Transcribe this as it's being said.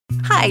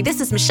Hi,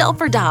 this is Michelle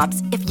for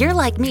Dobbs. If you're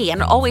like me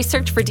and always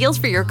search for deals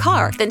for your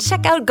car, then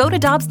check out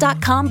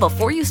GoToDobbs.com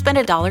before you spend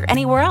 $1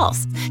 anywhere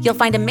else. You'll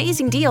find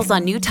amazing deals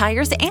on new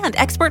tires and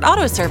expert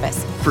auto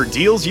service. For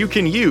deals you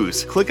can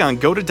use, click on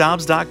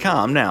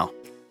GoToDobbs.com now.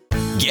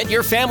 Get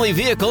your family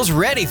vehicles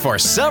ready for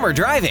summer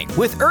driving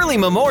with early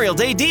Memorial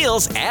Day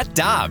deals at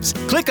Dobbs.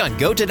 Click on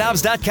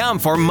GoToDobbs.com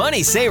for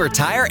money saver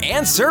tire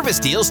and service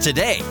deals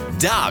today.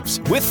 Dobbs,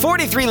 with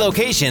 43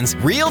 locations,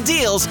 real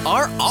deals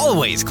are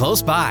always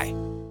close by.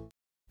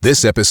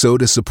 This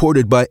episode is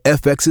supported by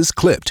FX's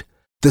Clipped,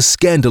 the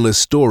scandalous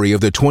story of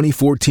the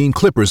 2014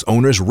 Clippers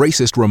owner's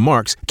racist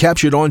remarks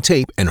captured on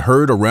tape and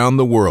heard around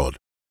the world.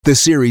 The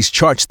series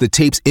charts the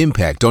tape's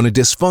impact on a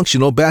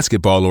dysfunctional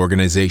basketball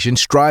organization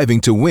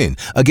striving to win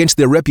against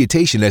their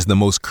reputation as the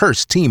most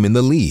cursed team in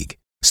the league.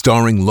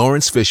 Starring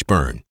Lawrence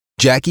Fishburne,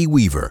 Jackie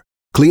Weaver,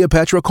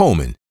 Cleopatra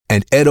Coleman,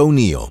 and Ed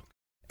O'Neill.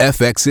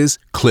 FX's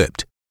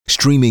Clipped,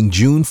 streaming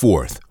June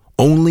 4th,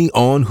 only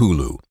on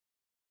Hulu.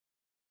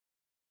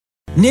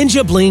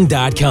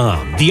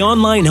 NinjaBling.com, the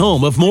online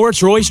home of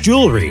Moritz Royce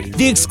Jewelry,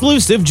 the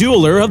exclusive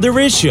jeweler of The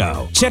Riz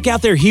Show. Check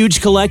out their huge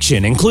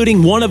collection,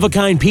 including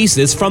one-of-a-kind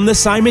pieces from the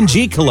Simon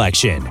G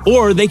collection.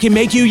 Or they can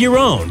make you your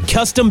own,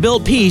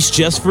 custom-built piece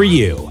just for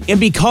you. And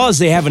because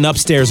they have an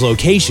upstairs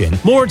location,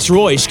 Moritz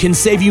Royce can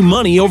save you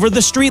money over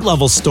the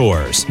street-level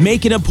stores.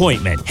 Make an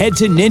appointment. Head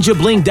to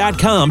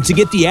NinjaBling.com to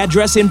get the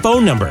address and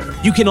phone number.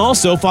 You can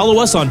also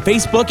follow us on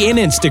Facebook and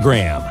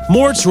Instagram.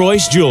 Moritz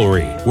Royce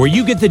Jewelry, where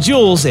you get the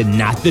jewels and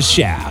not the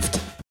shaft. The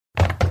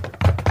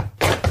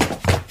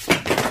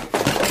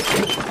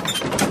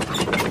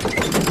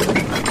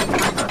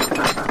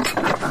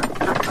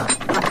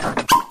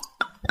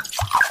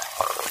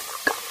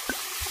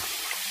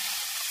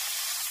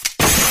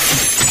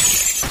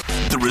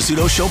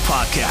Rizzuto Show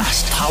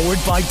podcast, powered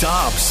by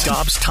Dobbs.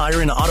 Dobbs Tire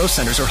and Auto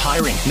Centers are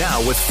hiring now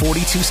with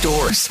 42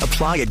 stores.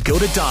 Apply at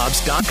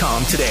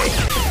GoToDobbs.com today.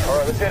 All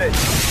right, let's hit it.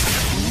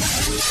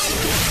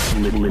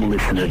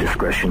 Listener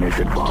discretion is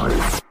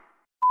advised.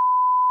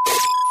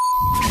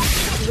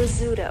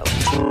 Rizzuto.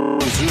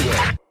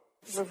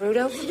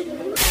 Rizzuto?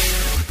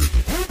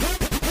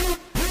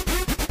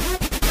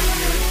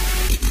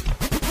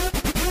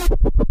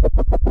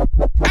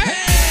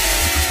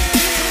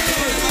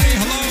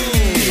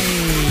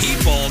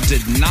 People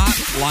did not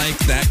like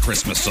that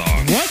Christmas song.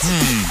 What?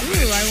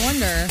 Ooh, I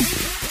wonder.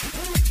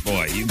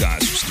 Boy, you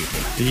guys are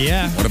stupid.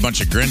 Yeah. What a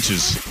bunch of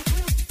Grinches.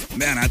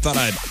 Man, I thought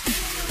I'd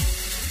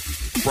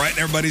brighten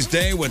everybody's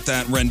day with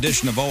that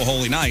rendition of Oh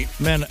Holy Night.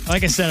 Man,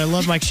 like I said, I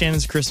love Mike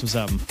Shannon's Christmas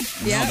album.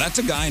 Yeah. No, that's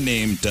a guy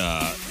named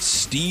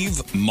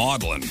Steve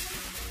Maudlin.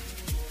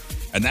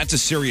 And that's a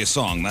serious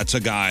song. That's a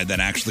guy that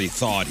actually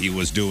thought he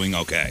was doing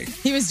okay.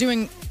 He was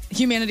doing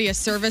humanity a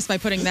service by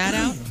putting that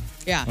out?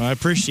 Yeah. Well, I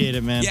appreciate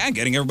it, man. Yeah,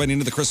 getting everybody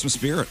into the Christmas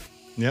spirit.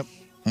 Yep.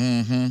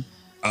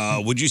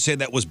 Mm-hmm. Would you say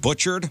that was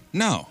butchered?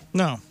 No.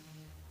 No.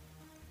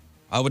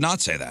 I would not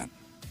say that.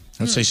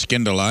 Let's say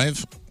skinned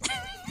alive.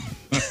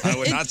 I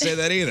would not say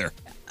that either.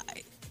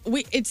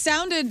 It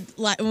sounded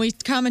like, when we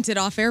commented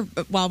off air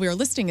while we were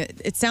listening,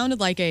 it sounded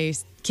like a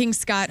King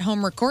Scott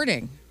home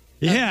recording.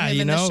 Yeah, of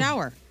him in the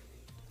shower.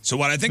 So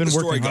what I think the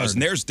story goes,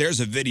 and there's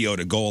a video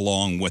to go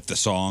along with the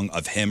song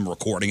of him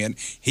recording it.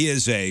 He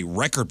is a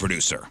record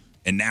producer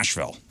in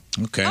Nashville.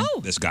 Okay. Oh.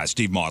 This guy,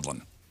 Steve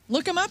Maudlin.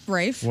 Look him up,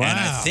 Rafe. Wow. And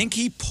I think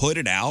he put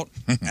it out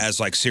as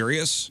like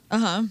serious.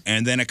 Uh-huh.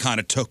 And then it kind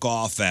of took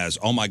off as,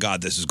 oh my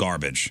God, this is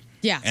garbage.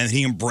 Yeah. And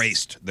he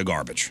embraced the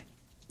garbage.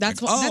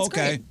 That's like, what. That's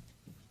okay. Great.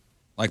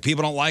 Like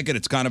people don't like it.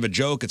 It's kind of a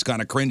joke. It's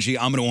kind of cringy.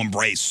 I'm going to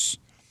embrace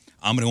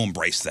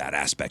that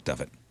aspect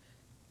of it.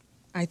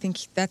 I think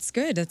that's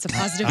good. That's a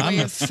positive I'm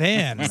way a of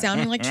fan.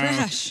 sounding like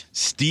trash.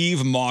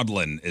 Steve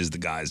Maudlin is the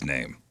guy's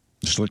name.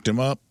 Just looked him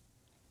up.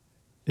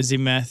 Is he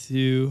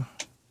Matthew?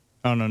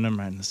 Oh, no, never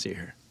mind. Let's see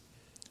here.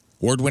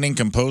 Award-winning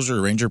composer,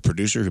 arranger,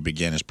 producer who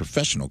began his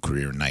professional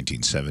career in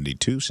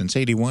 1972. Since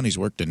 81, he's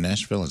worked in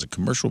Nashville as a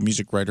commercial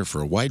music writer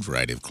for a wide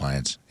variety of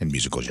clients and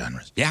musical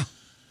genres. Yeah.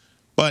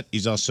 But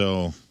he's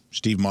also,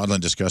 Steve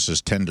Maudlin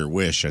discusses Tender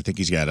Wish. I think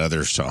he's got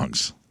other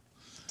songs.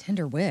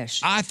 Tender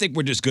Wish. I think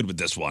we're just good with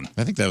this one.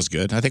 I think that was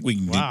good. I think we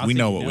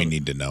know what we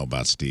need to know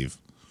about Steve.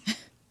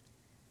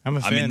 I'm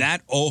a fan. I mean,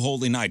 that Oh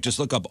Holy Night, just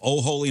look up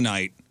Oh Holy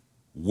Night,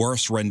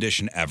 worst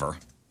rendition ever.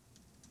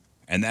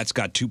 And that's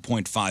got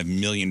 2.5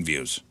 million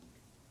views.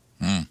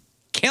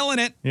 Killing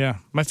it. Yeah.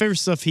 My favorite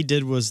stuff he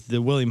did was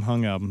the William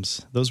Hung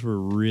albums. Those were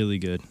really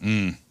good.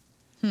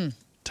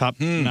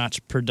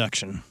 Top-notch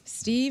production.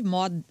 Steve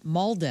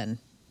Maudlin.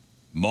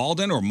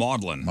 Malden or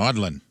Maudlin?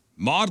 Maudlin.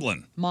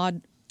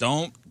 Maudlin.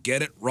 Don't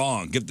get it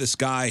wrong. Give this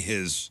guy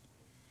his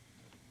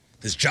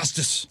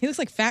justice. He looks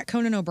like Fat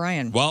Conan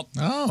O'Brien. Well,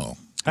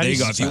 there you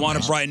go. If you want to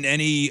nice? brighten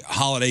any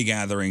holiday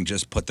gathering,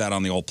 just put that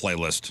on the old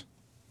playlist.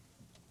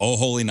 Oh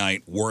Holy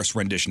Night, worst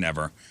rendition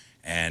ever.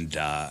 And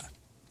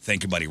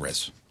thank you, Buddy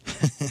Riz.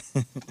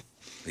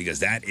 Because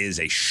that is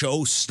a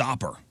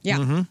showstopper.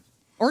 Yeah.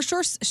 Or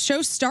show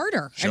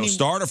starter. Show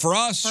starter for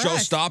us, for show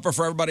us. stopper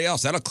for everybody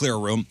else. That'll clear a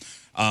room.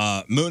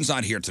 Moon's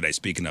not here today.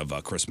 Speaking of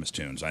Christmas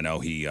tunes, I know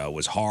he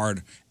was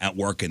hard at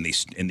work in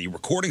the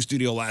recording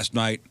studio last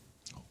night,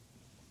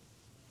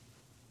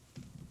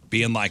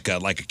 being like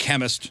a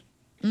chemist,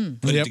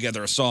 putting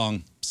together a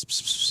song,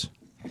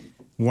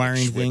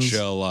 wiring things.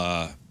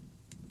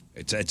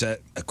 It's a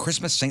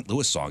Christmas St.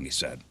 Louis song. He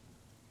said,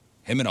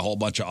 him and a whole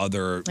bunch of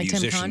other Like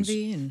Tim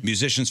Convey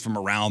musicians from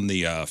around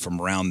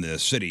the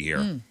city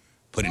here,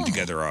 putting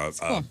together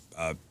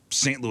a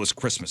St. Louis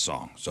Christmas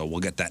song. So we'll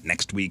get that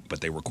next week, but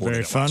they recorded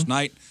it last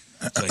night.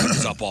 So he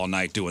was up all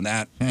night doing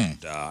that. And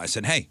I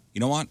said, hey,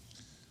 you know what?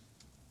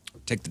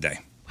 Take the day.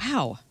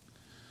 Wow.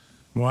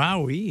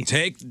 Wowee.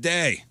 Take the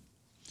day.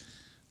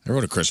 I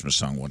wrote a Christmas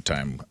song one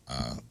time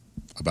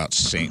about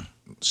St.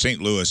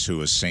 Louis, who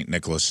was St.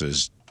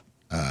 Nicholas's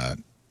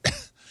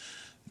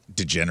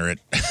degenerate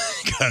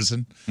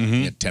cousin.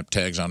 He had temp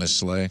tags on his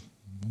sleigh.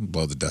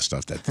 Blow the dust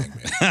off that thing,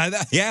 man.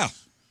 Yeah.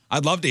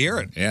 I'd love to hear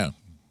it. Yeah.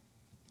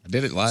 I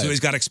did it live. So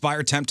he's got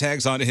expired temp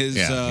tags on his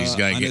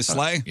his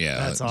sleigh? Yeah.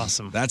 That's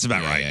awesome. That's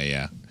about right.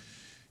 Yeah.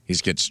 He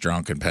gets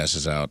drunk and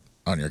passes out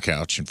on your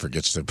couch and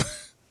forgets to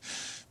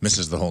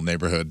misses the whole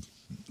neighborhood.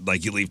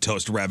 Like you leave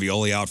toast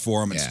ravioli out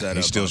for him instead of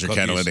he steals your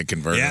cookies. catalytic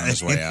converter on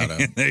his way out.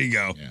 There you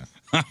go. Yeah.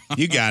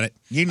 You got it.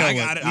 You know I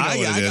got it. I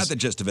is. got the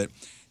gist of it.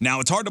 Now,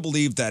 it's hard to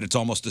believe that it's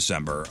almost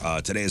December.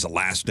 Today is the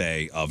last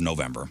day of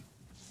November.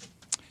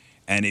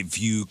 And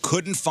if you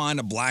couldn't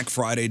find a Black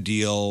Friday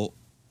deal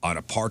on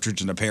a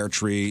partridge in a pear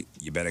tree,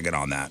 you better get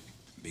on that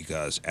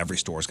because every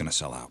store is going to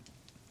sell out.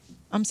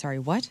 I'm sorry,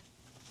 what?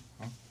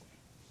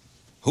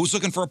 Who's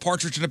looking for a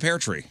partridge in a pear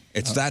tree?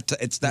 It's that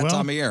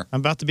time of year. I'm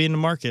about to be in the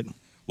market.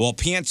 Well,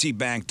 PNC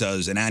Bank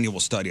does an annual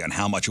study on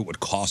how much it would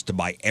cost to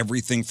buy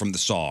everything from the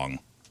song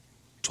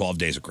 12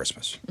 Days of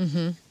Christmas.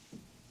 Mm-hmm.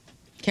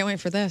 Can't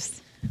wait for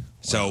this.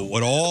 So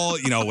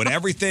with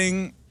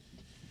everything...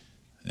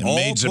 And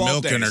maids of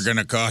milking are going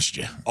to cost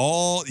you.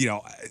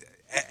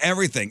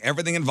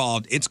 Everything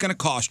involved, it's going to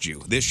cost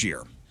you this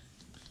year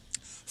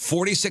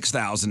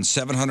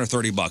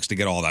 $46,730 to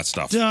get all that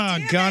stuff.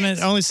 Doggone it.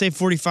 I only saved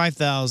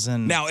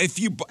 $45,000. Now, if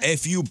you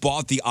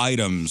bought the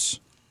items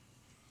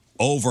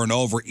over and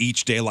over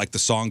each day like the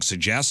song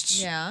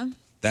suggests,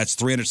 that's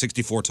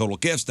 364 total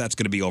gifts. That's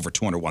going to be over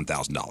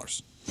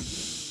 $201,000.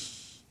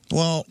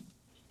 Well,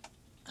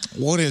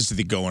 what is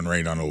the going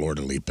rate on a Lord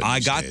of Leap?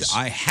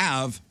 I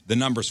have the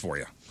numbers for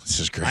you.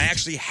 This is great. I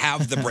actually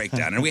have the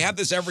breakdown, and we have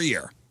this every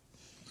year.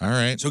 All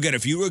right. So again,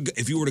 if you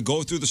were to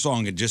go through the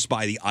song and just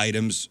buy the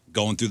items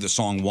going through the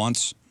song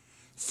once,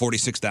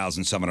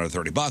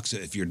 $46,730.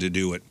 If you're to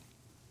do it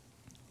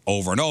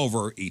over and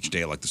over each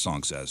day, like the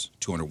song says,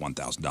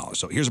 $201,000.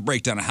 So here's a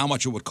breakdown of how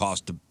much it would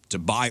cost to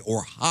buy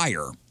or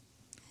hire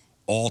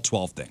all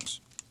 12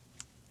 things.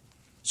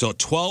 So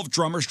 12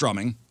 drummers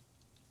drumming,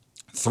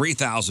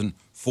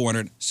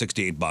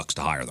 $3,468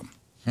 to hire them.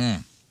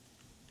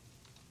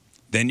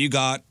 Then you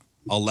got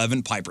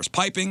 11 pipers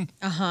piping.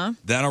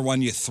 That'll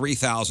run you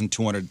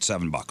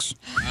 $3,207.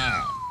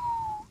 Wow.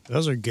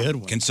 Those are good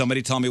ones. Can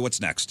somebody tell me what's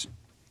next?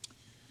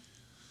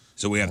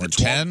 So we have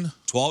the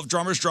 12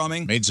 drummers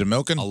drumming. Maids of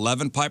milking.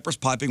 11 pipers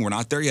piping. We're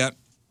not there yet.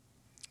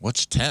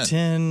 What's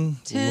 10?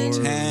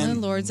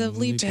 10 Lords of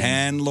Leaping.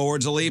 10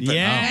 Lords of Leaping.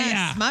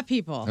 Yes, my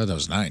people. Oh, that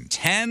was 9.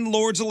 10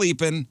 Lords of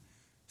Leaping.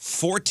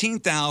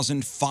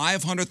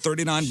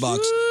 $14,539.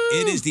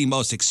 It is the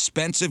most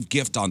expensive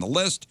gift on the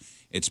list.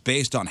 It's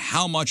based on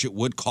how much it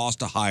would cost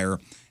to hire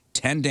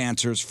 10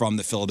 dancers from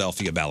the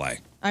Philadelphia Ballet.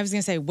 I was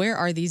going to say, where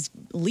are these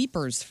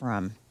leapers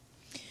from?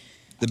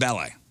 The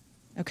ballet.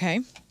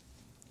 Okay.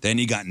 Then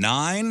you got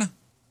 9.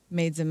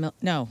 Maids of milk.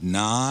 No.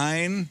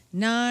 9.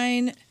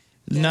 9.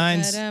 9.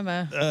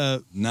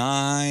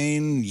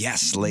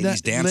 Yes,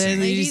 ladies dancing.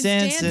 Ladies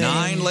dancing.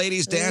 9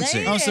 ladies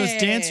dancing. Oh, so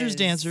it's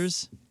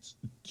dancers.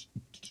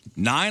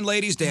 9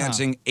 ladies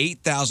dancing,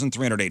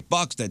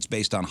 $8,308. That's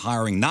based on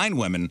hiring 9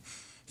 women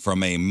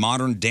from a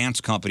modern dance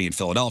company in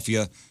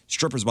Philadelphia.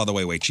 Strippers, by the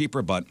way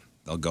cheaper, but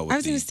they'll go with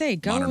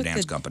modern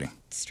dance company.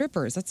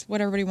 Strippers. That's what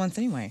everybody wants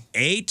anyway.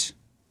 8.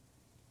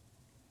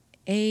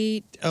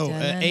 8. Oh,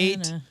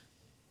 8.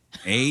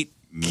 8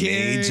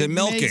 maids of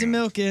milking. Maids of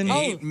milking.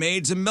 8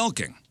 maids of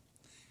milking.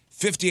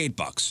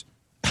 $58.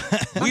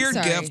 Weird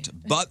gift,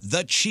 but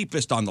the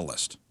cheapest on the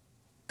list.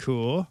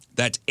 Cool.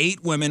 That's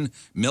 8 women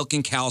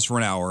milking cows for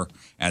an hour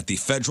at the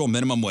federal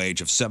minimum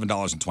wage of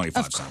 $7.25.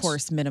 Of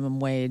course,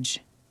 minimum wage.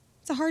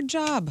 It's a hard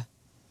job.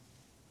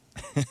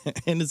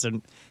 And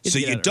so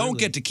you don't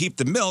get to keep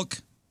the milk,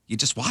 you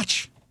just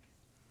watch.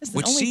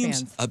 Which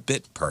seems a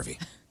bit pervy.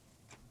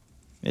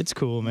 It's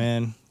cool,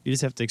 man. You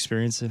just have to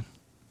experience it.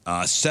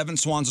 7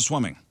 swans of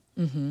swimming.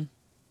 Mm-hmm.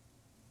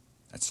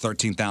 That's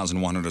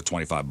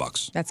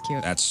 $13,125. That's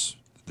cute. That's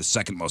the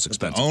second most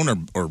expensive.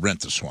 Own or rent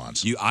the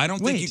swans? I don't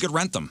think you could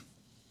rent them.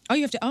 Oh,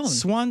 you have to own.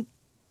 Swan.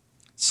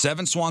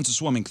 7 swans of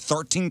swimming,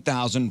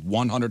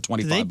 $13,125.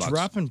 Do they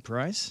drop in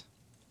price?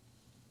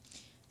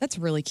 That's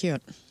really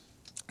cute.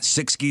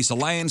 6 geese a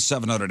laying,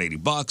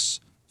 $780.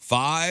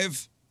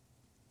 5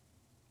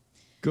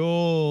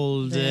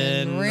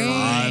 golden rings.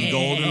 5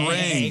 golden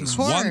rings,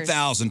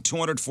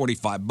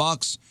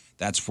 $1,245.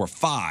 That's for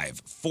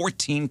 5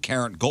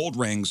 14-karat gold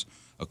rings,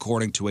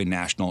 according to a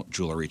national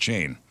jewelry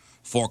chain.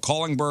 4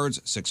 calling birds,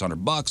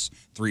 $600.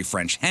 3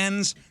 French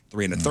hens,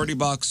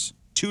 $330.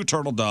 2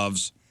 turtle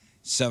doves,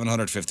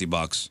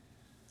 $750.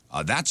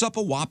 That's up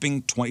a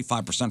whopping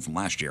 25% from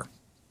last year.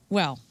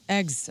 Well,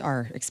 eggs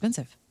are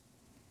expensive.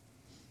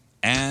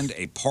 And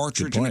a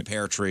partridge in a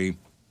pear tree,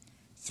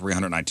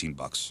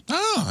 $319.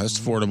 Oh, that's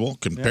affordable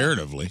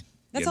comparatively.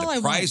 That's all I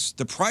want.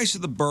 The price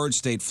of the bird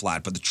stayed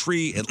flat, but the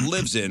tree it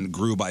lives in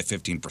grew by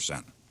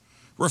 15%,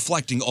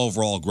 reflecting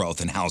overall growth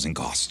in housing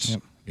costs.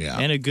 Yep. Yeah.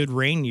 And a good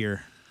rain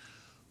year.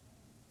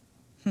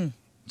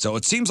 So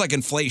it seems like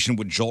inflation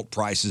would jolt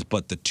prices,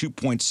 but the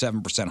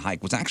 2.7%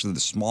 hike was actually the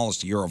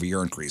smallest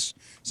year-over-year increase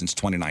since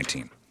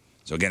 2019.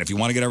 So again, if you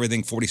want to get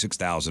everything,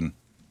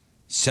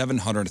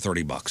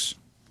 $46,730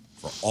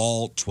 for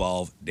all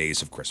 12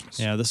 days of Christmas.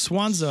 Yeah, the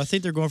Swans, though, I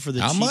think they're going for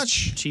the How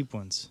much? cheap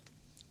ones.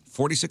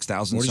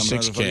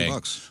 $46,730.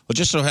 Well, it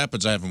just so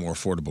happens I have a more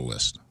affordable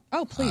list.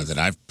 Oh, please. That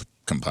I've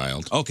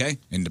compiled. Okay.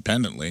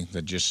 Independently.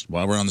 That just,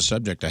 while we're on the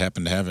subject, I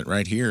happen to have it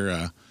right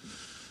here.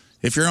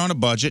 If you're on a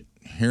budget,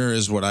 here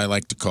is what I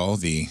like to call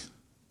the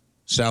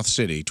South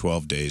City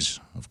 12 Days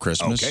of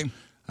Christmas. Okay.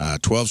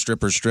 12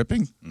 strippers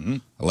stripping,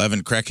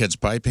 11 crackheads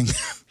piping,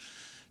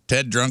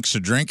 10 drunks a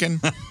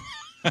drinking,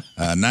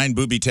 9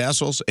 booby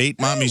tassels, 8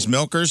 mommies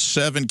milkers,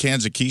 7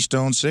 cans of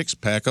Keystone, 6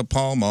 pack of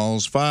Pall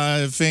Malls,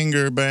 5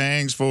 finger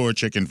bangs, 4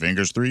 chicken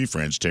fingers, 3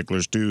 French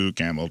ticklers, 2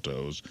 camel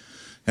toes,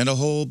 and a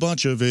whole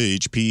bunch of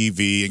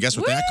HPV. And guess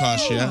what that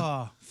costs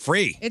you?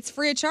 Free. It's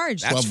free of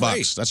charge. That's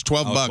 $12. That's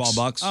 $12.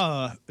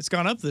 $12. It's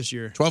gone up this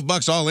year.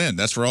 $12 all in.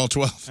 That's for all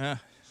 12.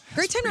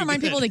 Great time to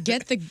remind people to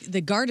get the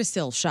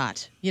Gardasil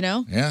shot, you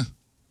know? Yeah.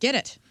 Get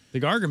it. The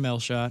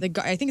Gargamel shot. I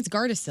think it's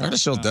Gardasil.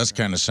 Gardasil does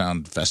kind of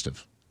sound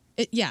festive.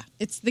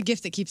 It's the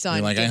gift that keeps on.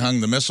 You're like, I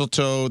hung the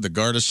mistletoe, the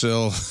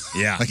Gardasil.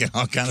 Yeah. Like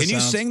all kind of Can you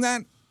sounds. sing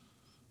that?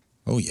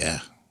 Oh,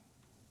 yeah.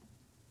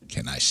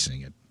 Can I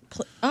sing it?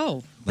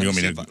 Oh. You want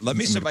me to Let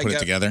me see if I put get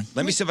it together?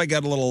 Let me see if I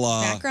get a little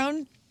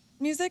Background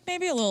music,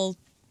 maybe? A little.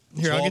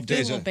 Here, I'll 12 get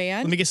days little of-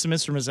 band. Let me get some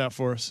instruments out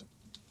for us.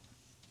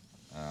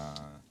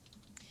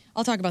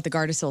 I'll talk about the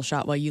Gardasil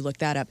shot while you look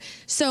that up.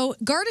 So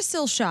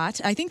Gardasil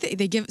shot, I think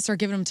they start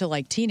giving them to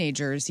like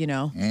teenagers, you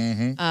know,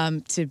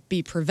 to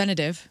be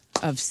preventative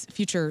of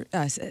future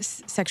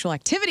sexual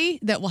activity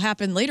that will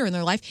happen later in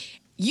their life.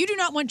 You do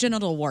not want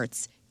genital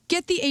warts.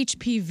 Get the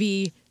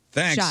HPV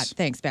shot.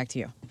 Thanks. Back to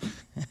you.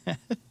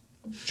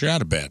 You're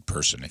not a bad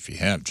person if you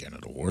have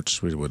genital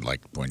warts. We would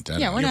like to point that out.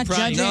 Yeah, we're not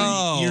judging.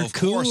 No, You're of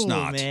cool, course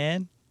not.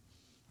 man.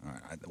 All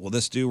right. Will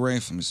this do,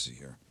 Rafe? Let me see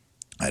here.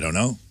 I don't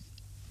know.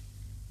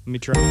 Let me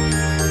try.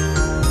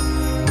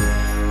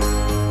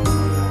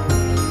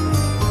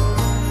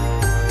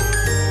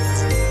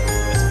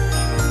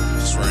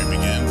 Just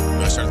rhyming in.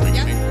 Do I start the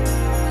beginning?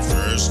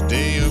 First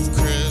day of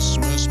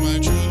Christmas, my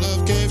true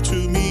love gave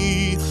to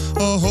me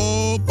a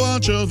whole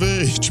bunch of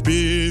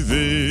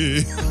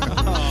HPV.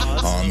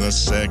 On the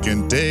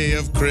second day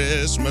of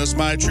Christmas,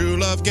 my true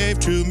love gave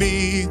to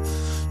me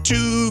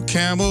 2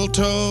 camel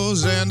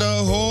toes and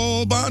a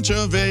whole bunch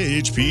of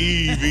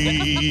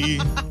HPV.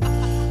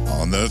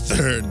 On the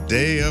third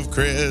day of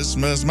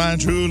Christmas, my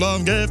true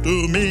love gave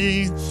to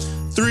me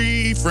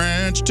 3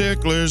 French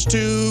ticklers,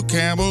 2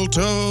 camel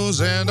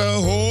toes, and a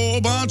whole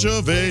bunch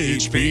of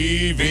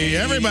HPV.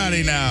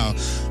 Everybody now.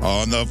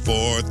 On the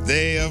 4th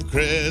day of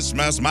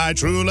Christmas, my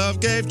true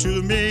love gave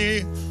to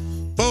me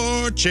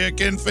 4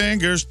 chicken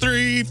fingers,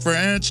 3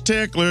 French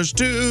ticklers,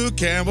 2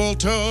 camel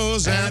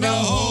toes, and a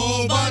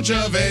whole bunch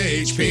of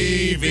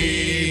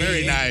HPV.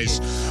 Very nice.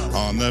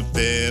 On the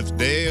 5th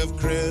day of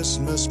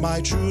Christmas, my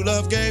true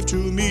love gave to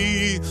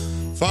me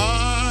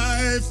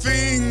 5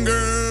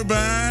 finger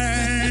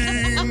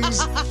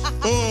bangs,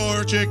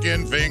 4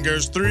 chicken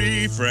fingers,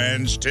 3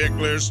 French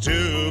ticklers,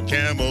 2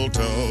 camel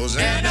toes,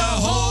 and a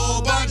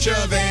whole bunch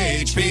of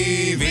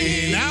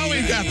HPV. Now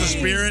we've got the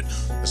spirit.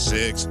 The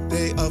 6th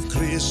day of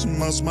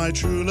Christmas, my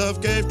true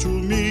love gave to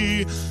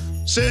me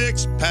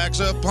 6 packs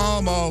of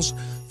Pall Malls,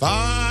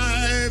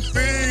 5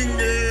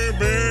 finger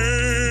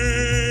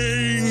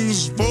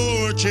bangs,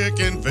 4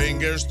 chicken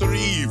fingers,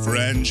 3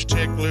 French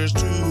ticklers,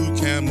 2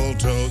 camel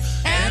toes,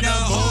 and a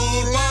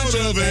whole bunch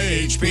of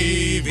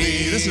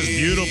HPV. This is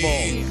beautiful.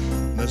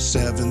 The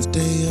 7th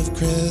day of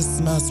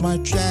Christmas, my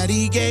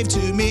daddy gave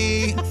to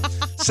me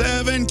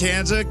 7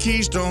 cans of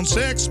Keystone,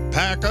 6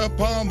 pack of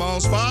Pall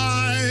Malls,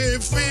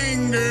 5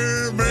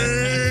 finger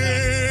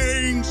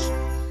bangs,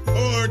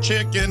 4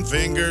 chicken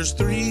fingers,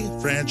 3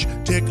 French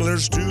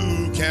ticklers,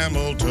 2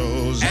 camel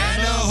toes,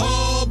 and a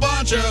whole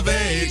bunch of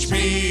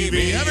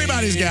HPV.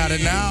 Everybody's got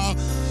it now.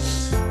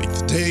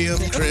 The day of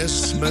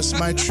Christmas,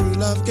 my true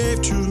love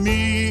gave to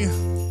me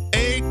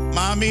 8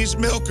 mommy's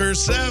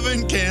milkers,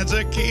 7 cans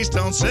of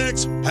Keystone,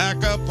 6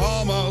 pack of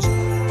Pall Malls,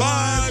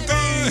 5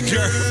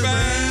 finger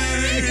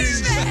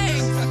bangs,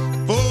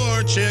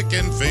 4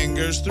 chicken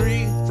fingers,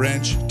 3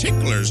 French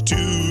ticklers,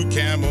 2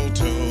 camel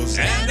toes,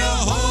 and a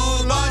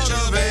whole bunch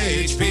of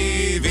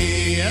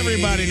HPV.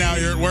 Everybody now,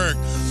 you're at work.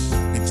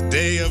 It's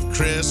day of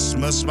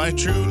Christmas, my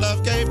true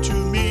love gave to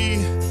me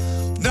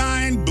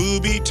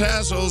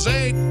tassels,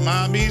 8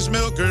 mommy's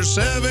milkers,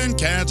 7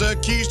 cans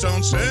of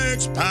Keystone,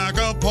 6 pack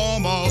of Pall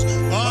Malls,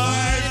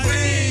 5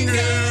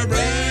 finger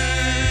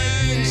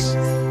bangs,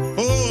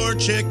 4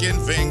 chicken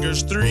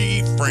fingers,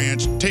 3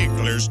 French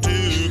ticklers,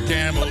 2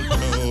 camel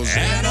toes,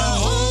 and a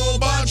whole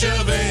bunch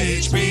of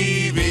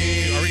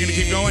HPV. Are we going to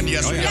keep going?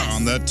 Yes, we are.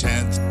 On the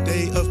 10th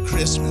day of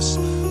Christmas,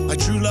 my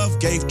true love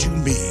gave to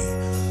me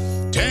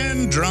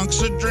 10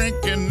 drunks a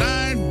drinking,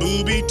 9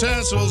 booby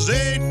tassels,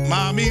 8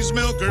 mommy's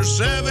milkers,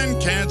 7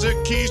 cans of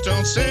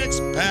Keystone, 6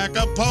 pack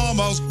of Pall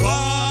Malls,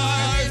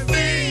 5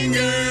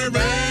 finger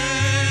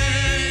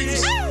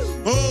bangs,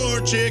 4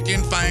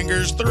 chicken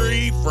fingers,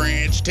 3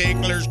 French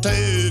ticklers,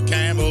 2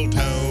 camel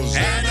toes,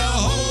 and a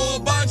whole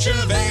bunch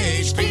of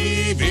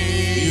HPV.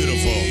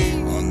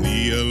 Beautiful. On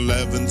the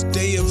 11th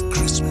day of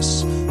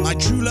Christmas, my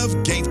true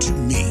love gave to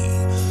me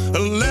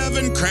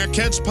 11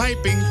 crackheads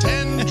piping,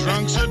 10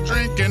 drunks a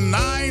drinking,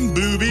 9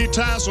 booby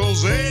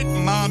tassels, 8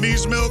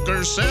 mommy's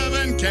milkers,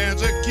 7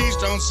 cans of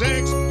Keystone,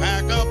 6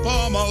 pack of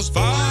Pall Malls,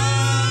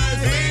 5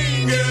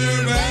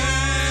 finger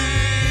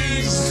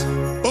bangs,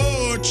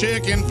 4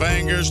 chicken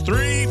fingers,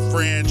 3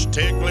 French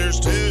ticklers,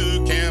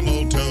 2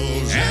 camel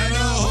toes, and a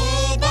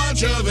whole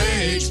bunch of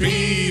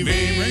HPV.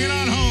 Bring it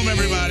on home,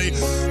 everybody.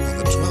 On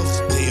the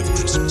 12th day of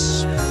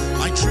Christmas,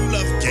 my true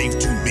love gave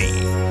to me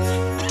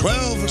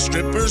 12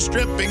 strippers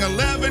stripping,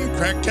 11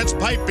 crackheads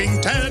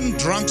piping, 10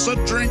 drunks a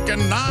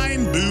drinking,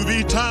 9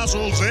 booby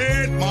tassels,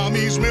 8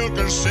 mommy's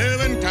milkers,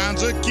 7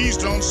 cans of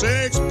Keystone,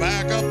 6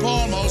 pack of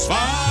Pall Malls,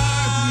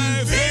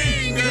 5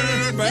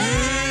 finger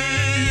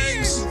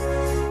bangs,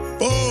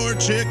 4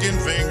 chicken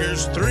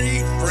fingers, 3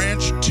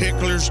 French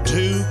ticklers,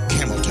 2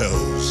 camel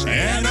toes,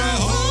 and a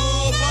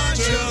whole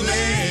bunch of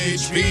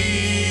HPV.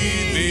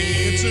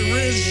 It's a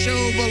Riz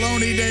Show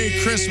Baloney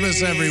Day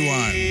Christmas,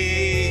 everyone.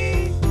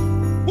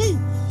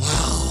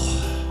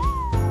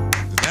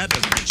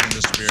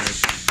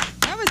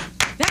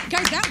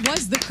 That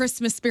was the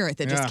Christmas spirit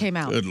that just came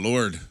out. Good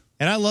Lord.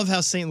 And I love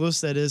how St.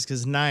 Louis that is,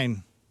 because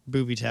 9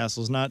 booby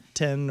tassels, not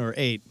 10 or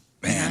 8.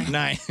 Man.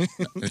 9.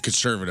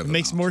 Conservative. It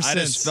makes more sense. I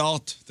just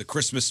felt the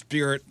Christmas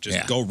spirit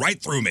just go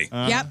right through me.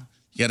 Yep.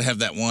 You got to have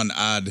that one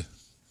odd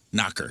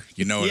knocker.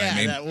 You know what I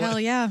mean? Hell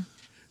yeah.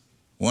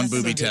 One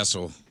booby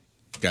tassel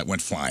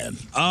went flying.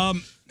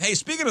 Hey,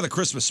 speaking of the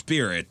Christmas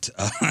spirit,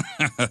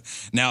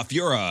 now if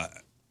you're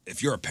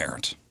a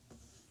parent,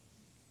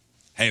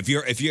 hey, if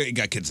you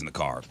got kids in the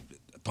car,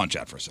 punch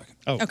out for a second.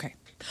 Oh, okay.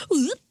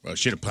 Well,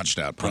 should have punched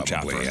out probably.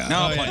 Punch out for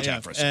yeah. punch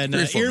out for a second.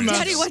 And earmuffs.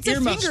 Daddy, what's a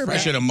finger I bang?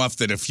 should have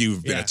muffed it a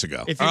few minutes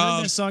ago. If you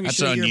heard this song, you that's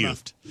should have on you.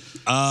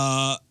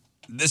 earmuffed.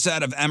 This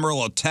out of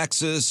Amarillo,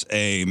 Texas,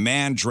 a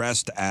man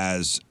dressed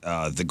as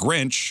the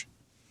Grinch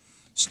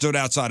stood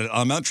outside an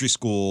elementary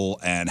school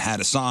and had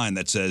a sign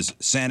that says,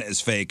 "Santa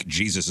is fake,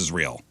 Jesus is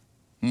real."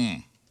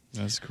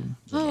 That's cool.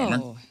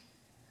 Oh,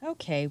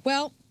 okay.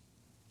 Well,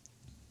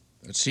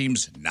 That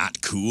seems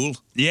not cool.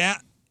 Yeah.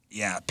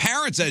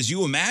 Parents, as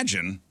you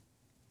imagine,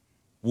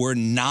 were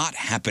not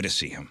happy to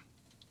see him.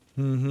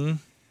 Mm-hmm.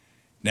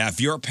 Now, if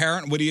you're a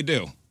parent, what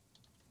do?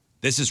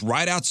 This is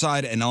right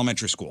outside an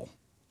elementary school.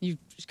 you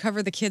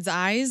cover the kid's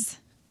eyes.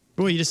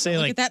 Well, you just say,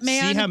 Look like, at that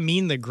man. see how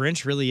mean the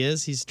Grinch really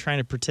is? He's trying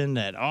to pretend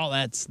that,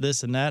 that's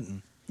this and that.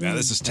 And Yeah,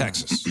 this is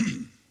Texas.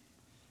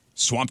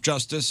 Swamp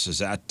justice, is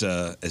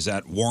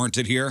that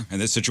warranted here in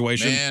this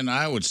situation? Man,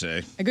 I would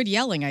say. A good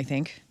yelling, I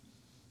think,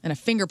 and a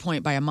finger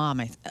point by a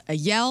mom. A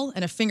yell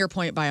and a finger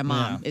point by a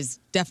mom is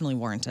definitely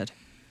warranted.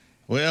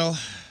 Well,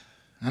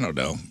 I don't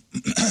know.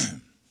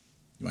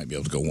 You might be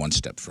able to go one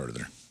step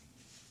further.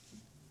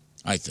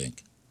 I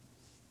think.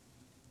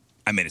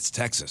 I mean, it's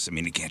Texas. I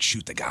mean, you can't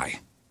shoot the guy,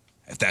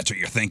 if that's what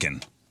you're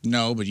thinking.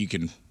 No, but you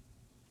can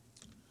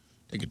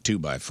take a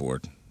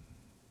 2x4.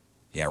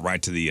 Yeah,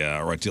 right to the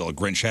old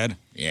Grinch head.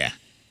 Yeah.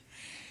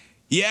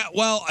 Yeah,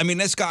 well, I mean,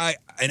 this guy,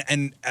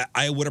 and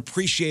I would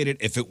appreciate it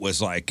if it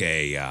was like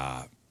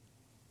a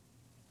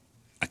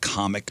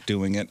comic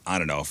doing it. I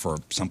don't know, for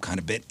some kind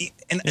of bit,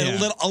 and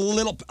a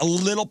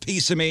little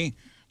piece of me,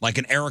 like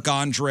an Eric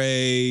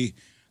Andre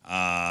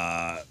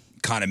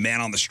kind of man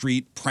on the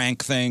street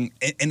prank thing.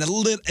 In a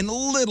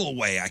little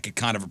way, I could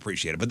kind of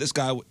appreciate it. But this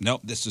guy,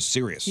 no, this is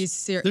serious. He's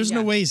serious. there's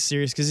no way he's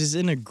serious because he's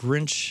in a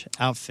Grinch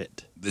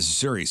outfit. This is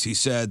serious. He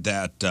said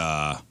that.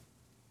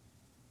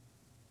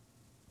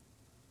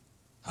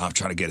 I'm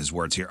trying to get his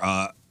words here.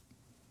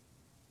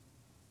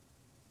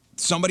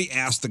 Somebody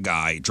asked the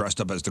guy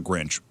dressed up as the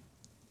Grinch,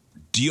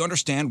 "Do you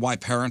understand why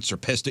parents are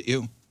pissed at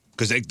you?"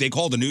 Because they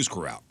called the news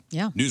crew out.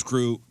 Yeah. News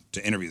crew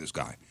to interview this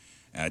guy.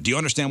 Do you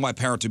understand why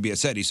parents would be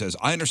upset? He says,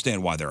 "I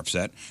understand why they're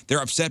upset.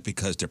 They're upset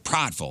because they're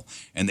prideful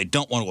and they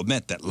don't want to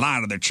admit that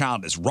lying to their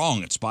child is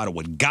wrong in spite of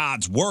what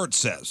God's word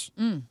says.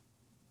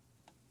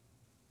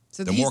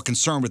 So They're more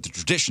concerned with the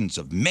traditions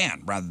of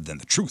man rather than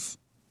the truth."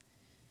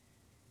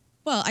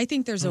 Well, I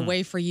think there's a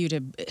way for you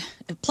to.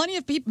 Plenty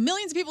of people,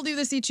 millions of people do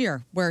this each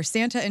year, where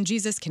Santa and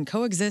Jesus can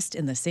coexist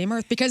in the same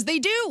earth because they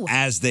do.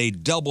 As they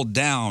double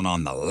down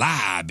on the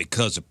lie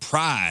because of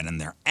pride, and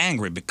they're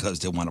angry because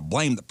they want to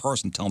blame the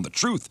person telling the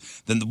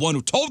truth than the one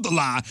who told the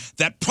lie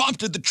that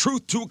prompted the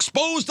truth to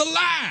expose the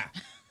lie.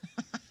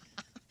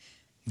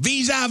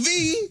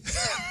 Vis-a-vis.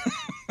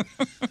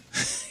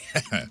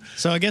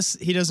 So I guess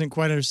he doesn't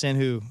quite understand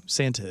who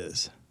Santa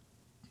is.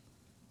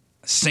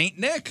 Saint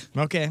Nick.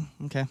 Okay.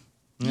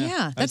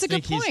 Yeah, that's a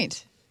good he's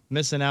point.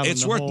 Missing out.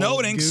 It's on the worth whole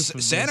noting goof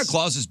of Santa this.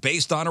 Claus is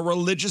based on a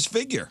religious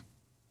figure.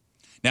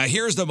 Now,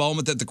 here's the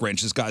moment that the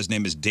Grinch, this guy's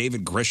name is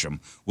David Grisham,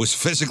 was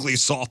physically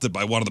assaulted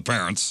by one of the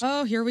parents.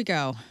 Oh, here we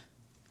go.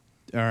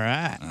 All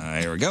right.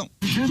 Here we go.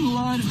 You shouldn't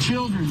lie to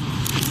children.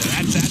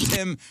 That's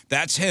him.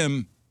 That's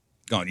him.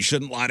 Going, you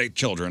shouldn't lie to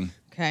children.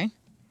 Okay.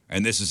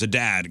 And this is a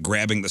dad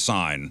grabbing the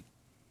sign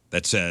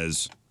that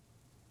says,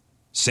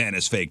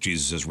 Santa's fake,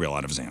 Jesus is real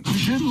out of his hands. You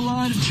shouldn't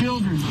lie to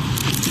children.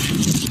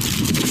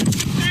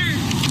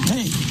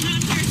 Hey.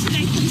 Not there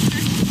today, please,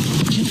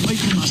 sir. Get away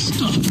from my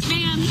stuff.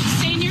 Ma'am,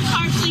 stay in your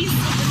car, please.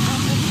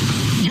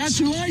 Got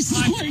your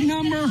license plate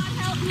number?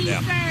 Help me,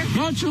 Yeah. sir.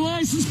 Got your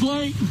license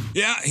plate?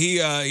 Yeah,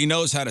 he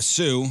knows how to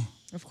sue.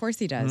 Of course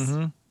he does.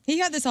 He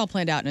had this all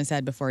planned out in his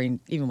head before he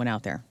even went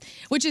out there,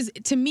 which is,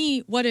 to me,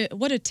 what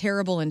a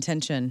terrible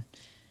intention.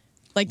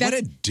 Like What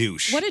that's a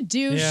douche. What a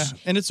douche. Yeah,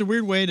 and it's a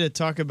weird way to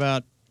talk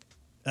about.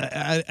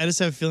 I just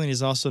have a feeling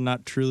he's also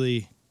not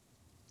truly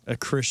a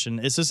Christian.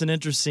 It's just an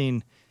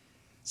interesting.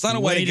 It's not a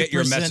way to get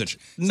your present- message.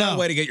 It's not a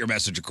way to get your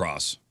message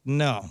across.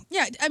 No.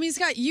 Yeah, I mean,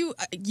 Scott, you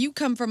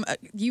come from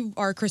you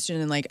are a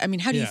Christian, and like, I mean,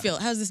 how do you Yeah. feel?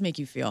 How does this make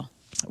you feel?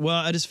 Well,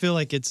 I just feel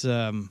like it's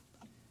a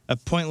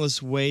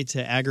pointless way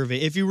to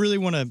aggravate. If you really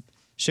want to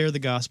share the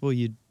gospel,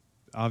 you'd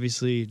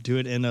obviously do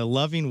it in a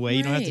loving way.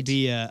 You don't have to Right.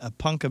 be a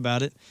punk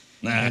about it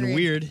and Agreed.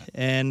 weird.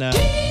 And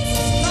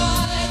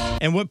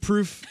what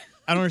proof?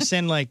 I don't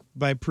understand. Like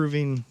by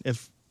proving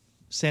if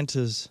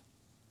Santa's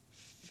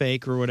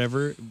fake or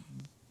whatever.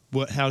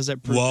 How does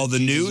that prove? Well, the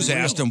that news Jesus is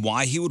asked real? him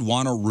why he would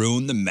want to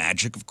ruin the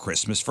magic of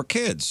Christmas for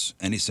kids.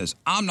 And he says,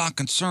 I'm not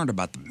concerned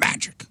about the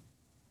magic.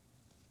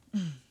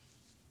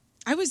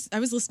 I was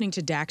listening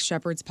to Dax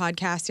Shepard's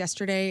podcast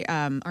yesterday,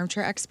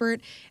 Armchair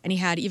Expert, and he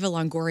had Eva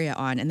Longoria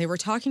on, and they were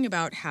talking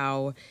about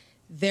how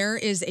there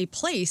is a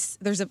place.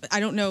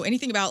 I don't know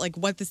anything about like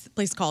what this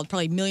place is called.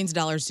 Probably millions of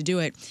dollars to do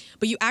it,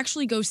 but you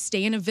actually go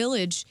stay in a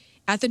village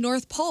at the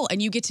North Pole, and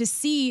you get to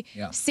see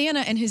Santa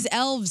and his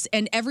elves,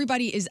 and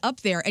everybody is up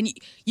there, and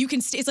you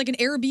can stay. It's like an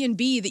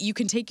Airbnb that you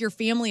can take your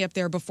family up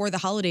there before the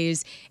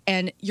holidays,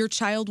 and your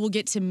child will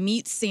get to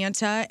meet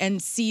Santa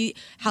and see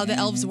how the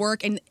elves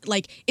work, and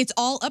like it's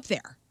all up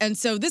there. And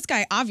so this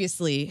guy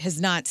obviously has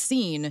not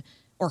seen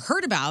or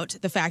heard about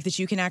the fact that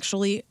you can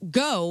actually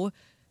go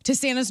to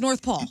Santa's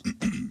North Pole.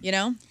 You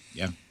know?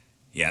 Yeah,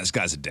 this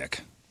guy's a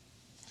dick.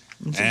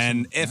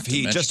 And if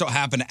he just so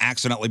happened to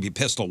accidentally be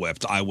pistol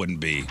whipped, I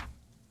wouldn't be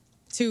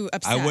too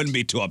upset. I wouldn't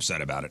be too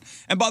upset about it.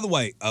 And by the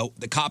way,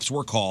 the cops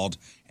were called,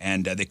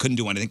 and they couldn't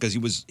do anything because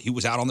he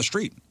was out on the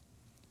street.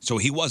 So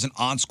he wasn't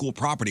on school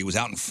property. He was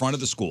out in front of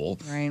the school.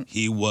 Right.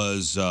 He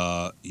was,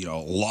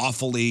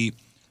 lawfully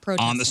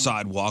on the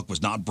sidewalk,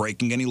 was not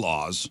breaking any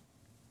laws.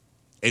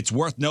 It's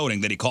worth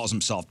noting that he calls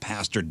himself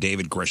Pastor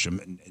David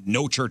Grisham.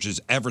 No church has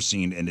ever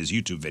seen in his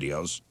YouTube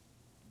videos.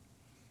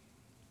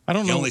 I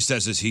don't know. He only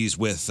says he's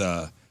with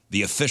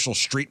the official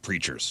street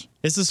preachers.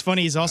 This is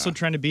funny. He's also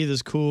trying to be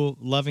this cool,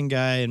 loving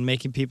guy and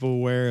making people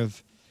aware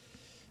of,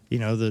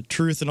 the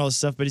truth and all this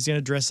stuff. But he's going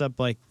to dress up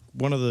like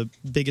one of the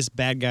biggest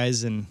bad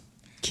guys in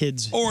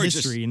kids'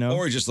 history.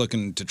 Or he's just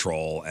looking to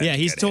troll. And yeah, to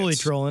he's get totally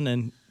hits. trolling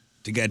and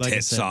To get like I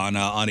hits said. on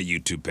a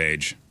YouTube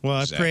page.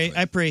 Well,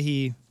 I pray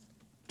he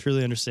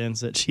truly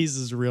understands that Jesus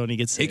is real and he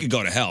gets saved. He could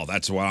go to hell.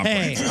 That's what I'm Hey,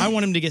 praying for. I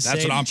want him to get That's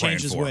saved what I'm and praying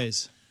change his for.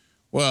 ways.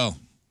 Well,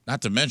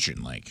 not to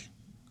mention,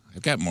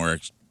 I've got more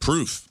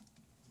proof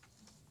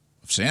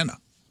of Santa.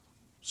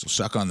 So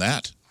suck on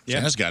that. Yeah.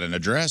 Santa's got an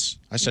address.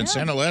 I sent Yeah.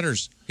 Santa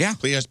letters. Yeah.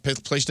 Please,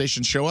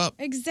 PlayStation show up.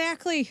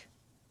 Exactly.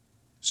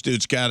 This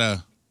dude's got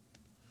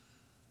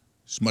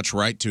as much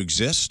right to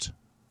exist.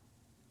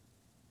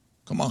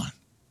 Come on.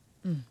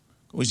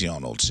 Go easy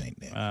on old Saint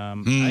Nick.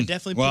 I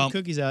definitely put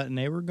cookies out and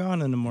they were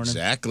gone in the morning.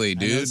 Exactly, I know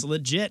dude. it's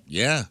legit.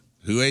 Yeah.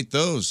 Who ate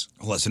those?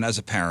 Listen, as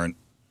a parent,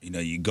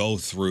 you go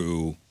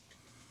through,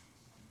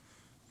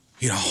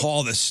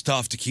 all this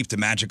stuff to keep the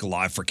magic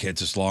alive for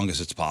kids as long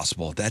as it's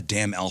possible. That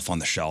damn elf on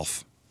the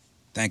shelf.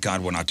 Thank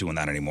God we're not doing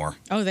that anymore.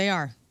 Oh, they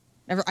are.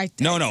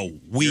 No,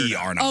 we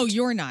are not. Oh,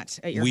 you're not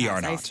at your We house.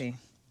 are not.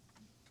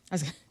 I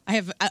see. I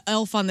have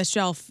Elf on the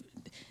Shelf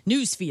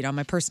news feed on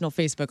my personal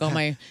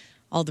Facebook.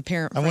 All the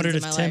parent. I friends wondered in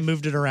if my Tim life.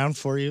 moved it around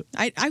for you.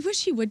 I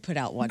wish he would put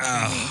out one. For me.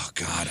 Oh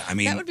God, I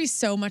mean, That would be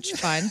so much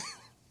fun.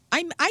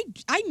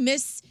 I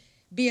miss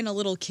being a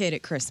little kid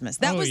at Christmas.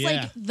 That Oh, was yeah.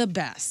 like the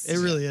best. It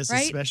really is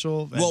right? a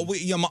special. well,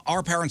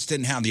 our parents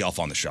didn't have the elf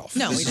on the shelf.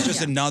 No, this we is didn't,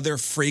 just yeah. another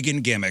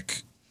friggin'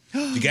 gimmick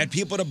to get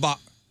people to buy. I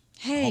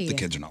Hey, hope the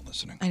kids are not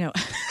listening. I know.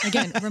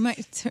 Again,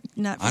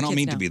 not. For I don't kids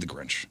mean now. to be the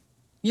Grinch.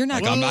 You're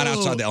not. Like, I'm not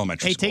outside the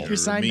elementary Hey, school. take your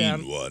sign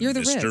down. You're the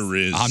Mr.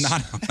 Riz. I'm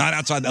not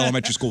outside the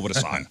elementary school with a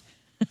sign.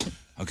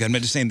 Okay, I'm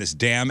just saying this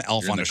damn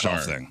elf You're on in the the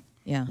shelf car. thing.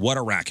 Yeah. What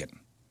a racket.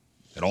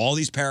 That all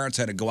these parents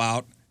had to go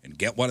out and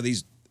get one of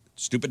these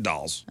stupid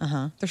dolls.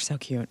 They're so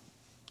cute.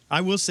 I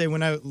will say,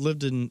 when I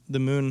lived in the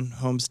Moon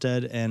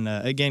homestead, and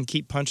again,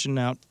 keep punching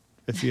out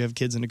if you have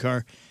kids in the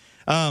car.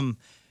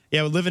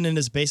 Yeah, living in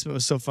his basement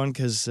was so fun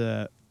because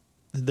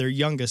their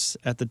youngest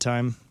at the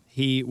time,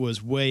 he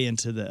was way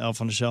into the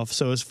Elf on the Shelf.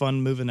 So it was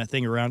fun moving that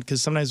thing around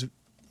because sometimes,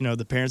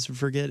 the parents would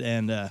forget.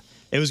 And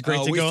it was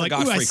great to we go like,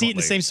 forgot ooh, I see it in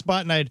the frequently. same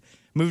spot. And I'd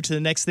move to the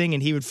next thing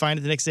and he would find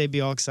it the next day, be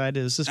all excited.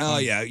 It was just fun. Oh,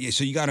 yeah.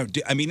 So you got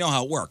to, you know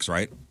how it works,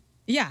 right?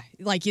 Yeah,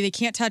 like they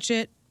can't touch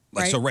it.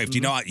 Like, right? so, Rafe, do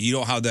you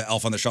know how the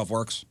elf on the shelf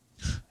works?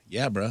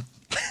 Yeah, bro.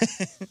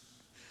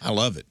 I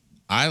love it.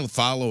 I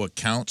follow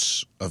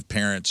accounts of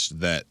parents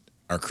that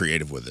are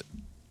creative with it.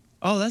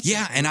 Oh, that's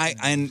Yeah,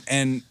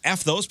 and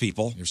F those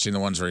people. You've seen the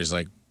ones where he's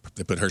like,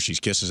 they put Hershey's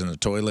Kisses in the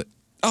toilet?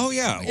 Oh,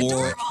 yeah.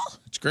 Or,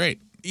 It's great.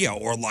 yeah,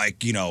 or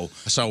like, I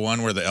saw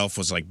one where the elf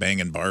was like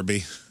banging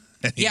Barbie.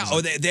 yeah,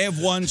 they have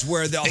ones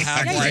where they'll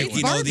have Yeah, like,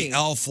 it's Barbie. the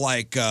elf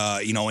like,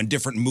 in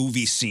different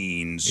movie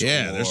scenes.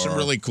 Yeah, there's some or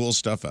really cool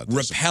stuff out there.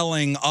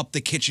 rappelling up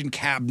the kitchen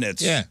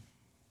cabinets. Yeah.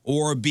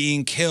 Or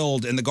being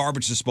killed in the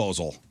garbage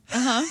disposal.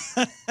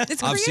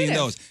 It's I've seen creative.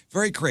 those.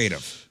 Very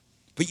creative.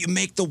 But you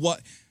make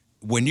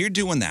when you're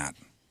doing that,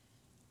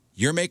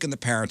 you're making the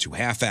parents who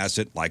half-ass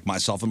it, like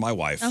myself and my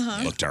wife,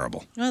 look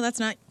terrible. No, that's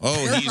not. Oh,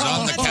 he's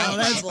on the That's couch.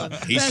 not a problem.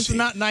 That's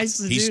not nice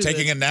to do. He's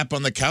taking a nap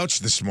on the couch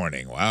this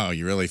morning. Wow,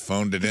 you really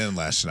phoned it in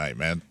last night,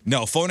 man.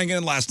 No, phoning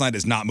in last night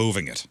is not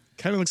moving it.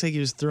 Kind of looks like he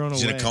was thrown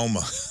He's away. in a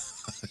coma.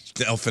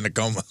 The elf in a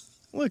coma.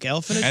 Look,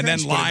 elf in a And then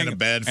trash put him lying in a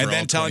bed for and then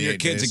all telling your 28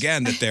 kids days.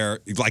 again that they're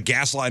like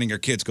gaslighting your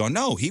kids, going,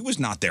 "No, he was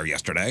not there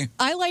yesterday."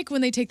 I like when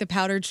they take the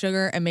powdered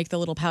sugar and make the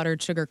little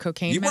powdered sugar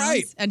cocaine You're mounds.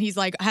 right. And he's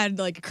like had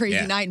like a crazy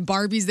Yeah. night, and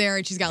Barbie's there,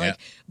 and she's got like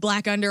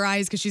black under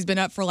eyes because she's been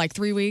up for like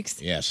 3 weeks.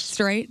 Yes.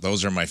 Straight.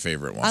 Those are my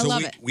favorite ones. I So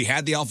love we, it. we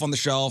had the elf on the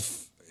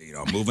shelf,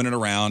 moving it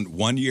around.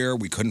 One year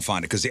we couldn't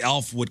find it because the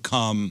elf would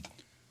come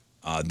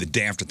the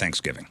day after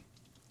Thanksgiving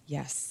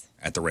Yes.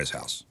 at the Riz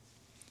house.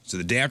 So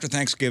the day after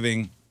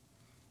Thanksgiving,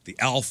 the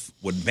elf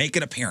would make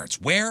an appearance.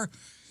 Where?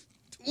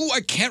 Ooh,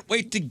 I can't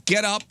wait to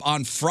get up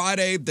on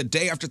Friday, the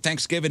day after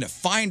Thanksgiving, to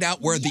find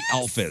out where the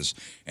elf is.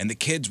 And the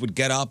kids would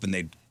get up and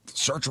they'd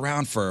search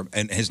around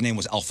and his name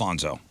was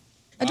Alfonso.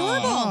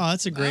 Adorable. Oh,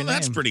 that's a great name.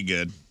 That's pretty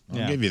good. I'll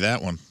Yeah. give you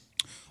that one.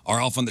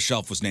 Our elf on the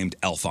shelf was named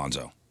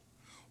Alfonso.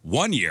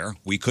 One year,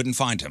 we couldn't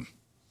find him.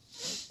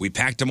 We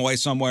packed him away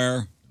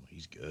somewhere.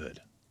 He's good.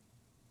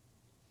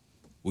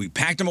 We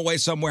packed him away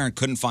somewhere and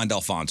couldn't find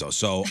Alfonso.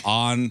 So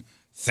on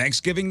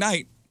Thanksgiving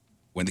night,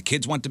 when the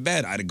kids went to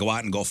bed, I had to go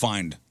out and go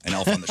find an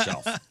elf on the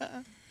shelf.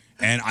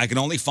 And I could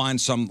only find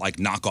some like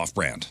knockoff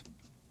brand.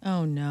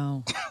 Oh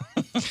no.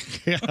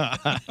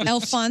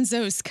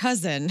 Alfonso's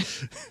cousin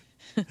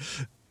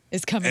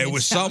is coming. It in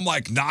was town. some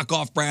like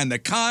knockoff brand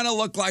that kind of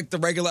looked like the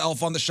regular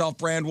elf on the shelf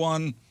brand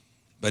one,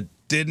 but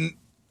didn't.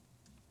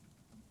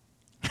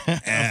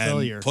 And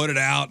failure. put it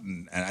out,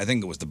 and I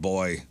think it was the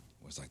boy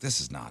was like, "This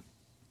is not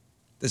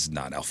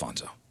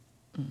Alfonso."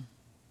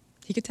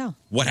 He could tell.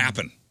 What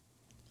happened?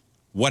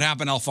 What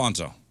happened,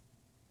 Alfonso?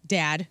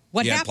 Dad,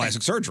 what He had happened?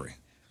 plastic surgery.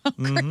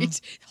 Great.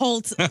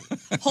 Whole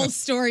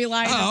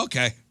storyline. Oh,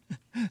 okay.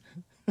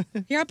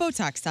 You're at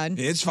Botox, son.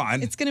 It's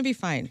fine. It's gonna be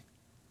fine.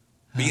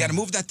 But you got to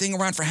move that thing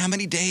around for how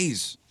many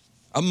days?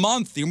 A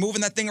month. You're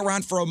moving that thing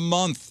around for a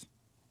month.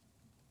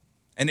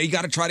 And you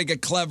got to try to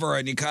get clever,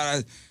 and you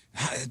got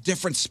to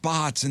different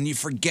spots, and you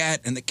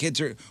forget, and the kids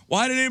are,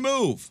 why did he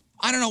move?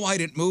 I don't know why he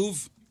didn't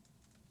move.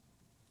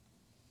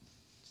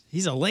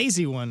 He's a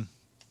lazy one.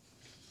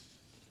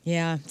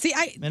 Yeah. See,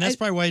 And that's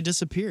probably why he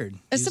disappeared.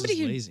 as He's somebody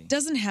just who lazy.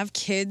 doesn't have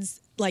kids,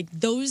 like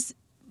those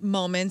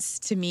moments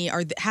to me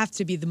have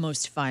to be the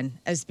most fun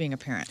as being a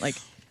parent. Like,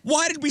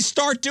 why did we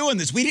start doing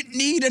this? We didn't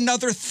need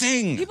another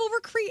thing. people were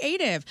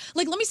creative.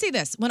 Like, let me say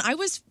this: when I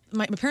was,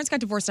 my parents got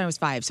divorced when I was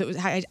 5, so it was,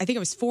 I think it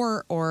was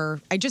 4,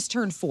 or I just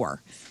turned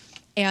 4,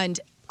 and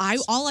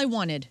all I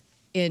wanted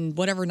in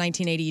whatever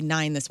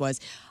 1989 this was.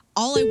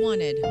 All I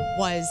wanted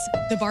was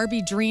the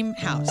Barbie dream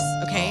house,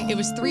 okay? It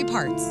was 3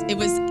 parts. It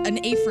was an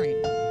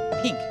A-frame,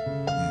 pink.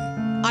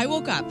 I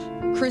woke up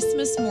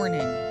Christmas morning,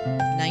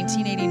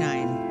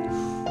 1989,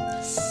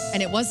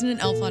 and it wasn't an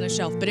elf on a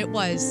shelf, but it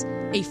was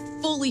a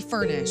fully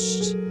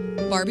furnished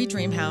Barbie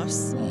dream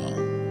house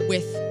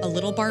with a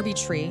little Barbie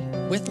tree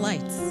with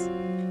lights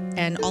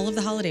and all of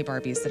the holiday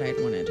Barbies that I had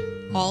wanted,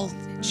 all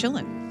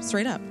chilling,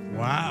 straight up.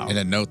 Wow. And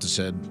a note that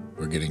said,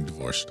 we're getting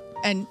divorced.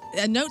 And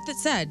a note that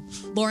said,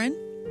 Lauren,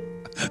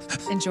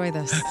 enjoy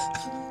this,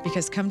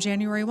 because come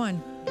January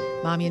 1,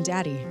 Mommy and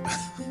Daddy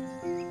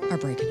are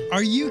breaking up.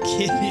 Are you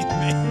kidding me?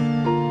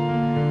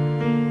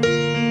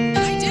 And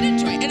I did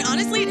enjoy it. And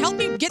honestly, it helped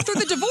me get through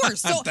the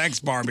divorce. So Thanks,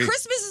 Barbie.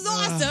 Christmas is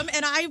awesome.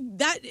 And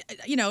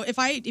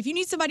if you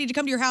need somebody to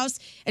come to your house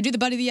and do the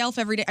Buddy the Elf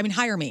every day, I mean,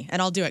 hire me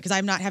and I'll do it, because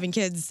I'm not having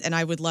kids and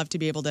I would love to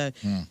be able to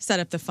set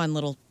up the fun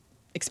little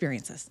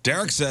experiences.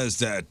 Derek says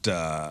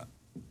that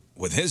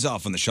with his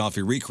Elf on the Shelf,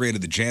 he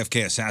recreated the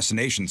JFK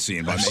assassination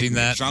scene by I've making seen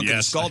that. the chunk of the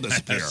Yes. skull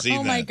disappear. I've seen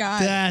Oh my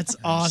God. That's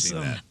I've seen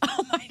awesome. that.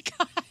 Oh my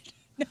God.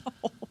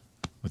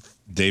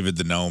 David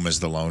the Gnome as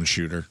the lone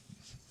shooter.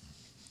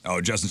 Oh,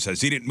 Justin says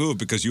he didn't move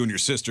because you and your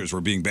sisters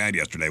were being bad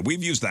yesterday.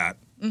 We've used that.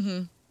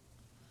 Mm-hmm.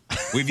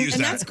 We've used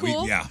And that. that's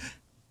cool. Yeah.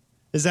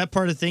 Is that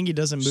part of the thing? He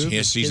doesn't move. He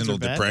has if kids seasonal are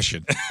bad?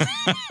 depression.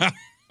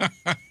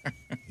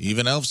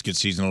 Even elves get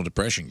seasonal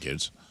depression,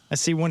 kids. I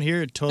see one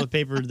here toilet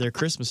papered their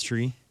Christmas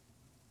tree.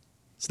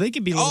 So they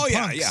could be little Oh,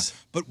 yeah, punks. yeah.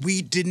 But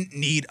we didn't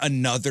need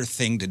another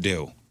thing to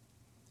do.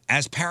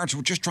 As parents,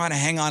 we're just trying to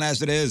hang on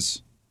as it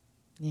is.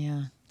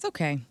 Yeah, it's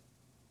okay.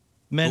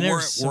 Man, But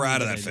there's so we're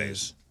out of many that ideas.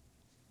 phase.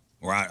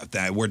 We're out of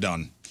that. We're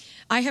done.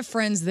 I have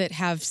friends that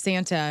have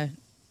Santa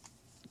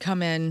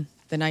come in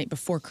the night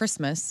before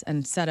Christmas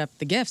and set up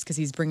the gifts because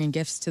he's bringing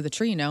gifts to the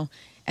tree, you know.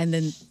 And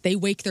then they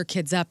wake their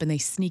kids up and they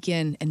sneak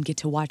in and get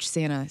to watch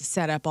Santa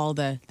set up all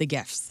the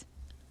gifts.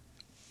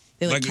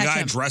 They Like a catch guy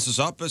him. dresses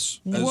up as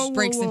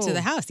breaks into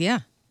the house,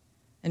 yeah,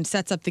 and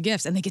sets up the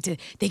gifts, and they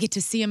get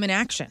to see him in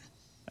action.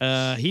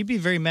 He'd be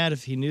very mad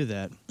if he knew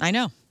that. I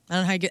know. I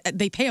don't know how you get.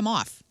 They pay him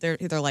off. They're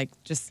like,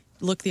 just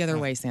look the other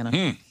way,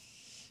 Santa.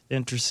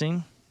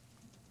 Interesting.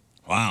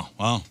 Wow.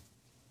 Well,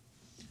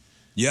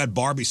 you had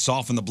Barbie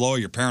soften the blow of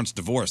your parents'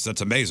 divorce.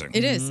 That's amazing.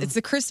 It is. It's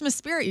the Christmas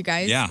spirit, you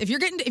guys. Yeah. If you're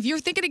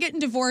thinking of getting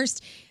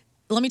divorced,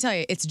 let me tell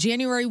you, it's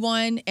January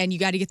 1, and you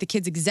got to get the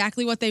kids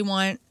exactly what they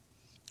want,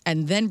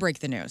 and then break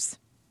the news.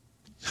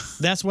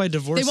 That's why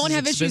divorce. They won't is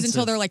have issues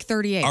until they're like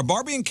 38. Are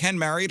Barbie and Ken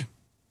married?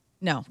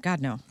 No,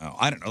 God no. Oh,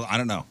 I don't know. I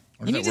don't know.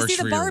 You need to see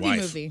the Barbie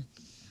movie.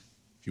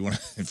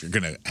 If you're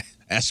gonna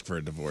ask for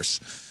a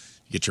divorce,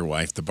 you get your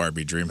wife the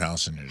Barbie dream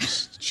house, and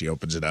she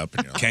opens it up,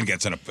 and you're like, Ken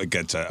gets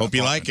a hope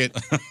you like it.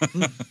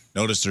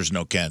 Notice there's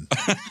no Ken.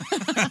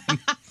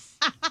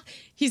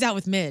 He's out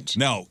with Midge.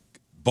 No.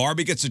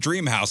 Barbie gets a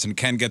dream house and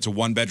Ken gets a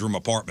 1-bedroom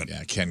apartment.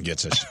 Yeah, Ken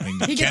gets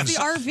He gets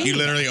the RV. He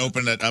literally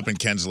opened it up, and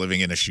Ken's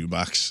living in a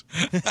shoebox.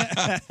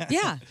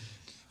 Yeah.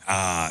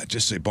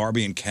 Just say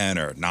Barbie and Ken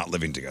are not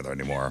living together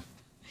anymore.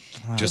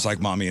 Just like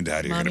Mommy and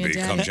Daddy are Mommy going to be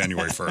and come Daddy.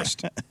 January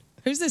 1st.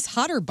 Who's this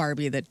hotter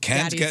Barbie that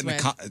Ken's Daddy's getting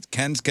with?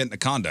 Ken's getting a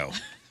condo.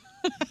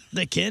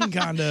 The Ken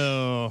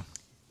condo.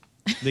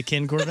 The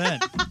Ken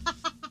Corvette.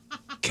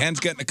 Ken's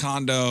getting a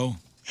condo.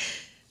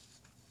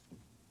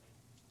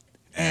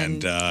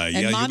 And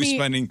yeah,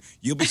 Mommy-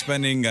 you'll be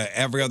spending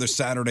every other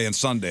Saturday and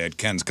Sunday at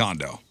Ken's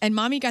condo. And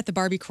Mommy got the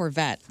Barbie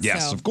Corvette.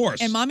 Yes, of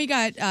course. And Mommy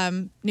got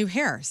new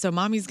hair. So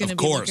Mommy's going to Of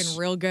be course. looking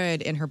real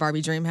good in her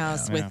Barbie dream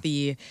house with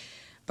the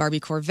Barbie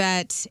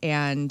Corvette.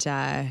 And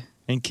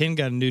And Ken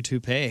got a new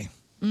toupee.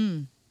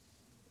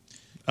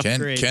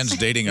 Upgrades. Ken's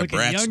dating a Looking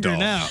Bratz younger doll.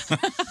 now.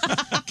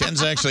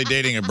 Ken's actually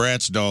dating a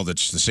Bratz doll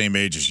that's the same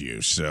age as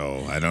you,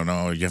 so I don't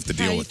know. You have to How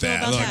deal you with feel that.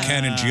 about Look, that?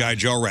 Ken and G.I.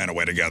 Joe ran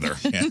away together.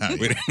 Yeah.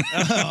 We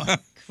didn't-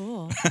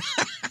 cool.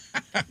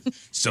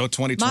 So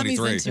 2023.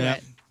 Mommy's into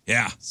it.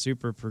 Yeah.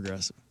 Super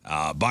progressive.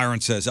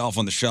 Byron says Elf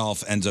on the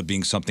Shelf ends up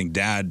being something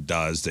Dad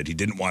does that he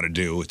didn't want to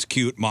do. It's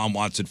cute. Mom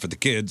wants it for the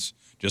kids,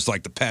 just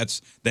like the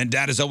pets. Then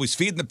Dad is always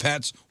feeding the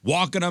pets,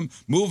 walking them,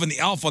 moving the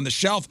Elf on the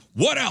Shelf.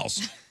 What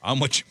else? How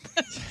much?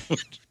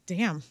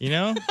 Damn. You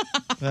know,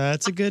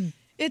 that's a good.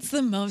 It's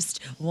the most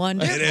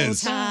wonderful It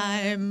is.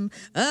 time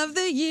of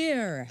the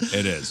year.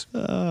 It is.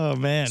 Oh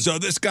man. So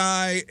this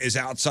guy is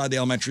outside the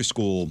elementary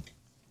school,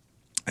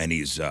 and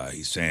he's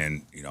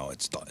saying, you know,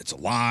 it's a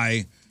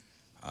lie.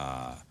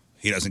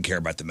 He doesn't care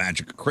about the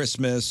magic of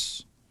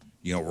Christmas.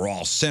 You know, we're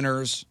all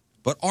sinners.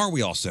 But are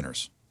we all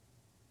sinners?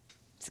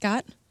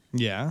 Scott?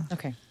 Yeah.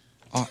 Okay.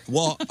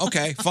 Well,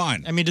 okay,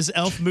 fine. I mean, does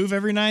Elf move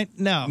every night?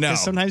 No. No.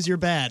 'Cause sometimes you're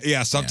bad.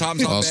 Yeah,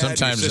 sometimes I'm bad.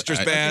 sometimes your sister's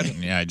I- bad.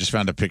 Yeah, I just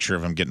found a picture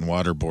of him getting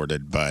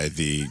waterboarded by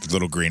the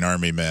little green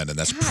army men, and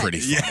that's pretty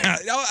funny. Yeah,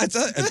 no,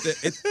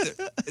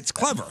 it's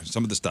clever,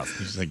 some of the stuff.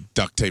 He's like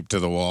duct taped to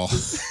the wall.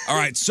 All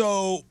right,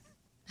 so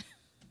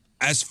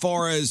as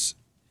far as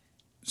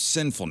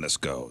sinfulness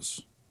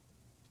goes,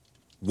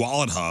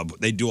 Wallet Hub,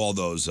 they do all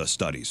those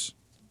studies.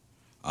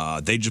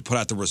 They just put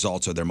out the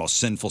results of their most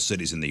sinful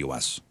cities in the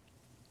U.S.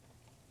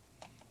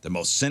 The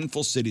most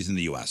sinful cities in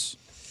the U.S.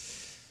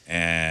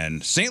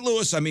 And St.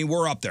 Louis, I mean,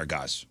 we're up there,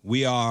 guys.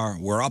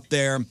 We're up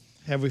there.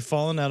 Have we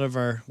fallen out of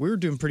our? We were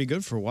doing pretty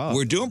good for a while.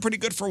 We're doing pretty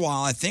good for a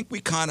while. I think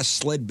we kind of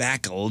slid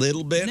back a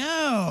little bit.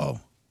 No.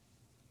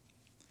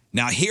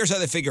 Now, here's how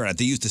they figure it out.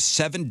 They used the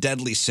 7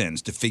 deadly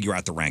sins to figure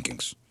out the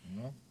rankings.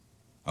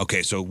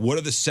 Okay, so what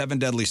are the 7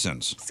 deadly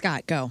sins?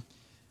 Scott, go.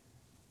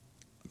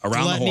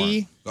 Around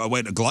Gluttony. the horn. Oh,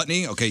 wait,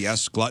 gluttony? Okay,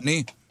 yes,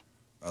 gluttony.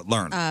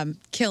 Learn.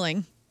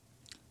 Killing.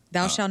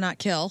 Thou shalt not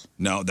kill.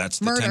 No, that's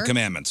the Murder. 10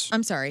 Commandments.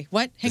 I'm sorry.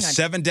 What? Hang the on.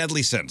 7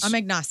 deadly sins. I'm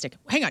agnostic.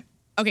 Hang on.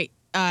 Okay.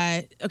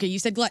 Okay, you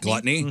said gluttony.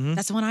 Gluttony. Mm-hmm.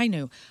 That's the one I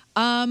knew.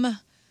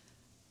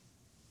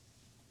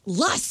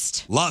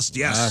 Lust. Lust,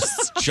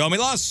 yes. Show me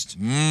lust.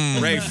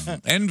 Rafe.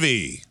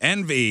 Envy.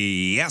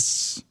 Envy,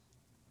 yes.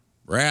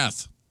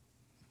 Wrath.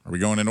 Are we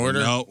going in order?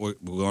 No, we're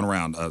going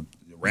around.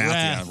 Wrath,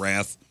 yeah,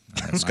 wrath.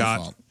 That's my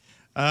Scott.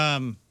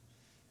 fault.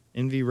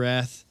 Envy,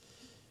 wrath.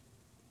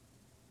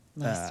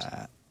 Lust.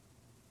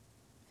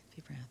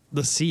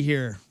 Let's see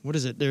here. What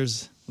is it?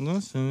 There's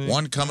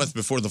One cometh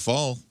before the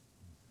fall.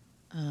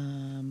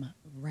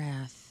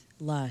 Wrath,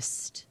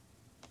 lust.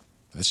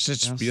 It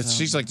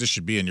seems like this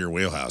should be in your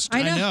wheelhouse.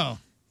 I know.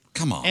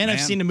 Come on, And man.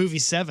 I've seen the movie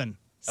Seven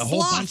a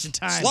whole bunch of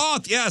times.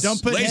 Sloth, yes.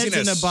 Don't put Laziness.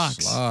 heads in a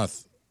box.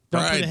 Sloth.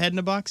 Don't put Pride. a head in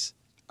a box.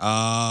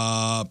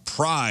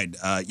 Pride.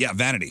 Yeah,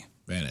 vanity.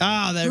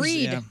 Ah, there's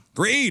Greed. yeah.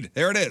 Greed.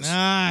 There it is.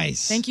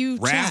 Nice. Thank you,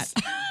 Wrath.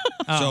 chat.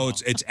 So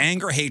it's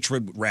anger,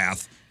 hatred,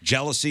 wrath,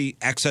 jealousy,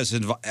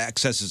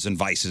 excesses and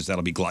vices.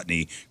 That'll be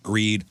gluttony,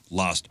 greed,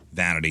 lust,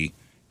 vanity,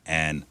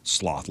 and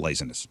sloth,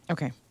 laziness.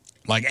 Okay.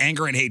 Like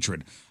anger and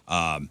hatred.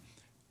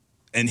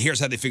 And here's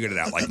how they figured it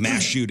out: like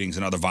mass shootings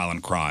and other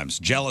violent crimes,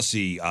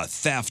 jealousy,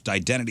 theft,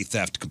 identity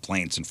theft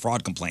complaints, and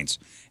fraud complaints,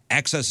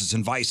 excesses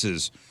and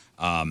vices.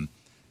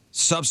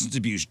 Substance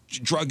abuse,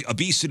 drug,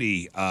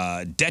 obesity,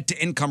 debt to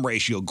income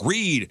ratio,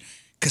 greed,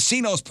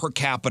 casinos per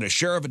capita,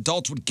 share of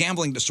adults with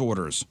gambling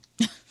disorders.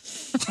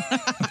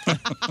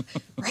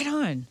 Right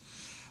on.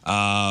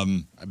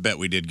 I bet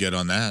we did good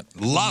on that.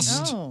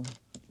 Lust. Oh.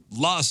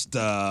 Lust.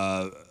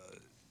 That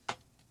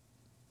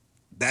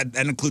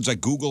includes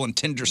like Google and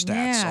Tinder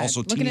stats. Yeah,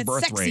 Also, looking teen at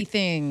birth sexy rate.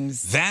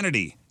 things.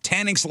 Vanity.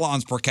 Tanning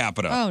salons per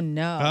capita. Oh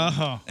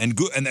no. And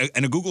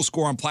a Google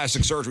score on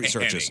plastic surgery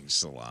searches. Tanning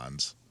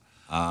salons.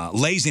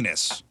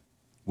 Laziness,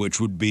 which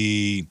would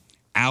be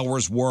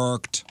hours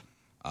worked,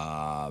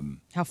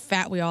 How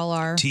fat we all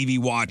are. TV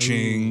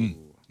watching.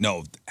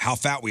 No, how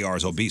fat we are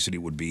is obesity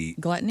would be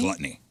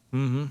Gluttony?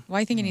 Mm-hmm. Well,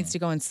 I think it needs to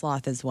go in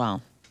sloth as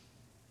well.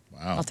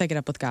 Wow. I'll take it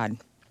up with God.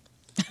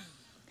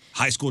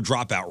 High school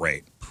dropout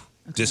rate.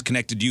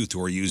 Disconnected youth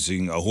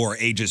who are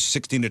ages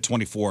 16 to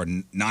 24,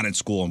 not in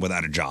school and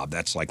without a job.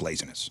 That's like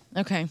laziness.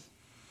 Okay.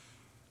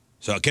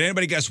 So, can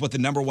anybody guess what the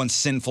number one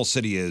sinful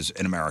city is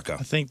in America?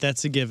 I think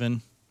that's a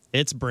given.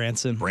 It's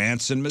Branson.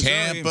 Branson, Missouri.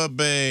 Tampa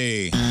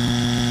Bay.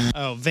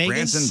 Oh, Vegas.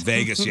 Branson,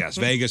 Vegas. Yes,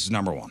 Vegas is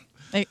number one.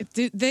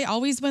 Do they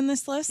always win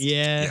this list?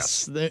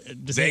 Yes.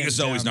 Vegas is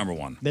always number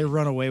one. They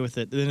run away with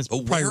it. Then it's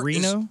But probably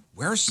Reno.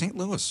 Where's St.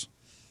 Louis?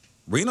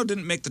 Reno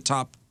didn't make the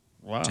top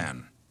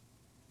 10.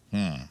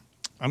 I'm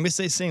gonna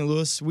say St.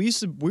 Louis. We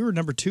were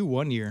number 2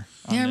 one year.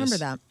 on Yeah, I this. remember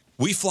that.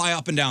 We fly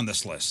up and down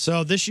this list.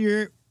 So this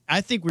year,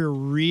 I think we were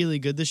really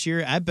good this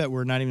year. I bet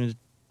we're not even.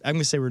 I'm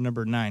gonna say we're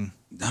number 9.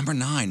 Number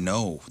 9,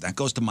 no. That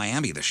goes to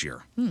Miami this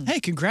year. Hey,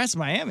 congrats,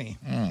 Miami.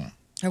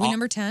 Are we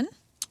number 10?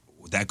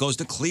 That goes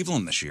to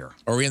Cleveland this year.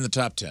 Are we in the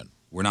top 10?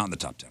 We're not in the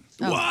top 10.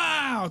 Oh.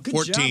 Wow, good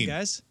 14. job,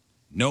 guys.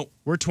 Nope.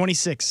 We're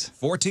 26.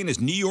 14 is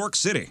New York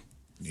City.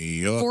 New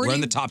York. 40? We're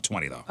in the top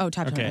 20, though. Oh,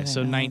 top 20. Okay,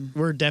 so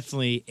we're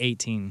definitely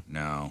 18.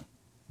 No.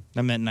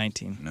 I meant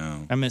 19.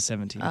 No. I meant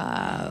 17.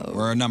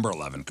 We're number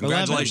 11.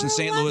 Congratulations,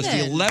 St. Louis,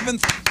 the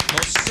 11th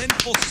most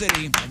sinful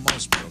city.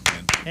 Almost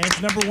broken. And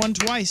it's number 1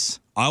 twice.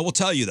 I will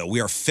tell you, though, we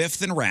are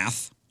 5th in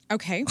wrath.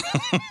 Okay.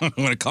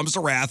 When it comes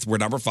to wrath, we're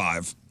number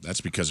 5.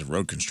 That's because of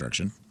road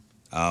construction.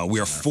 We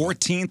are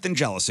 14th in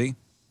jealousy.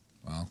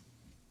 Wow.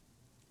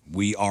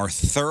 We are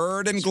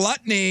 3rd in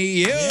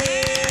gluttony.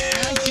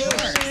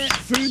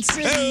 Food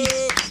City.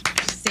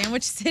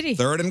 Sandwich City.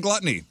 3rd in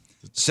gluttony.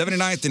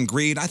 79th in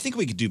greed. I think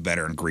we could do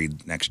better in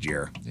greed next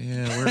year.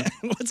 Yeah,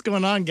 What's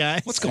going on,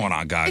 guys? What's going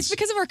on, guys? It's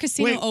because of our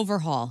casino Wait.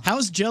 overhaul.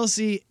 How's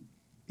jealousy?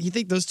 You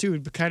think those two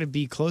would kind of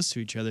be close to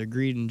each other,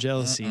 greed and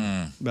jealousy?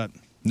 But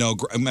No,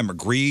 remember,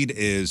 greed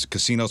is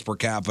casinos per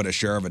capita,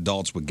 share of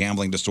adults with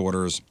gambling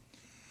disorders,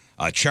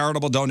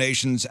 charitable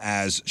donations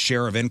as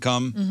share of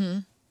income. Mm-hmm.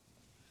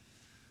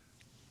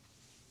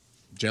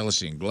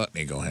 jealousy and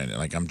gluttony go hand in.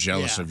 Like, I'm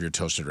jealous Yeah. of your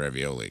toasted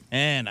ravioli.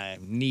 and I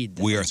need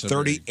that. We are That's a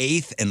very-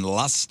 38th in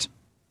lust.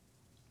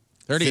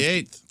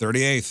 38th.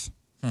 38th.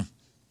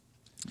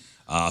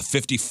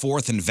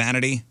 54th in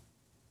vanity.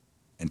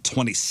 And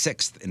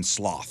 26th in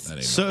sloth. That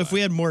ain't So no if lie.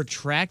 we had more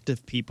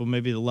attractive people,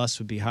 maybe the lust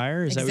would be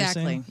higher. Is that what you're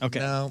saying? Exactly. Okay.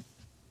 No.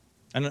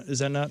 Is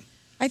that not?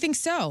 I think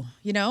so.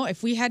 You know,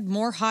 if we had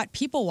more hot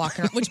people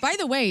walking around, which, by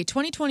the way,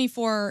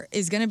 2024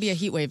 is going to be a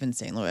heat wave in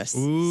St. Louis.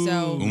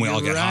 So, When we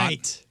all get hot.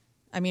 right.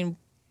 I mean,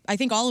 I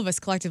think all of us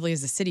collectively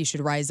as a city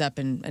should rise up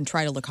and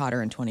try to look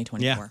hotter in 2024.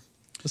 Yeah.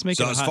 Let's make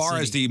So it a as hot far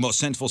city. as the most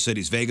sinful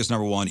cities, Vegas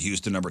number 1,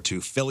 Houston number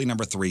 2, Philly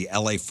number 3,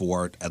 LA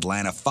 4,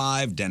 Atlanta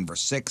 5, Denver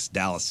 6,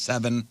 Dallas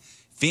 7,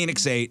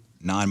 Phoenix 8,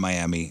 9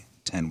 Miami,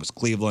 10 was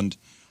Cleveland,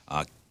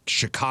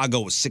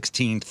 Chicago was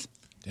 16th,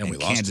 Damn, we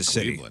and lost Kansas to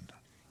City. Cleveland.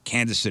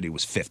 Kansas City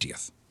was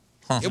 50th.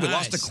 Yeah, we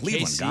lost to Nice.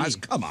 Cleveland, KC. guys.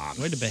 Come on.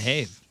 Way to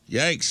behave.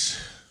 Yikes.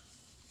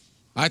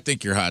 I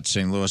think you're hot,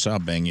 St. Louis. I'll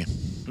bang you.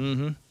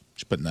 Mm-hmm.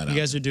 Just putting that You out.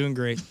 guys are doing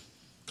great.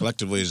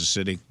 Collectively as a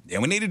city. Yeah,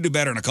 we need to do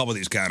better in a couple of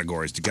these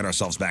categories to get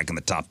ourselves back in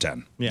the top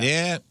 10.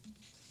 Yeah.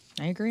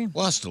 I agree.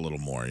 Lust a little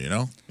more, you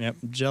know? Yep.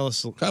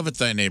 Jealous. Covet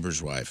thy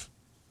neighbor's wife.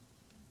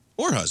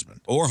 Or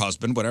husband. Or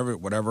husband, whatever you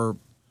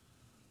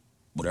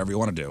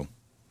want to do.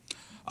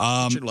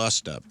 Get your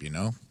lust up, you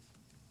know?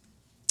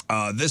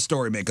 This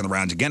story making the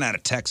rounds again out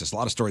of Texas. A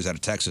lot of stories out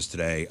of Texas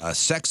today. A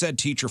sex ed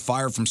teacher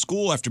fired from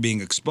school after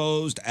being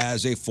exposed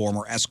as a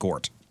former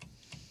escort.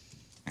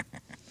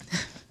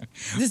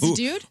 This is a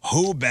dude?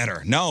 Who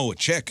better? No, a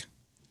chick.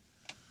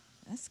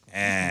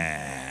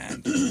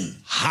 And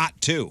hot,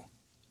 too.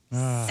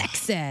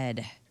 Sex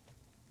ed.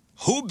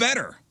 Who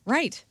better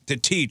Right. to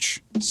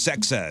teach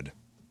sex ed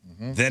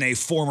than a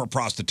former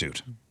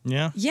prostitute?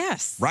 Yeah.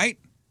 Yes. Right?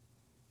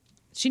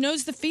 She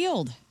knows the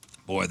field.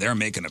 Boy, they're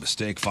making a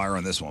mistake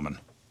firing this woman.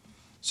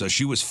 So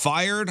she was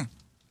fired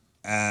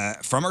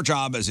from her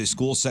job as a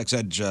school sex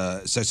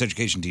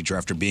education teacher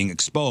after being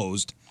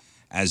exposed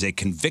as a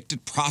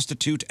convicted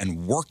prostitute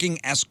and working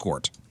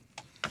escort.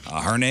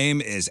 Her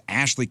name is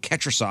Ashley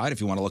Ketcherside,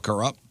 if you want to look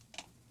her up.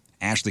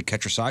 Ashley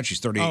Ketcherside, she's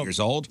 38 years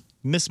old.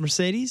 Miss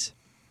Mercedes?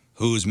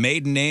 Whose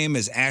maiden name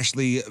is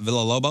Ashley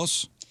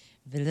Villalobos.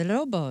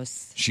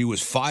 Villalobos. She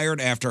was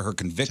fired after her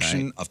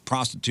conviction of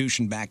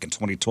prostitution back in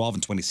 2012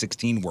 and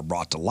 2016 were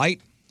brought to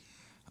light.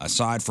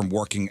 Aside from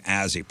working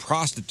as a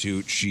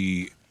prostitute,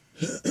 she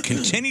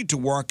continued to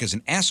work as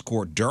an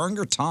escort during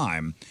her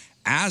time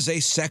as a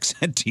sex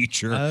ed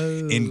teacher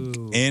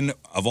in,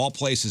 of all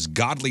places,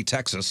 Godley,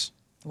 Texas.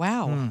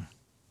 Wow.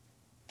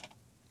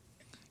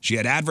 She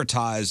had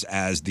advertised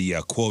as the,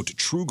 quote,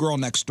 true girl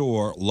next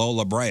door,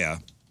 Lola Brea.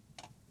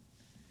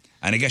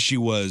 And I guess she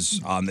was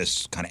on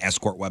this kind of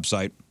escort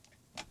website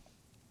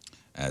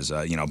as,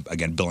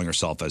 again, billing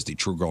herself as the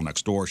true girl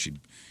next door. She'd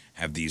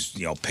have these,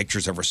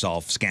 pictures of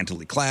herself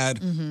scantily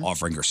clad,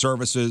 offering her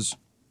services.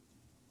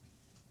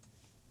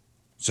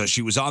 So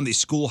she was on the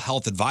School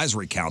Health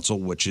Advisory Council,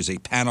 which is a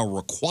panel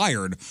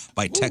required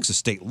by Texas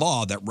state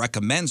law that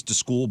recommends to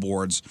school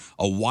boards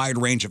a wide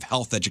range of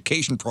health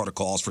education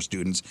protocols for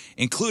students,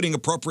 including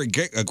appropriate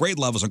grade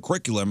levels and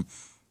curriculum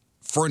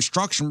for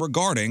instruction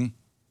regarding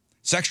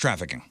sex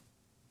trafficking.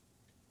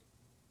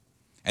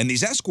 And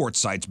these escort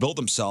sites build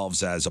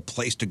themselves as a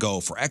place to go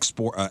for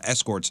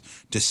escorts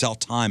to sell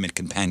time and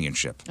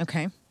companionship.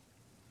 Okay.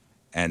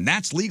 And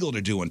that's legal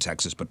to do in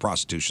Texas, but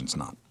prostitution's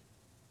not.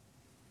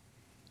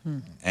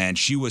 And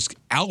she was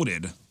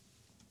outed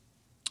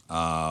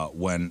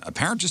when a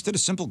parent just did a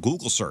simple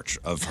Google search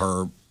of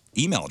her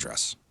email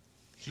address.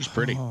 She's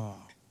pretty.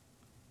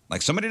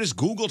 Like somebody just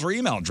Googled her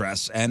email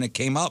address and it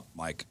came up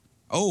like,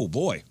 oh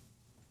boy.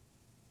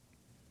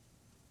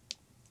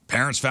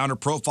 Parents found her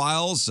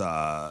profiles,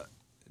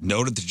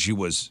 noted that she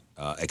was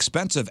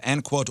expensive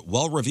and, quote,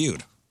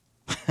 well-reviewed.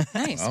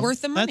 Nice.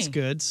 Worth the money. That's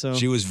good. So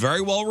She was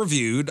very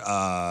well-reviewed.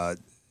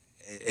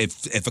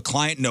 If a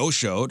client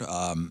no-showed,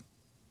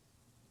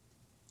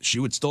 she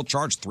would still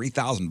charge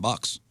 $3,000.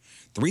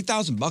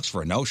 $3,000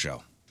 for a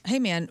no-show. Hey,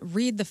 man,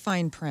 read the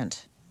fine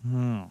print.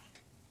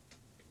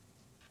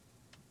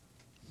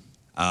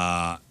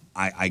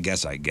 I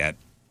guess I get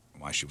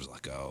why she was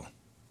let go.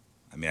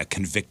 I mean, a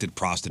convicted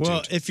prostitute.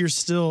 Well, if you're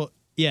still,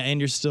 and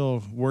you're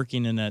still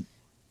working in that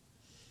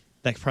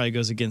probably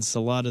goes against a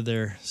lot of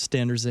their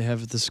standards they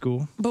have at the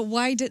school. But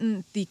why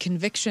didn't the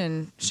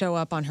conviction show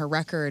up on her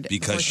record?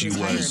 Because before she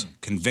was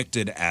hired?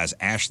 convicted as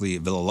Ashley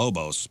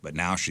Villalobos, but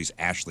now she's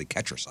Ashley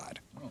Ketcherside.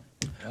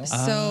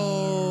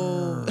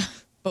 So,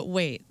 but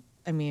wait,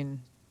 I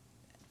mean,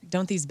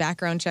 don't these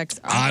background checks?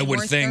 I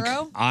would think.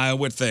 Thorough? I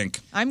would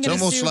think. I'm It's going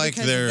to almost like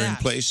because they're of in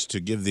that. place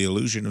to give the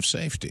illusion of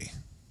safety.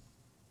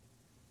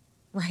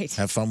 Right.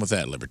 Have fun with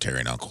that,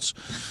 libertarian uncles.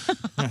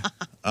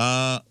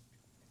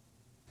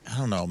 I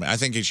don't know, man. I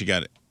think she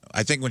got it.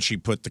 I think when she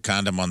put the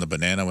condom on the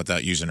banana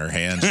without using her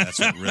hands, that's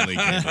what really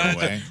gave her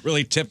away.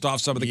 Really tipped off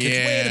some of the kids.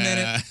 Wait a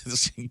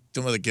minute.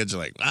 Some of the kids are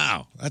like,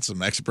 wow, that's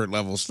some expert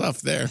level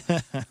stuff there.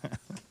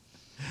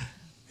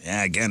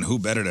 Yeah, again, who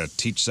better to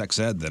teach sex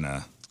ed than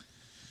a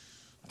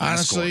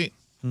Honestly,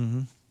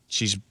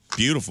 she's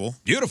beautiful.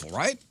 Beautiful,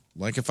 right?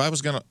 Like if I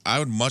was going to, I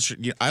would much,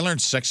 I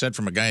learned sex ed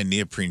from a guy in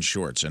neoprene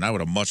shorts, and I would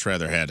have much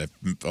rather had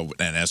an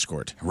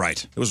escort.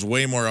 Right. It was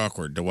way more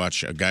awkward to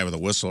watch a guy with a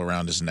whistle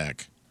around his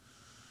neck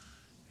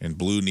in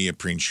blue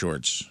neoprene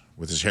shorts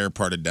with his hair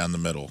parted down the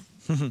middle.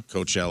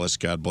 Coach Ellis,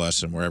 God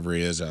bless him, wherever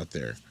he is out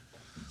there,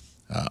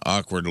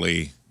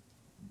 awkwardly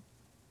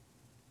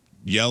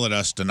yell at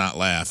us to not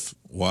laugh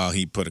while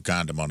he put a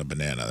condom on a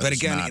banana.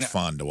 That's not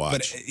fun to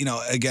watch.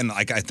 But, again,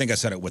 like I think I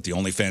said it with the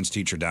OnlyFans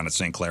teacher down at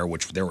St. Clair,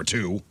 which there were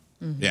two.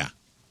 Yeah.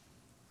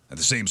 At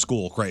the same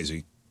school,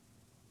 crazy.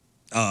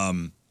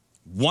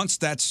 Once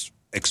that's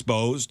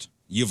exposed,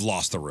 you've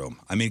lost the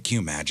room. I mean, can you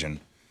imagine?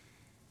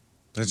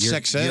 That's your,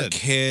 sex ed. Your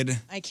kid.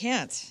 I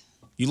can't.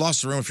 You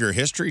lost the room if you're a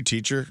history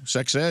teacher,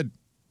 sex ed.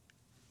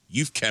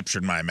 You've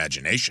captured my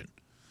imagination.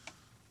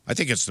 I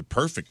think it's the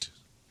perfect.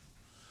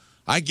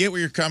 I get where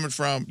you're coming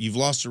from. You've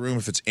lost the room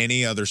if it's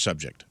any other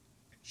subject.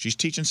 She's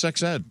teaching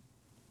sex ed.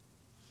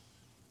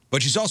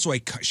 But she's also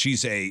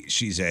she's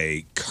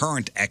a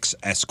current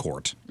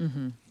ex-escort.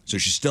 So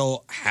she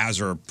still has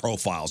her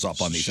profiles up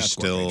on these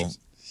escort pages.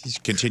 She's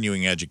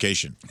continuing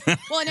education.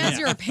 Well, and as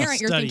you're a parent,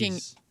 you're Studies.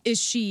 thinking,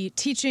 is she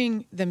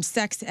teaching them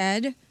sex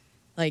ed,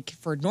 like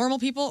for normal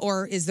people,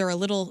 or is there a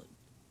little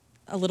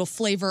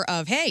flavor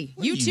of, hey,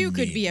 you too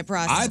could be a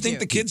prostitute? I think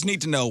the kids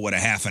need to know what a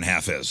half and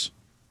half is.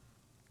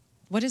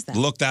 What is that?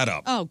 Look that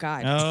up. Oh,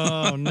 God.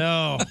 Oh,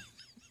 no.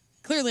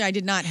 Clearly, I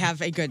did not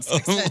have a good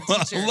sex ed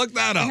teacher. Look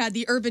that up. I had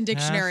the Urban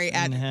Dictionary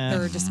Half at and half.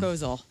 their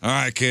disposal. All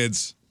right,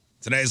 kids.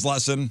 Today's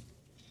lesson.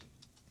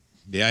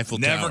 The Eiffel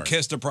Tower.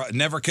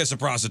 Never kiss a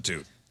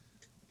prostitute.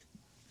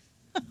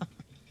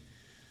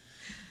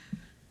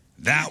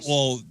 That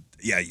will,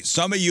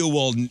 some of you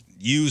will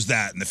use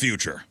that in the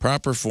future.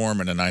 Proper form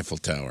in an Eiffel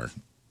Tower.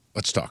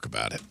 Let's talk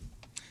about it.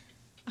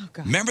 Oh,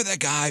 God. Remember that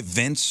guy,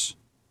 Vince,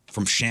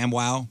 from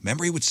ShamWow?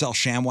 Remember he would sell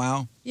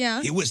ShamWow?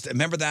 Yeah.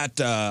 Remember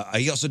that,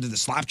 he also did the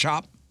slap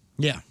chop?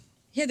 Yeah.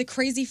 He had the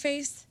crazy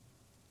face.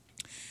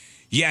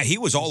 Yeah, he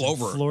was all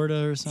over.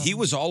 Florida or something? He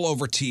was all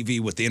over TV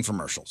with the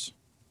infomercials.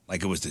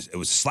 Like it was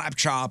a slap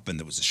chop and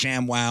there was a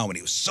ShamWow and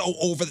he was so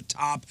over the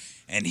top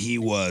and he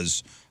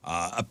was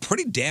a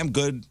pretty damn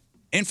good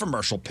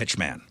infomercial pitch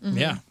man. Mm-hmm.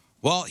 Yeah.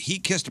 Well, he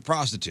kissed a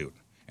prostitute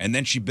and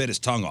then she bit his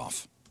tongue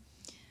off.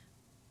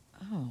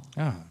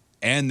 Oh.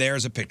 And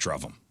there's a picture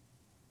of him.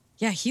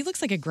 Yeah, he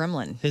looks like a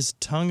gremlin. His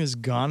tongue is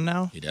gone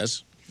now? He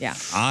does? Yeah.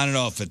 I don't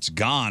know if it's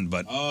gone,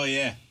 but... Oh,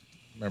 yeah.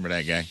 Remember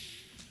that guy?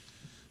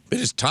 Bit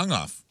his tongue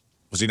off.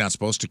 Was he not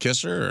supposed to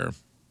kiss her? Or?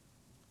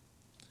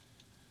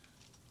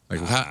 Like,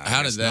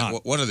 how did that...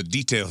 not. What are the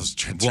details?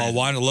 Well,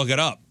 why don't look it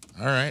up?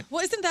 All right.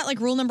 Well, isn't that like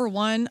rule number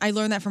 1? I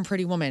learned that from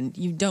Pretty Woman.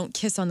 You don't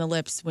kiss on the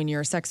lips when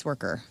you're a sex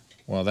worker.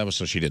 Well, that was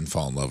so she didn't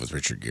fall in love with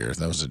Richard Gere.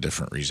 That was a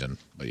different reason.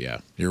 But yeah,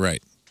 you're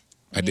right.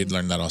 I did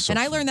learn that also. And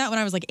I learned that when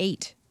I was like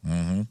 8.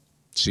 Mm-hmm.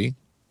 See?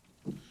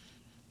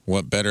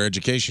 What better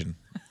education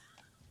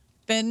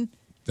Then,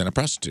 than a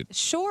prostitute?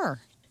 sure.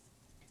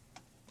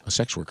 A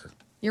sex worker.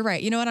 You're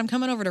right. You know what? I'm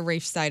coming over to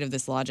Rafe's side of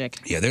this logic.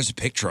 Yeah, there's a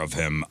picture of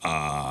him,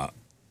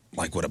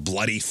 like with a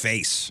bloody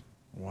face.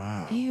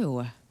 Wow.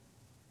 Ew.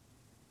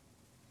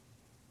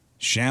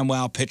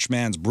 ShamWow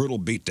Pitchman's brutal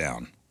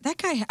beatdown. That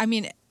guy, I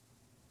mean,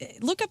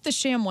 look up the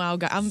ShamWow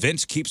guy.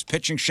 Vince keeps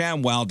pitching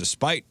ShamWow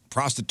despite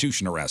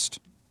prostitution arrest.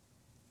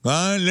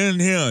 I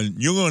learned here.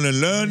 You're going to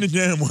learn the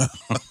damn well.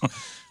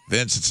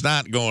 Vince, it's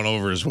not going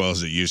over as well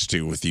as it used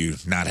to with you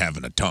not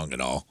having a tongue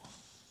at all.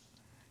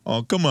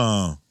 Oh, come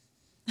on.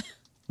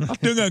 I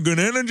still got good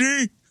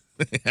energy.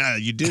 Yeah,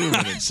 you do.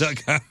 But it's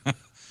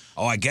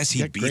Oh, I guess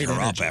he beat her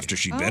up after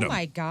she bit him. Oh,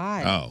 my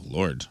God. Oh,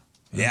 Lord.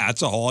 Yeah,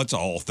 it's a whole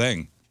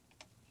thing.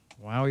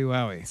 Wowie,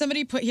 wowie.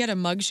 Somebody he had a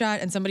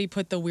mugshot, and somebody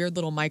put the weird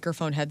little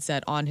microphone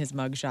headset on his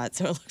mugshot,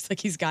 so it looks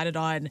like he's got it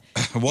on.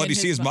 What, do you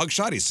see his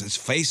mugshot? His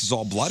face is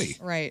all bloody.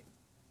 Right.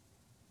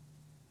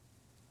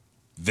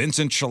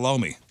 Vincent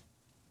Shalomi,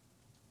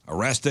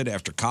 arrested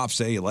after cops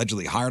say he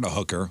allegedly hired a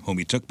hooker whom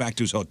he took back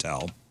to his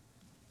hotel.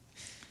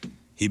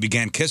 He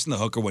began kissing the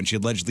hooker when she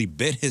allegedly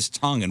bit his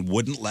tongue and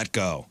wouldn't let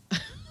go.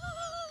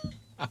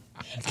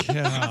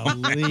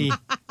 Golly.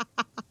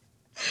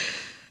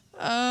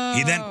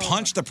 He then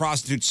punched the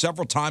prostitute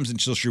several times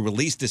until she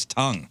released his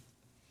tongue.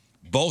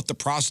 Both the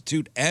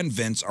prostitute and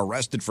Vince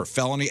arrested for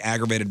felony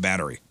aggravated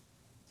battery.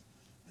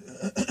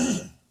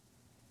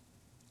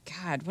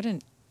 God, what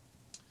an...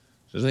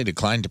 So they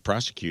declined to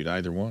prosecute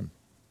either one.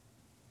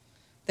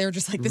 They were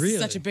just like, this Really?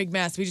 is such a big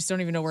mess. We just don't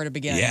even know where to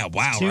begin. Yeah,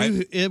 wow, Too-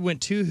 right? It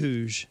went too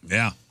hooge.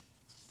 Yeah.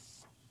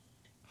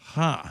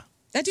 Huh.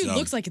 That dude So-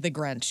 looks like the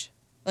Grinch.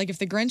 Like if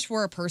the Grinch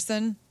were a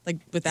person, like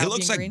without He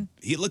looks being like green.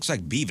 he looks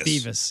like Beavis.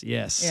 Beavis,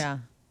 yes. Yeah.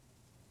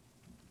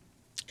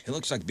 He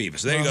looks like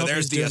Beavis. There you Well, I go. hope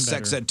There's he's the doing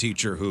sex better. ed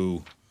teacher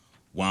who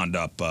wound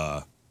up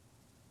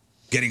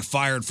getting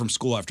fired from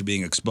school after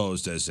being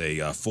exposed as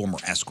a former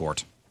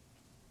escort.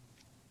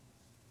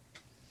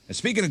 And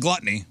speaking of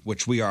gluttony,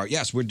 which we are,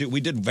 yes, we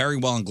did very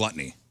well in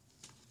gluttony.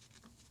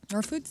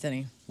 Or Food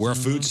City. We're a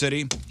food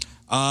city.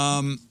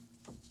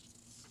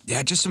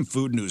 Yeah, just some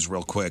food news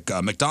real quick.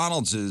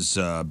 McDonald's is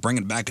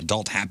bringing back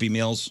adult Happy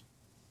Meals.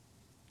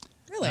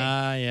 Really?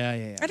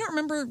 Yeah. I don't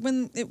remember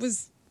when it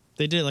was.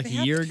 They did it like They a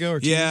have- year ago or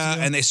 2 years Yeah,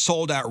 ago. and they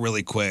sold out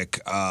really quick.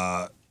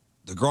 The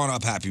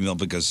grown-up Happy Meal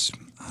because,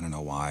 I don't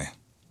know why.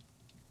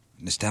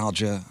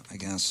 Nostalgia, I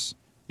guess.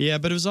 Yeah,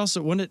 but it was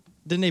also didn't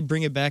they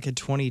bring it back in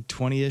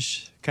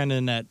 2020-ish, kind of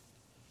in that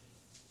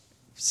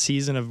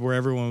season of where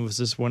everyone was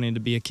just wanting to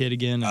be a kid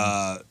again.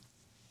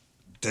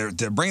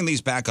 They're bringing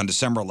these back on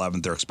December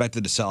 11th. They're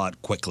expected to sell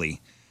out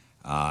quickly.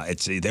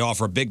 They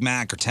offer a Big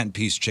Mac or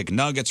 10-piece chicken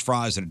nuggets,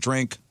 fries, and a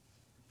drink.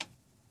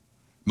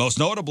 Most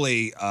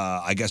notably,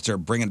 I guess they're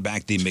bringing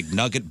back the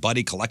McNugget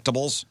Buddy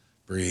collectibles.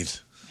 Breathe.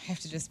 I have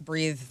to just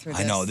breathe through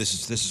this. I know this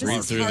is This hard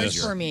is hard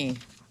for me.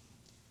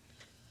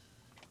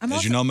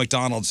 As you know,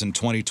 McDonald's in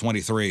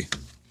 2023.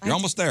 You're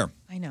almost there.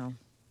 I know.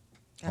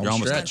 Home You're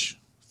almost stretch.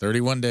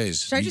 31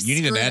 days. Should I just You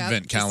need an screw it up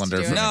advent just to calendar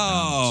do for it?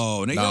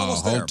 No, McDonald's. you're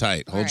almost hold there.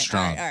 tight. Hold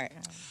strong. All right.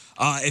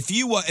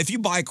 If you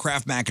buy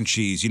Kraft mac and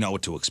cheese, you know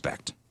what to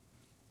expect: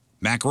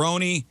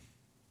 macaroni,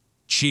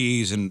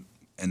 cheese, and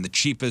the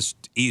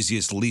cheapest,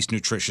 easiest, least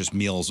nutritious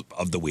meals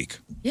of the week.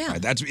 Yeah.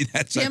 Right, that's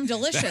Damn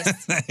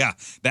delicious. yeah,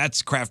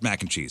 that's Kraft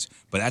mac and cheese.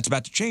 But that's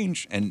about to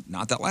change, and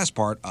not that last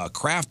part.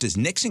 Kraft is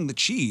nixing the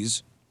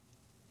cheese.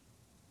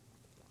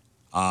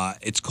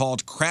 It's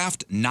called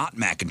Kraft Not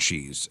Mac and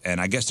Cheese, and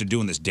I guess they're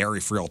doing this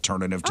dairy-free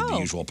alternative to the Oh.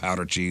 usual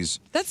powdered cheese.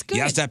 That's good.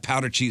 Yes, that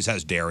powdered cheese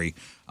has dairy.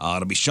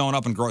 It'll be showing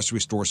up in grocery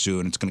stores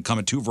soon. It's going to come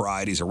in 2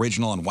 varieties: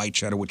 original and white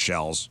cheddar with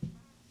shells.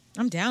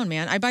 I'm down,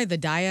 man. I buy the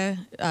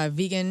Daiya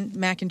vegan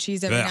mac and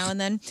cheese every Yeah. now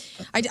and then.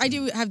 I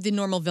do have the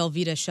normal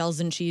Velveeta shells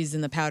and cheese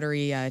and the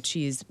powdery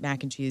cheese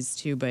mac and cheese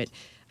too, but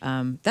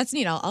that's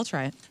neat. I'll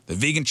try it. The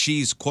vegan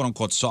cheese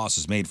quote-unquote sauce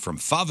is made from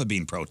fava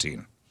bean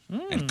protein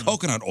and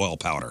coconut oil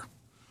powder,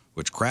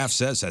 which Kraft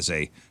says has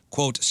a,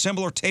 quote,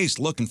 similar taste,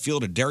 look, and feel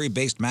to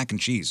dairy-based mac and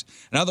cheese.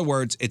 In other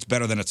words, it's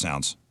better than it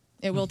sounds.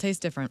 It will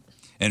taste different.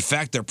 In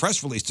fact, their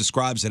press release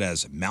describes it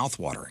as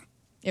mouth-watering.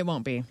 It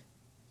won't be.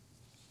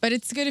 But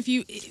it's good if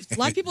you. A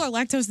lot of people are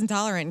lactose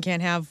intolerant and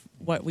can't have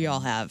what we all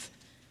have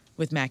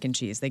with mac and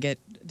cheese. They get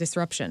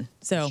disruption.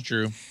 So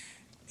true.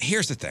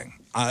 Here's the thing.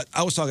 I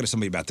was talking to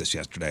somebody about this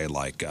yesterday.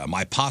 Like,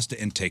 my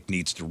pasta intake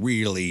needs to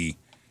really,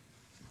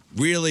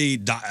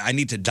 I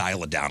need to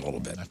dial it down a little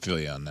bit. I feel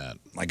you on that.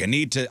 Like,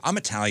 I'm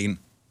Italian.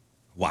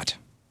 What?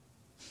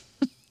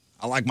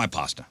 I like my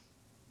pasta.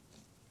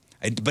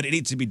 But it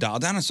needs to be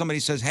dialed down. And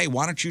somebody says, hey,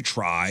 why don't you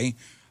try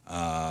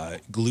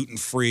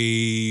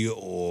gluten-free,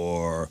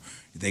 or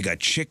they got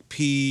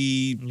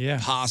chickpea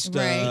pasta.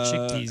 Right.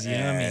 Chickpeas,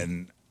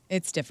 and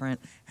it's different.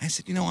 I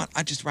said, you know what?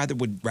 I just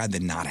would rather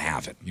not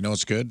have it. You know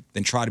what's good?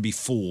 Than try to be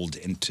fooled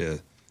into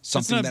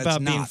something it's not that's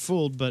about not. being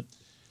fooled, but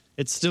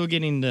it's still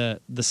getting the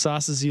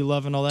sauces you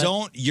love and all that.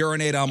 Don't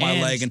urinate on my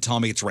And- leg and tell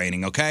me it's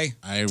raining, okay?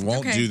 I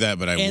won't do that,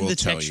 but I and will the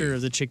tell texture you.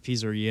 of the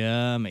chickpeas are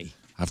yummy.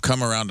 I've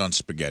come around on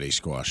spaghetti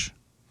squash.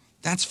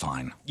 That's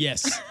fine.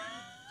 Yes.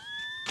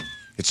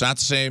 It's not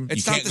the same.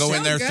 It's you not can't the go in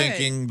same. there Good.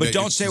 thinking. But that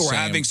don't it's say the we're same.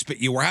 having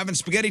you were having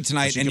spaghetti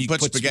tonight, You and can you put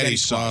put spaghetti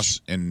squash.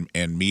 sauce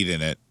and meat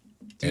in it,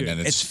 and then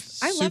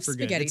it's. I love super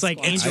good. spaghetti It's like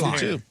squash. angel I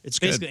do hair. too. It's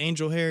good. basically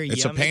angel hair.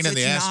 It's a yummy. pain in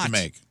the It's ass to not.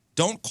 make.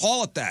 Don't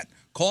call it that.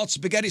 Call it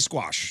spaghetti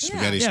squash.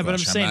 Spaghetti Yeah, squash. but I'm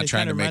saying not it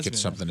trying kinda to make reminds it me of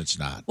something it's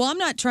not. Well, I'm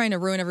not trying to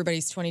ruin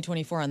everybody's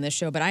 2024 on this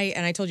show, but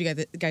I told you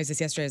guys this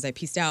yesterday as I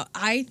pieced out.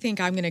 I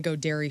think I'm going to go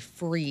dairy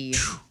free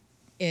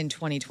in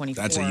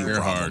 2024. That's a you You're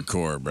problem.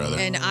 hardcore, brother.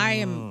 And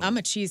I'm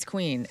a cheese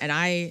queen, and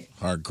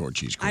Hardcore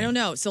cheese queen. I don't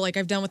know. So like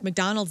I've done with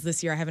McDonald's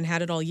this year, I haven't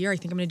had it all year. I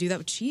think I'm going to do that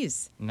with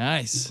cheese.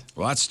 Nice.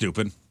 Well, that's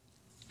stupid.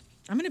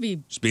 I'm going to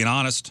be Just being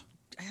honest.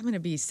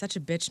 such a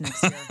bitch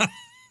next year.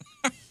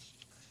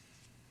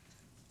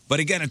 But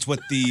again, it's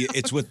with the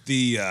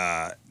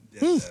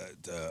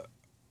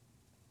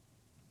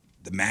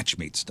the match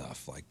meat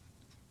stuff. Like,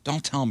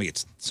 don't tell me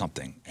it's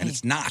something, and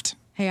it's not.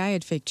 Hey, I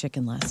had fake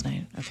chicken last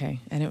night, okay?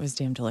 And it was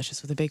damn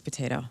delicious with a baked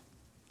potato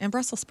and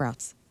Brussels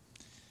sprouts.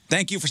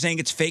 Thank you for saying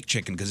it's fake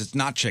chicken, because it's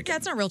not chicken. Yeah,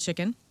 it's not real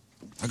chicken.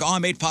 Like, oh, I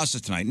made pasta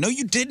tonight. No,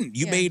 you didn't.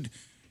 You made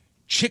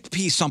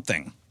chickpea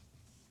something.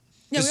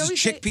 Yeah, This is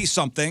chickpea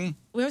something.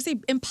 We always say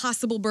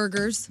impossible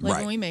burgers, like Right.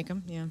 when we make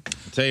them. Yeah.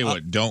 I'll tell you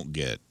what, don't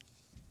get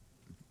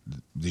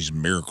these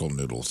miracle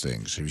noodle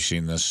things. Have you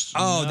seen this?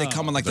 Oh, they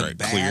come in like They're a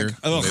bag. clear.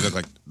 Ugh. They look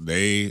like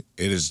it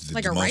is the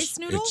Like a most, rice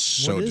noodle? It's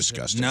so What is it?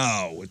 disgusting.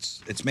 No,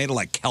 it's made of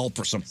like kelp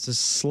or something. Is this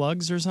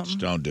slugs or something?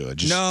 Don't do it.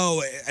 Just,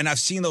 No, and I've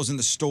seen those in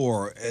the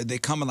store. They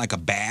come in like a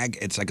bag.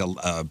 It's like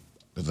a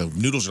the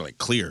noodles are like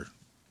clear.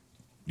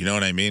 You know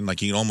what I mean?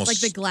 Like you can almost Like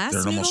the glass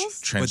They're noodles?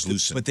 almost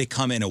translucent. but they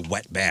come in a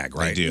wet bag,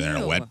 right? They do. They're in a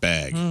Ew. wet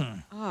bag.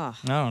 Oh, I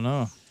don't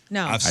know.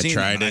 no. I've seen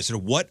tried them. I it. said,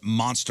 what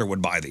monster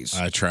would buy these?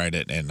 I tried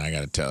it, and I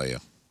got to tell you,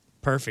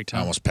 Perfect. I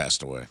Huh? almost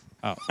passed away.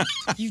 Oh.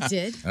 You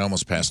did? I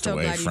almost passed so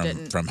away glad you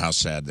didn't. from how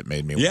sad that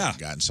made me. Yeah, when it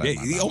got inside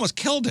my he mouth. almost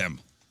killed him.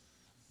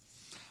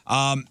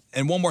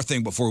 And one more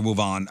thing before we move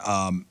on.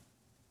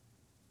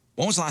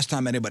 When was the last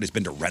time anybody's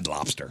been to Red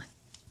Lobster?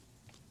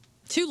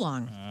 Too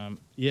long.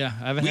 Yeah,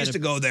 I haven't We had used a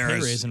to go there. pay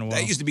raise in a while.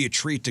 That used to be a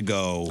treat to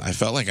go. I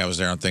felt like I was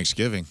there on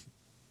Thanksgiving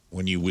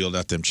when you wheeled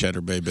out them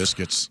Cheddar Bay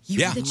biscuits.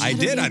 Yeah, I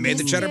did. I made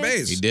the Cheddar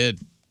Bays. He did,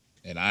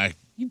 and I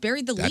You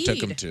buried the lead.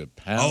 took him to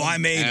pound. Oh,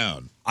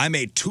 pound. I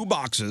made 2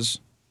 boxes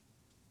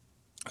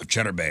of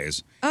Cheddar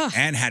Bays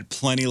and had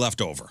plenty left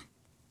over.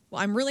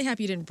 Well, I'm really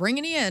happy you didn't bring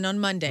any in on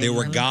Monday. They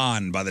were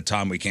gone by the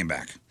time we came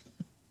back.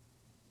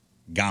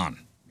 Gone.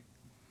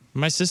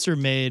 My sister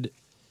made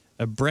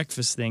a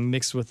breakfast thing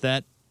mixed with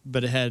that,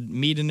 but it had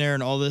meat in there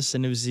and all this,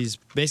 and it was these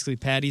basically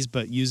patties,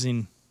 but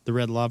using the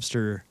Red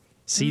Lobster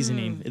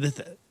seasoning.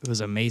 It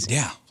was amazing.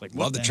 Yeah, Like,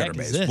 what love the the Cheddar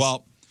heck is Bays. this?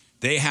 Well,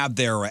 they have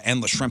their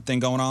endless shrimp thing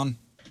going on.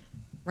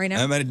 Right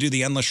now? I'm going to do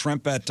the endless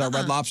shrimp at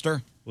Red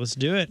Lobster. Let's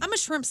do it. I'm a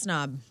shrimp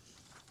snob.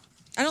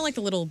 I don't like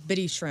the little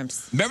bitty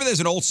shrimps. Remember,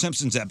 there's an old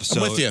Simpsons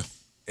episode I'm with you.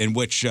 in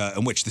which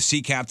the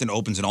sea captain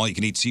opens an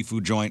all-you-can-eat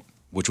seafood joint,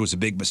 which was a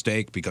big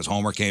mistake because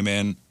Homer came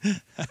in,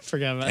 I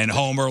forgot about and that.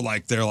 Homer,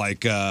 they're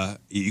like,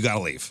 you got to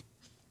leave.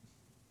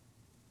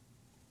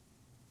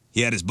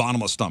 He had his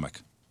bottomless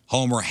stomach.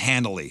 Homer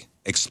handily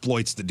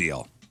exploits the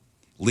deal,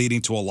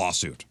 leading to a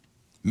lawsuit.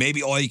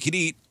 Maybe all you can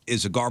eat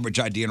is a garbage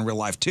idea in real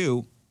life,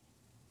 too.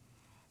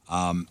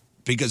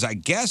 Because I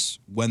guess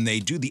when they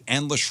do the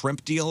endless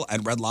shrimp deal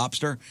at Red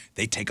Lobster,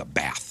 they take a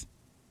bath.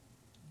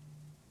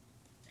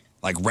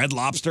 Like Red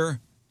Lobster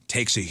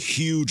takes a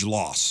huge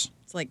loss.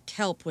 It's like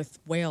kelp with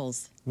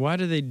whales. Why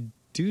do they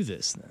do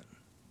this then?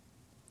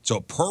 So,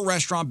 per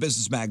Restaurant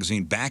Business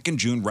Magazine, back in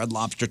June, Red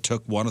Lobster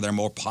took one of their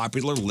more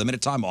popular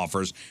limited time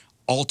offers,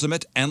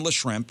 Ultimate Endless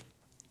Shrimp,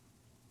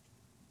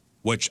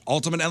 which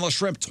Ultimate Endless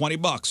Shrimp,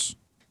 $20.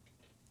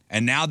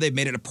 And now they've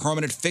made it a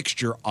permanent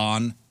fixture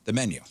on the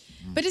menu.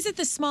 But is it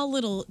the small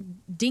little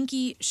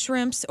dinky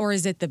shrimps or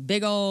is it the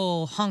big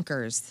old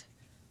hunkers?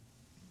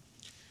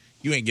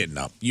 You ain't getting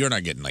up. You're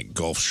not getting like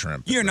Gulf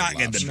shrimp. You're not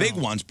getting the big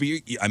ones, but you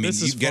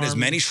get as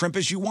many shrimp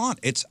as you want.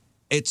 It's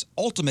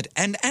ultimate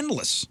and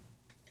endless.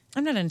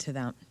 I'm not into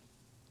that.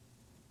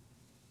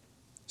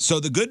 So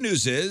the good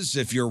news is,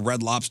 if you're a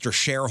Red Lobster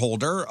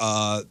shareholder,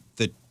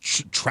 the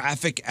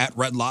traffic at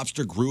Red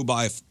Lobster grew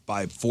by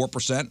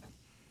 4%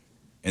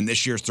 in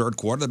this year's third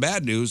quarter. The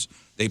bad news,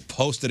 they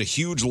posted a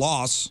huge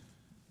loss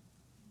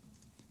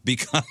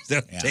because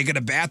they're taking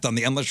a bath on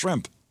the endless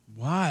shrimp.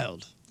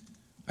 Wild.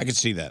 I could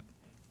see that.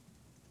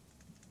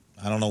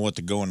 I don't know what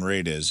the going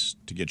rate is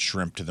to get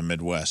shrimp to the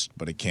Midwest,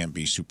 but it can't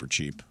be super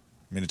cheap.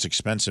 I mean, it's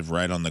expensive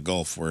right on the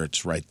Gulf where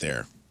it's right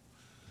there.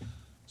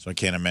 So I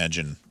can't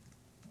imagine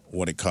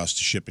what it costs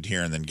to ship it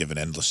here and then give an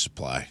endless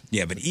supply.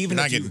 Yeah, but even you're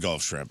not if you getting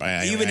Gulf shrimp.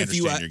 Even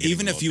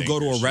if you go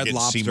to a Red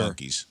Lobster,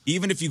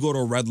 even if you go to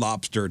a Red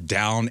Lobster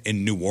down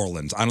in New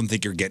Orleans, I don't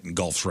think you're getting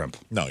Gulf shrimp.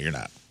 No, you're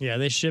not. Yeah,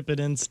 they ship it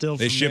in still.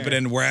 They ship it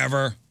in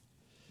wherever.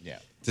 Yeah.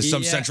 To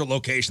some central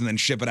location, then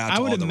ship it out to all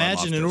the Red I would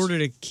imagine in Lobsters. order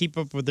to keep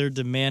up with their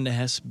demand, it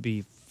has to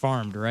be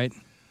farmed, right?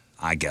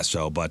 I guess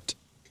so, but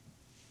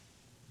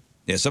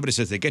yeah, somebody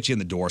says they get you in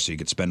the door so you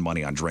could spend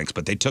money on drinks,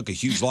 but they took a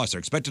huge loss. They're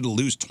expected to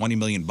lose $20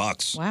 million.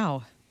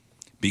 Wow.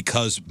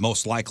 Because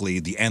most likely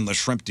the endless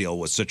shrimp deal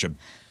was such a...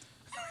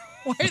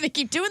 Why do they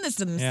keep doing this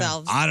to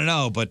themselves? I don't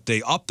know, but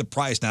they upped the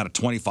price now to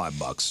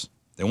 $25.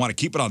 They want to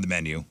keep it on the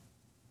menu.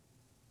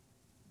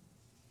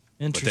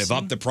 But they've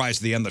upped the price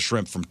of the endless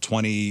shrimp from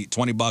 $20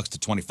 to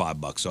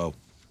 $25. So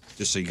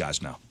just so you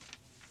guys know.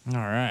 All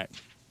right.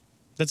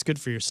 That's good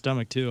for your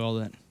stomach, too, all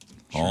that.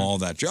 All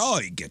that. Oh,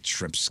 you get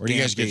shrimp scampi. Where do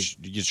you guys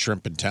get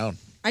shrimp in town?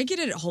 I get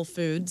it at Whole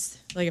Foods.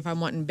 Like if I'm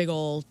wanting big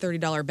old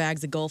 $30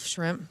 bags of Gulf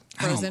shrimp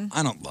frozen.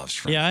 I don't love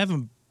shrimp. Yeah, I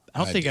don't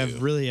think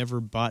I've really ever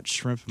bought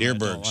shrimp in my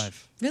adult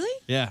life. Really?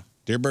 Yeah.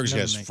 Dierberg's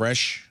Never has make-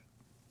 fresh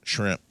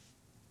shrimp.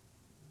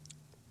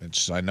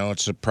 I know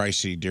it's a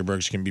pricey.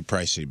 Dierberg's can be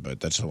pricey,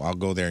 but I'll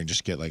go there and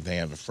just get they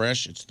have it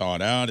fresh. It's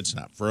thawed out. It's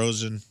not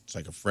frozen. It's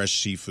like a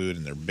fresh seafood,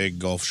 and they're big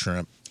Gulf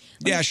shrimp.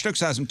 Yeah, Schnucks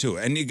has them too.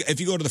 And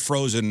if you go to the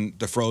frozen,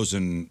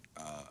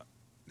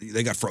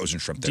 they got frozen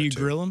shrimp there Do you too.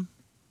 grill them?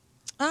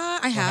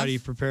 I have. How do you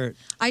prepare it?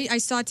 I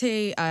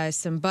saute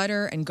some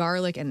butter and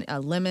garlic and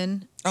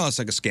lemon, Oh, it's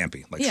like a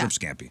scampi, like Yeah. shrimp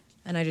scampi.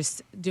 and I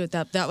just do it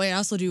that way. I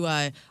also do,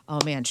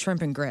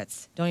 shrimp and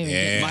grits. Don't even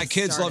get me My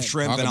kids love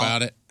started.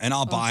 shrimp, and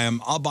I'll buy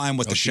them. I'll buy them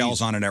with No the shells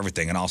cheese. on and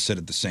everything, and I'll sit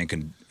at the sink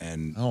and I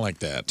don't like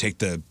that. Take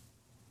the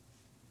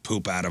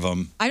poop out of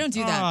them. I don't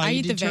do that. I you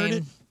eat the deterred vein.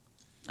 it?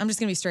 I'm just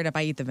going to be straight up.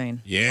 I eat the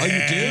vein. Yeah. Oh, you do?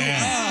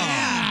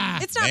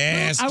 It's not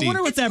Nasty. poop. I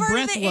wonder what It's that part of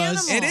breath the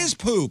was. animal. It is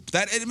poop.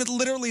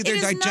 Literally, they're It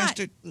is not.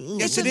 digested.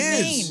 Yes, It's it a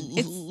is. vein.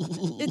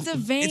 It's a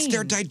vein. It's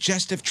their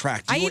digestive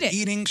tract. I You eat are it.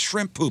 eating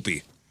shrimp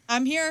poopy.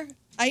 I'm here.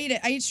 I eat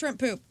it. I eat shrimp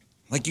poop.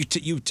 Like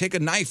you take a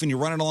knife and you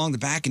run it along the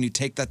back and you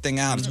take that thing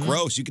out. It's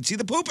gross. You can see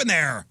the poop in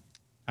there.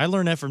 I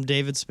learned that from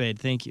David Spade.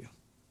 Thank you.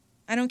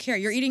 I don't care.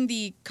 You're eating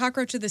the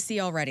cockroach of the sea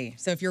already.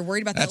 So if you're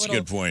worried about That's that a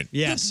little good point.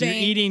 Yes, poop you're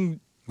vein- eating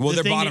Well, the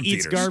they're thing bottom that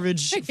eats feeders.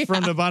 garbage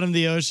from the bottom of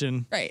the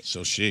ocean. Right.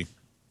 So she.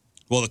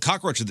 Well, the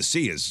cockroach of the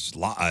sea is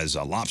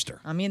a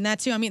lobster. I'm eating that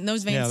too. I'm eating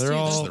those veins Yeah, they're too.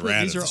 all- The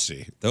rat These of are- the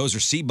sea. Those are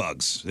sea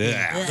bugs.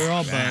 Yeah. They're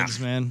all bugs,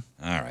 man.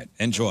 All right.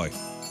 Enjoy.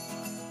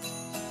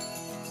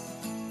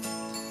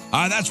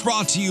 That's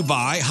brought to you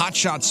by Hot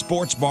Shots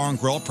Sports Bar and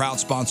Grill, proud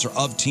sponsor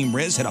of Team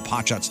Riz. Hit up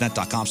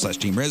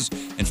hotshotsnet.com/Team Riz.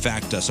 In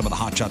fact, some of the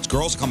Hot Shots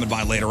girls are coming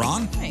by later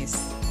on. Nice.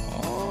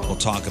 We'll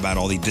talk about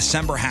all the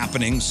December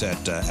happenings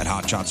at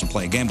Hot Shots and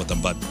play a game with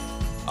them. But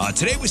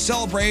today we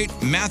celebrate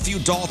Matthew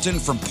Dalton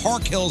from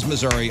Park Hills,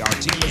 Missouri. Our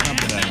team with him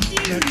today.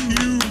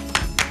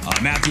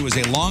 Matthew is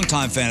a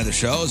longtime fan of the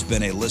show, has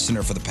been a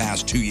listener for the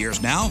past 2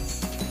 years now.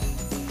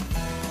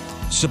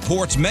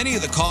 Supports many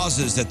of the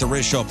causes that the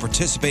Riz Show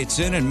participates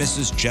in and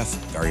misses Jeff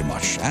very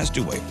much, as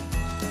do we.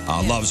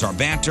 Loves our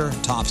banter,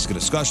 topics of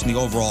discussion, the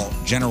overall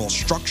general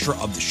structure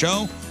of the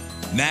show.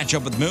 Match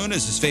Up with Moon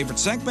is his favorite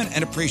segment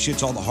and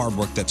appreciates all the hard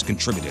work that's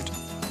contributed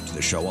to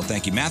the show. Well,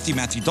 thank you, Matthew.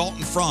 Matthew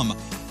Dalton from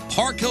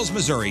Park Hills,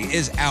 Missouri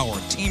is our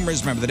Team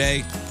Riz Member of the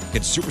Day.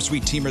 Get super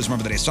sweet Team Riz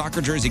Member of the Day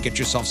soccer jersey. Get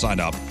yourself signed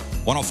up.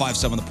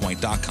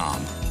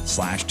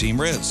 1057thepoint.com/Team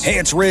Riz. Hey,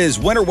 it's Riz.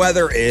 Winter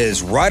weather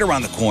is right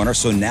around the corner,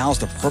 so now's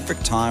the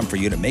perfect time for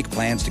you to make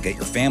plans to get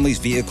your family's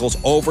vehicles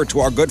over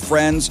to our good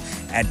friends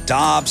at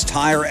Dobbs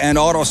Tire and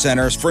Auto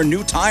Centers for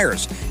new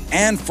tires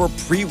and for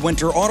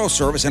pre-winter auto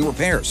service and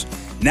repairs.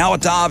 Now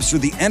at Dobbs through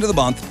the end of the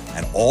month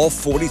at all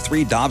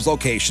 43 Dobbs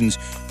locations,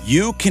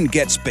 you can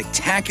get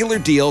spectacular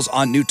deals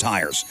on new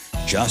tires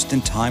just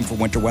in time for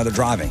winter weather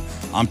driving.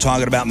 I'm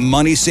talking about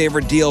money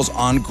saver deals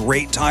on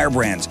great tire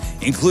brands,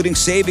 including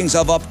savings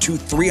of up to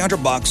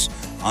 $300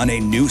 on a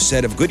new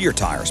set of Goodyear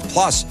tires,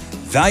 plus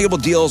valuable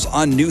deals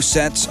on new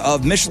sets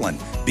of Michelin,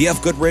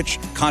 BF Goodrich,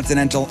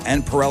 Continental,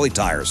 and Pirelli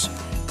tires.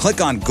 Click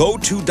on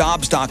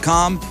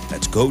GoToDobbs.com.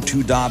 That's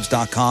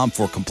GoToDobbs.com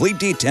for complete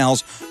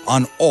details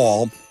on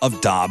all of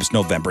Dobbs'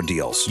 November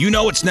deals. You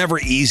know it's never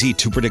easy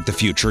to predict the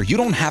future. You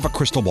don't have a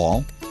crystal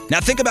ball. Now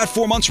think about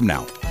 4 months from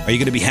now. Are you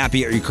going to be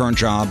happy at your current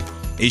job?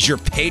 Is your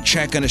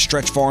paycheck going to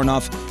stretch far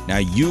enough? Now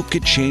you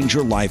could change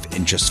your life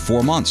in just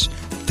 4 months.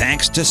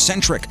 Thanks to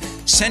Centric.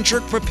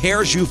 Centric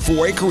prepares you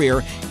for a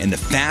career in the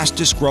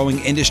fastest growing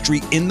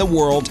industry in the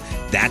world.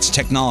 That's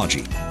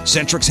technology.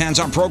 Centric's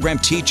hands-on program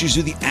teaches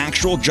you the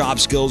actual job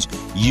skills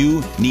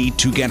you need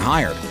to get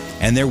hired.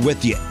 And they're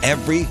with you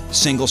every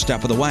single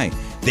step of the way.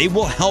 They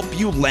will help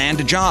you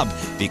land a job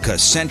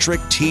because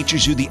Centric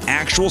teaches you the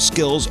actual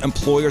skills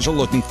employers are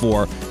looking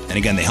for. And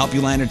again, they help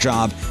you land a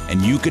job,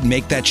 and you could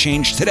make that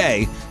change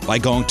today by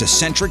going to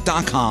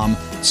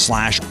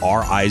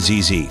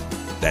centric.com/RIZZ.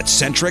 That's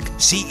Centric,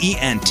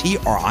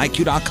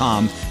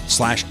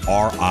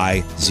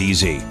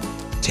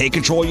 CENTRIQ.com/RIZZ. Take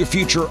control of your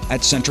future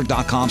at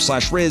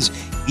centric.com/Riz,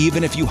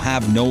 even if you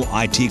have no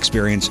IT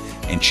experience,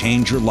 and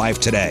change your life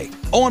today.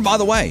 Oh, and by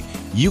the way,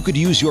 you could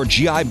use your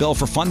GI Bill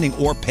for funding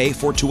or pay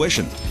for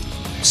tuition.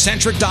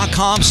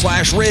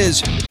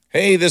 Centric.com/Riz.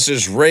 Hey, this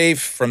is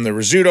Rafe from the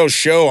Rizzuto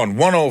Show on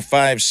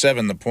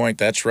 105.7 The Point.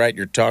 That's right,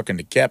 you're talking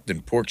to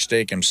Captain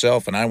Porksteak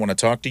himself, and I want to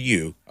talk to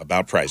you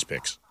about Prize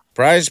Picks.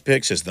 Prize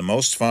Picks is the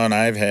most fun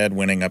I've had,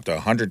 winning up to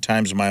 100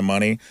 times my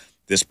money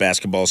this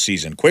basketball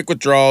season. Quick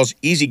withdrawals,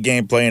 easy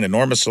gameplay, and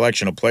enormous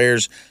selection of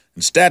players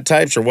and stat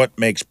types are what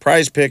makes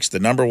Prize Picks the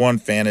 #1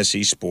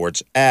 fantasy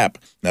sports app.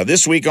 Now,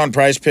 this week on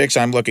Prize Picks,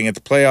 I'm looking at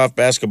the playoff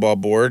basketball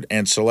board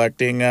and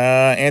selecting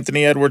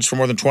Anthony Edwards for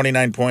more than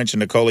 29 points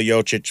and Nikola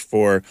Jokic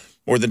for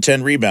more than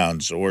 10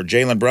 rebounds, or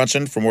Jalen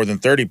Brunson for more than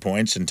 30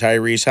 points and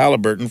Tyrese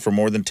Halliburton for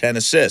more than 10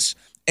 assists.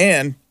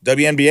 And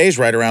WNBA's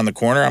right around the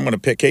corner. I'm going to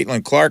pick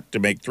Caitlin Clark to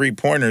make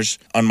 3-pointers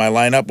on my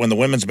lineup when the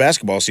women's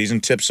basketball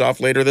season tips off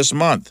later this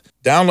month.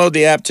 Download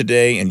the app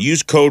today and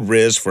use code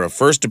RIZ for a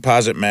first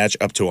deposit match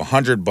up to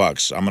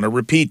 $100. I'm going to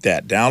repeat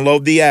that.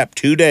 Download the app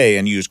today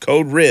and use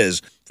code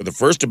RIZ for the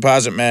first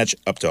deposit match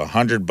up to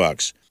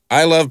 $100.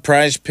 I love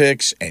Prize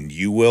Picks, and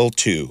you will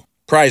too.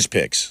 Prize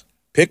Picks.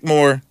 Pick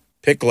more,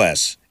 pick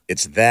less.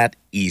 It's that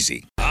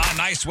easy.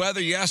 Nice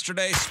weather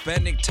yesterday,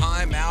 spending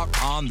time out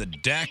on the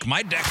deck.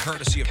 My deck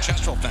courtesy of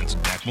Chesterfield Fence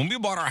and Deck. When we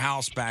bought our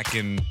house back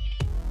in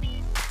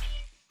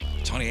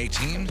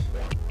 2018,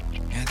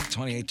 yeah, I think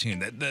 2018,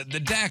 the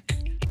deck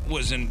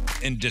was in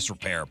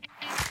disrepair.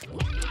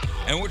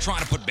 And we're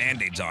trying to put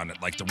Band-Aids on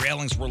it. Like the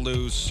railings were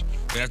loose.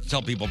 We have to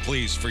tell people,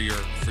 please, for your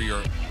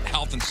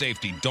health and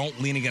safety,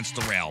 don't lean against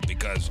the rail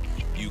because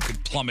you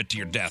could plummet to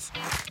your death.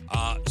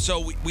 So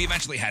we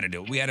eventually had to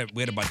do it. We had to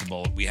bite the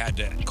bullet. We had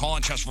to call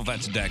on Chesterfield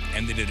Fence and Deck,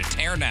 and they did a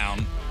tear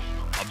down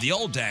of the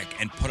old deck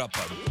and put up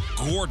a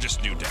gorgeous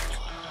new deck.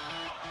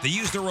 They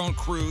used their own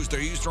crews.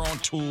 They used their own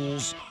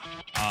tools.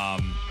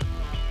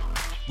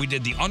 We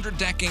did the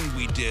underdecking.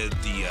 We did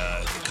the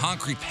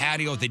concrete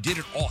patio. They did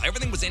it all.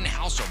 Everything was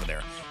in-house over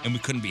there, and we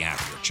couldn't be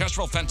happier.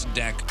 Chesterfield Fence and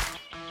Deck,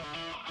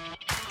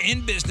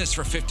 in business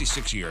for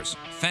 56 years.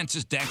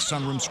 Fences, decks,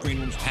 sunrooms, screen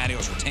rooms,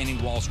 patios,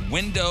 retaining walls,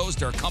 windows.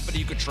 They're a company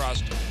you could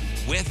trust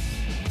with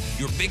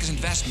your biggest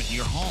investment in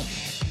your home.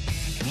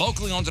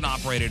 Locally owned and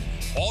operated.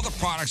 All the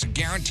products are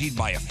guaranteed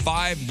by a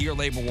 5-year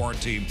labor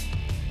warranty.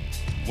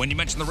 When you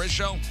mention the Riz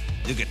Show,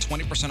 you'll get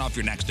 20% off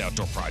your next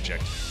outdoor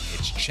project.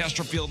 It's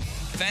Chesterfield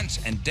Fence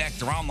and Deck.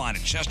 They're online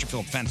at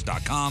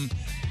chesterfieldfence.com.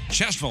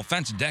 Chesterfield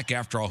Fence and Deck,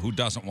 after all, who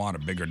doesn't want a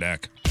bigger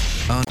deck?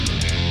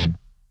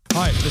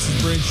 Hi, this is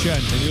Brain Shen,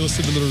 and you're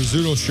listening to The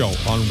Rizzuto Show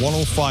on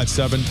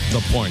 105.7 The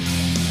Point.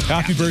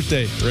 Happy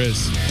birthday,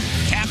 Riz.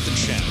 Captain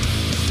Shen.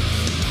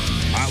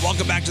 All right,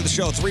 welcome back to the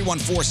show.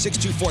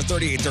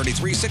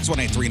 314-624-3833,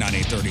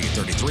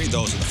 618-398-3833.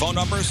 Those are the phone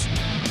numbers.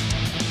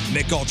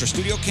 Nick Ultra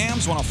Studio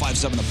Cams,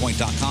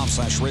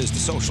 1057thepoint.com/Riz. The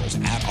socials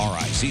at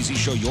RIZZ.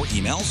 Show your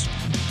emails.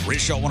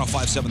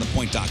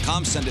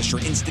 RizShow1057thepoint.com. Send us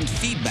your instant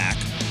feedback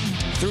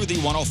through the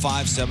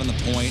 1057 The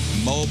Point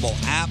mobile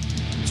app.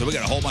 So we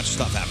got a whole bunch of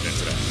stuff happening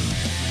today.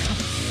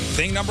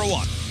 Thing number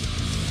one,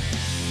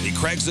 the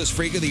Craigslist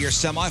Freak of the Year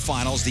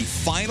semifinals, the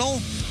final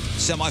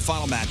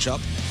semifinal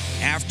matchup.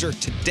 After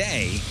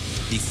today,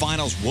 the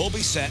finals will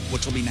be set,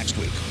 which will be next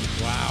week.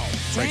 Wow.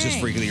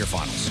 Craigslist Freak of the Year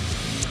finals.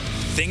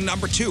 Thing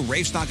number two,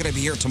 Rafe's not going to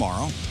be here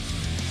tomorrow.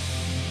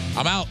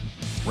 I'm out.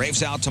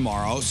 Rafe's out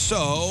tomorrow,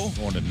 so...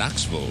 Going to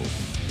Knoxville.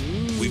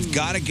 We've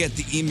got to get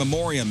the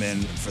E-Memoriam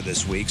in for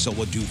this week, so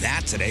we'll do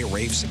that today.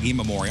 Rafe's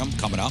E-Memoriam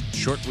coming up.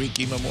 Short week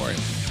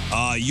E-Memoriam.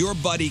 Your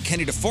buddy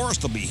Kenny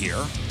DeForest will be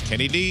here.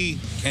 Kenny D.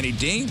 Kenny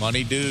D.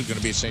 Money dude. Going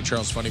to be at St.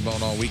 Charles Funny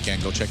Bone all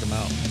weekend. Go check him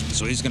out.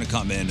 So he's going to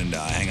come in and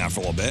hang out for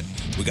a little bit.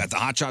 We got the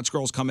Hot Shots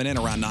girls coming in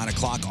around 9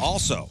 o'clock.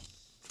 Also,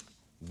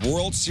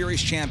 World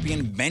Series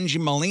champion Benji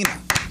Molina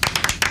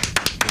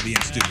will be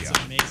in studio.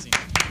 That's amazing.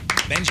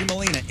 Benji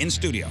Molina in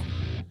studio.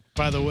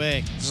 By the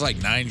way, this is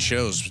like 9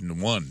 shows in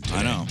one. Today.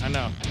 I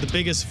know. The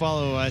biggest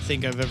follow I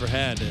think I've ever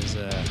had is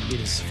he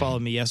just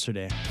followed me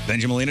yesterday.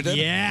 Benji Molina did?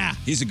 Yeah.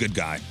 He's a good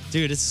guy.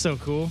 Dude, it's so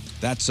cool.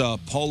 That's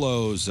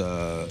Polo's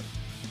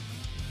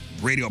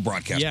radio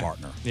broadcast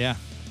partner. Yeah.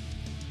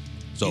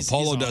 So He's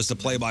Polo does awesome,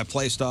 the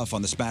play-by-play stuff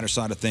on the Spanish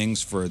side of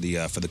things for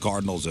the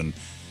Cardinals, and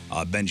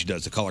Benji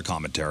does the color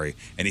commentary.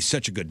 And he's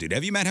such a good dude.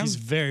 Have you met him? He's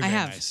very, very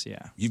have. nice. Yeah.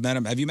 You've met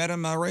him. Have you met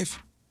him, Rafe?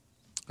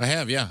 I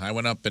have, yeah. I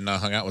went up and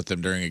hung out with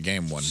him during a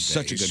game one day.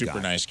 Such a He's good super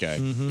guy. nice guy.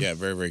 Yeah,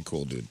 very, very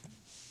cool dude.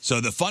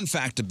 So the fun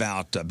fact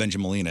about Benji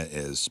Molina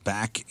is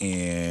back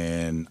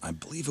in, I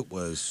believe it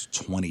was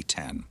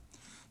 2010.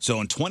 So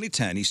in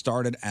 2010, he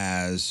started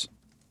as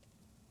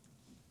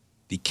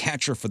the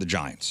catcher for the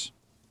Giants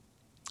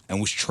and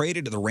was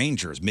traded to the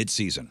Rangers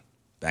midseason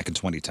back in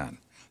 2010.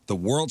 The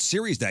World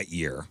Series that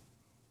year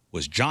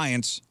was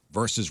Giants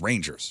versus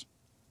Rangers.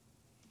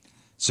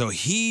 So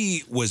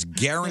he was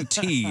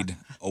guaranteed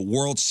a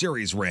World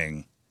Series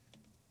ring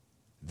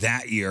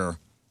that year,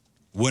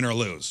 win or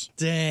lose.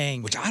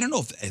 Dang. Which I don't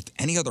know if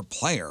any other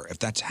player, if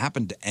that's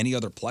happened to any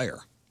other player.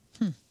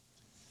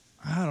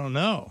 I don't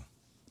know.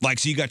 Like,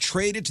 so you got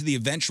traded to the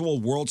eventual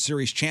World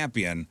Series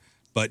champion,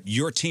 but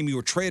your team you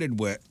were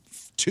traded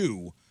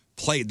to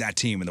played that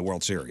team in the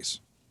World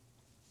Series.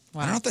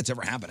 I don't know if that's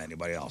ever happened to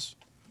anybody else.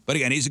 But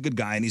again, he's a good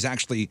guy, and he's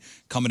actually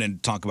coming in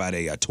to talk about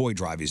a toy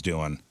drive he's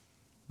doing.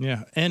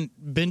 Yeah, and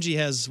Benji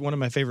has one of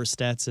my favorite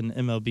stats in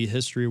MLB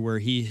history where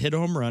he hit a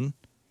home run,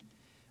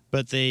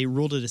 but they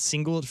ruled it a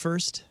single at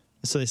first,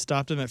 so they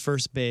stopped him at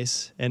first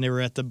base, and they were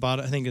at the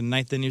bottom, I think in the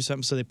ninth inning or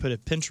something, so they put a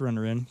pinch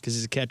runner in because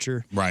he's a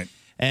catcher. Right.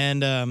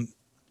 And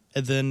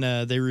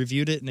then they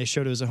reviewed it, and they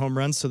showed it was a home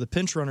run, so the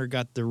pinch runner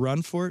got the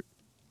run for it.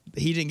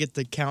 He didn't get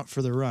the count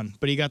for the run,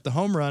 but he got the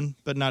home run,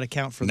 but not a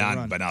count for the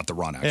run. But not the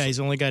run, actually. Yeah, he's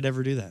the only guy to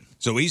ever do that.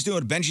 So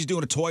Benji's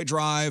doing a toy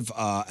drive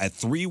at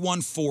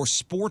 314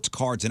 Sports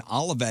Cards in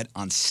Olivet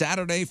on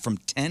Saturday from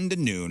 10 to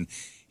noon.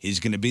 He's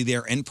going to be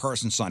there in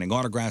person signing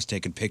autographs,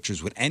 taking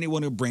pictures with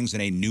anyone who brings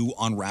in a new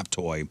unwrapped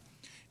toy.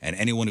 And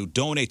anyone who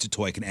donates a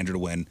toy can enter to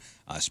win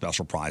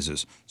special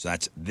prizes. So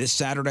that's this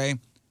Saturday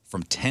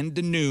from 10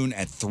 to noon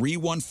at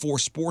 314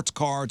 Sports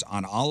Cards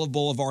on Olive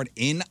Boulevard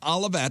in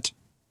Olivet.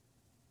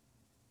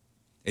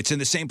 It's in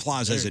the same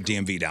plaza as the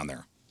DMV down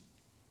there.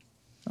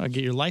 I'll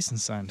get your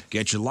license signed.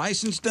 Get your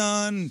license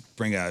done.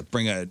 Bring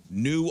a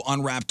new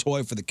unwrapped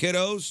toy for the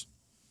kiddos,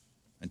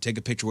 and take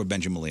a picture with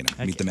Benji Molina.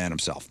 Meet the man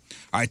himself.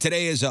 All right,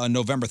 today is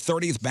November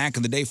 30th. Back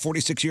in the day,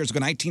 46 years ago,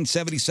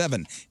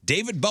 1977,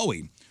 David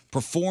Bowie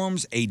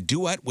performs a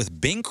duet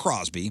with Bing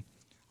Crosby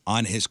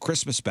on his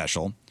Christmas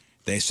special.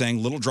 They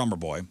sang Little Drummer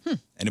Boy.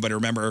 Anybody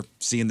remember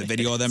seeing the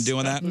video of them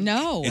doing that?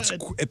 No. It's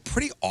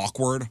pretty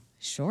awkward.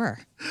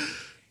 Sure.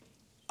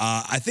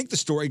 I think the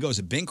story goes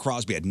that Bing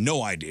Crosby had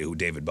no idea who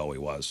David Bowie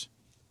was.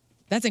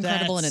 That's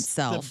incredible in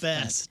itself. The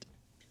best.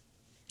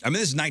 I mean,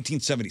 this is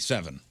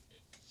 1977.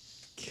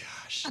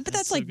 But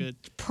that's like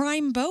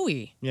prime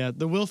Bowie. Yeah,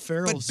 the Will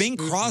Ferrell. But Bing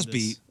spoof of Crosby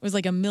this. It was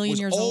like a million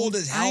was years old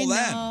as hell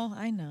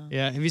I know.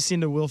 Yeah, have you seen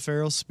the Will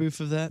Ferrell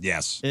spoof of that?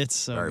 Yes. It's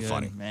so Very good,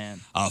 funny. man.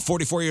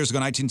 44 years ago,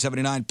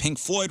 1979, Pink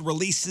Floyd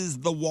releases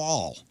The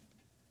Wall.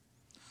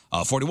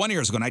 41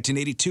 years ago,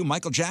 1982,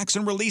 Michael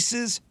Jackson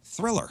releases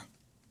Thriller.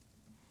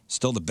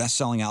 Still the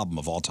best-selling album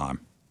of all time.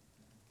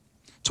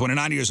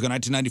 29 years ago,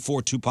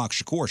 1994, Tupac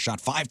Shakur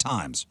shot 5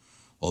 times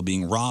while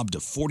being robbed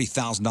of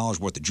 $40,000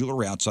 worth of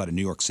jewelry outside a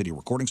New York City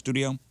recording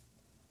studio.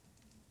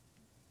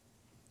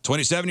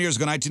 27 years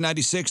ago,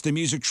 1996, the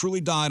music truly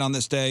died on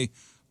this day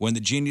when the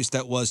genius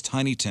that was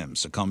Tiny Tim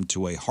succumbed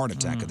to a heart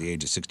attack at the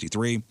age of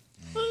 63.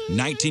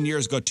 19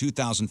 years ago,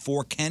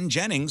 2004, Ken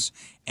Jennings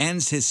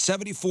ends his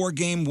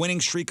 74-game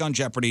winning streak on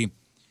Jeopardy!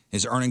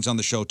 His earnings on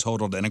the show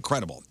totaled an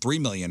incredible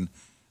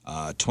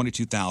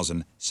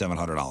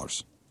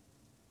 $3,022,700.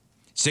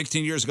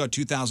 16 years ago,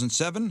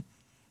 2007,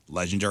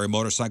 legendary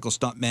motorcycle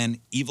stuntman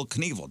Evel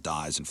Knievel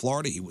dies in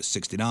Florida. He was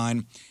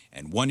 69.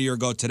 And 1 year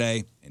ago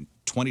today, in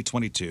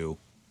 2022,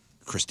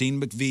 Christine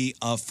McVie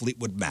of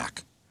Fleetwood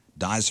Mac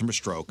dies from a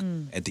stroke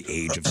at the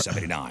age of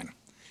 79.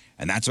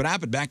 And that's what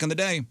happened back in the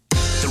day.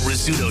 The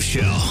Rizzuto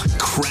Show.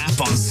 Crap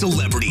on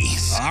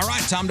celebrities. All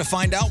right, time to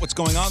find out what's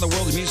going on in the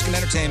world of music and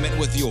entertainment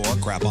with your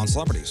Crap on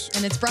Celebrities.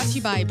 And it's brought to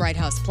you by Bright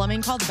House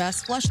Plumbing. Call the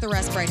best. Flush the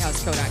rest.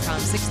 BrightHouseCo.com.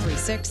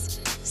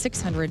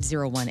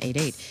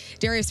 636-600-0188.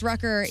 Darius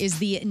Rucker is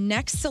the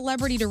next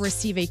celebrity to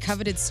receive a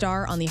coveted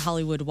star on the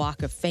Hollywood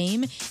Walk of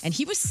Fame. And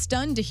he was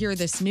stunned to hear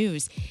this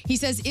news. He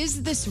says,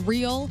 "Is this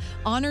real?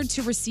 Honored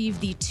to receive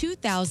the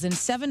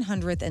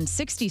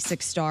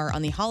 2,766th star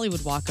on the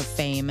Hollywood Walk of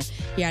Fame."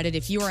 He added,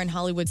 "If you are in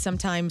Hollywood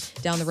sometime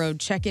down the road,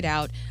 check it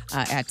out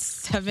at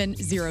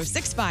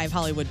 7065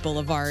 Hollywood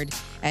Boulevard."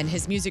 And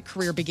his music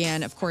career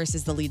began, of course,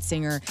 as the lead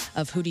singer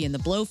of Hootie and the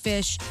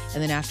Blowfish.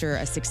 And then after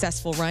a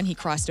successful run, he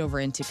crossed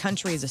over into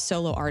country as a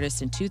solo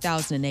artist in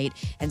 2008.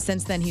 And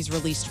since then, he's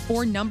released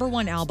 4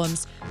 #1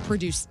 albums,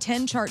 produced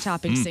 10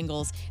 chart-topping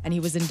singles, and he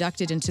was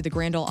inducted into the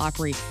Grand Ole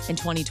Opry in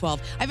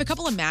 2012. I have a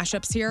couple of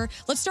mashups here.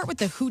 Let's start with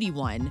the Hootie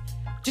one,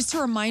 just to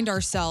remind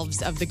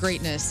ourselves of the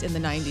greatness in the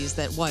 90s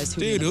that was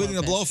Hootie Dude, Hootie and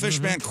the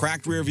Blowfish, man,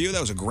 cracked rear view. That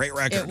was a great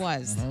record. It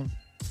was. Okay,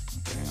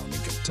 let me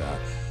get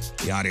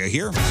the audio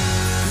here.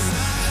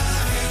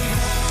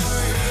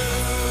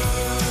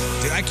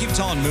 Dude, I keep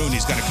telling Moon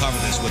he's got to cover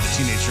this with a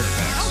Teenage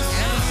Dirtbags.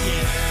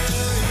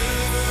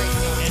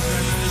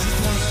 This is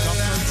one of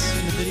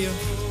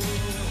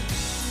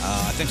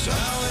think so.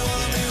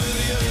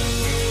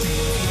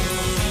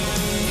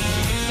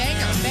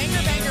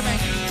 Banger.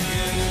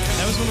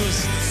 That was one of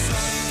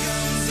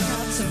those.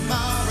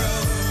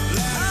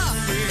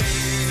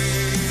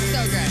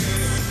 So good.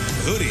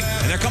 Hootie.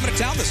 And they're coming to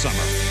town this summer.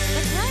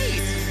 That's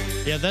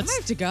right. Yeah, that's.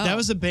 have to go. That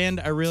was a band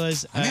I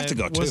realized I have to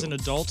go, was too. an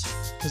adult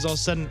because all of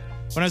a sudden,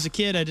 when I was a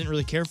kid, I didn't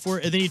really care for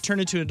it, and then you turn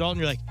into an adult and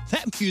you're like,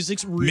 that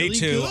music's really Me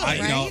too. good.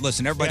 You know,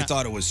 listen, everybody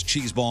thought it was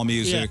cheeseball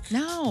music.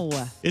 No.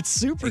 It's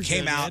super. It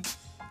came good, out. man.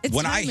 It's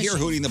When Time I hear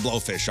Machine. Hootie and the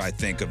Blowfish, I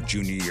think of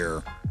junior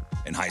year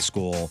in high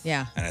school.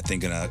 Yeah. And I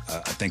think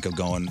of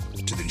going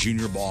to the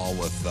junior ball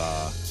with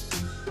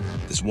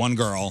this one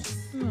girl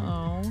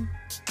Oh.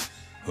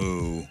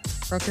 who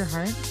Broke your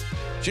heart?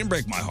 she didn't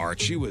break my heart.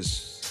 She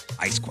was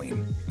Ice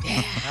Queen.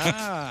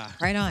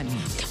 Right on.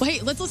 Well,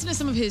 hey, let's listen to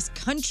some of his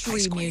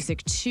country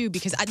music too,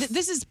 because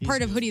this is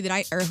part of Hootie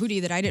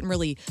that I didn't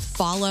really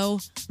follow. I'm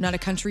not a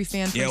country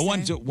fan. Per Yeah,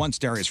 se. once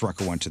Darius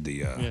Rucker went to the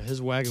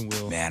his wagon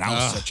wheel. Man, I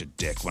was such a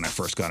dick when I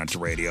first got into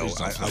radio. Please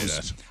don't play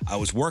that. I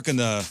was working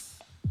the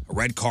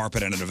red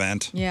carpet at an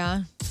event,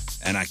 Yeah.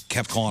 and I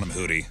kept calling him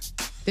Hootie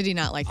Did he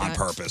not like on that?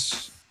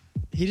 purpose.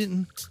 He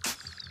didn't.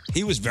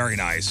 He was very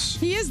nice.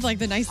 He is like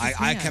the nicest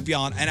I man. kept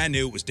yelling, and I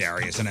knew it was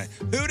Darius, and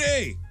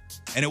Hootie!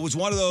 And it was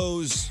one of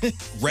those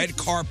red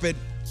carpet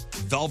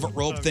velvet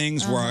rope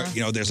things where,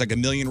 you know, there's like a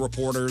million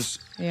reporters,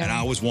 Yeah. and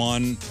I was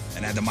one,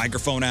 and I had the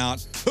microphone out.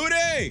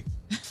 Hootie!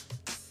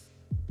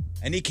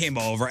 And he came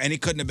over, and he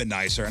couldn't have been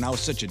nicer, and I was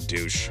such a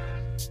douche.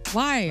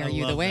 Why are I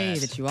you the love way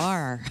that. that you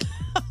are?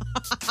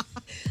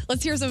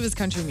 Let's hear some of his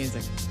country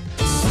music.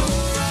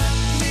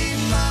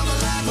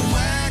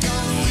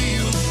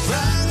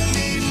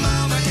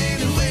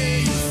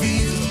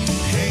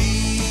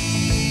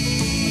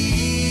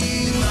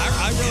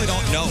 I really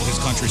don't know his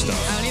country stuff.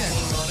 I don't either.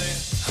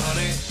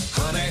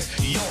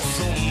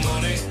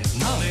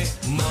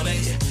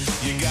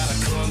 You got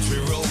a country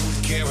road,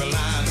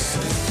 Carolina.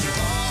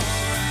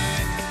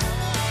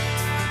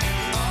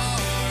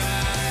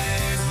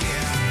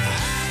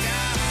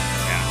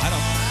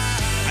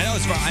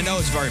 I know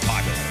it's very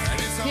popular.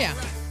 Yeah.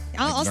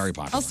 I'll very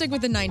popular. I'll stick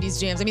with the 90s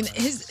jams. I mean,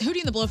 his Hootie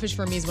and the Blowfish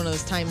for me is one of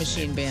those time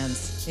machine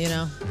bands, you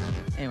know?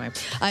 Anyway,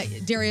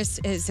 Darius,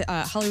 his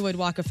Hollywood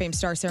Walk of Fame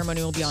star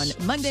ceremony will be on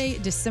Monday,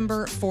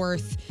 December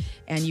 4th,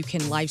 and you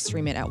can live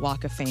stream it at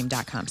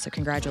walkoffame.com. So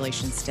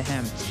congratulations to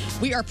him.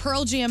 We are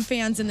Pearl Jam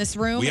fans in this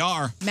room. We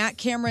are. Matt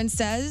Cameron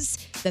says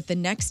that the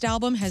next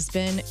album has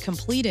been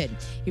completed.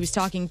 He was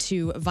talking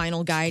to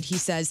Vinyl Guide. He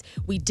says,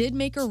 we did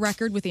make a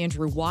record with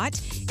Andrew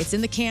Watt. It's in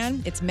the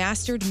can. It's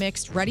mastered,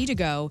 mixed, ready to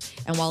go.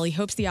 And while he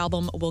hopes the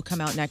album will come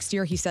out next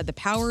year, he said the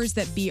powers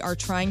that be are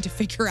trying to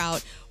figure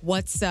out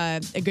what's a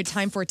good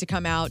time for it to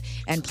come out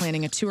and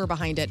planning a tour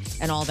behind it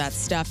and all that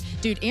stuff.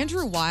 Dude,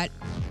 Andrew Watt,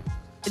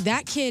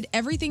 that kid,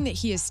 everything that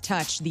he has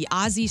touched, the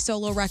Ozzy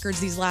solo records,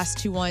 these last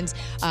two ones,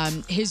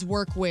 his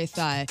work with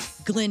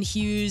Glenn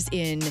Hughes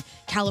in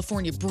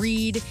California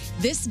Breed,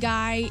 this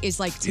guy is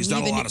like, to He's me,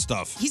 done a the lot new- of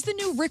stuff. He's the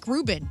new Rick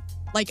Rubin,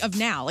 like of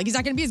now. Like he's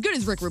not going to be as good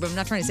as Rick Rubin. I'm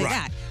not trying to say Right.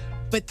 that.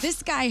 But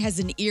this guy has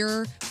an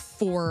ear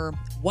for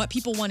what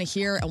people want to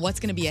hear and what's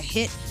going to be a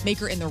hit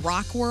maker in the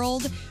rock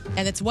world.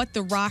 And it's what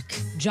the rock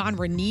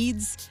genre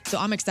needs. So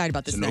I'm excited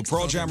about this It's a new next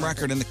Pearl Jam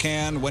record in the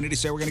can. When did he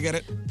say we're going to get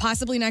it?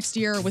 Possibly next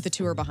year with a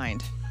tour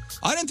behind.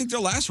 I didn't think their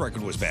last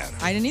record was bad.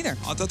 I didn't either.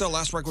 I thought their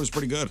last record was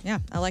pretty good. Yeah,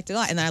 I liked it a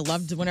lot. And I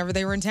loved whenever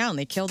they were in town.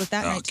 They killed it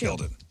that night, too.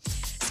 Killed it.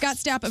 Scott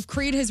Stapp of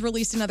Creed has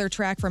released another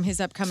track from his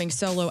upcoming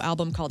solo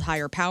album called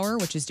Higher Power,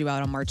 which is due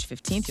out on March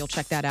 15th. You'll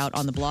check that out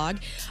on the blog.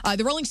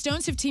 The Rolling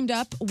Stones have teamed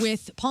up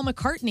with Paul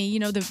McCartney. You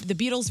know, the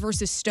Beatles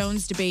versus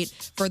Stones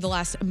debate for the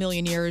last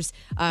million years.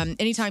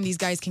 Anytime these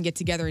guys can get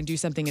together and do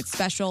something, it's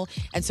special.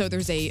 And so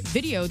there's a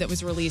video that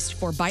was released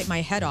for Bite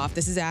My Head Off.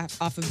 This is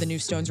off of the new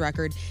Stones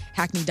record,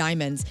 Hackney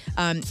Diamonds.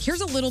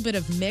 Here's a little bit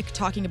of Mick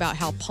talking about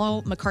how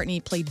Paul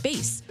McCartney played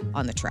bass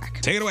on the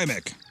track. Take it away,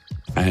 Mick.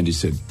 And he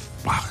said,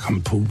 wow,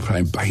 I'm Paul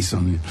playing bass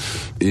on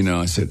it. You know,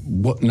 I said,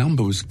 what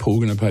number was Paul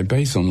going to play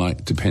bass on?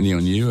 Like, depending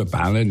on you, a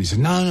ballad? And he said,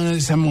 no,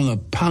 let's have him on a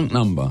punk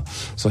number.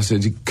 So I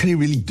said, can he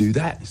really do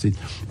that? He said,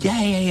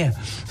 yeah.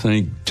 So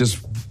he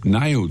just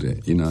nailed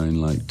it, you know, in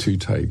like 2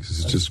 takes.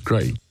 It's just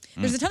great.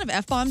 There's a ton of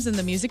F-bombs in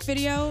the music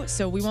video,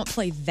 so we won't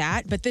play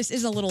that, but this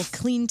is a little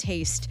clean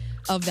taste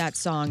of that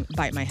song,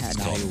 Bite My Head.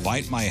 It's called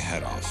Bite My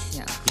Head Off.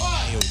 Yeah.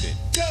 Nailed it.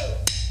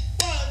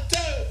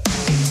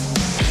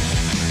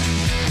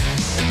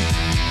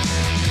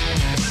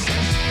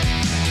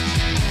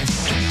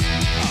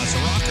 Oh, it's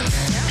a rocker.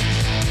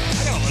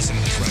 I gotta listen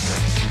to this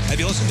record. Have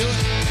you listened to it?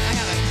 I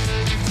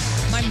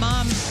haven't. My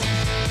mom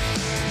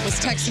was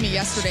texting me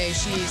yesterday.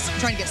 She's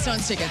trying to get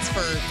Stones tickets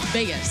for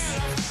Vegas.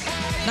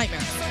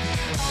 Nightmare.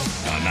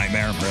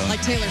 Nightmare, really?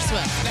 Like Taylor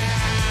Swift.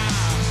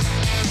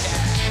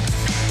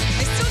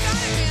 I still got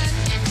it, man.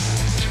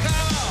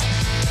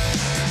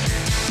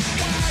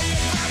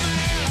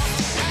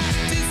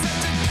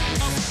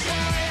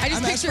 I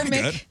just that's picture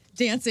pretty Mick good.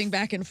 dancing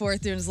back and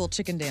forth doing his little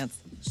chicken dance.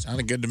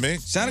 Sounded good to me.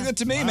 Sounded good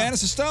to me, man.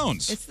 It's the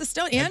Stones. It's the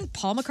Stones and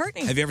Paul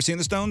McCartney. Have you ever seen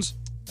the Stones?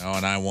 No,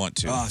 and I want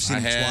to. Oh, I've seen I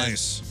them had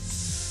twice.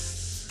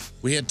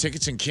 We had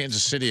tickets in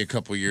Kansas City a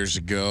couple years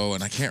ago,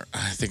 and I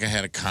think I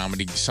had a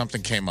comedy,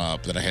 something came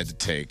up that I had to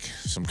take,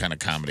 some kind of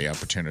comedy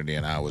opportunity,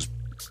 and I was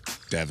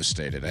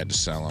devastated. I had to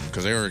sell them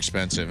because they were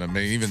expensive. I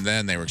mean, even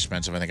then they were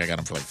expensive. I think I got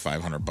them for like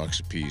 $500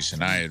 a piece,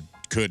 and I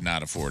could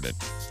not afford it.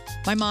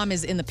 My mom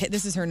is in the Pit.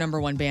 This is her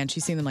number one band.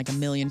 She's seen them like a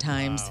million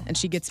times, and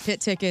she gets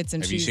Pit tickets.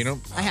 And Have you seen them?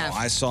 I have.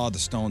 I saw the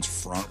Stones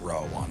front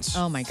row once.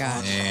 Oh my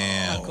god!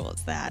 Yeah. How cool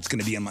is that? It's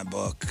going to be in my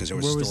book because there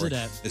was Where a was story. it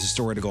at? There's a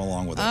story to go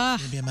along with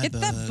it. Get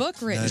that book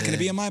written. It's going to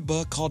be in my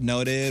book called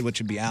Noted,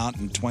 which would be out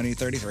in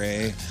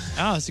 2033.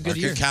 Oh, it's a good Mark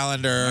year. your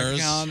calendars. Mark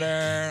your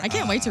calendar. I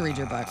can't wait to read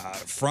your book.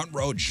 Front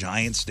row,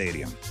 Giant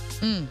Stadium.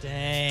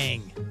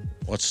 Dang.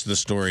 What's the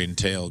story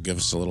entail? Give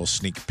us a little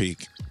sneak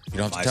peek. You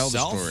don't have to tell the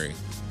Myself, story.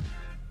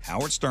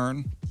 Howard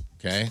Stern.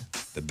 Okay.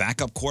 The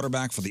backup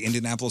quarterback for the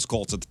Indianapolis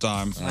Colts at the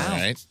time. All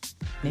right.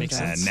 Makes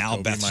And sense. now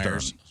Kobe Beth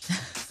Myers.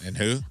 Stern. And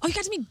who? Oh, you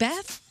got to meet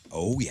Beth.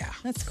 Oh, yeah.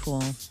 That's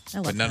cool. I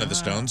love But none that. of the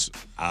Stones?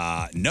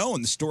 No,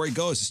 and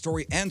the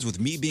story ends with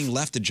me being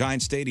left at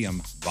Giant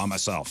Stadium by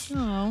myself,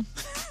 Oh,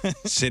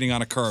 sitting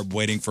on a curb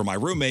waiting for my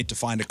roommate to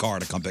find a car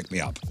to come pick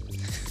me up.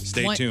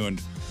 Stay One- tuned.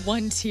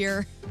 one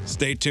tear.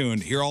 Stay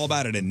tuned. Hear all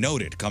about it in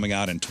Noted, coming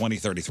out in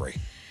 2033.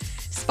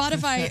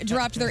 Spotify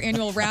dropped their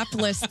annual rap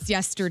lists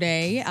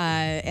yesterday,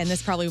 and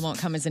this probably won't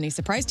come as any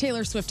surprise.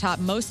 Taylor Swift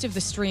topped most of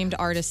the streamed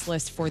artist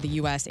lists for the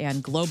U.S.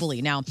 and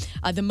globally. Now,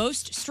 the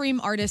most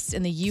streamed artists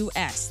in the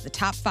U.S., the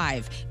top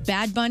 5,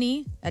 Bad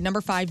Bunny at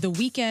number 5, The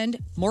Weeknd,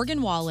 Morgan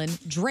Wallen,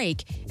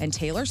 Drake, and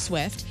Taylor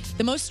Swift.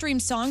 The most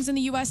streamed songs in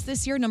the U.S.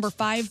 this year, number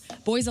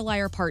 5, Boys a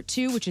Liar Part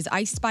 2, which is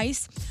Ice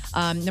Spice.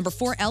 Number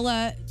 4,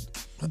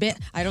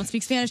 I don't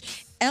speak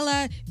Spanish.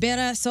 Ella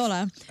Bera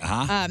Sola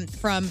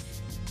from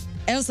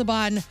El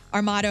Saban,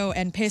 Armado,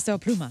 and Peso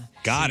Pluma.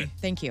 Got it.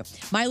 Thank you.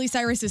 Miley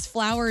Cyrus's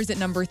Flowers at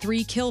number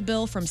 3, Kill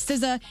Bill from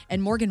SZA,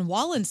 and Morgan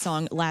Wallen's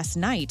song Last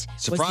Night.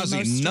 was the most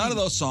Surprisingly, none streamed. of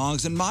those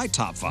songs in my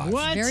top 5.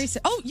 What?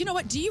 You know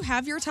what? Do you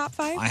have your top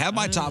 5? I have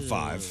my top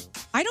 5.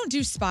 I don't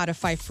do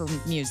Spotify for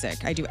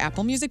music. I do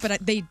Apple Music,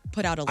 but they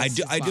put out a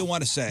list. I do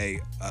want to say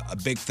a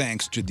big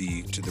thanks to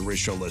the Riz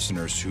Show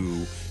listeners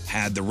who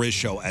had the Riz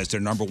Show as their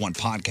number 1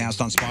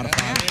 podcast on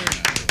Spotify.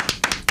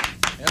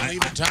 Yeah,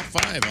 even top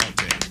 5, I'll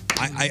take.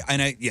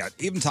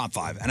 Even top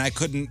 5. And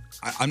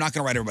I'm not going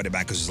to write everybody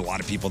back because there's a lot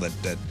of people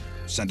that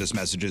send us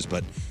messages,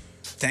 but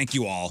thank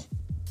you all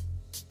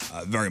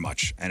very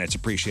much. And it's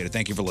appreciated.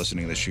 Thank you for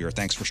listening this year.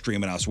 Thanks for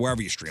streaming us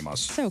wherever you stream us.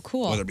 So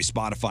cool. Whether it be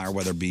Spotify or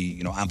whether it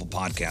be, Apple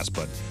Podcasts.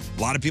 But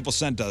a lot of people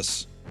sent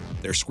us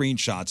their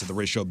screenshots of the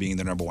Riz Show being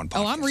their number 1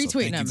 podcast. Oh, I'm retweeting so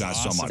thank them. you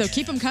guys so much. So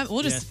keep them coming.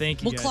 We'll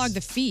thank you we'll guys. clog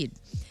the feed.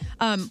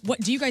 What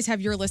do you guys have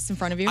your lists in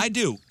front of you? I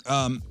do.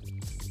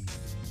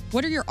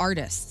 What are your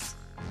artists?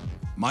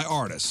 My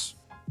artists,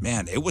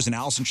 man, it was an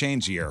Alice in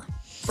Chains year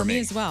for me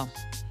as well.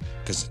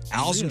 Because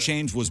Alice in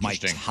Chains was my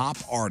top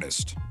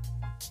artist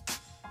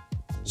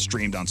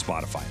streamed on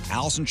Spotify.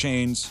 Alice in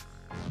Chains,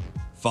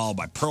 followed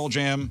by Pearl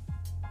Jam,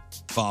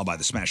 followed by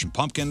the Smashing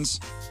Pumpkins,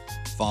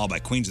 followed by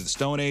Queens of the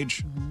Stone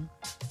Age,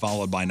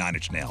 followed by Nine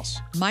Inch Nails.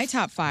 My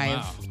top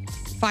 5.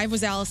 5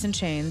 was Alice in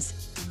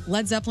Chains.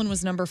 Led Zeppelin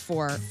was number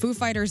 4. Foo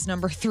Fighters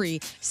number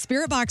 3.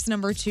 Spirit Box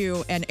number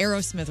 2. And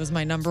Aerosmith was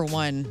my number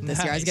 1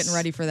 this year. I was getting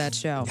ready for that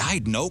show. I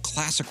had no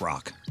classic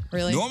rock.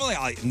 Really?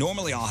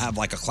 Normally I'll have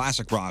like a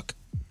classic rock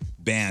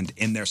band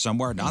in there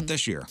somewhere. Not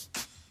this year.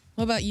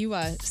 What about you,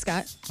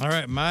 Scott? All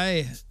right,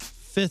 my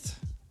 5th,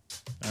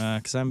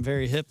 because I'm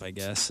very hip, I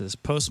guess, is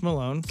Post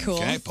Malone. Cool.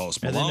 Okay,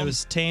 Post And Malone. then it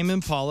was Tame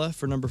Impala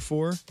for number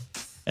 4.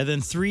 And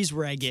then 3's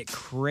where I get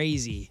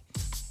crazy.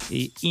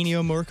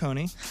 Ennio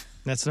Morricone.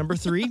 That's number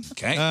 3.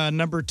 Okay.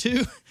 Number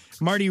 2,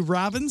 Marty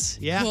Robbins.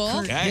 Yeah. Cool.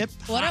 Kurt Okay. Hip.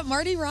 What up,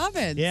 Marty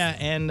Robbins? Yeah,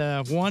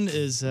 and 1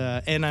 is,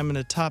 and I'm in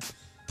a top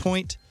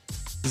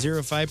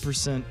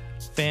 0.05%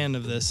 fan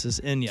of this, is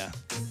Enya.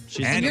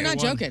 She's And you're number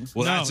not 1. joking.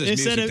 Well, No, that's his it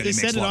music said that he it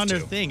makes said it love on their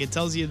to. thing. It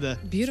tells you the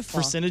Beautiful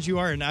percentage you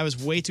are, and I was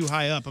way too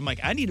high up. I'm like,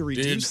 I need to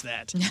reduce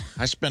that.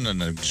 I spend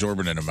an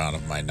exorbitant amount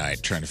of my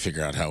night trying to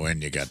figure out how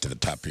Enya got to the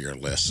top of your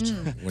list.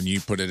 When you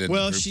put it in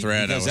Well, the group she-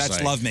 thread, I Because was that's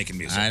like, love-making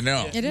music. I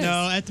know. It is.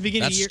 No, at the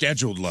beginning That's of the year.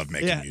 scheduled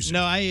lovemaking Yeah, music.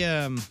 no,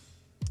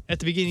 at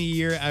the beginning of the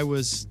year,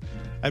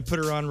 I'd put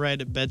her on right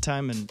at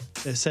bedtime and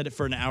I set it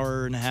for an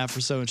hour and a half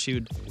or so, and she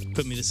would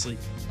put me to sleep.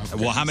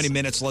 Well, how many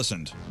minutes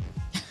listened?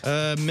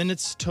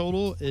 Minutes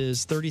total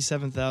is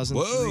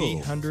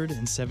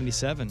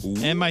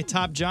 37,377. And my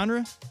top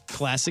genre,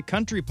 classic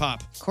country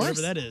pop. Of course.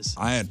 Whatever that is.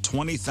 I had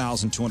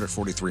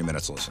 20,243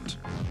 minutes listened.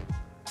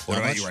 What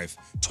How about you, much? Rafe?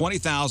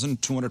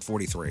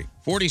 20,243.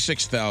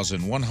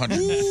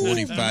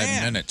 46,145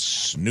 man.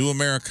 minutes. New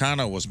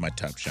Americana was my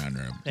top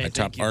genre. Hey, My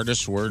top thank you.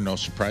 artists were, no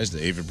surprise, the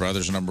Avett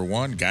Brothers, number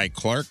 1, Guy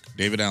Clark,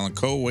 David Allan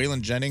Coe,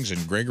 Waylon Jennings,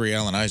 and Gregory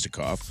Alan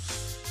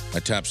Isaacoff. My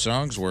top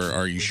songs were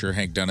Are You Sure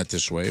Hank Done It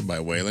This Way by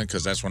Waylon,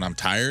 because that's when I'm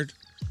tired.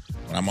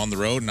 When I'm on the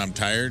road and I'm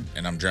tired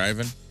and I'm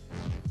driving,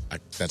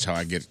 that's how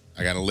I got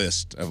a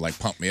list of like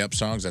pump me up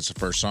songs. That's the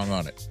first song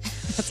on it.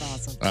 That's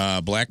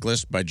awesome.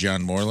 Blacklist by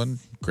John Moreland.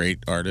 great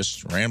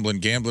artist. Ramblin'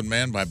 Gamblin'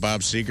 Man by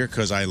Bob Seger,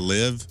 Because I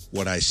Live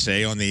What I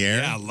Say on the Air.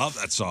 Yeah, I love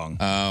that song.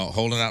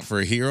 Holding Out for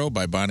a Hero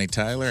by Bonnie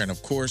Tyler. And,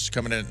 of course,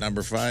 coming in at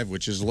number 5,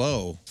 which is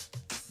low,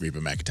 Reba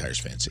McEntire's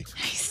Fancy.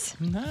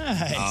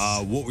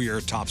 Nice. What were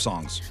your top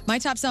songs? My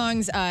top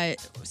songs,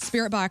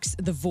 Spirit Box,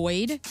 The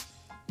Void,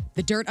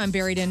 The Dirt I'm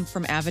Buried In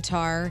from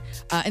Avatar.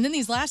 And then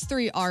these last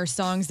 3 are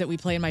songs that we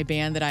play in my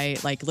band that I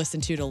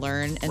listen to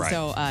learn. And Right.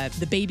 so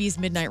The Babies'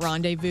 Midnight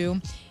Rendezvous,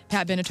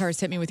 Pat Benatar's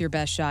Hit Me With Your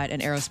Best Shot,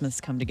 and Aerosmith's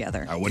Come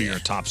Together. What are your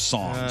top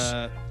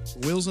songs?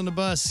 Wheels on the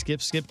Bus,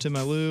 Skip to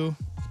My Lou.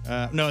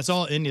 No, it's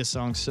all Enya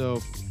songs.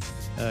 So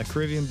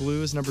Caribbean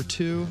Blue is number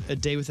 2. A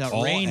Day Without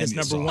All Rain is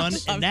Enya number 1.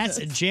 songs. And that's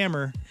a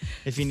jammer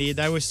if you need.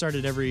 I always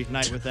started every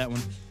night with that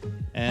one.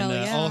 And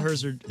Hell yeah. all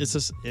hers are, it's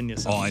just Enya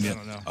songs. Oh, I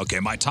don't know. Okay,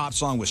 my top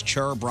song was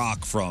Cherub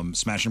Rock from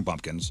Smashing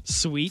Pumpkins.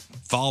 Sweet.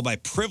 Followed by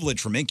Privilege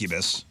from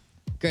Incubus.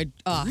 Good.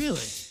 Really?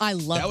 I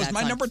love that. That was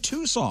my song. number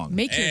 2 song.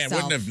 Make And yourself.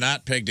 wouldn't have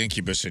not pegged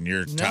Incubus in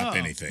your top No.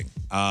 anything.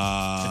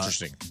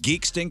 Interesting.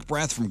 Geek Stink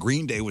Breath from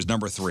Green Day was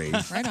number 3.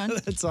 Right on.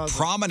 That's awesome.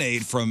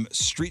 Promenade from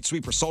Street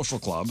Sweeper Social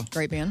Club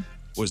Great band.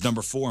 was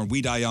number 4, and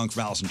We Die Young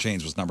from Alice in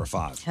Chains was number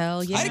 5.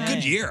 Hell yeah. I had a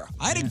good year.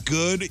 I had a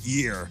good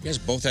year. You guys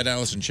both had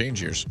Alice in Chains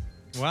years.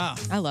 Wow.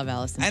 I love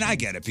Alice. And I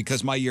get it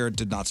because my year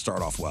did not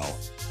start off well.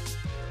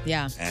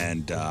 Yeah.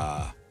 And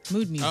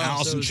Mood music.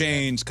 Alice in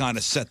Chains kind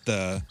of set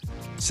the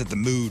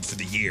mood for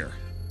the year.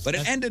 But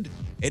it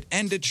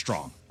ended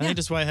strong. I think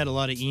that's why I had a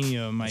lot of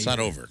Enya in my It's not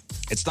year. over.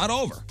 It's not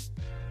over.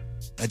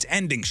 It's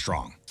ending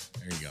strong.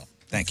 There you go.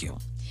 Thank you.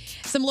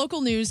 Some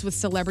local news with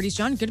celebrities.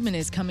 John Goodman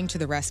is coming to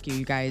the rescue,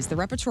 you guys. The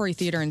Repertory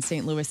Theater in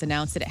St. Louis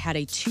announced that it had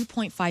a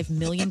 $2.5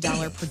 million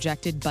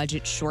projected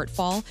budget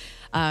shortfall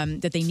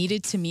that they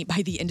needed to meet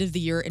by the end of the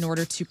year in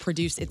order to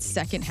produce its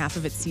second half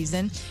of its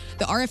season.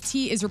 The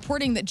RFT is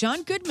reporting that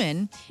John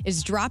Goodman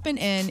is dropping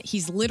in.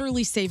 He's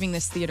literally saving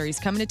this theater. He's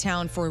coming to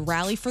town for a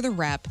Rally for the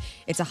Rep.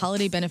 It's a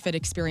holiday benefit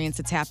experience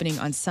that's happening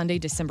on Sunday,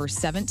 December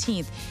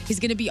 17th. He's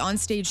going to be on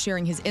stage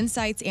sharing his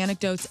insights,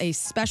 anecdotes, a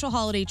special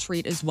holiday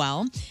treat as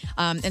well.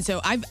 And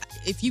so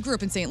if you grew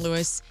up in St.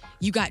 Louis,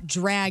 you got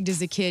dragged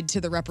as a kid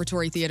to the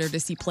Repertory Theater to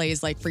see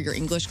plays like for your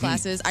English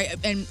classes.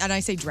 And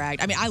I say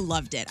dragged. I mean, I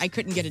loved it. I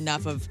couldn't get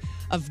enough of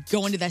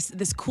going to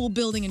this cool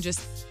building and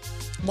just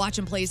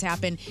watching plays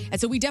happen. And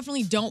so we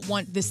definitely don't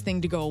want this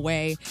thing to go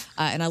away.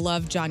 And I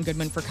love John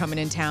Goodman for coming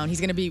in town. He's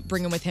going to be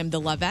bringing with him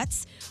the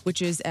Lovettes,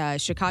 which is a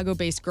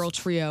Chicago-based girl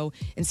trio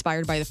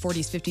inspired by the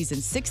 40s, 50s,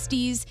 and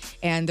 60s.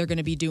 And they're going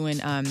to be doing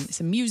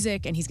some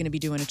music, and he's going to be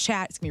doing a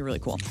chat. It's going to be really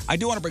cool. I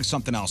do want to bring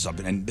something else up,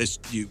 and this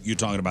you're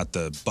talking about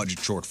the budget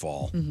shortfall.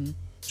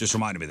 Just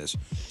reminded me of this.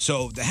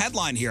 So the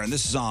headline here, and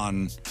this is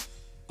on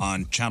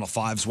Channel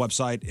 5's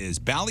website, is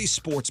Bally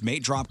Sports may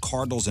drop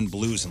Cardinals and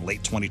Blues in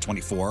late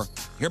 2024.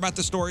 Hear about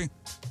this story?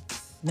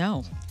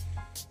 No.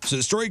 So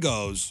the story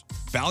goes,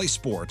 Bally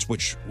Sports,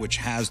 which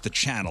has the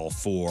channel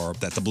for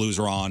that the Blues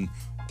are on,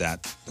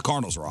 that the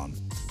Cardinals are on,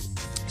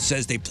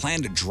 says they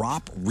plan to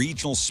drop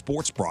regional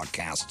sports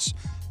broadcasts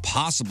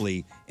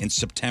possibly in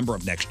September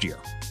of next year.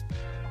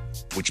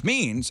 Which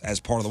means, as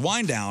part of the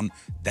wind down,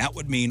 that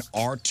would mean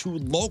our 2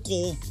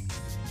 local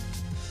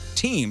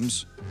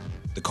teams,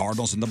 the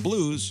Cardinals and the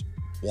Blues,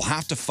 will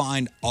have to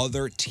find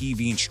other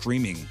TV and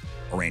streaming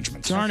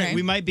arrangements. Darn it,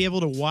 we might be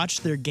able to watch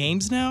their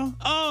games now?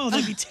 Oh,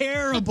 that'd be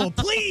terrible.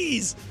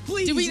 Please.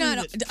 Do we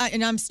not?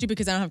 And I'm stupid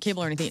because I don't have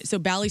cable or anything. So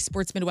Bally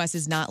Sports Midwest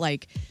is not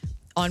like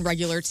on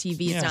regular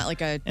TV. It's not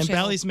like a And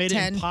Channel Bally's made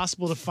 10. it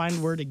impossible to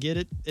find where to get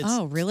it.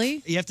 Oh,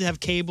 really? You have to have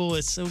cable.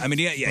 It's so I mean,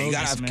 yeah, you bogus,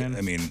 gotta have. man.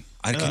 I mean,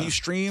 can you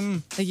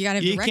stream? Like you gotta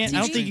have You direct can't. TV. I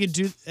don't think you could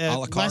do. A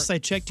la carte? Last I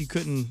checked, you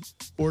couldn't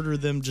order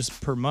them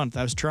just per month.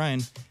 I was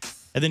trying,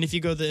 and then if you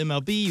go to the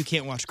MLB, you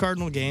can't watch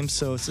Cardinal games.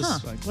 So it's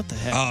just like, what the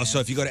heck? Oh, so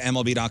if you go to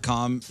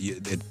MLB.com,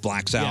 it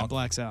blacks out. Yeah, it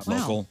blacks out.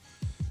 Local.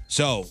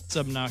 So it's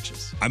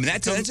obnoxious. I mean,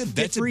 that's a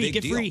get free, big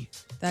get deal. free.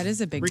 That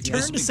is a big deal.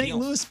 Return to St.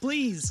 Louis,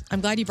 please.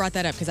 I'm glad you brought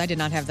that up because I did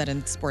not have that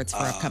in sports for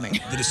upcoming.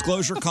 The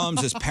disclosure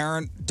comes as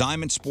parent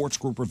Diamond Sports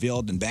Group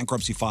revealed in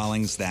bankruptcy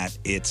filings that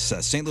its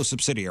St. Louis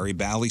subsidiary,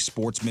 Bally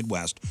Sports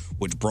Midwest,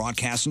 which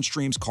broadcasts and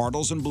streams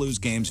Cardinals and Blues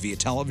games via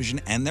television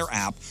and their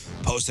app,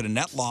 posted a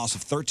net loss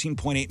of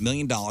 $13.8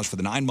 million for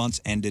the 9 months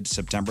ended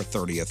September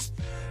 30th.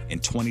 In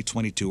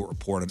 2022, it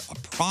reported a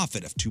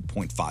profit of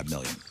 $2.5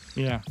 million.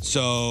 Yeah.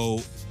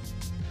 So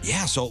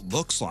it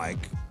looks like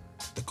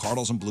the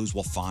Cardinals and Blues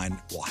will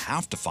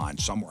have to find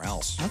somewhere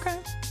else. Okay.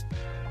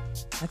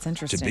 That's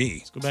interesting. To be.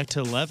 Let's go back to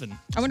 11.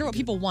 I wonder what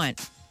people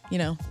want. You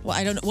know, well,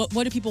 I don't know.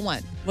 What do people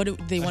want? What do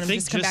they want them to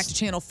think just come back to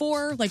Channel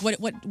 4? Like, what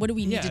do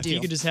we need to if do? you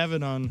could just have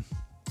it on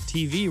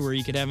TV where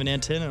you could have an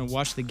antenna and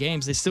watch the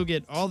games. They still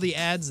get all the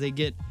ads. They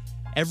get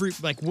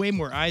way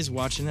more eyes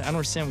watching it. I don't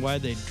understand why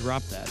they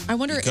dropped that. I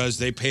wonder because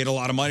they paid a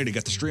lot of money to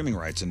get the streaming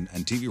rights and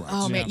TV rights.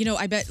 Oh man, you know,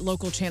 I bet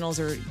local channels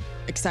are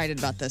excited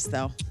about this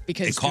though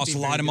because it costs a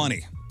lot of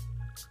money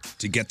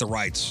to get the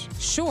rights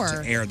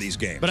to air these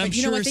games. But I'm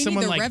you know sure what? They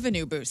someone need the like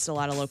revenue boost. A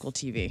lot of local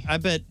TV. I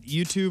bet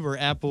YouTube or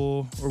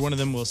Apple or one of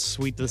them will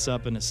sweep this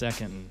up in a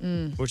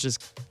second, which is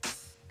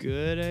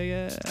good. I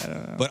guess. I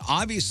don't know. But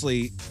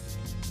obviously,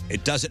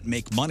 it doesn't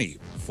make money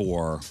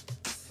for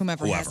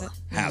whoever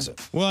has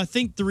it. Well, I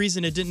think the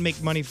reason it didn't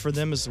make money for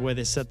them is the way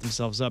they set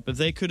themselves up. If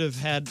they could have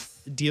had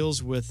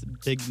deals with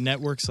big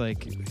networks like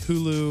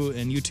Hulu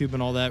and YouTube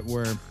and all that,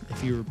 where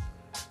if you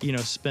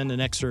spend an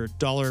extra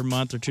 $1 a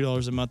month or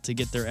 $2 a month to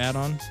get their ad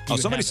on. Oh,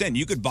 somebody's saying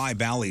you could buy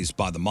Bally's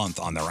by the month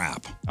on their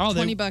app. Oh,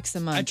 $20 a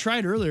month. I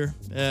tried earlier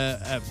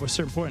at a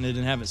certain point and they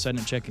didn't have it, so I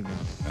didn't check again.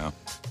 Yeah.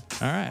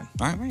 All right.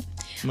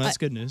 Well, that's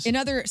good news. In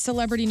other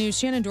celebrity news,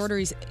 Shannon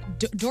Doherty's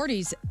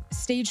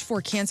stage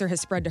 4 cancer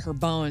has spread to her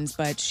bones,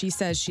 but she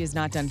says she is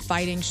not done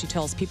fighting. She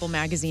tells People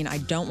magazine, "I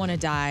don't want to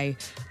die.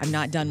 I'm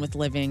not done with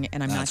living,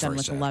 and I'm not done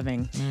with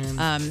loving."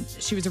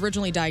 She was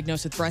originally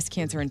diagnosed with breast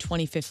cancer in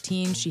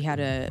 2015. She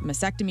had a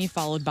mastectomy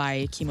followed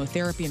by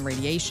chemotherapy and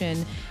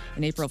radiation.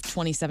 In April of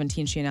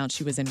 2017, she announced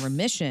she was in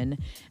remission,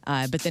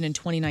 but then in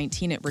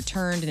 2019 it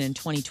returned, and in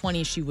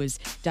 2020 she was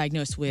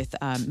diagnosed with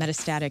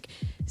metastatic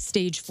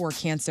stage 4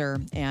 cancer,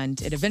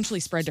 and it eventually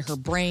spread to her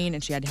brain,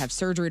 and she had to have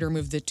surgery to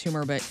remove the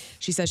tumor, but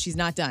she says she's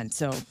not done,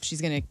 so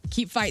she's going to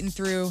keep fighting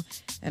through,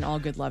 and all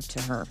good love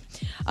to her.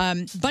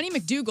 Bunny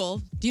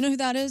McDougal, do you know who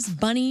that is?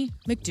 Bunny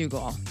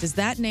McDougal. Does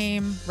that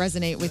name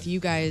resonate with you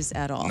guys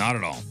at all? Not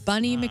at all.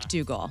 Bunny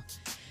McDougal.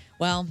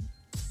 Well,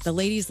 the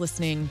ladies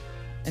listening,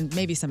 and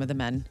maybe some of the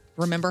men,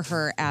 remember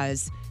her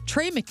as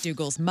Trey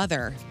McDougal's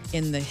mother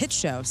in the hit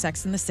show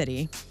Sex and the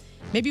City.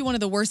 Maybe one of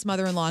the worst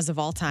mother-in-laws of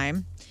all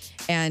time.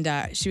 And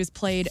she was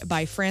played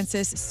by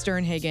Frances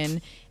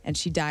Sternhagen, and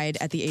she died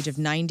at the age of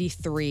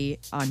 93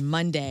 on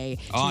Monday.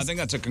 Oh, I think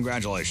that's a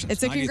congratulations.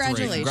 It's a 93.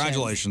 congratulations.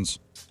 Congratulations.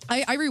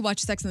 I rewatch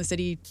Sex and the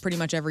City pretty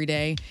much every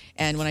day,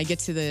 and when I get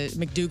to the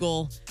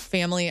McDougal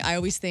family, I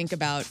always think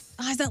about,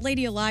 is that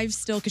lady alive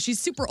still? Because she's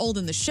super old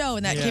in the show,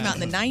 and that came out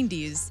in the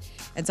 90s.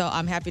 And so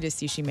I'm happy to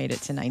see she made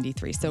it to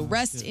 93. So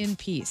rest in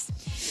peace.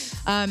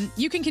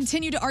 You can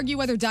continue to argue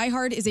whether Die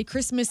Hard is a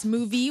Christmas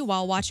movie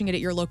while watching it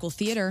at your local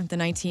theater. The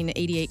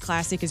 1988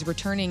 classic is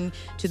returning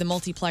to the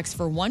multiplex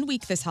for 1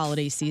 week this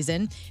holiday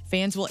season.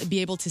 Fans will be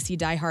able to see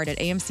Die Hard at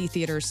AMC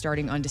theaters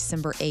starting on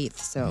December 8th.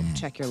 So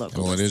check your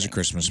local. Well, it is a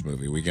Christmas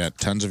movie. We got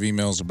tons of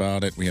emails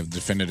about it. We have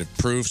definitive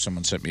proof.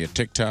 Someone sent me a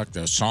TikTok,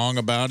 a song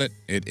about it.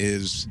 It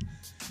is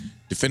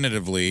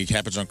definitively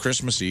happens on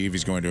Christmas Eve.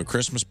 He's going to a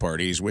Christmas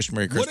party. He's wished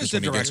Merry Christmas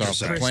when he gets off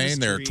the plane.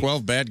 There are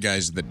 12 bad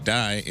guys that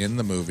die in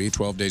the movie.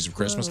 12 Days of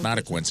Christmas, not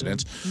a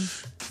coincidence.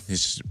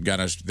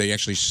 They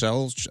actually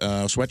sell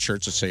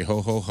sweatshirts that say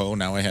 "Ho ho ho!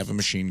 Now I have a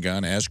machine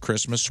gun" as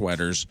Christmas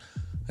sweaters.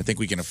 I think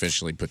we can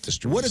officially put this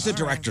to rest. What does the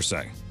director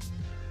say?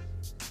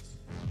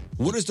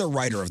 What is the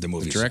writer of the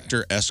movie? The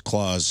director S.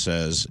 Claus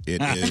says it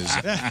is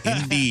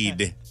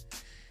indeed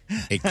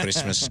a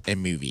Christmas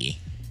movie.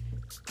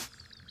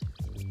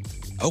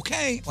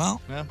 Okay,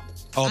 well. Yeah.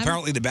 Oh,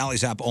 apparently the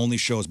Bally's app only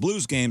shows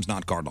Blues games,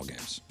 not Cardinal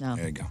games. No.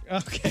 There you go.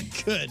 Okay,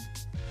 good.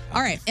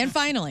 All right, and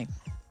finally,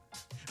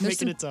 there's Making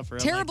some it tougher.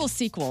 terrible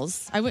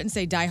sequels. I wouldn't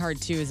say Die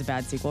Hard 2 is a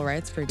bad sequel, right?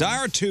 It's pretty good. Die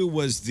Hard 2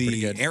 was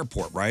the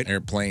airport, right?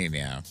 Airplane,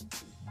 yeah.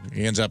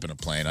 He ends up in a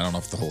plane. I don't know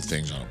if the whole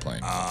thing's on a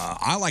plane.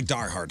 I like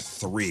Die Hard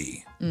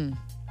 3.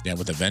 Yeah,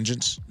 with a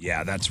vengeance?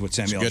 Yeah, that's with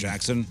Samuel L.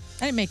 Jackson.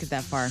 I didn't make it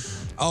that far.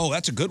 Oh,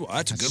 that's a good one.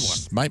 That's a good one.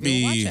 Might We'll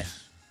be. watch it.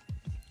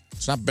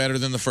 It's not better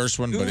than the first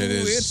one, but it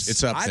is.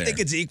 It's up there. I think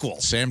it's equal.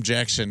 Sam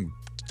Jackson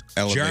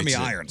elevates Jeremy it.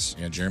 Irons.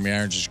 Yeah, Jeremy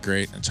Irons is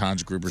great. It's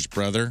Hans Gruber's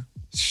brother.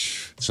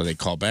 So they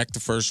call back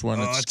the first one.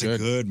 Oh, it's that's a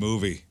good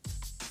movie.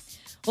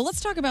 Well, let's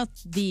talk about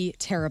the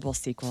terrible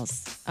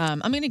sequels.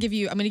 I'm going to give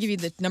you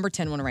the number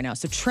 10 one right now.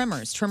 So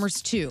Tremors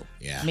 2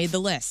 made the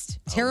list.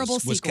 Terrible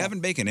sequel. Was Kevin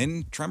Bacon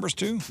in Tremors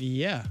 2?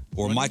 Yeah.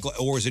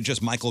 Or is it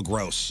just Michael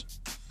Gross?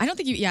 I don't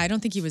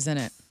think he was in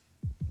it.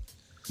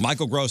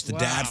 Michael Gross, the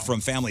dad from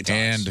Family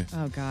Ties. And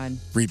Oh God.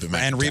 Reba McEntire.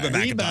 And Reba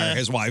McEntire,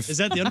 his wife. Is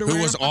that the underwear?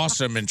 Who was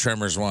awesome in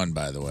Tremors 1,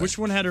 by the way. Which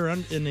one had her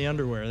in the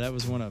underwear? That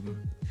was one of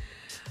them.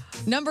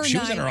 Number 9. She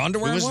was in her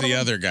underwear? Who was in one the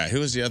of them? other guy? Who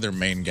was the other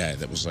main guy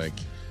that was like...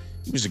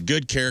 He was a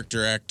good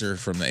character actor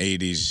from the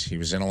 80s. He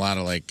was in a lot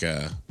of like...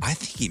 I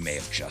think he may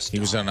have just He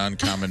was on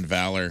Uncommon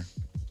Valor.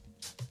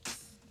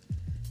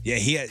 Yeah,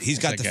 he's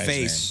got What's the that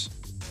guy's face.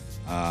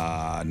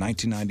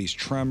 1990s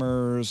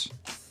Tremors.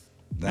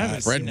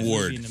 Fred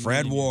Ward.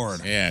 Fred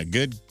Ward. Yeah,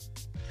 good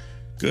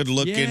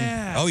looking.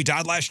 Yeah. Oh, he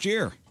died last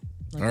year.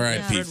 All right,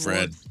 Yeah. Pete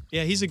Fred. Ward.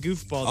 Yeah, he's a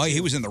goofball. Oh, too.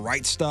 he was in The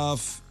Right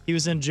Stuff. He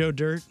was in Joe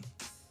Dirt.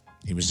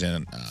 He was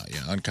in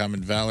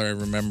Uncommon Valor, I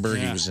remember.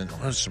 Yeah. He was in...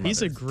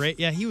 He's a great.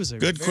 Yeah, he was a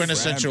good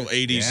quintessential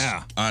Fred. 80s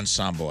Yeah.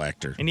 ensemble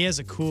actor. And he has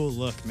a cool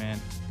look, man.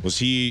 Was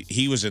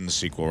he was in the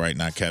sequel, right?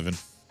 Not Kevin?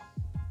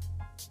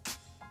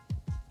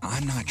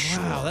 I'm not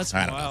sure. Wow, that's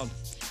I don't wild. know.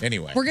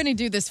 Anyway. We're going to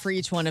do this for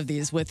each one of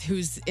these with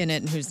who's in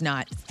it and who's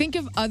not. Think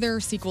of other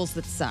sequels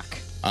that suck.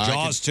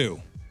 Jaws 2.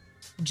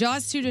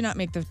 Jaws 2 did not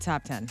make the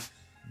top 10.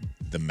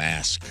 The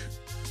Mask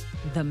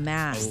The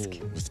Mask,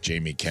 with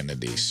Jamie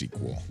Kennedy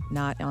sequel.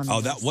 not on the Oh,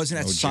 list. that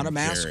wasn't that Son Jim of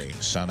Mask?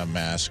 Carrey, Son of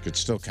Mask. It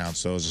still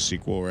counts though as a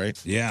sequel, right?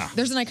 Yeah.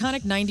 There's an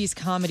iconic 90s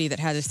comedy that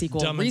had a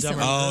sequel Dumb and recently.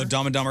 Dumber. Oh,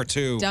 Dumb and Dumber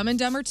 2. Dumb and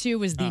Dumber 2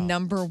 was the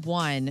number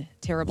one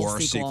terrible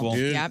Worst sequel.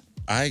 Dude, Yep.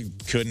 I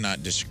could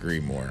not disagree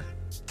more.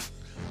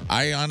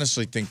 I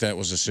honestly think that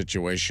was a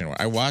situation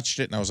where I watched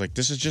it and I was like,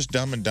 this is just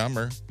Dumb and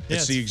Dumber. Yeah,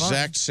 it's the it's fun.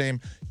 exact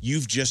same.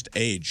 You've just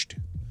aged.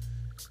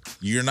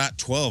 You're not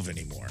 12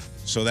 anymore.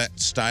 So that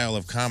style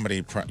of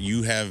comedy,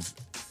 you have,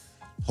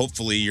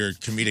 hopefully your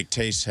comedic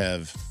tastes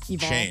have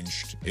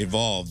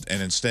evolved,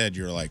 and instead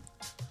you're like,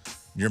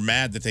 you're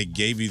mad that they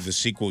gave you the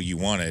sequel you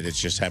wanted. It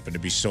just happened to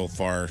be so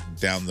far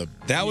down the...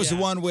 That was the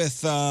one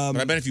with... but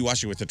I bet if you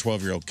watched it with a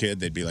 12-year-old kid,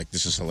 they'd be like,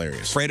 this is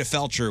hilarious. Freda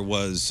Felcher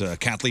was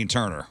Kathleen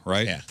Turner,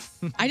 right? Yeah.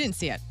 I didn't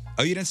see it.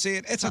 Oh, you didn't see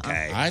it? It's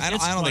okay. It's I don't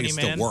funny, think it's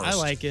man. the worst. I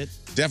like it.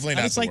 Definitely I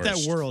not just the like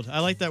worst. that world. I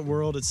like that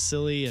world. It's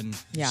silly and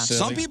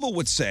Some people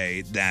would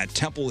say that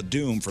Temple of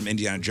Doom from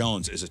Indiana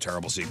Jones is a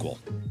terrible sequel.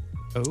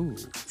 Oh.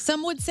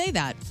 Some would say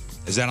that.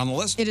 Is that on the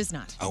list? It is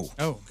not. Oh.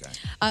 Okay.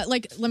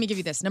 Let me give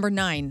you this. Number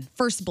 9,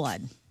 First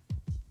Blood.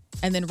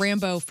 And then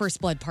Rambo, First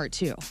Blood Part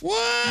 2.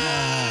 What?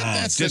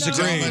 That's the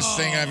dumbest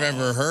thing I've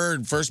ever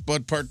heard. First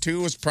Blood Part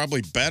 2 was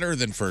probably better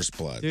than First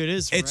Blood. Dude,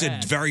 It's a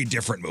very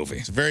different movie.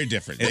 It's very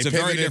different. It's a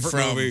very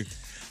different movie.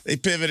 They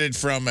pivoted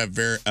from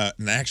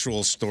an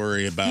actual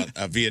story about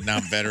a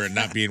Vietnam veteran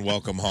not being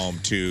welcome home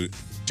to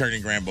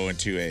turning Rambo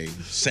into a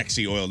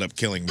sexy, oiled-up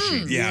killing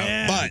machine.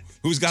 Yeah. But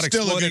who's got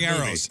still a exploding good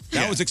movie. arrows?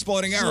 That was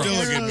exploding arrows.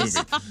 Still a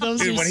good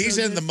movie. Dude, when he's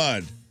in the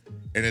mud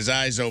and his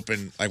eyes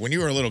open, like when you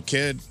were a little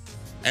kid,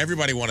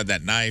 everybody wanted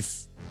that knife.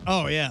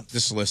 Oh, yeah.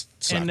 This list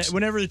sucks. And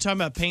whenever they're talking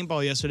about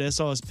paintball yesterday, I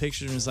saw his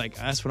picture and was like,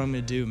 that's what I'm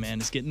going to do,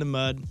 man. Is get in the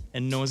mud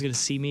and no one's going to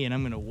see me and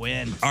I'm going to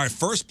win. All right,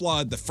 First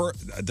Blood, the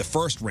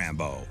first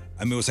Rambo.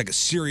 I mean, it was like a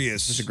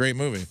serious... It's a great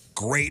movie.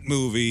 Great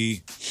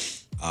movie.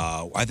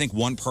 I think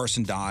one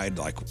person died.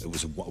 Like it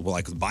was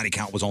like the body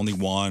count was only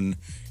one.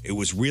 It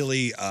was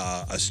really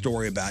a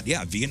story about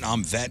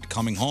Vietnam vet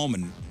coming home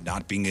and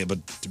not being able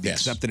to be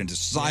accepted into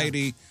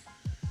society.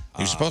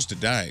 He was supposed to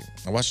die.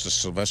 I watched the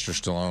Sylvester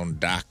Stallone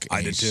doc,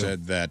 and he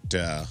said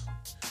that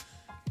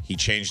he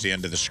changed the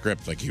end of the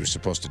script. Like he was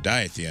supposed to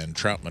die at the end.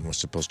 Troutman was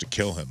supposed to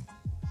kill him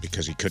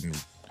because he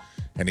couldn't.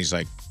 And he's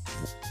like,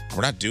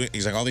 we're not doing.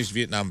 He's like, all these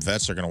Vietnam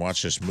vets are going to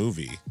watch this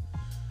movie.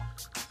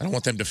 I don't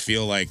want them to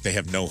feel like they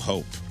have no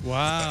hope.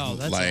 Wow,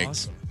 that's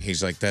awesome.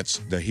 He's like, that's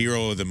the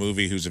hero of the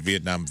movie who's a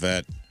Vietnam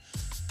vet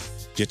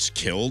gets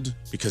killed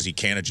because he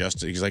can't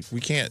adjust it. He's like, we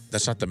can't.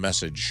 That's not the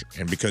message.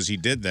 And because he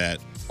did that,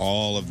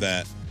 all of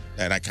that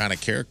iconic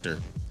character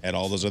at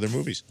all those other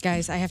movies.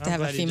 Guys, I have to I'm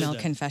have a glad he did female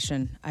that.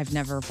 confession. I've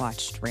never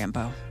watched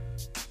Rambo.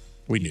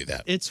 We knew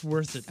that. It's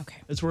worth it. Okay.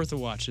 It's worth a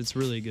watch. It's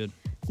really good.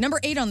 Number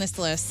 8 on this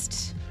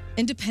list,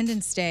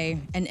 Independence Day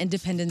and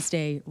Independence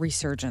Day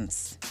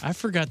Resurgence. I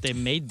forgot they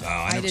made that.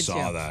 I never did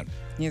saw too. that.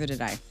 Neither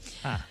did I.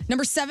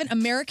 Number 7,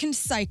 American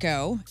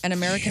Psycho and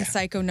American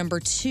Psycho number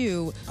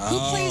 2. Who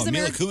plays Mila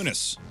American?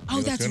 Kunis. Oh,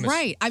 Mila that's Kunis.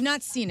 right. I've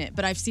not seen it,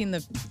 but I've seen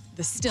the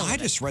still. I of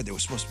it. just read they were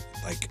supposed to,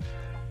 like,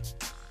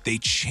 they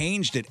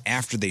changed it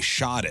after they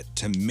shot it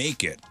to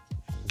make it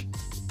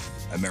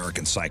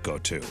American Psycho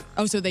 2.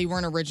 Oh, so they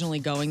weren't originally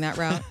going that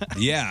route?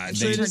 Yeah.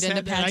 So they turned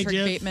into Patrick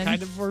Bateman.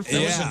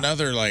 There was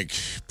another like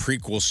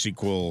prequel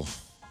sequel,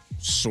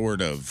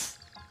 sort of,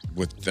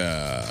 with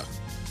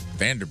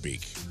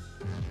Vanderbeek.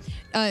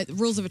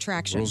 Rules of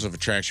Attraction. Rules of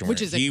Attraction, Which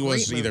where is a he great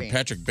was either movie.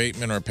 Patrick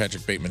Bateman or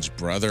Patrick Bateman's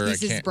brother.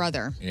 He's his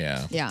brother.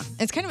 Yeah. Yeah.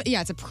 It's kind of,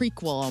 it's a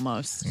prequel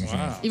almost.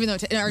 Wow. Even though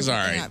It was all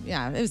right.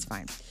 Yeah, it was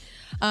fine.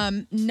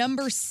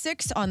 Number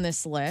 6 on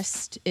this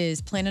list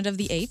is Planet of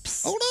the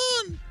Apes. Hold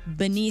on.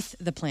 Beneath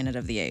the Planet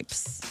of the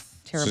Apes.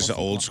 Terrible. Is this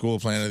the old school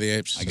Planet of the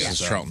Apes? I guess This is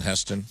so. Charlton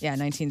Heston. Yeah,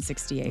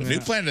 1968. New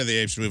Planet of the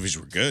Apes movies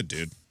were good,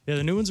 dude. Yeah,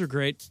 the new ones are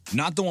great.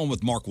 Not the one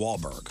with Mark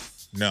Wahlberg.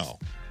 No.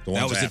 The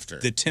That ones was after.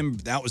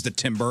 that was the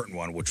Tim Burton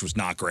one, which was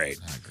not great.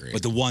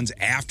 But the ones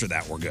after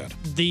that were good.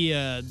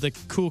 The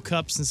cool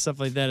cups and stuff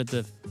like that at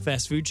the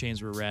fast food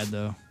chains were rad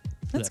though.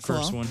 That's that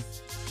first cool. one.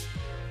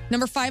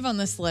 Number 5 on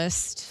this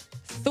list,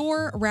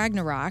 Thor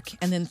Ragnarok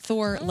and then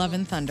Thor Love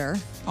and Thunder.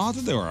 Oh, I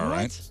thought they were all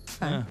right.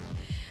 Okay.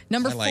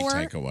 Number I like 4,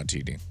 Taika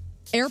Waititi.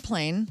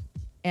 Airplane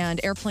and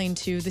Airplane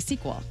 2, the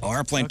sequel. Oh,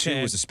 Airplane 2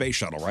 Okay. was the space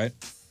shuttle, right?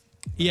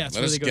 Yeah, it's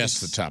Let where us they go guess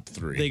to, the top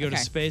 3. They go to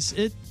Okay. space.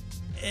 It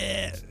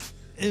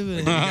was,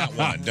 We got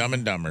one, Dumb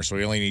and Dumber, so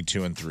we only need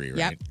 2 and 3, right?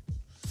 Yep.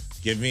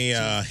 Give me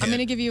I'm going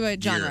to give you a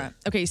genre. Year.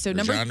 Okay, so a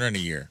number genre and a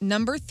year.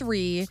 Number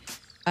 3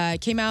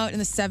 came out in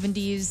the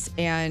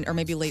 70s or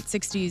maybe late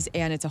 60s,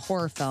 and it's a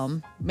horror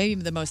film. Maybe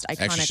the most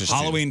iconic. Exorcist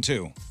Halloween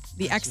 2.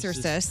 The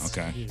Exorcist.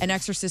 Okay. And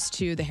Exorcist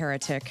 2, The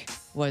Heretic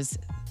was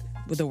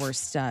the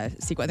worst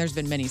sequel. There's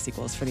been many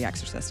sequels for The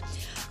Exorcist.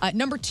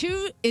 Number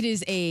 2, it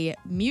is a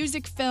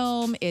music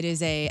film. It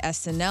is a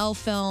SNL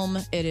film.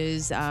 It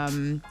is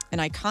an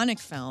iconic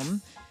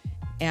film.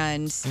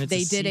 And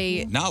they did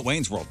a Not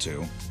Wayne's World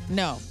 2.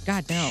 no,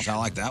 God no. I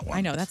like that one.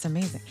 I know, that's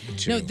amazing.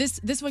 too. No,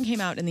 this one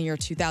came out in the year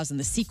 2000,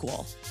 the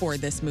sequel for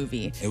this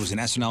movie. It was an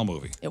SNL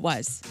movie. It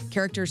was.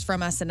 Characters from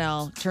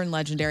SNL turned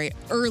legendary.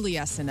 Early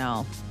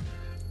SNL.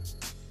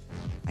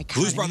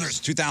 Blues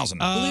Brothers 2000.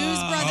 Blues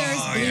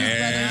Brothers.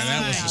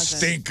 That was a 2000.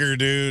 stinker,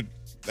 dude.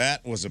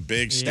 That was a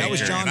big stinker. That was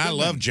John and I Goodman.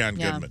 love John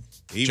Yeah. Goodman.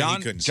 Even he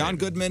couldn't John save it.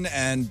 Goodman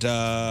and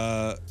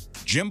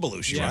Jim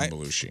Belushi, Yeah. right? Jim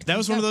Belushi. That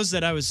was one of those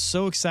that I was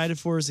so excited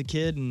for as a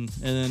kid, and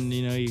then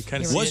you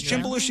kind of Was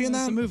Jim Belushi in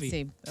that? The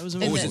movie. That was a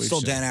Or movie. was it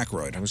still Dan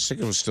Aykroyd? I was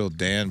thinking it was still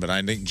Dan, but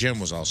I think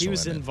Jim was also He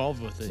was in it.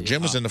 involved with it.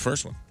 Jim was in the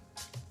first one.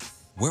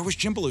 Where was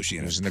Jim Belushi in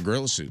He it? was in the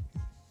gorilla suit.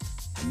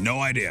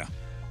 No idea.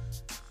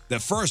 The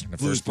first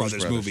Blues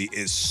Brothers movie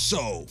is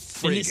so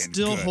freaking And it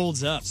still good.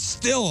 holds up.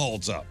 Still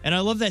holds up. And I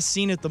love that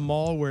scene at the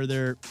mall where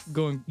they're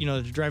going,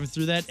 they're driving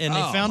through that, and they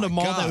Oh, found a my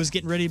mall God. that was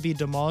getting ready to be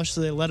demolished,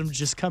 so they let them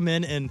just come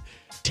in and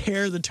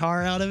tear the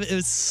tar out of it. It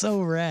was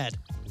so rad.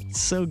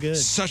 It's so good.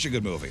 Such a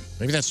good movie.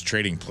 Maybe that's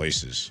Trading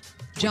Places.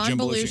 John Jim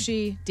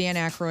Belushi, Dan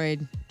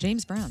Aykroyd,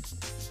 James Brown.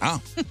 Oh.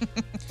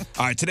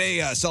 All right, today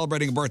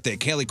celebrating a birthday.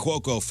 Kaylee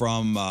Cuoco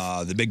from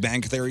The Big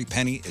Bang Theory,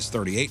 Penny, is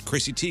 38.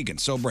 Chrissy Teigen,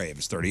 So Brave,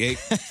 is 38.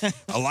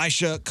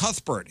 Elisha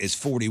Cuthbert is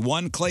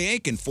 41. Clay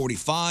Aiken,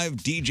 45.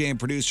 DJ and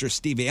producer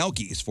Steve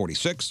Aoki is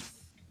 46.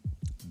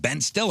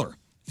 Ben Stiller,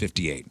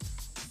 58.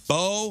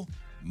 Bo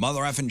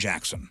Mother effing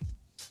Jackson.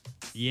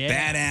 Yeah.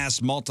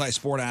 Badass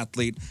multi-sport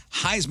athlete,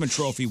 Heisman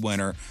Trophy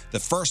winner, the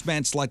first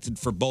man selected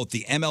for both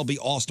the MLB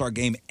All-Star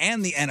Game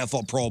and the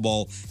NFL Pro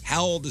Bowl.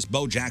 How old is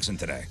Bo Jackson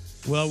today?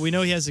 Well, we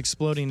know he has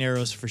exploding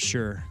arrows for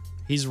sure.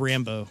 He's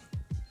Rambo.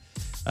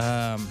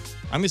 I'm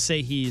going to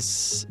say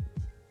he's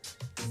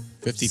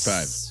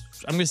 55.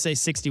 I'm going to say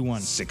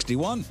 61.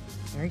 61.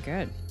 Very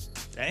good.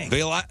 Dang.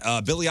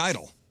 Billy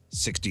Idol,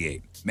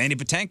 68. Manny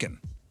Patinkin.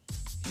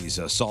 He's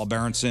Saul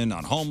Berenson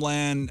on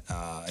Homeland.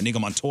 Inigo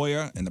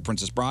Montoya in The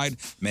Princess Bride.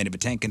 Manny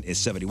Patinkin is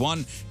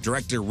 71.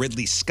 Director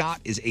Ridley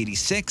Scott is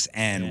 86.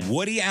 And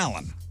Woody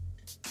Allen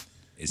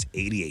is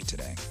 88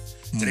 today.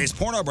 Today's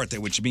porno birthday,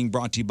 which is being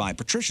brought to you by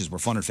Patricia's, where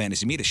fun and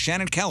fantasy meet, is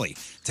Shannon Kelly.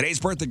 Today's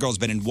birthday girl's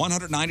been in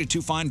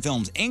 192 fine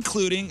films,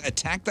 including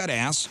Attack That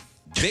Ass,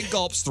 Big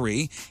Gulps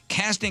 3,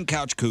 Casting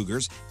Couch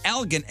Cougars,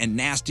 Elegant and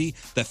Nasty,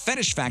 The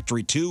Fetish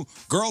Factory 2,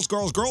 Girls,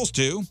 Girls, Girls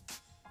 2,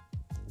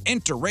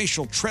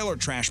 Interracial Trailer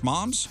Trash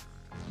Moms,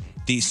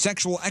 The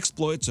Sexual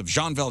Exploits of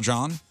Jean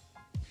Valjean,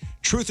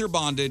 Truth or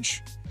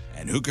Bondage,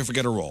 and Who Can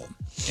Forget a Role?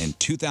 In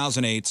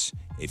 2008's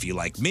If You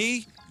Like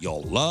Me,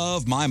 You'll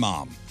Love My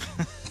Mom.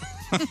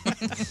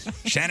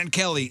 Shannon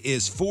Kelly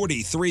is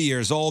 43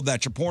 years old.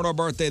 That's your porno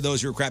birthday.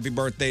 Those are your crappy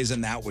birthdays,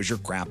 and that was your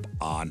crap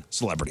on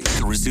celebrity.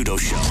 The Rizzuto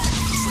Show.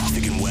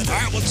 Traffic and weather. All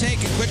right, we'll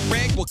take a quick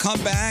break. We'll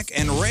come back,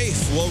 and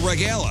Rafe will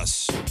regale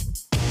us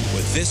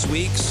with this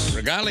week's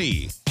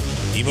Regali.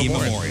 E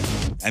Memoriam.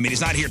 I mean,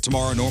 he's not here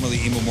tomorrow. Normally,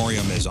 E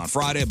Memoriam is on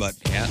Friday, but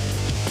yeah,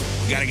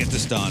 we got to get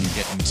this done.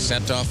 Getting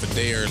sent off a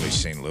day early,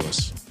 St.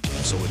 Louis.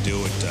 So we'll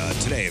do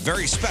it today. A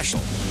very special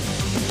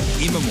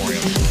E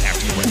Memoriam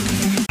after the break.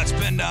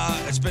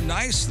 It's been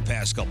nice the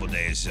past couple of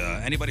days.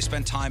 Anybody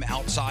spend time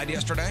outside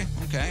yesterday?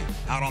 Okay.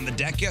 Out on the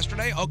deck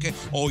yesterday? Okay.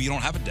 Oh, you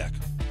don't have a deck.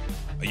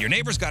 Your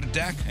neighbor's got a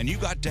deck, and you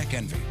got deck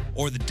envy.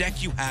 Or the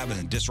deck you have is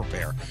in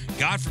disrepair.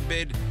 God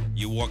forbid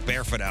you walk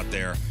barefoot out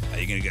there,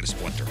 you're going to get a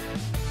splinter.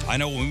 I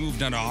know when we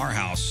moved into our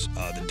house,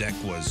 the deck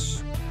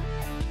was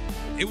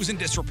in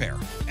disrepair.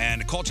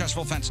 And at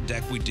Colchester Fence and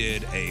Deck, we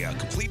did a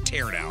complete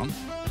teardown,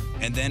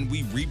 and then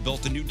we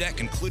rebuilt a new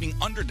deck, including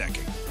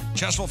underdecking.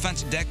 Chesterfield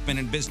Fence and Deck been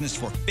in business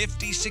for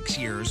 56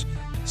 years.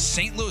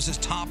 St. Louis's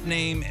top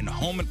name in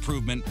home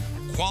improvement,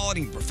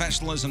 quality and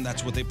professionalism.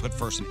 That's what they put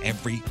first in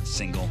every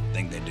single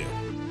thing they do.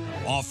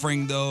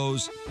 Offering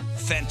those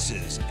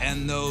fences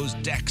and those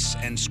decks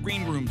and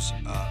screen rooms,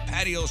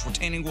 patios,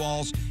 retaining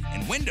walls,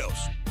 and windows.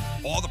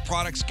 All the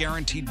products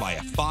guaranteed by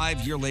a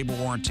 5-year labor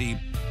warranty.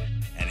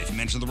 And if you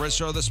mention the Riz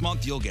Show this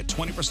month, you'll get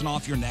 20%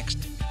 off your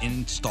next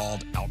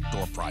installed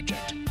outdoor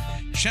project.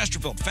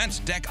 Chesterfield Fence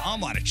Deck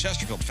online at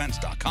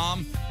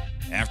chesterfieldfence.com.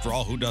 After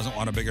all, who doesn't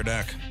want a bigger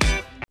deck?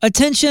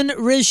 Attention,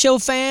 Riz Show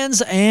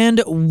fans and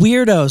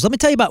weirdos. Let me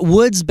tell you about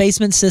Woods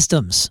Basement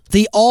Systems,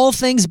 the all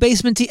things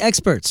basementy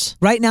experts.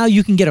 Right now,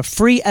 you can get a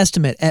free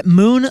estimate at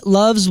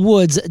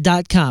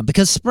moonloveswoods.com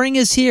because spring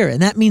is here, and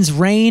that means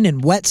rain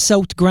and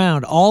wet-soaked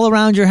ground all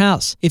around your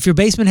house. If your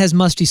basement has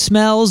musty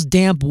smells,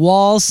 damp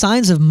walls,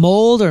 signs of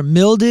mold or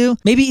mildew,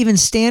 maybe even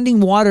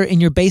standing water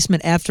in your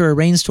basement after a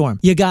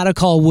rainstorm, you gotta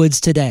call Woods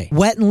today.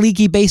 Wet and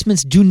leaky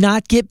basements do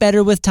not get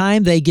better with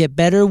time, they get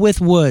better with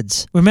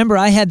Woods. Remember,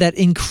 I had that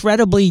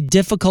incredibly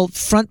difficult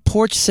front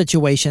porch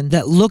situation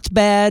that looked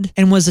bad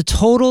and was a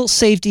total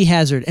safety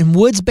hazard, and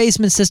Woods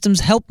Basement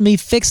Systems helped me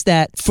fix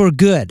that for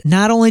good.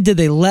 Not only did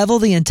they level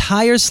the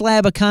entire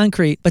slab of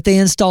concrete, but they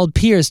installed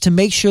piers to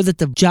make sure that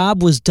the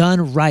job was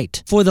done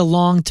right for the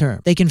long term.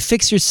 They can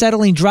fix your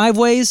settling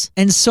driveways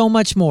and so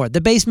much more.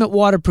 The basement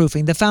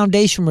waterproofing, the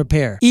foundation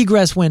repair,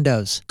 egress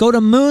windows. Go to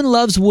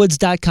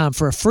moonloveswoods.com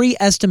for a free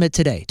estimate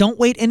today. Don't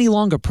wait any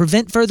longer.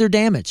 Prevent further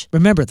damage.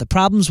 Remember, the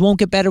problems won't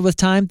get better with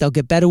time, they'll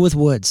get better with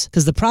Woods,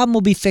 because the problem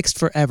will be fixed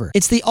forever.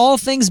 It's the all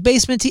things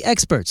basementy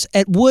experts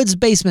at Woods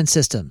Basement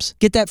Systems.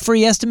 Get that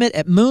free estimate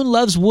at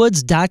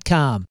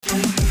moonloveswoods.com.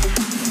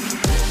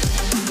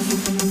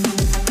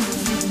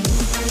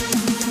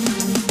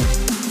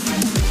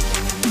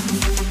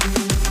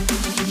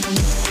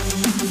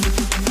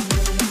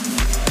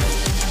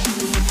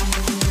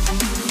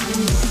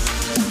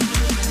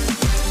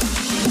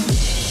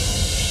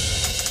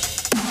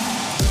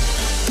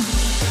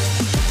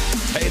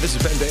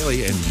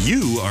 Daly, and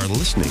you are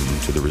listening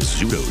to The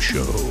Rizzuto Show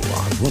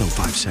on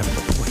 105.7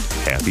 The Point.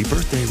 Happy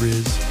birthday,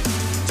 Riz.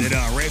 Did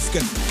Rafe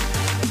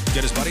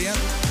get his buddy yet?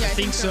 I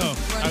think so.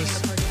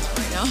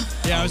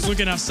 I was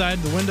looking outside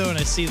the window and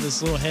I see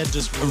this little head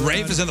just.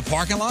 Rafe is in the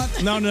parking lot?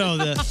 No.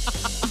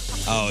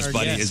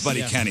 His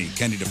buddy Kenny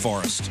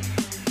DeForest,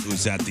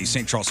 who's at the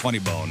St. Charles Funny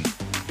Bone,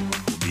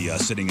 will be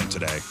sitting in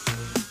today.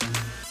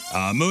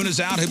 Moon is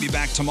out. He'll be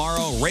back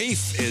tomorrow.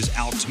 Rafe is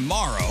out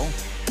tomorrow.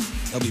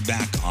 They'll be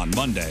back on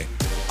Monday.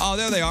 Oh,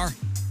 there they are.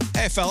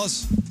 Hey,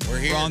 fellas. We're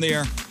here. We're on the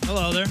air.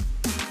 Hello there.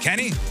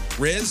 Kenny,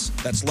 Riz,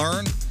 that's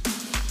Learn.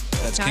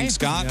 That's Hi. King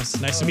Scott. Yes,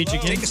 nice to meet you,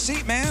 King. Take a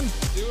seat, man.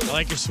 I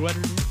like your sweater.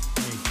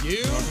 Thank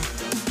you.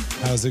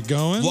 How's it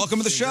going? Welcome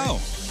to the show.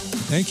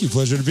 Thank you.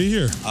 Pleasure to be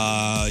here.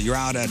 You're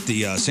out at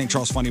the St.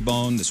 Charles Funny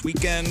Bone this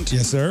weekend.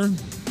 Yes, sir.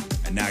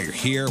 And now you're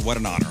here. What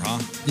an honor, huh?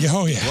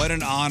 Oh, yeah. What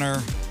an honor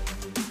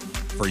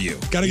for you.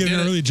 Got to get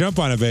an early jump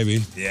on it,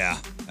 baby. Yeah,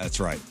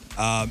 that's right.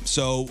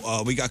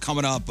 So we got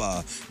coming up,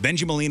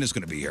 Benji Molina is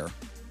going to be here.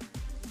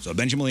 So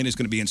Benji Molina is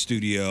going to be in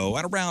studio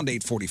at around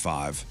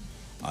 8:45.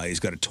 He's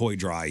got a toy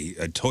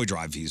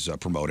drive he's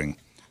promoting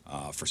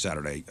for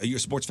Saturday. Are you a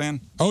sports fan?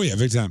 Oh, yeah,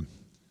 big time.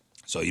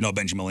 So you know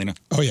Benji Molina?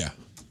 Oh, yeah.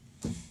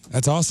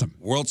 That's awesome.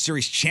 World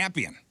Series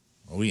champion.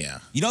 Oh, yeah.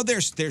 You know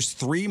there's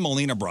 3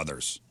 Molina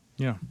brothers.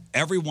 Yeah.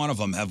 Every one of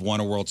them have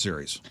won a World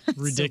Series.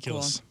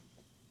 Ridiculous.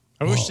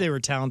 I wish they were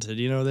talented.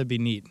 You know, that'd be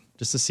neat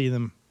just to see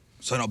them.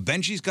 So no,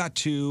 Benji's got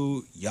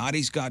 2,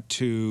 Yachty's got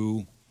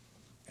 2,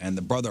 and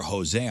the brother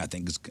Jose, I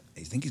think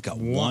he's got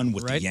 1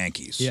 with the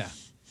Yankees. Yeah.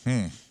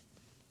 And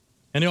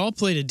they all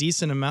played a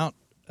decent amount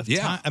of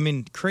time. I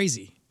mean,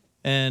 crazy.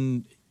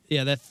 And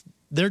yeah,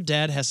 their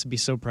dad has to be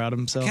so proud of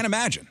himself. I can't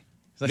imagine.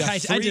 He's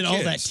like, I did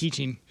all that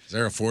teaching. Is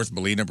there a 4th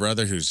Molina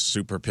brother who's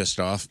super pissed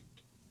off?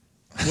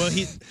 Well,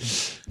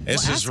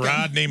 this is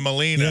Rodney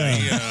Molina.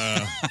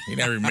 He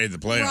never made the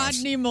playoffs.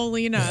 Rodney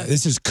Molina.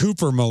 This is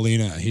Cooper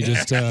Molina. He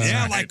just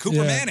like Cooper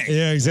Manning.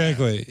 Yeah,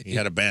 exactly. He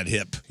had a bad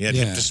hip. He had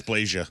hip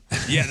dysplasia.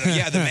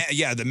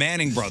 The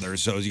Manning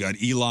brothers. So you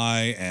got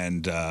Eli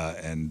and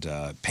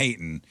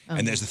Peyton,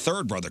 and there's the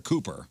 3rd brother,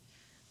 Cooper.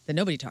 That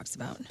nobody talks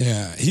about.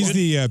 Yeah, he's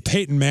the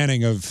Peyton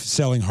Manning of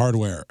selling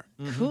hardware.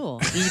 Cool.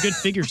 He's a good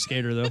figure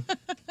skater, though.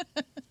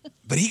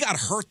 But he got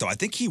hurt, though. I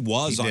think he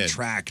was on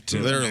track to.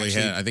 He literally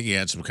had. I think he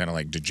had some kind of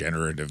like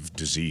degenerative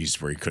disease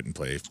where he couldn't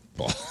play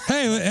ball.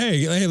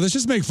 Hey! Let's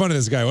just make fun of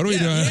this guy. What are we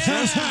doing?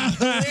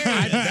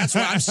 That's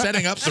why I'm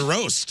setting up the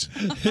roast.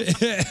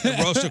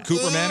 The roast of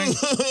Cooper Manning.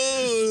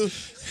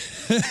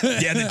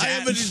 I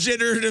have a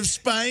degenerative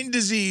spine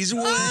disease.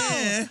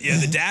 Yeah,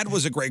 the dad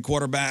was a great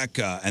quarterback,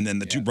 and then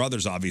the 2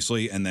 brothers,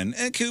 obviously, and then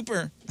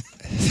Cooper.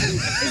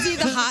 Is he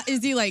the hot?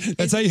 Is he like?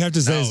 That's how you have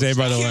to say his name,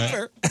 by the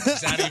way.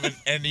 He's not even.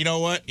 And you know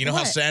what? You know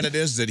how sad it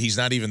is that he's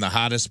not even the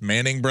hottest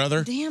Manning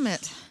brother. Damn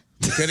it!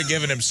 You could have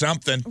given him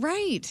something.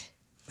 Right.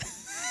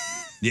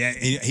 Yeah,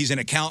 he's an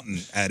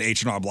accountant at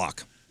H&R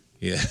Block.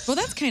 Yeah. Well,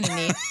 that's kind of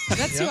neat.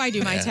 That's who I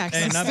do my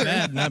taxes. Hey, not through.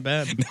 bad, not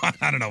bad. No,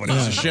 I don't know what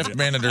He's it a is. shift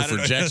manager for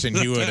Jackson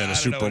Hewitt at a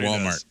super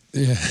Walmart.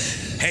 Yeah.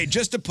 Hey,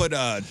 just to put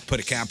a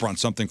capper on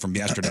something from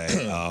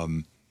yesterday.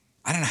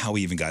 I don't know how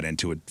we even got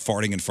into it.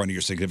 Farting in front of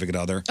your significant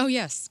other. Oh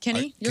yes,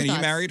 Kenny. Your Kenny, you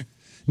thoughts? married?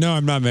 No,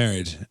 I'm not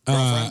married.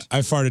 I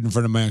farted in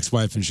front of my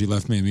ex-wife and she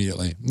left me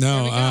immediately.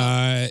 No,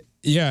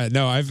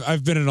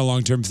 I've been in a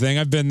long-term thing.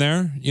 I've been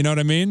there. You know what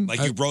I mean?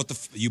 Like you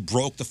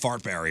broke the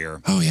fart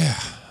barrier. Oh yeah.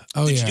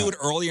 Did you do it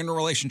early in the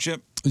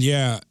relationship?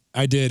 Yeah,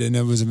 I did, and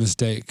it was a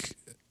mistake.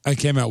 I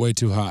came out way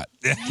too hot.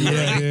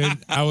 Yeah, dude.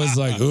 I was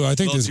like, "Ooh, I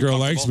think this girl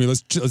likes me.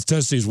 Let's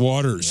test these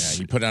waters."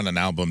 Yeah, you put out an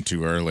album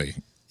too early.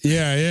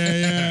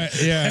 Yeah.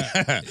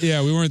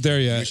 We weren't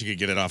there yet. I wish you could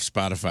get it off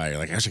Spotify. You're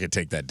like, I wish I could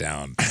take that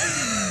down.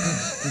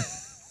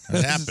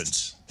 It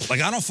happens. Like,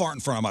 I don't fart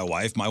in front of my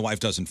wife. My wife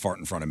doesn't fart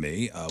in front of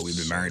me. We've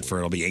been married for,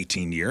 it'll be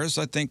 18 years.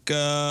 I think.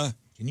 Can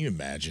you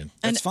imagine?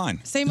 That's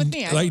fine. Same with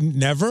me. Like,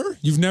 never?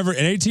 You've never,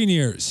 in 18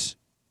 years,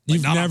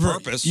 you've not on never,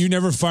 purpose. you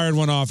never fired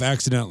one off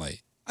accidentally.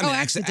 I mean,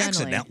 accidentally.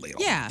 accidentally.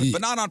 Yeah. But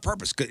not on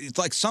purpose. It's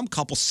like some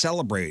couples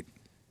celebrate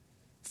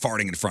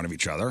farting in front of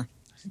each other.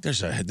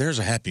 There's a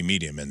happy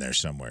medium in there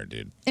somewhere,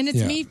 dude. And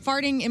it's me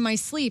farting in my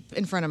sleep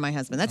in front of my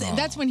husband.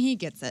 That's when he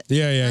gets it.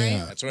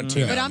 Yeah. That's when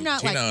Tina. But I'm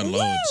not Tina like,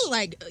 unloads. woo!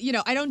 Like,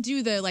 I don't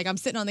do the, like, I'm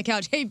sitting on the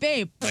couch, hey,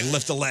 babe. Like,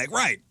 lift a leg.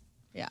 Right.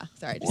 Yeah,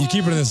 sorry. You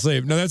keep it in the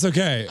sleep. No, that's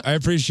okay. I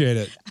appreciate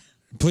it.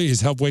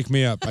 Please help wake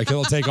me up.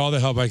 I'll take all the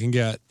help I can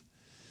get.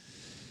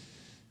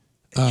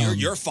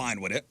 You're fine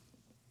with it.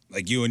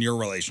 Like you and your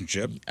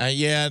relationship.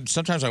 Yeah,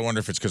 sometimes I wonder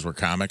if it's because we're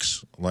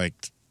comics. Like,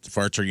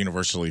 farts are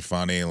universally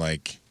funny.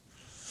 Like,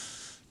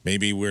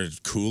 maybe we're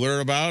cooler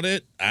about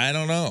it. I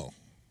don't know.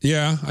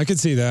 Yeah, I could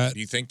see that. Do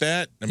you think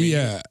that?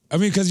 Yeah. I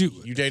mean, because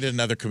you dated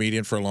another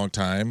comedian for a long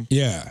time.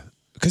 Yeah.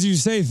 Because you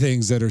say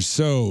things that are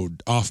so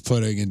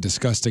off-putting and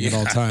disgusting at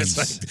all times.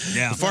 It's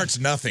like, the fart's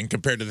nothing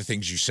compared to the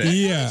things you say.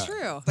 Yeah,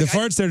 the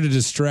fart's there to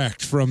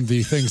distract from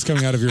the things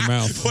coming out of your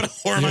mouth. What a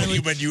horrible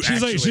human you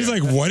actually She's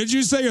like, what did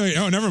you say? You're like,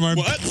 oh, never mind.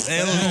 What?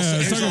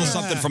 Here's a little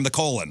something from the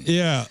colon.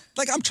 Yeah.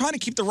 Like, I'm trying to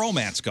keep the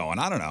romance going.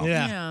 I don't know.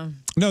 Yeah.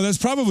 No, that's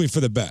probably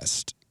for the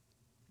best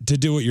to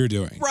do what you're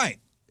doing. Right.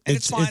 And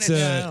it's fine.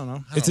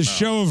 It's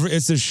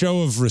a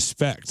show of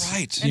respect.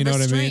 Right. You know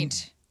what I mean?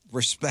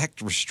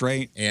 Respect,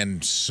 restraint,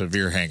 and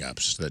severe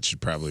hangups that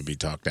should probably be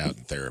talked out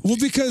in therapy. Well,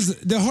 because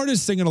the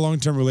hardest thing in a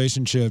long-term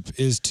relationship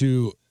is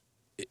to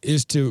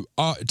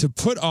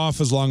put off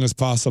as long as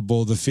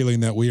possible the feeling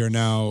that we are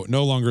now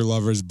no longer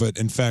lovers, but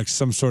in fact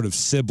some sort of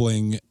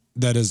sibling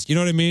that is, you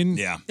know what I mean?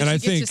 Yeah. And I You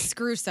get think, to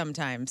screw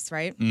sometimes,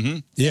 right? Mm-hmm.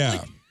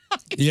 yeah.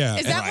 Yeah.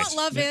 Is that what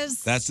love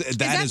is? That is is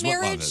that what love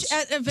marriage is.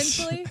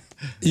 Eventually?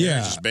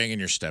 Yeah. Just banging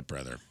your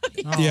stepbrother.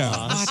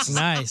 Yeah. That's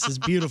nice. It's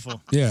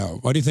beautiful. Yeah.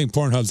 Why do you think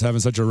Pornhub's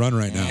having such a run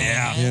right now?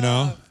 Yeah. You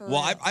know?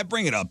 Well, I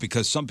bring it up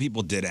because some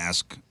people did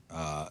ask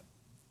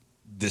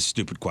this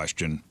stupid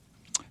question.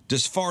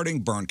 Does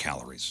farting burn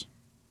calories?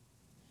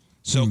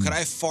 So could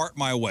I fart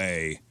my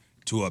way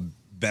to a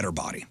better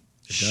body?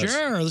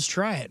 Sure, let's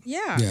try it.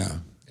 Yeah. Yeah.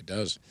 It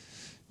does.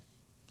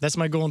 That's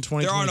my goal in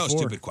 2024. There are no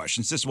stupid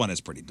questions. This one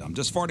is pretty dumb.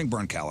 Does farting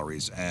burn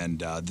calories? And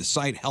the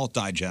site Health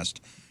Digest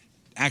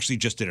actually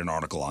just did an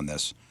article on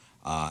this.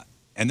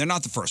 And they're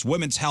not the first.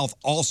 Women's Health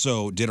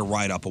also did a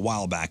write-up a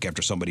while back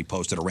after somebody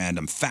posted a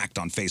random fact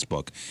on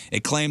Facebook.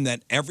 It claimed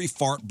that every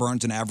fart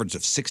burns an average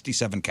of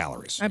 67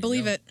 calories. I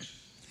believe it.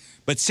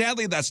 But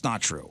sadly, that's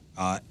not true.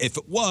 If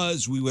it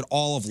was, we would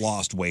all have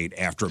lost weight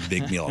after a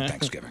big meal at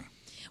Thanksgiving.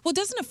 Well,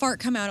 doesn't a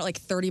fart come out at like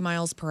 30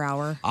 miles per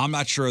hour? I'm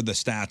not sure of the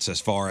stats as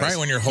far as... Right,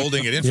 when you're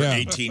holding it in for Yeah.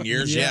 18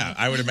 years, yeah,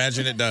 I would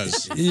imagine it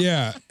does.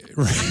 Yeah.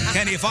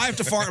 Kenny, if I have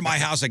to fart in my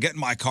house, I get in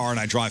my car and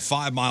I drive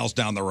 5 miles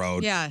down the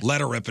road, Yeah.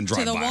 let her rip and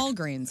drive To the back.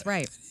 Walgreens,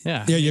 right.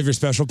 Yeah. Yeah, you have your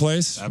special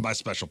place? I have my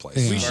special place.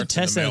 Yeah. We should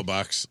test the that.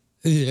 mailbox.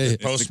 Yeah. The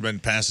postman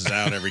passes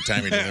out every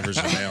time he delivers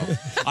the mail.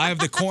 I have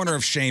the corner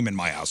of shame in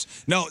my house.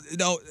 No,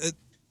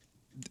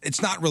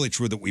 it's not really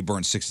true that we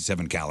burn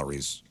 67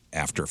 calories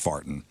after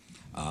farting.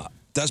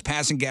 Does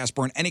passing gas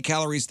burn any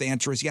calories? The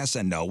answer is yes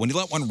and no. When you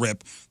let one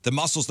rip, the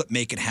muscles that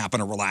make it happen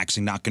are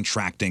relaxing, not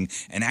contracting,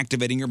 and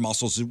activating your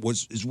muscles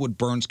is what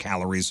burns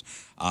calories.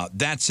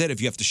 That said,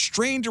 if you have to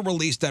strain to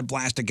release that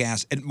blast of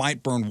gas, it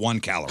might burn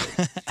 1 calorie,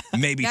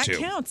 maybe That 2.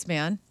 counts,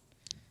 man.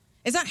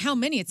 It's not how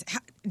many. It's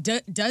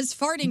does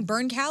farting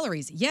burn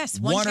calories? Yes,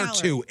 1 or calorie.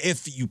 2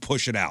 if you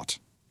push it out.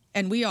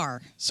 And we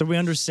are. So we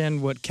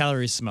understand what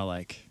calories smell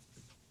like.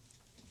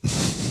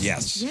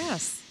 Yes.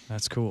 Yes.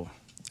 That's cool.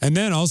 And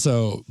then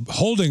also,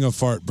 holding a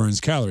fart burns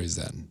calories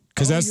then.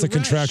 Because that's the you're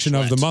right. contraction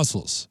of the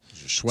muscles.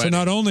 So sweating.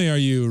 not only are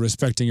you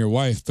respecting your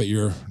wife, but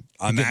you're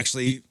You're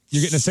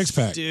getting a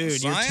six-pack.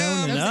 Dude, you're I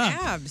toning Those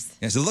up. abs.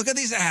 Yeah, so look at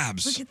these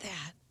abs. Look at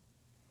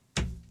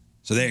that.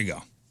 So there you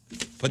go.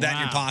 Put that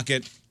in your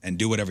pocket and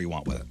do whatever you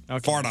want with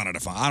it. Fart on it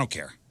if I don't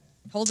care.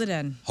 Hold it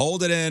in.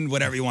 Hold it in,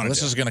 whatever you want This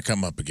to do. is going to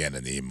come up again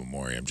in the in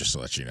memoriam, just to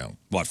let you know.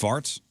 What,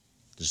 farts?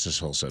 Just this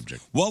whole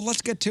subject. Well,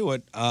 let's get to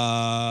it.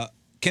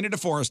 Kenny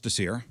DeForest is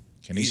here.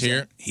 Kenny's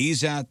here.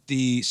 He's at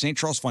the St.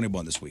 Charles Funny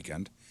Bone this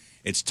weekend.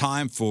 It's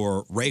time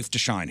for Rafe to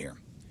shine here.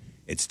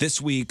 It's this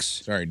week's...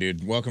 Sorry,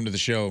 dude. Welcome to the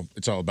show.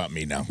 It's all about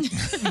me now.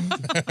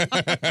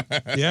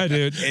 Yeah,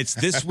 dude. It's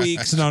this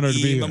week's It's an honor to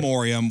be here.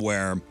 memoriam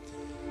where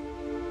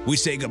we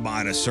say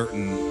goodbye to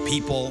certain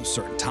people,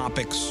 certain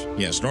topics.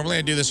 Yes, normally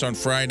I do this on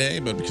Friday,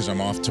 but because I'm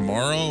off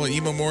tomorrow,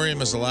 in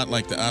memoriam is a lot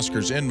like the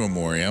Oscars in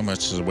memoriam.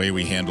 That's the way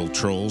we handle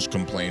trolls,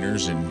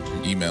 complainers, and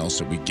emails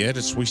that we get.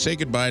 It's we say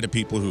goodbye to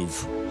people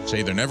who've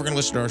say they're never going to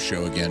listen to our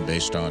show again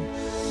based on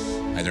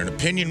either an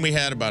opinion we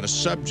had about a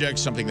subject,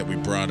 something that we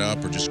brought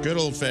up, or just good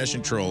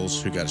old-fashioned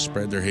trolls who got to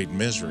spread their hate and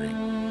misery,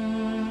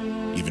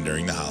 even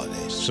during the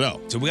holidays.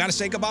 So we got to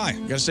say goodbye.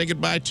 We got to say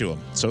goodbye to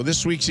them. So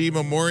this week's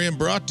memoriam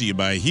brought to you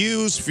by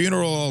Hughes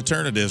Funeral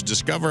Alternatives.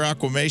 Discover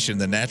Aquamation,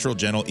 the natural,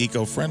 gentle,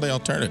 eco-friendly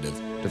alternative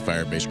to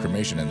fire-based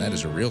cremation, and that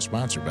is a real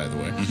sponsor, by the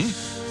way.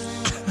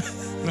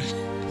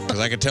 Because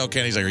I could tell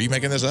Kenny's like, "Are you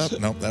making this up?"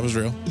 Nope, that was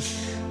real.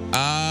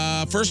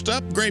 First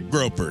up, grape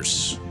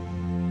gropers.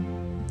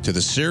 To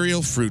the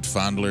cereal fruit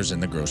fondlers in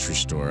the grocery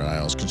store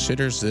aisles,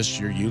 considers this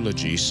your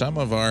eulogy. Some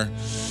of our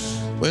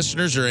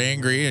listeners are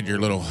angry at your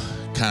little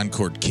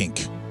Concord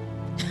kink.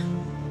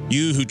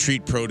 You who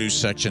treat produce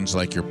sections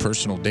like your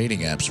personal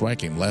dating app,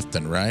 swiping left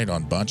and right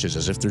on bunches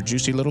as if they're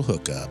juicy little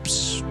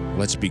hookups.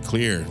 Let's be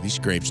clear, these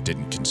grapes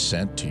didn't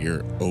consent to your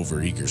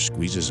overeager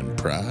squeezes and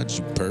prods,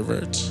 you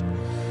perverts.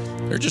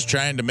 They're just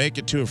trying to make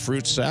it to a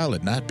fruit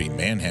salad, not be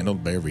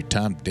manhandled by every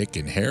Tom, Dick,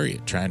 and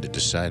Harriet trying to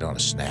decide on a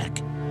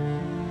snack.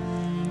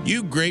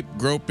 You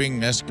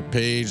grape-groping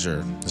escapades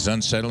are as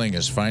unsettling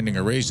as finding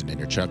a raisin in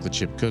your chocolate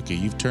chip cookie.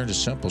 You've turned a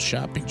simple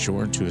shopping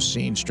chore into a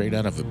scene straight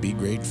out of a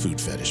B-grade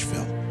food fetish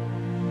film.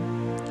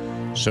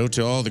 So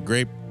to all the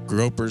grape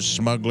gropers,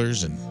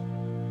 smugglers, and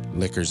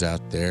liquors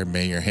out there,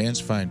 may your hands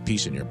find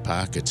peace in your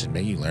pockets, and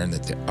may you learn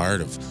that the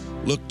art of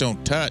look,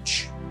 don't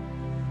touch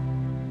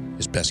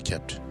is best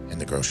kept in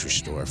the grocery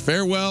store.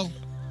 Farewell.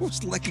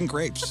 Who's licking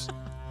grapes?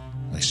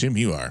 I assume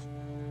you are.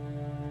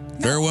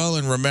 Farewell,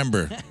 and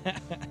remember,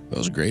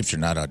 those grapes are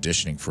not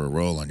auditioning for a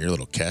role on your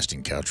little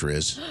casting couch,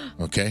 Riz.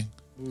 Okay?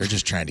 They're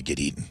just trying to get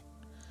eaten.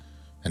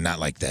 And not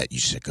like that, you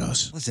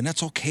sickos. Listen,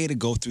 that's okay to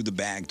go through the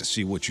bag to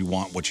see what you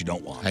want, what you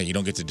don't want. Hey, you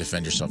don't get to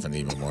defend yourself in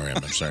the memoriam.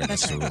 I'm sorry,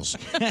 that's the rules.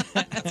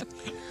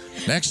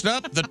 Next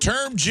up, the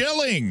term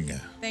jilling.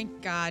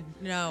 Thank God.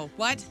 No.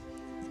 What?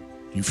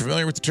 You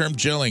familiar with the term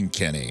jilling,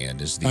 Kenny?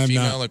 And is the I'm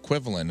female not.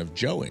 equivalent of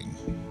joeing.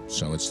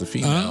 So it's the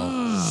female.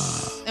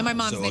 And my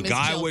mom's So name a is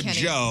guy Jill would Kenny.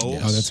 Joe,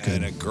 Oh, that's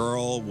good. and a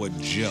girl would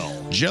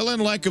Jill. Jilling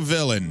like a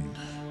villain.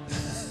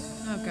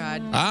 Oh,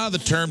 God. The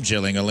term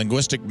jilling, a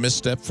linguistic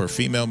misstep for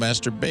female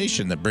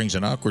masturbation that brings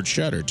an awkward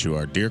shudder to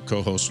our dear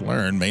co-host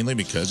Learn, mainly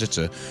because it's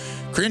a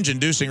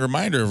cringe-inducing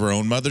reminder of her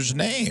own mother's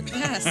name.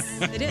 Yes,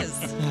 it is.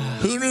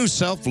 Who knew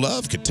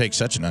self-love could take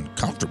such an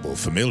uncomfortable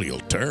familial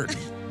turn?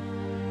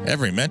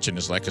 Every mention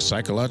is like a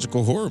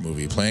psychological horror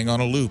movie playing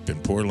on a loop in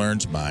poor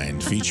Learn's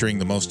mind, featuring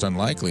the most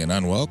unlikely and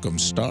unwelcome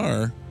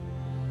star,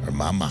 her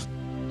mama.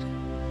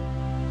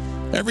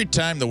 Every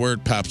time the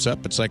word pops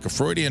up, it's like a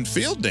Freudian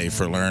field day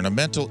for Learn, a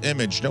mental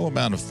image no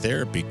amount of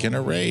therapy can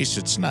erase.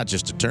 It's not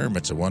just a term,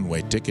 it's a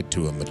one-way ticket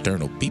to a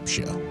maternal peep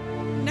show.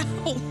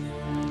 No.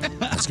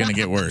 It's going to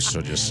get worse,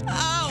 so just...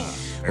 Oh.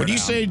 When you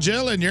say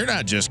Jillian, you're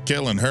not just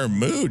killing her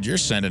mood, you're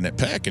sending it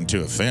back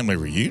into a family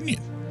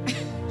reunion.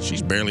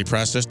 She's barely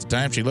processed the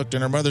time she looked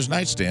in her mother's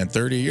nightstand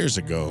 30 years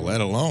ago, let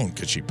alone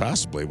could she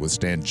possibly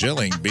withstand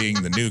jilling being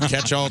the new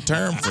catch-all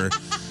term for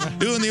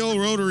doing the old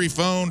rotary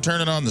phone,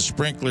 turning on the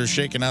sprinkler,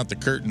 shaking out the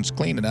curtains,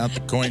 cleaning out the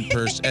coin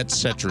purse,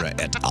 etc.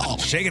 et al.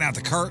 Shaking out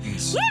the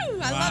curtains. Woo!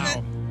 I love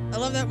it. I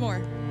love that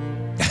more.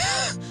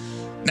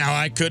 Now,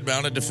 I could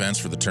mount a defense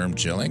for the term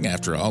jilling.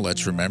 After all,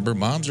 let's remember,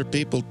 moms are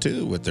people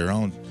too, with their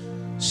own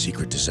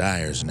secret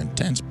desires and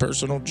intense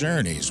personal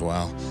journeys.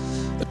 While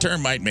the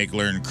term might make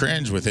Learn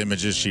cringe with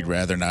images she'd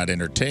rather not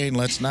entertain,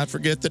 let's not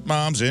forget that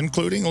moms,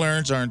 including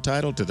Learns, are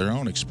entitled to their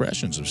own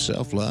expressions of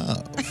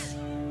self-love.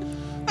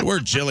 The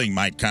word jilling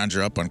might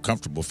conjure up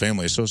uncomfortable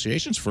family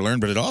associations for Learn,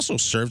 but it also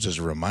serves as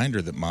a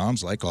reminder that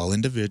moms, like all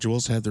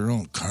individuals, have their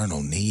own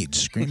carnal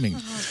needs screaming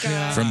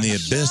from the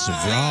abyss of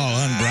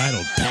raw,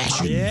 unbridled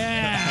passion.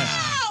 Yeah.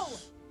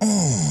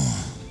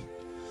 Oh.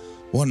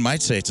 One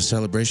might say it's a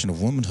celebration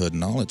of womanhood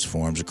in all its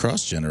forms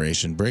across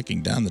generation,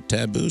 breaking down the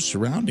taboos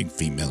surrounding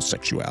female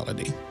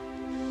sexuality.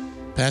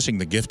 Passing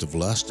the gift of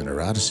lust and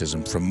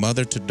eroticism from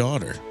mother to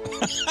daughter.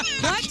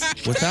 What?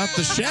 Without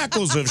the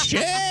shackles of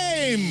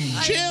shame.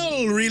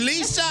 Jill,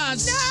 release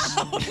us.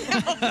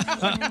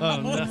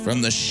 No.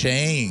 From the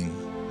shame.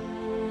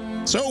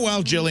 So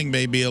while jilling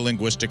may be a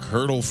linguistic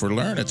hurdle for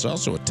Learn, it's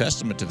also a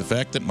testament to the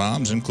fact that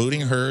moms, including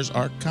hers,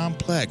 are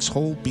complex,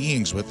 whole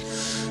beings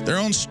with their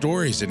own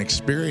stories and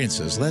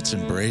experiences. Let's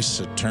embrace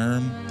a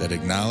term that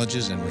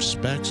acknowledges and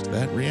respects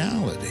that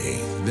reality.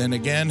 Then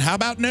again, how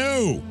about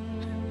no?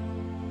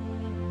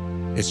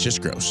 It's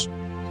just gross.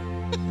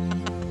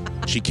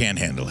 She can't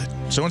handle it.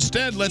 So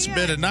instead, let's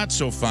bid a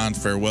not-so-fond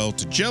farewell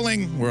to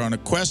jilling. We're on a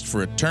quest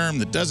for a term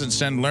that doesn't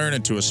send Learn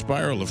into a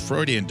spiral of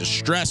Freudian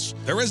distress.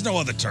 There is no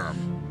other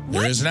term.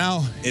 There is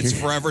now. It's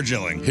forever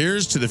jilling.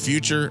 Here's to the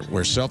future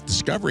where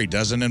self-discovery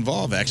doesn't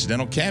involve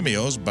accidental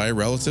cameos by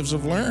relatives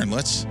of Learn.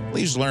 Let's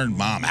leave Learn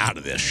mom out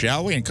of this,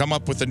 shall we? And come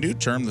up with a new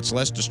term that's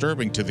less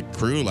disturbing to the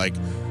crew, like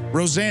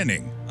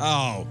Roseanning.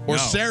 Oh, Or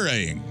no.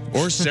 Sarahing.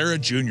 Or Sarah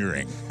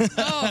Junioring.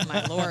 Oh,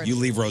 my Lord. You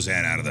leave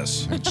Roseanne out of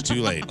this. It's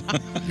too late.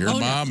 Your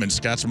mom and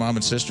Scott's mom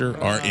and sister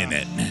are in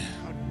it.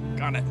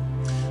 Got it.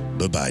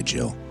 Bye-bye,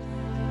 Jill.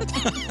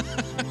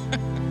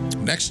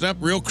 Next up,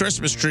 real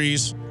Christmas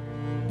trees.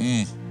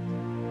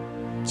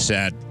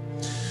 Sad.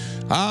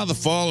 The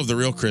fall of the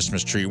real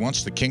Christmas tree.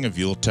 Once the king of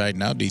Yuletide,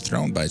 now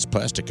dethroned by its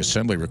plastic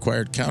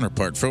assembly-required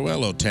counterpart.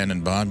 Farewell, O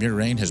Tannenbaum. Your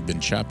reign has been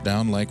chopped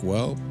down like,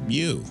 well,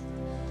 you.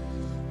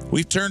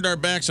 We've turned our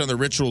backs on the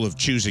ritual of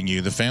choosing you,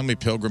 the family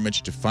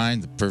pilgrimage to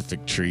find the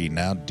perfect tree,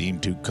 now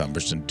deemed too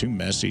cumbersome, too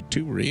messy,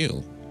 too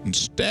real.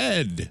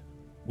 Instead,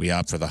 we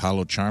opt for the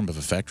hollow charm of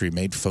a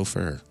factory-made faux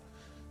fur.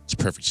 Its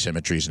perfect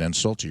symmetry is an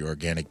insult to your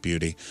organic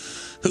beauty.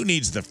 Who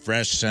needs the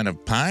fresh scent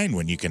of pine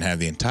when you can have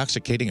the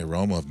intoxicating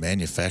aroma of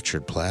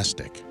manufactured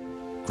plastic?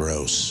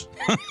 Gross.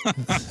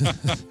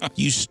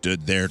 You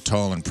stood there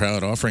tall and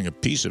proud, offering a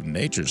piece of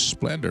nature's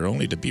splendor,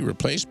 only to be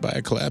replaced by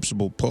a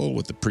collapsible pole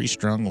with a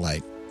pre-strung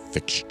light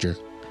fixture.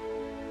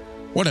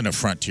 What an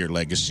affront to your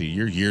legacy,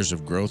 your years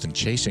of growth and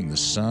chasing the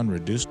sun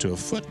reduced to a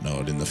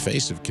footnote in the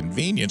face of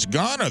convenience.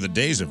 Gone are the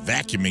days of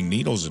vacuuming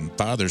needles and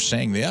fathers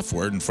saying the F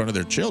word in front of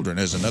their children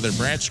as another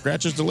branch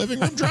scratches the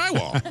living room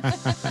drywall.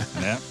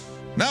 Yeah.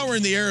 Now we're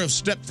in the era of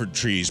Stepford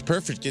trees,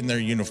 perfect in their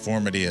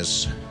uniformity,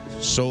 as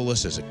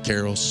soulless as a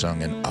carol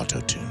sung in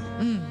autotune.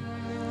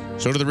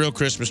 So to the real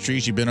Christmas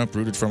trees, you've been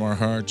uprooted from our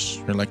hearts.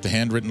 You're like the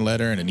handwritten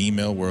letter in an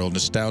email world,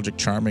 nostalgic,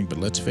 charming, but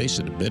let's face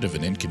it, a bit of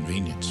an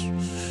inconvenience.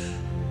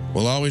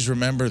 We'll always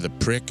remember the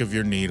prick of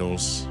your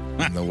needles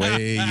and the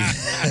way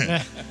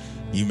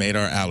you made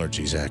our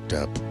allergies act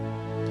up.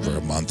 for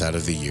a month out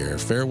of the year.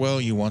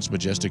 Farewell, you once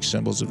majestic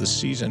symbols of the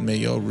season. May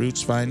your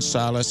roots find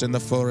solace in the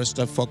forest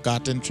of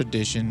forgotten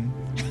tradition.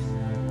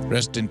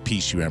 Rest in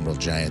peace, you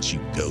emerald giants, you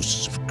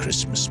ghosts of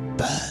Christmas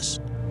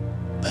past.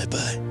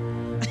 Bye-bye.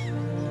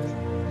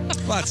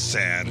 Well, that's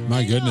sad.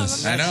 My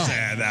goodness. I know. That's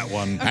sad, that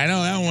one. I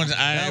know that one.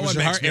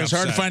 It was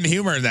hard to find the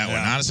humor in that one.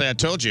 Yeah. Honestly, I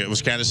told you it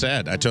was kind of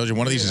sad. I told you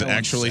one of these is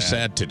actually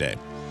sad today.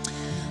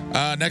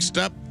 Next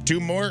up, 2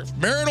 more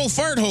marital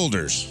fart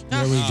holders.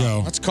 There we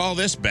go. Let's call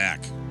this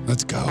back.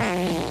 Let's go.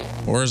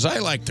 Or as I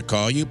like to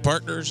call you,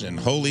 partners in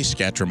holy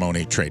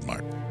scatrimony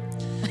trademark.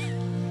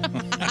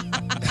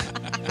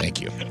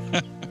 Thank you.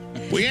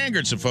 We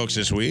angered some folks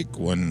this week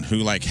who,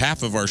 like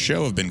half of our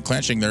show, have been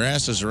clenching their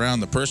asses around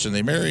the person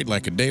they married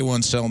like a day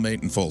one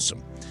cellmate in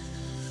Folsom.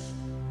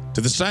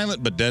 To the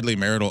silent but deadly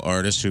marital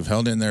artists who've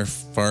held in their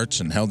farts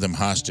and held them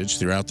hostage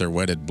throughout their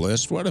wedded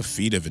bliss, what a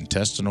feat of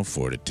intestinal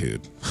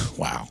fortitude.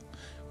 Wow.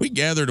 We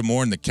gather to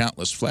mourn the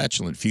countless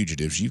flatulent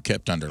fugitives you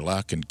kept under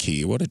lock and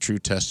key. What a true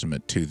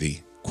testament to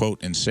the,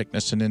 quote, in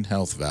sickness and in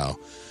health vow,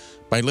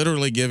 by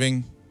literally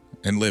giving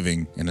and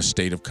living in a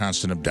state of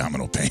constant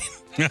abdominal pain.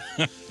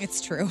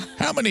 It's true.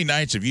 How many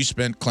nights have you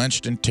spent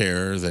clenched in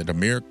terror that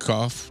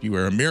you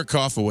were a mere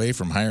cough away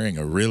from hiring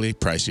a really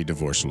pricey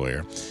divorce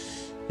lawyer?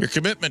 Your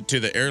commitment to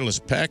the airless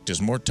pact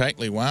is more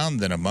tightly wound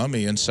than a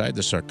mummy inside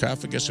the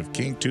sarcophagus of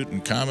King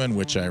Tutankhamun,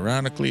 which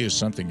ironically is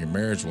something your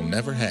marriage will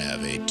never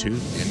have a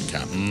tooth in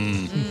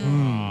common.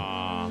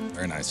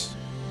 Very nice.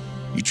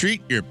 You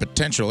treat your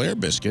potential air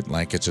biscuit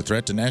like it's a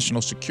threat to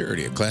national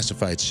security, a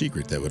classified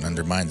secret that would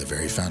undermine the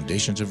very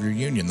foundations of your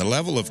union. The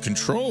level of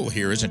control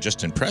here isn't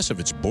just impressive,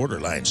 it's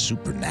borderline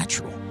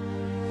supernatural.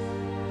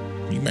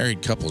 You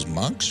married couples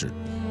monks or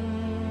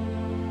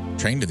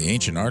trained in the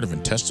ancient art of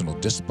intestinal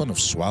discipline of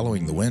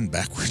swallowing the wind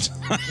backwards?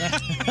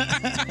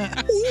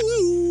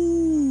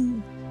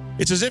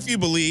 It's as if you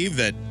believe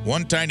that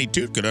one tiny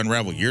toot could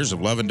unravel years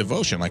of love and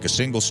devotion, like a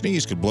single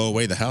sneeze could blow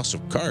away the house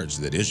of cards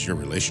that is your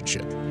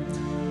relationship.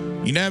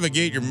 You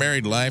navigate your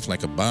married life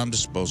like a bomb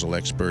disposal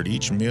expert,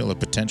 each meal a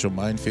potential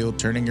minefield,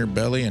 turning your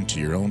belly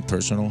into your own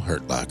personal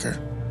hurt locker.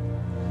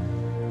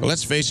 But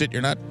let's face it,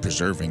 you're not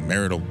preserving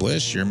marital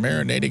bliss, you're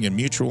marinating in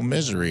mutual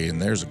misery,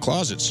 and there's a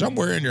closet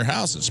somewhere in your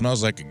house that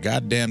smells like a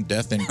goddamn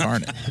death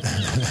incarnate.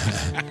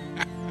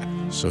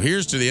 So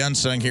here's to the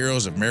unsung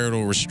heroes of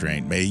marital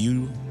restraint. May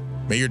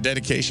your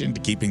dedication to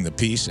keeping the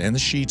peace and the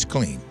sheets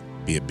clean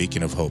be a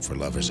beacon of hope for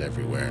lovers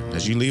everywhere.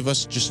 As you leave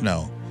us, just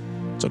know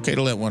it's okay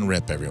to let one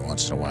rip every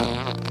once in a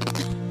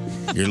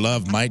while. Your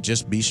love might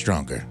just be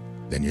stronger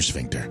than your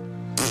sphincter.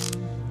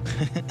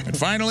 And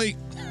finally,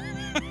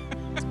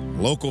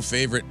 local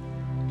favorite,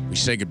 we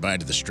say goodbye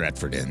to the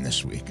Stratford Inn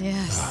this week.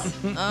 Yes.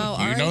 You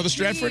know the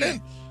Stratford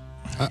Inn?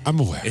 I'm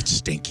aware. It's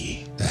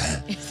stinky.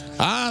 You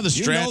know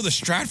the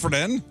Stratford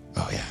Inn?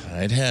 Oh,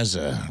 yeah. It has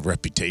a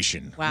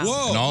reputation Wow.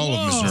 Whoa. in all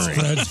of Missouri.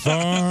 Spreads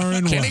far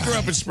and Kenny wide. grew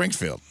up in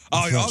Springfield.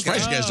 Oh, okay.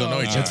 Surprised you guys don't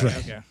know each other.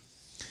 That's right.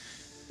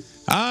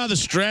 Okay. The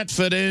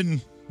Stratford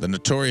Inn, the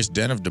notorious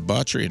den of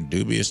debauchery and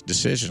dubious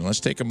decision. Let's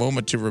take a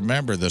moment to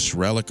remember this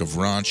relic of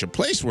raunch, a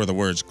place where the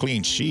words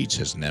clean sheets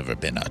has never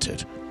been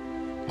uttered.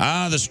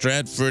 The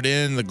Stratford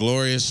Inn, the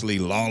gloriously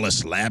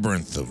lawless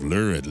labyrinth of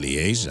lurid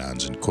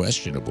liaisons and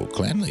questionable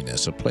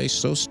cleanliness, a place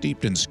so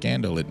steeped in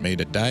scandal it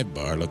made a dive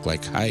bar look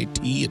like high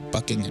tea at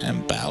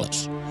Buckingham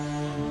Palace.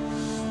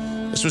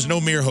 This was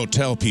no mere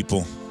hotel,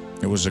 people.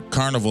 It was a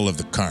carnival of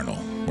the carnal,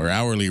 where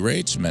hourly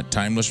rates met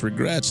timeless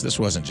regrets. This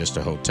wasn't just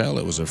a hotel,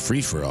 it was a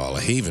free-for-all,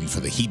 a haven for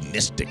the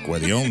hedonistic, where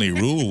the only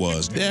rule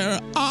was, there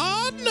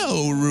are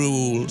no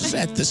rules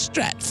at the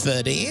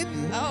Stratford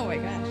Inn. Oh, my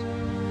gosh.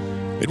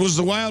 It was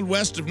the Wild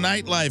West of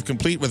nightlife,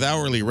 complete with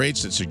hourly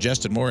rates that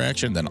suggested more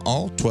action than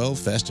all 12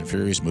 Fast and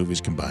Furious movies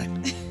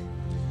combined.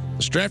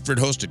 The Stratford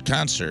hosted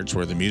concerts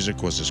where the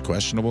music was as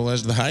questionable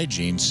as the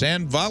hygiene.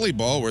 Sand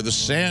volleyball, where the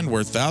sand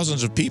where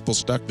thousands of people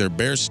stuck their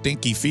bare,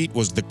 stinky feet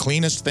was the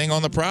cleanest thing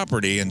on the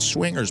property. And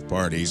swingers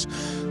parties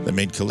that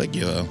made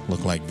Caligula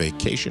look like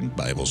vacation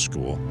Bible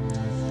school.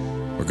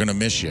 We're going to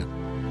miss you.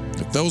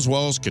 If those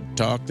walls could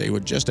talk, they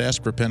would just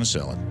ask for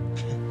penicillin.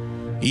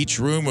 Each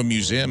room a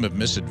museum of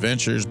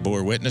misadventures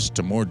bore witness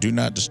to more do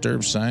not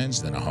disturb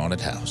signs than a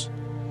haunted house.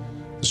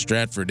 The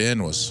Stratford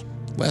Inn was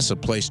less a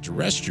place to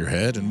rest your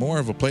head and more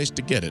of a place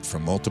to get it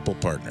from multiple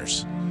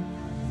partners.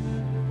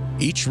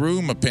 Each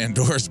room a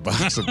Pandora's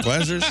box of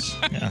pleasures.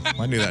 Yeah,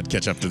 I knew that'd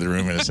catch up to the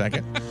room in a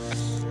second.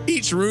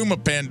 Each room a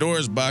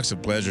Pandora's box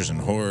of pleasures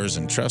and horrors,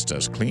 and trust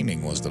us,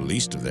 cleaning was the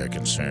least of their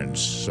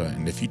concerns.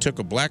 And if you took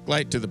a black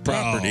light to the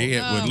property,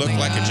 it would look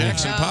like a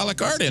Jackson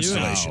Pollock art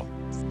installation.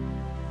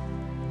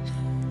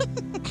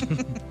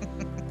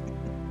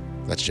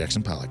 That's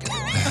Jackson Pollock.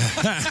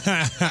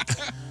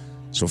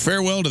 So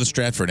farewell to the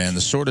Stratford Inn,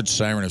 the sordid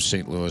siren of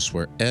St. Louis,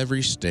 where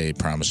every stay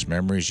promised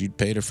memories you'd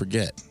pay to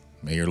forget.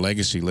 May your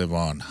legacy live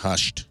on,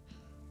 hushed.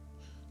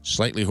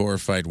 Slightly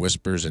horrified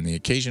whispers and the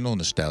occasional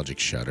nostalgic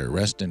shudder.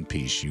 Rest in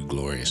peace, you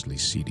gloriously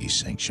seedy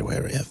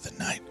sanctuary of the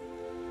night.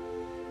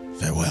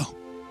 Farewell,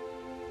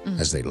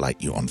 as they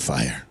light you on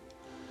fire,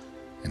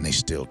 and they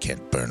still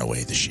can't burn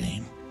away the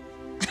shame.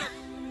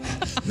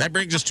 And that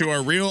brings us to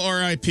our real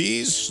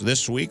RIPs.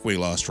 This week we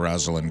lost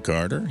Rosalind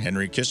Carter,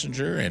 Henry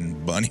Kissinger,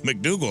 and Bunny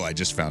McDougal, I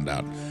just found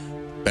out.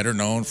 Better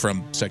known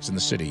from Sex and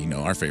the City, you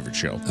know, our favorite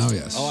show. Oh,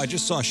 yes. Oh, I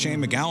just saw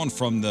Shane McGowan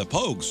from the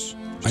Pogues.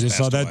 I just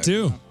saw that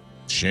too.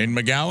 Shane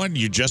McGowan,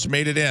 you just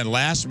made it in.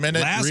 Last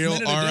minute real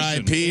RIP.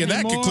 edition. And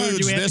that Any more? concludes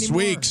Do we have this any more?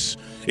 week's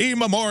In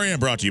Memoriam,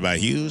 brought to you by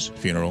Hughes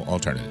Funeral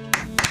Alternative.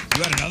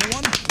 You had another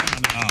one?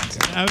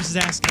 I was just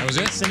asking. That was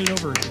it? Send it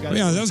over.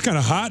 Yeah, that was kind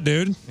of hot,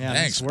 dude. Yeah,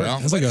 Thanks, nice work. pal.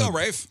 That's like Way to a go,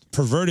 Rafe.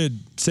 perverted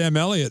Sam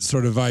Elliott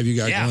sort of vibe you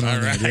got going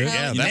on there, dude.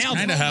 Yeah, You that's nailed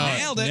kind it. of how.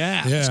 Nailed it.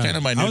 Yeah. Yeah, That's kind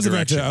of my new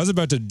direction. I was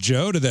about to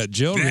Joe to that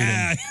Jill reading.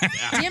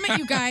 Damn it,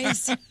 you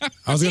guys.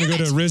 I was going to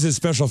go to Riz's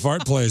special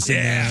fart place.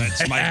 Yeah,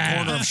 it's my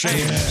corner of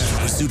shame.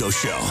 Rizzuto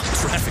Show.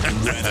 Traffic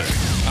and weather.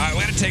 All right, we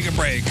got to take a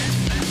break.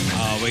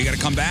 We got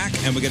to come back,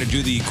 and we got to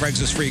do the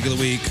Craigslist Freak of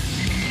the Week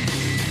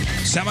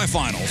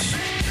semifinals.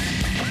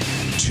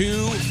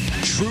 2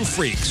 true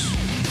freaks.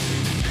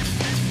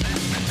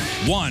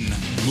 1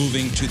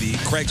 moving to the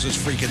Craigslist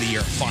Freak of the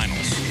Year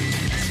finals.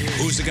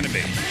 Who's it going to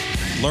be?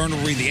 Learn to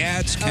read the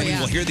ads. Kenny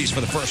yeah. will hear these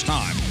for the first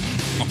time.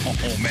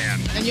 Oh, man.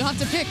 And you'll have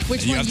to pick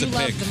which You one have you to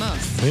love pick. the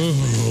most.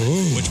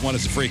 Ooh. Which one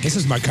is the freak? This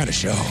is my kind of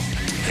show.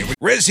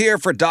 Riz here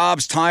for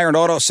Dobbs Tire and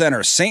Auto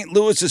Center, St.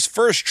 Louis's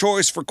first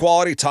choice for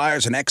quality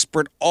tires and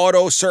expert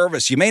auto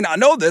service. You may not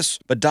know this,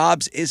 but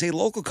Dobbs is a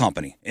local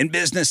company in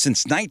business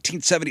since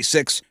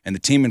 1976, and the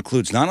team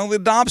includes not only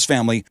the Dobbs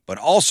family, but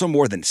also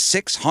more than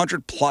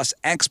 600 plus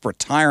expert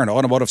tire and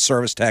automotive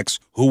service techs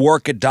who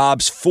work at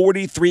Dobbs'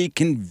 43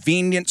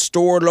 convenient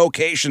store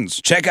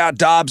locations. Check out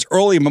Dobbs'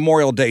 early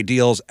Memorial Day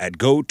deals at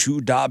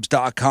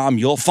GoToDobbs.com.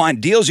 You'll find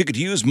deals you could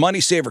use,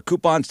 money saver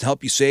coupons to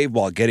help you save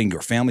while getting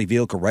your family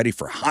vehicle ready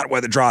for hot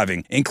weather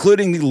driving,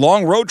 including the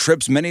long road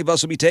trips many of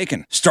us will be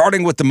taking,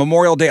 starting with the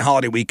Memorial Day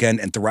holiday weekend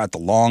and throughout the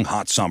long,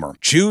 hot summer.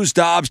 Choose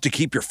Dobbs to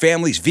keep your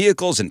family's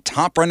vehicles in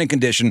top running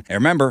condition. And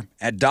remember,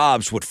 at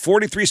Dobbs, with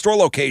 43 store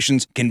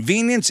locations,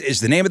 convenience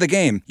is the name of the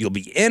game. You'll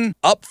be in,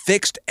 up,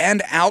 fixed,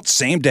 and out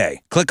same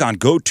day. Click on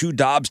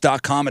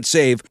GoToDobbs.com and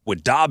save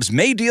with Dobbs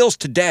May deals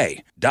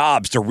today.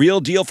 Dobbs, the real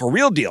deal for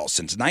real deals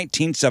since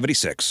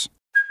 1976.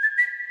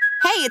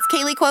 Hey, it's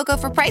Kaylee Cuoco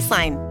for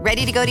Priceline.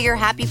 Ready to go to your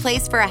happy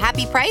place for a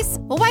happy price?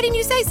 Well, why didn't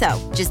you say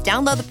so? Just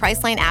download the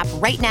Priceline app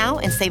right now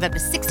and save up to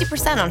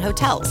 60% on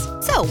hotels.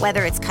 So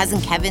whether it's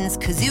Cousin Kevin's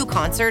Kazoo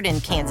Concert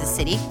in Kansas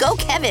City, go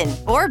Kevin,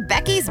 or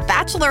Becky's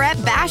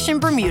Bachelorette Bash in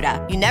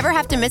Bermuda, you never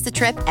have to miss a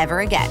trip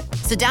ever again.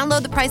 So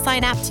download the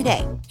Priceline app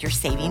today. Your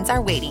savings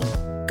are waiting.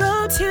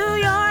 Go to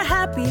your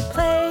happy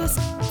place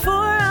for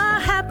a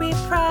happy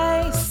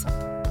price.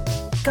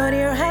 Go to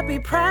your happy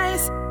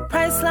price,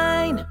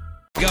 Priceline.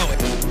 Go.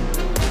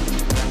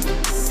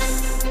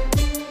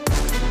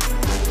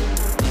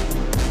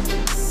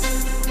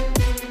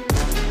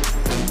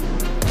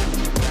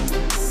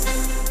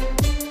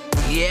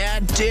 Yeah,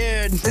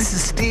 dude, this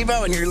is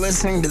Steve-O, and you're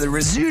listening to the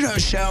Rizzuto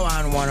Show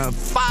on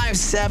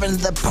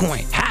 105.7 The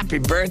Point. Happy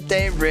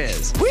birthday,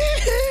 Riz.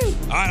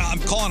 Woohoo! All right, I'm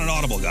calling an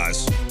audible,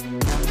 guys.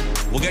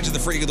 We'll get to the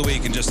Freak of the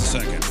Week in just a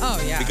second.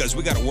 Oh, yeah. Because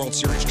we got a World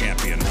Series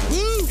champion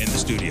in the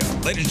studio.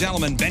 Ladies and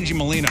gentlemen, Benji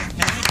Molina.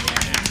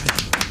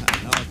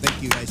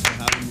 Thank you guys for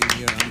having me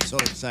here. I'm so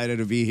excited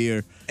to be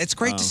here. It's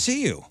great to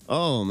see you.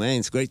 Oh, man,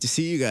 it's great to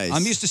see you guys.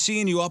 I'm used to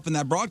seeing you up in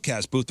that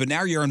broadcast booth, but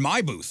now you're in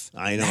my booth.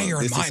 I know. Now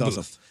you're this in my is booth.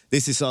 awesome.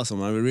 This is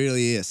awesome. It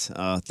really is.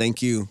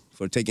 Thank you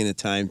for taking the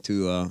time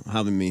to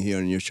having me here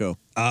on your show.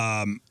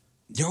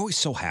 You're always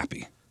so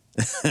happy.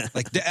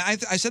 Like I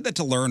said that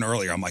to Learn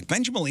earlier. I'm like,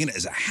 Benji Molina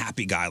is a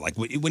happy guy. Like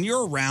when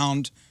you're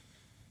around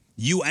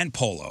you and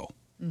Polo,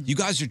 you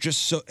guys are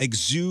just so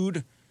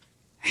exude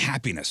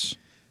happiness.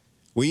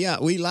 We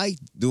like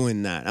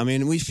doing that. I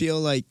mean, we feel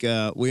like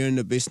we're in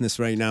the business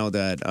right now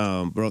that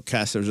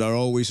broadcasters are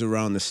always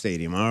around the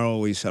stadium, are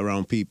always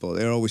around people.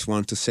 They always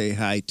want to say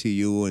hi to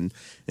you and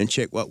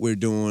check what we're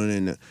doing.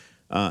 And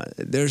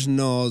there's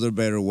no other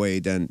better way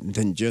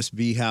than just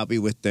be happy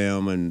with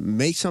them and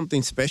make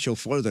something special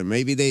for them.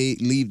 Maybe they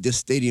leave the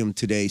stadium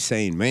today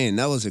saying, man,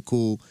 that was a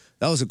cool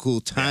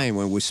time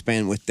when we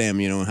spent with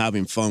them, you know,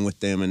 having fun with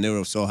them, and they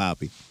were so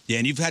happy. Yeah,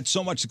 and you've had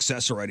so much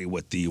success already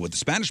with the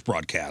Spanish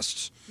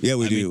broadcasts. Yeah,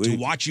 we do. To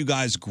watch you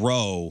guys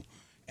grow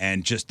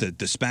and just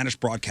the Spanish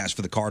broadcast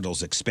for the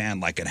Cardinals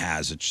expand like it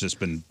has, it's just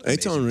been amazing.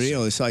 It's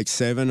unreal. It's like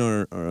seven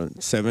or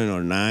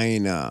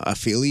nine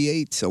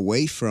affiliates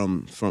away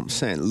from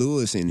St.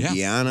 Louis,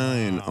 Indiana,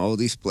 and all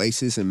these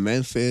places in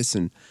Memphis,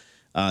 and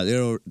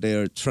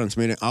they're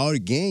transmitting our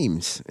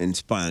games in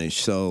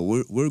Spanish.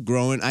 So we're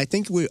growing. I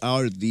think we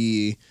are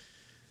the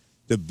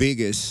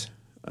biggest,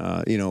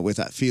 with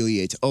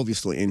affiliates,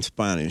 obviously in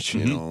Spanish,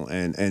 you know.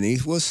 And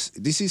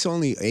this is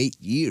only 8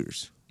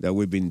 years that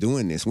we've been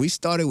doing this. We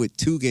started with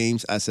 2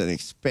 games as an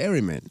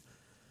experiment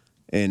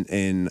in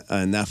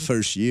that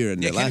first year.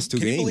 And the last 2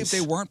 games. Can you believe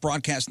they weren't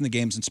broadcasting the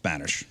games in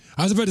Spanish?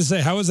 I was about to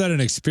say, how is that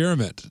an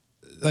experiment?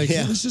 Like,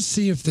 let's just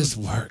see if this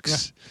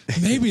works.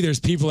 Maybe there's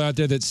people out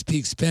there that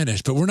speak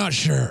Spanish, but we're not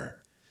sure.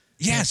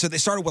 Yeah, so they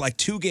started with like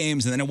 2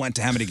 games, and then it went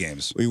to how many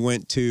games? We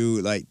went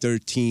to like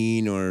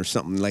 13 or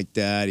something like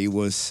that. It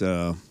was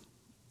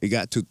it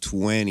got to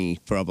 20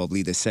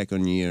 probably the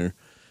second year,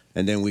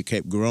 and then we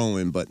kept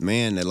growing. But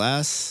man, the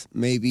last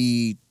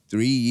maybe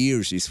 3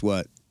 years is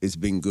what it's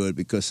been good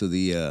because of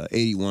the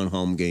 81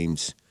 home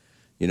games.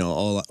 You know,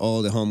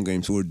 all the home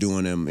games we're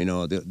doing them. You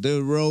know,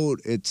 the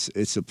road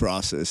it's a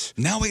process.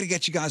 Now we got to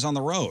get you guys on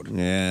the road.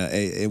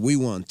 Yeah, we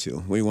want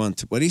to,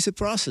 but it's a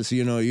process.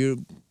 You know,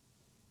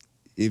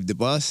 if the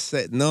boss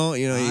said no,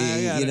 you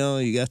know,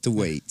 you got to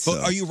wait. But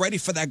So. are you ready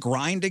for that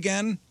grind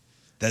again?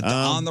 That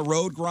on the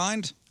road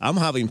grind? I'm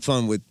having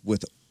fun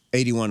with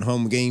 81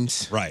 home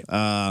games. Right.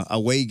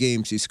 Away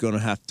games is gonna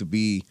have to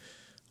be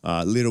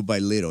little by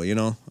little. You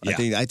know.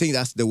 Yeah. I think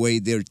that's the way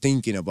they're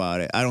thinking about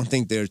it. I don't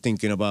think they're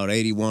thinking about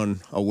 81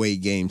 away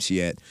games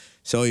yet.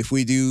 So if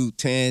we do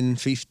 10,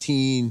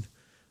 15,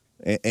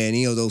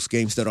 any of those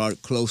games that are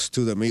close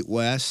to the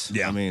Midwest,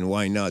 I mean,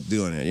 why not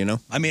doing it? You know.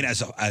 I mean,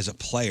 as a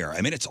player,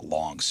 I mean, it's a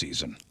long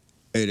season.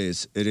 It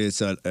is. It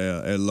is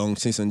a long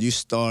season. You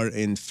start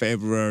in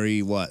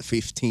February,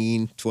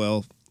 15,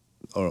 12,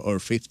 or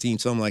 15,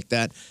 something like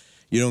that.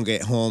 You don't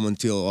get home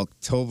until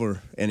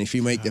October. And if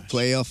you make the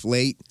playoff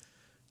late,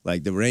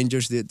 like the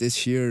Rangers did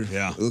this year,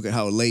 look at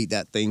how late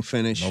that thing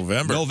finished.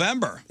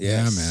 November.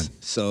 Yes. Yeah, man.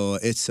 So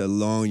it's a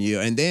long year.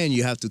 And then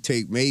you have to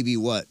take maybe,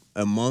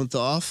 a month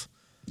off?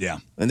 Yeah.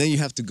 And then you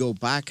have to go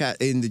back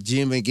in the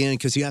gym again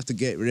because you have to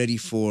get ready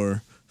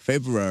for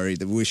February,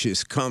 which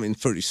is coming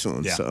pretty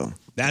soon. Yeah. So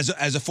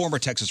As a former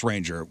Texas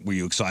Ranger, were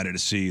you excited to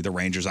see the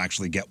Rangers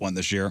actually get one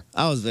this year?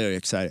 I was very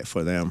excited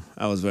for them.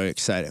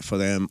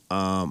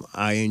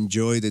 I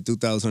enjoyed the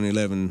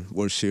 2011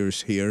 World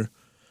Series here,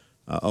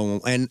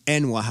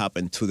 and what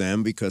happened to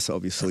them because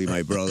obviously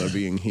my brother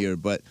being here.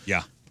 But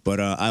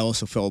I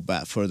also felt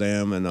bad for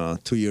them.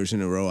 And 2 years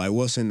in a row, I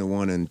wasn't the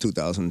one in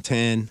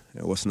 2010.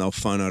 It was no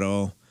fun at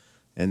all.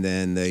 And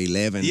then the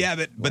 11. Yeah,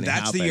 but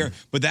that's the year.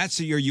 But that's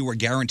the year you were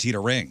guaranteed a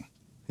ring.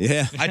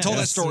 Yeah, I told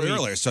that story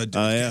earlier. So,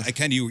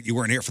 Ken, you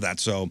weren't here for that.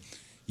 So,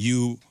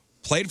 you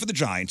played for the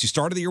Giants. You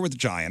started the year with the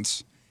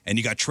Giants, and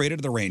you got traded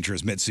to the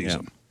Rangers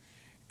midseason.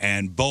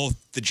 And both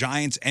the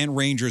Giants and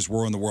Rangers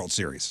were in the World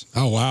Series.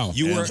 Oh, wow.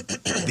 You were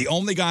the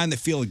only guy in the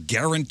field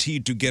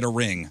guaranteed to get a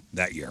ring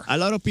that year. A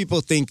lot of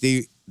people think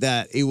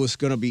that it was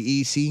going to be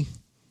easy,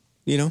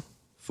 you know,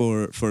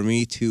 for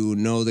me to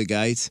know the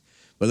guys.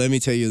 But let me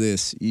tell you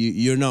this.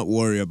 You're not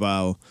worried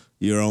about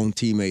your own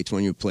teammates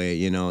when you play.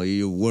 You know,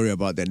 you worry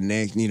about the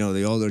next, you know,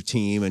 the other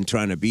team and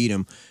trying to beat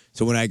them.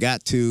 So when I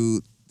got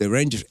to the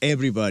Rangers,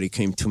 everybody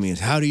came to me and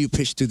said, how do you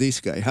pitch to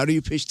this guy? How do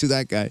you pitch to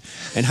that guy?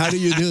 And how do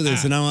you do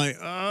this? And I'm like,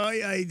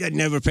 I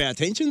never pay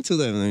attention to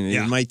them.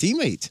 They're my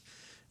teammates.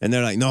 And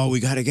they're like, no, we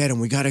got to get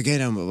him. We got to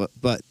get him.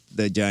 But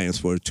the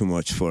Giants were too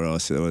much for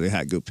us. They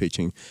had good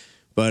pitching.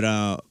 But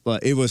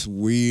it was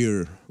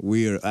weird.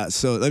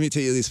 So let me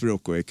tell you this real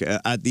quick.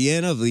 At the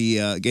end of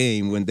the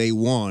game, when they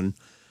won,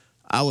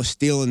 I was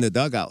still in the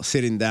dugout,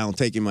 sitting down,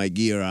 taking my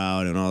gear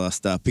out and all that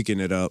stuff,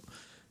 picking it up.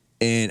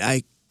 And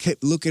I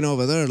kept looking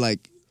over there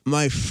like,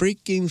 my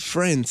freaking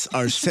friends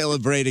are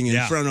celebrating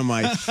in front of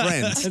my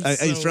friends,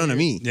 in front of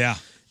me. Yeah.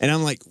 And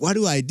I'm like, what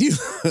do I do?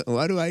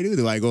 What do I do?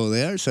 Do I go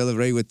there,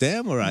 celebrate with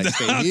them, or I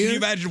stay here? Can you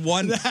imagine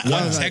one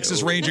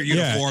Texas Ranger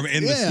uniform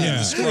in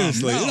the scrum?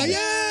 Seriously. No. Like,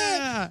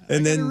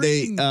 and then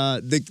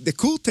the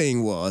cool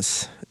thing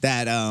was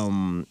that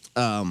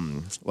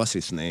what's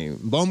his name?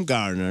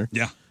 Baumgartner,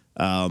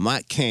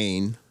 Matt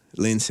Cain,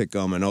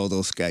 Lincecum, and all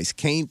those guys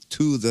came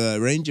to the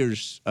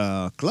Rangers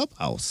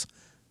clubhouse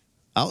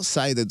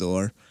outside the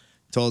door,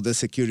 told the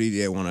security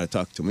they wanted to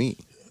talk to me.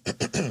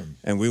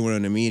 And we were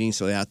in a meeting,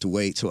 so they had to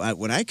wait. So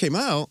when I came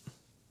out,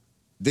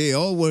 they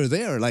all were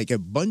there. Like a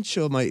bunch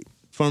of my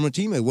former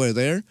teammates were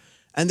there,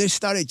 and they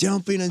started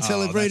jumping and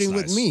celebrating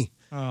with me.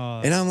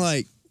 And I'm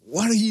like,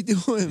 what are you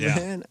doing,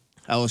 man?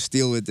 I was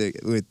still with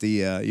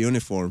the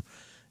uniform.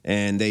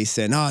 And they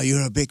said, no,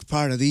 you're a big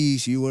part of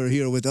these. You were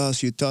here with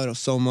us. You taught us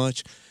so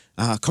much.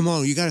 Come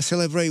on, you got to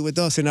celebrate with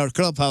us in our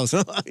clubhouse.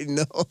 I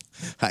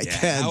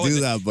can't do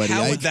that, buddy.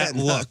 How would that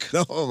look?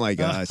 Oh, my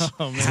gosh. You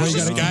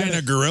got a guy in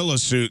a gorilla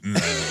suit in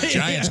the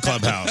Giants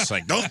clubhouse.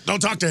 Like, don't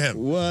talk to him.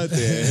 What the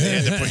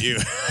They had to put you.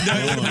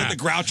 With the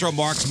Groucho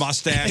Marx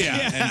mustache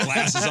and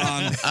glasses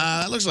on.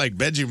 That looks like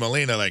Benji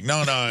Molina. Like, no,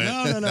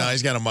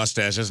 he's got a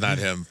mustache. It's not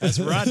him. That's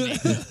Rodney.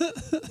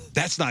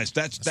 That's nice.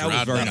 That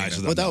was very nice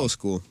of them. But that was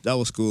cool. That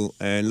was cool.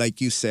 And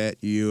like you said,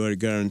 you are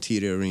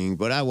guaranteed a ring.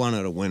 But I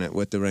wanted to win it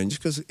with the Rangers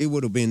because it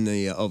would have been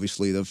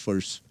obviously the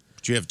first.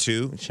 Did you have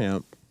two?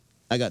 Champ.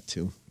 I got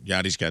two.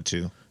 Yachty's got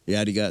two.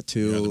 Yachty got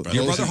two.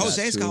 Your brother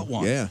Jose's got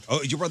one. Yeah.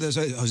 Oh, your brother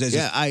Jose's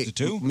got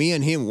two? Me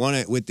and him won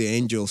it with the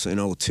Angels in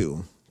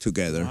 2002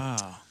 together.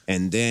 Wow.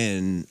 And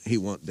then he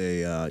won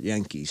the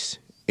Yankees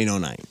in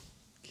 2009.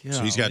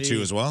 So he's got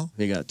two as well?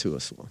 He got two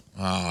as well.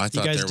 Oh, I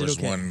thought there was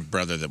one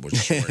brother that was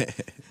short.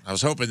 I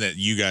was hoping that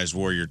you guys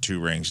wore your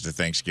two rings to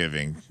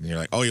Thanksgiving. And you're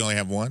like, oh, you only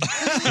have one?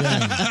 You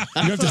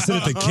have to sit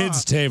at the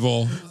kids'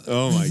 table.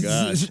 Oh, my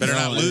gosh. Better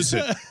not lose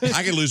it.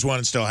 I could lose one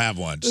and still have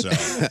one. So,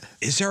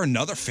 is there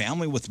another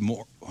family with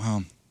more?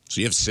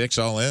 So you have six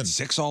all in.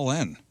 6 all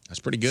in. That's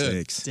pretty good.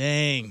 6.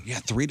 Dang. Yeah,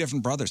 3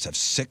 different brothers have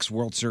 6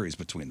 World Series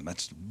between them.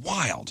 That's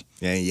wild.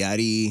 Yeah, and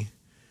Yadi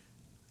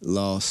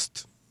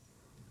lost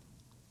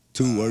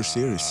 2 World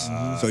Series.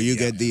 So you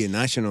get the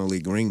National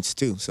League rings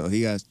too. So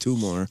he has 2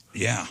 more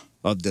Yeah.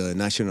 of the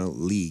National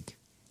League.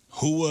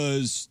 Who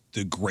was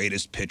the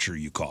greatest pitcher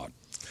you caught?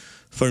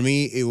 For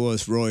me, it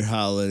was Roy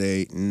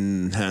Halladay,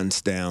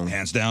 hands down.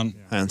 Hands down?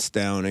 Hands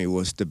down. It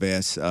was the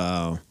best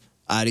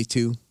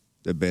attitude,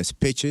 the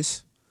best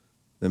pitches,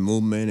 the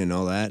movement and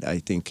all that. I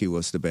think he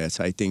was the best.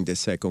 I think the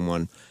second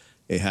one,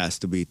 it has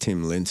to be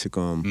Tim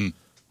Lincecum.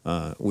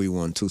 We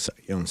won 2 Cy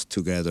Youngs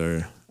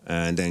together.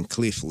 And then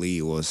Cliff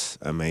Lee was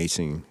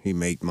amazing. He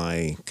made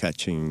my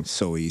catching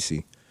so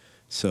easy.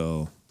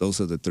 So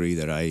those are the 3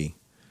 that I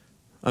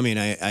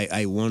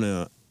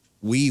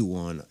we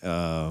won,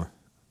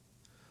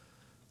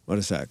 what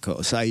is that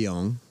called? Cy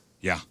Young.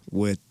 Yeah.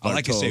 With I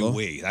like to say Bartolo.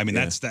 we. I mean,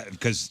 Yeah. that's that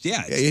because,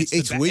 yeah,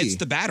 It's we. It's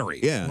the battery.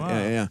 Yeah,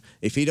 yeah.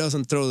 If he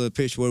doesn't throw the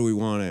pitch where we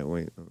want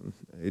it,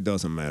 it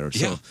doesn't matter.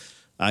 Yeah. So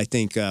I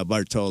think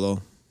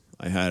Bartolo,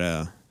 I had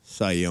a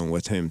Cy Young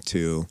with him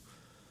too.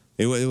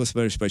 It was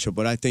very special.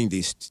 But I think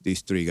these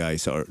 3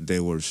 guys they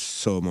were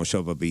so much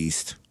of a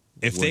beast.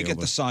 If Way they get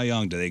over. the Cy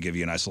Young, do they give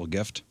you a nice little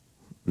gift?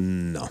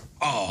 No.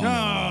 Oh.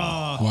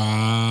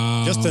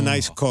 Wow. Just a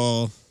nice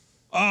call.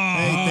 Oh,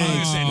 hey,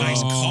 thanks. a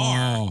nice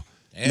car.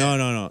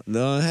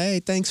 No.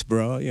 Hey, thanks,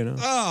 bro. You know.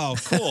 Oh,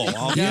 cool.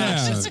 Oh,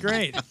 Yeah. That's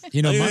great.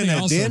 You know, Even money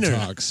at also dinner.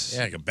 talks.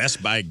 Yeah, like a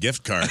Best Buy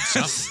gift card.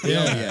 Something.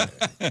 Yeah.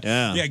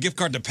 Yeah, gift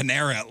card to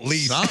Panera at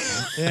least.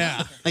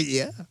 Yeah.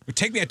 Yeah.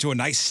 Take me out to a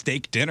nice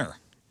steak dinner.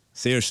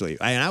 Seriously,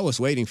 I was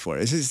waiting for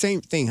it. It's the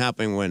same thing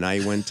happened when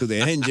I went to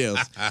the Angels,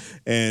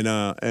 and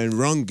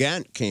Ron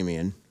Gant came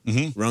in.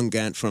 Ron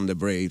Gant from the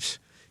Braves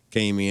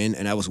came in,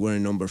 and I was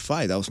wearing number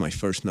 5. That was my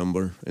first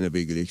number in the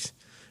big leagues.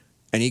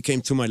 And he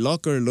came to my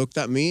locker, looked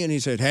at me, and he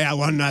said, "Hey, I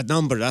want that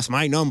number. That's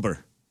my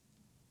number."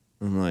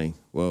 I'm like,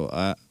 "Well,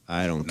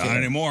 I don't care. Not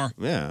anymore."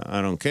 Yeah,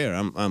 I don't care.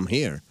 I'm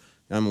here.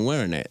 I'm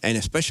wearing it, and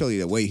especially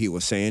the way he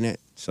was saying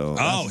it. So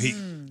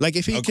like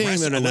if he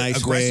came in a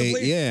nice way,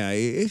 yeah.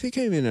 If he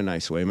came in a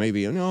nice way,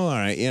 maybe all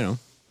right,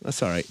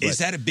 that's all right. Is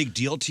But that a big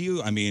deal to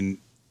you? I mean,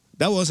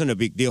 that wasn't a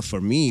big deal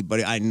for me,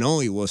 but I know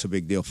it was a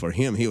big deal for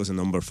him. He was a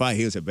number 5.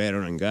 He was a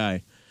veteran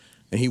guy,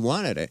 and he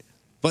wanted it.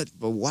 But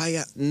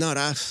why not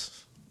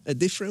us a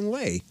different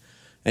way?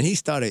 And he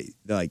started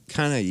like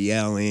kind of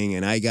yelling,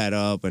 and I got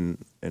up and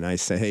I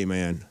said, "Hey,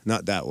 man,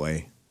 not that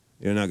way.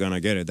 You're not gonna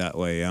get it that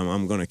way.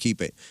 I'm gonna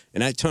keep it."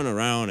 And I turned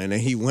around, and then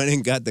he went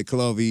and got the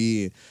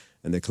Clovey,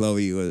 and the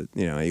Clovey was,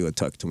 he would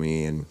talk to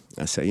me, and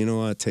I said, "You know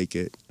what? Take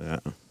it." Gave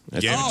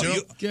it to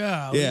him?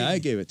 Yeah, I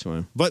gave it to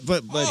him. But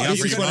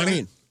this is what I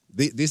mean.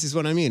 This is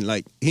what I mean.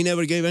 Like he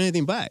never gave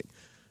anything back,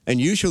 and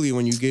usually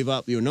when you give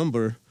up your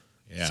number.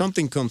 Yeah.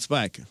 Something comes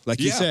back, like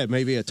you said,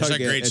 maybe a Target.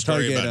 There's a great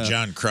story about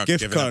John Kruk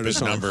gift giving card up or his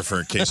something. number for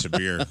a case of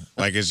beer.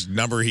 Like his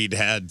number he'd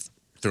had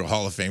through a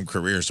Hall of Fame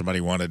career. Somebody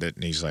wanted it,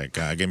 and he's like,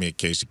 "Give me a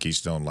case of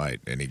Keystone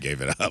Light," and he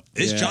gave it up.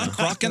 Is John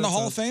Kruk in the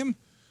Hall of Fame?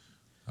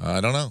 I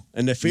don't know.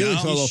 And the Phillies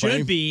No, Hall he of should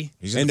Fame. be.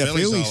 He's in the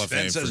Phillies Hall of Fame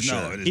Ben says for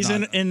no, sure. it is He's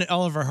not. in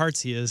all of our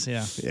hearts. He is.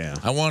 Yeah. Yeah.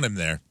 I want him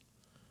there.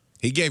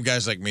 He gave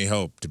guys like me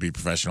hope to be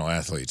professional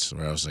athletes.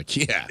 Where I was like,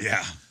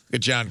 yeah.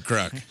 Good John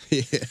Kruk.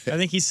 I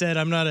think he said,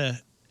 "I'm not a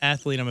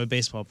athlete. I'm a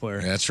baseball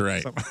player." That's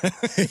right.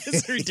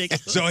 It's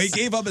ridiculous. So he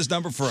gave up his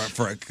number for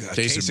a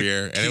Case of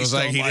beer, and it was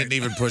like he didn't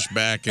even push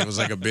back. It was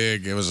like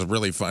it was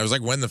really fun. It was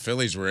like when the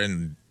Phillies were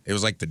in. It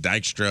was like the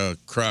Dykstra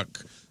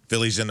Kruk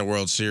Phillies in the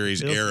World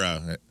Series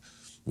era,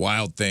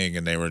 wild thing.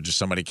 And they were just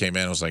somebody came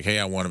in and was like, "Hey,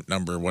 I want a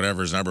number,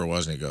 whatever his number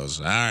was," and he goes,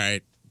 "All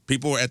right."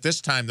 People at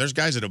this time, there's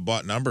guys that have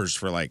bought numbers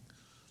for like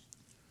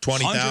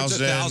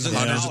 20,000,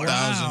 hundreds of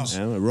thousands.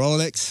 Yeah,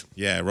 Rolex.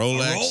 Yeah,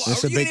 Rolex.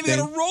 That's a you big didn't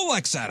even thing. get a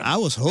Rolex at him. I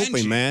was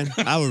hoping, man.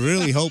 I was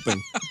really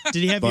hoping.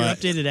 Did he have your But-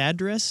 updated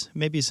address?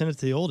 Maybe you sent it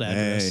to the old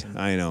address. Hey,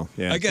 I know.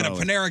 Yeah. Again,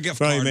 probably. a Panera gift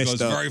Probably card messed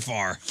goes up. very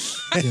far.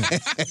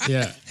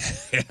 Yeah.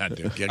 Yeah,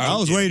 dude. I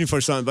was waiting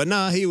for something, but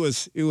no, he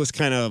was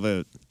kind of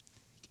a,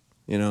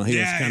 he was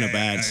Yeah, kind of yeah,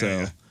 bad. yeah,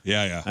 so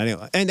yeah. I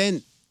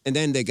didn't, and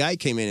then the guy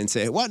came in and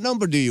said, "What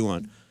number do you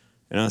want?"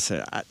 And I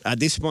said, at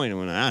this point,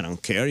 I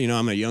don't care.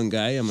 I'm a young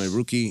guy. I'm a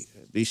rookie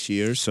this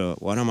year, so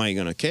what am I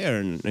gonna care?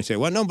 And they say,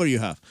 "What number you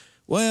have?"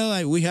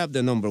 Well, we have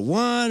the number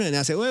 1, and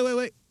I said,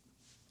 "Wait.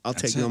 I'll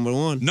take number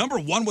 1." Number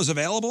 1 was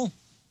available?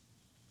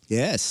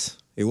 Yes,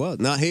 it was.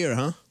 Not here,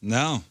 huh?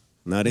 No.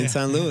 Not in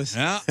San Luis.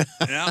 Yeah.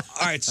 All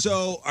right.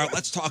 So,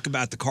 let's talk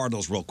about the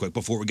Cardinals real quick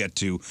before we get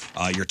to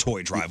your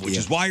toy drive, which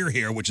is why you're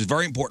here, which is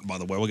very important, by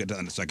the way. We'll get to that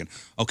in a second.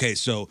 Okay.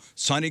 So,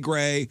 Sonny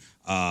Gray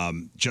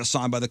just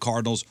signed by the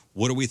Cardinals.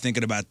 What are we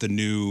thinking about the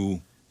new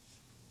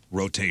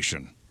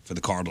rotation for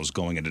the Cardinals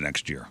going into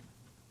next year?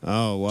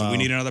 Oh wow. Do we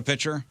need another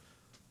pitcher?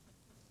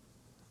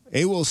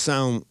 It will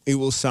sound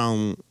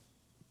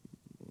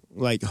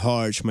like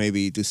harsh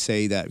maybe to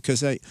say that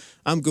because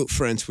I'm good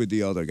friends with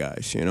the other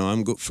guys.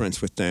 I'm good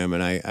friends with them,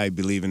 and I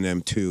believe in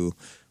them too.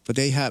 But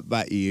they had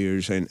bad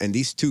years, and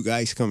these 2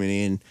 guys coming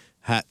in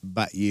had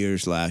bad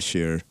years last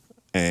year.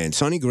 And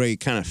Sonny Gray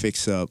kind of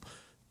fixed up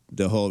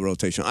the whole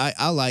rotation.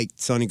 I like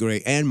Sonny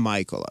Gray and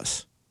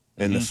Michaelas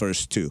in the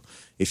first two.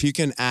 If you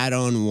can add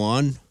on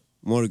one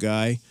more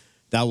guy,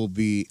 that will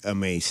be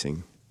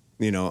amazing.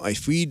 You know,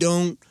 if we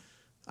don't,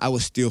 I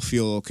would still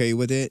feel okay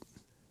with it.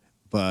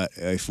 But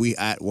if we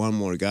add one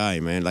more guy,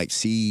 man, like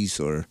Cease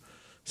or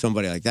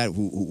somebody like that,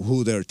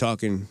 who they're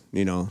talking,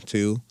 you know,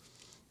 to.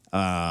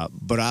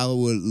 But I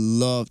would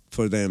love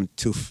for them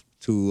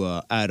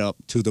to add up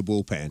to the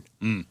bullpen.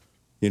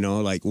 You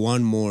know, like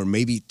one more,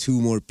 maybe two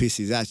more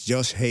pieces. That's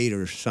just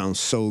Hader sounds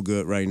so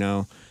good right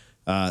now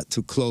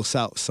to close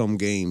out some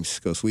games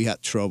because we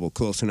had trouble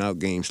closing out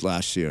games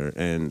last year,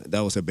 and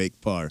that was a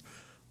big part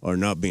of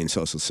not being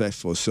so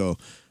successful. So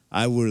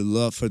I would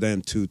love for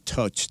them to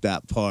touch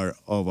that part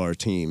of our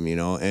team, you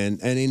know. And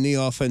in the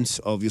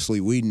offense, obviously,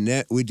 we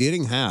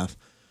didn't have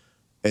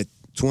a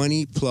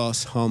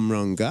 20-plus home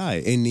run guy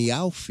in the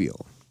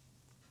outfield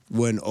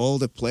when all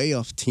the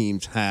playoff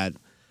teams had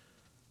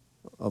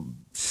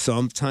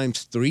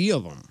sometimes three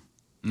of them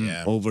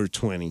over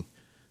 20.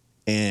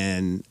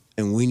 And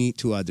we need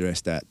to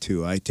address that,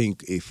 too. I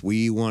think if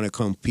we want to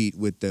compete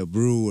with the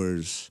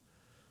Brewers,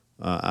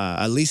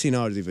 at least in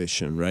our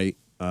division, right?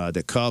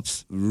 The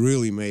Cubs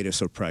really made a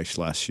surprise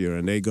last year,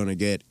 and they're going to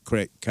get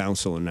Craig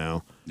Counsell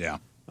now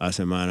as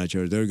a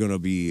manager. They're going to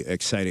be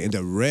exciting. And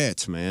the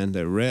Reds, man,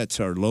 the Reds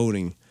are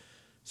loading.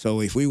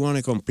 So if we want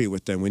to compete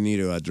with them, we need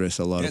to address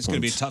a lot of It's going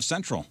to be a tough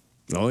Central.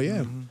 Oh,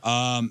 yeah.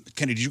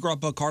 Kenny, did you grow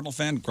up a Cardinal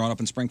fan, growing up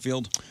in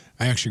Springfield?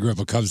 I actually grew up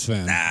a Cubs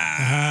fan.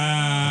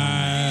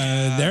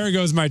 There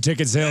goes my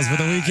ticket sales for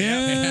the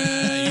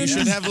weekend. You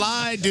should have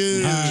lied,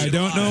 dude. I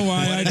don't know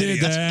why I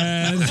did that.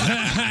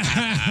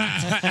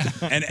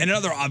 And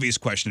another obvious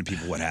question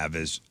people would have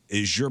is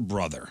your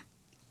brother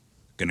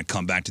going to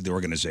come back to the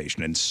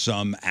organization in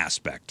some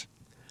aspect?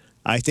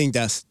 I think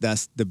that's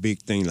the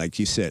big thing, like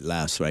you said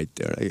last right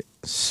there.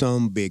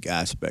 Some big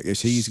aspect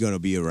is he's going to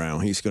be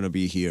around. He's going to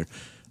be here.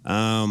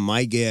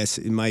 My guess,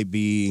 it might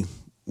be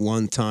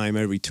one time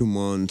every 2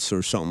 months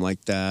or something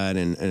like that,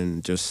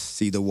 and just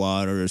see the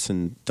waters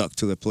and talk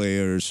to the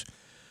players,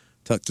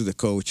 talk to the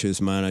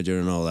coaches, manager,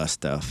 and all that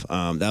stuff.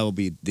 That will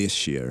be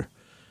this year.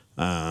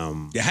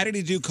 How did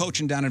he do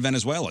coaching down in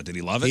Venezuela? Did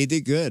he love it? He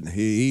did good.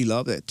 He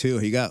loved it too.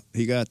 He got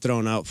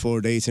thrown out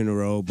 4 days in a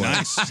row, but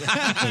Nice.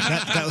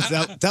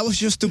 that was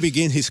just to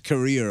begin his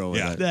career over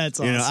there. That's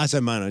You know, awesome. as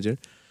a manager,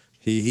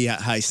 he had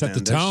high Set the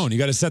standards. tone. You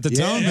got to set the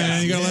tone,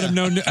 man. You got to let him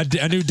know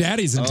a new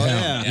daddy's in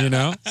town. You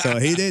know. So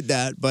he did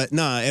that, but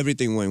no,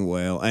 everything went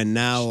well. And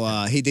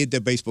now he did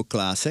the baseball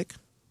classic.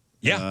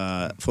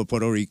 For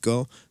Puerto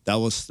Rico. That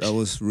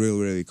was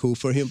really, really cool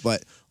for him.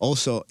 But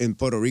also in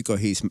Puerto Rico,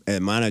 he's a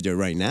manager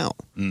right now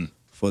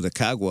for the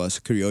Caguas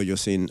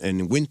Criollos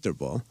in winter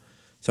ball.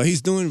 So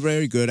he's doing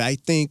very good. I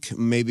think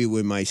maybe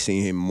we might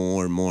see him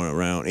more and more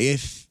around,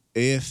 if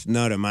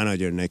not a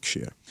manager next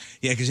year.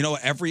 Yeah, because you know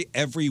what?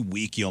 Every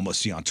week you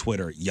almost see on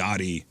Twitter,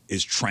 Yachty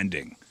is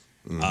trending.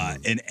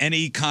 In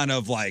any kind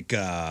of like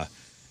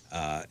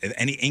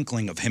any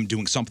inkling of him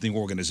doing something in the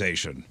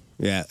organization.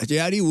 Yeah,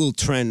 Yachty will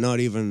trend. Not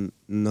even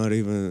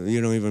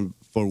even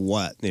for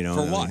what, you know.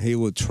 For what? He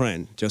will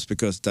trend just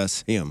because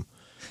that's him.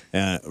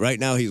 Right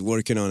now he's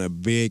working on a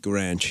big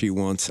ranch. He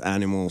wants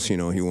animals. You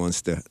know, he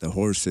wants the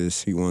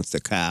horses. He wants the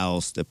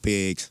cows, the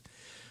pigs,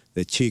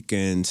 the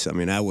chickens. I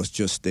mean, I was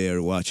just there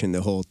watching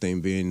the whole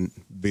thing being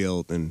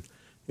built, and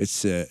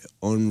it's an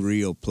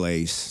unreal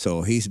place.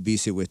 So he's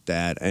busy with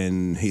that.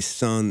 And his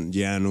son,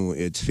 Janu,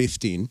 is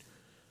 15.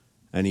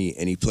 And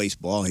he plays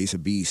ball. He's a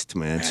beast,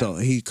 man. So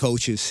he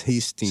coaches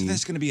his team. So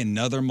that's going to be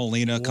another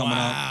Molina coming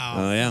up.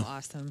 Oh yeah,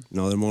 awesome.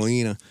 Another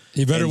Molina.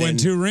 He better win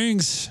 2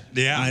 rings.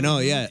 Yeah, I know.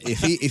 Yeah,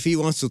 if he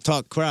wants to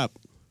talk crap,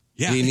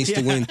 he needs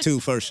to win 2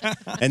 first.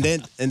 And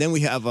then we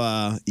have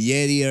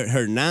Yedier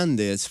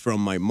Hernandez from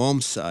my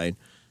mom's side.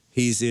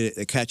 He's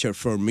a catcher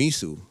for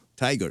Mizzou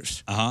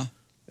Tigers.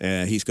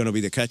 He's going to be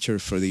the catcher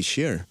for this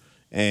year,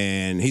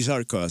 and he's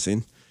our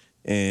cousin.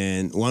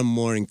 And one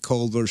more in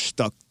Culver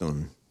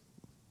Stockton.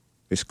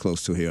 It's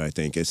close to here, I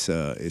think. It's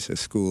a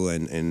school,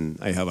 and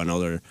I have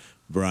another,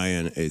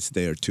 Brian, is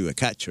there too, a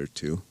catcher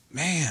too.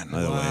 Man,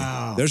 by the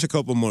way. There's a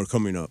couple more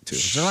coming up too.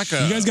 You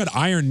guys got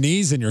iron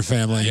knees in your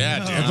family.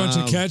 Yeah, a bunch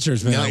of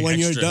catchers, man. Not when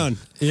you're done.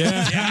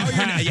 Yeah.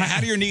 How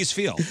do your knees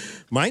feel?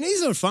 My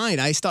knees are fine.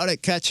 I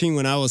started catching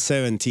when I was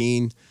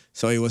 17,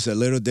 so it was a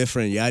little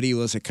different. Yadi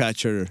was a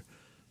catcher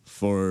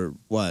for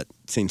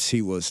since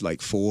he was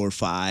like 4 or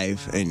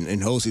 5,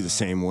 and Jose the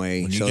same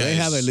way. When you So they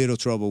guys- have a little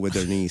trouble with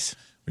their knees.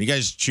 When you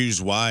guys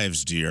choose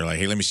wives, you're like,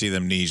 hey, let me see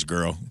them knees,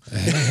 girl.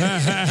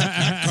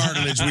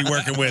 Cartilage we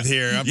working with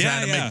here. I'm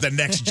trying to make the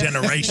next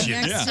generation.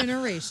 Next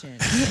generation.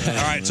 All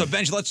right, so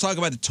Benji, let's talk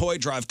about the toy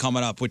drive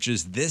coming up, which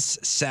is this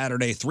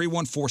Saturday,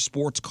 314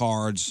 Sports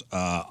Cards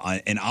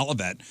in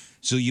Olivet.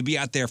 So you'll be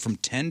out there from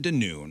 10 to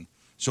noon.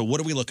 So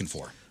what are we looking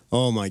for?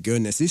 Oh my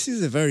goodness, this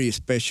is a very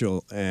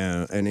special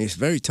and it's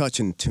very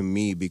touching to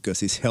me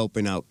because it's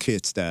helping out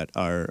kids that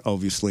are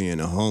obviously in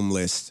a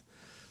homeless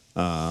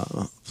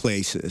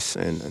places,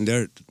 and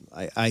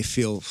I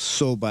feel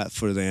so bad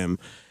for them.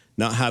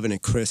 not having a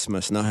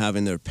Christmas, not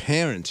having their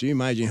parents. You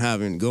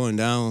imagine going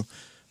down,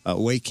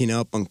 waking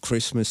up on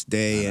Christmas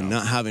Day and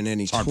not having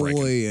any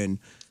toy, and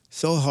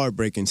so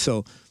heartbreaking.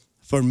 So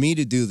for me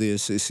to do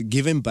this is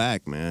giving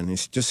back, man.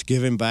 It's just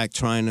giving back,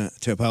 trying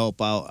to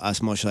help out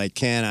as much as I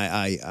can.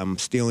 I'm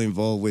still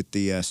involved with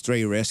the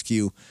stray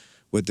rescue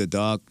with the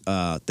dog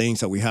things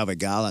that we have a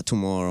gala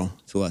tomorrow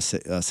to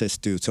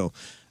assist to. So,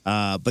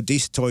 but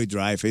this toy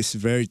drive is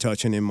very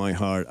touching in my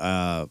heart.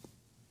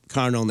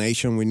 Cardinal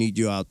Nation, we need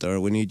you out there.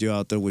 We need you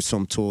out there with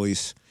some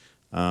toys,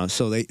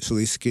 so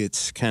these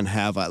kids can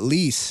have at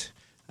least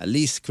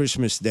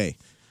Christmas Day,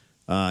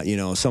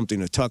 something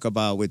to talk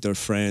about with their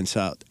friends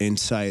out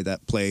inside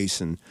that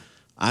place. And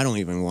I don't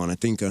even want to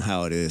think of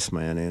how it is,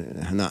 man.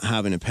 And not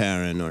having a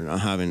parent or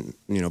not having,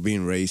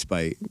 being raised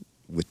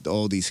with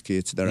all these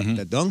kids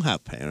that don't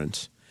have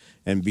parents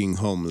and being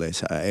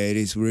homeless. It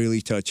is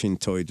really touching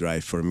toy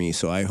drive for me.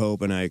 So I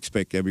hope and I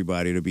expect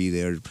everybody to be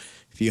there.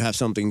 If you have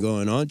something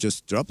going on,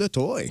 just drop the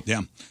toy.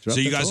 Yeah. So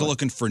you guys are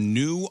looking for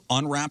new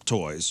unwrapped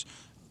toys,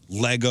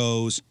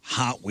 Legos,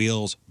 Hot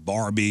Wheels,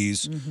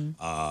 Barbies,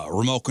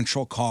 remote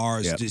control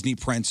cars, Disney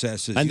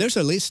princesses. And there's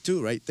a list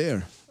too right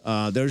there.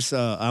 There's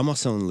an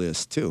Amazon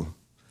list too.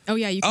 Oh,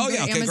 yeah. You can go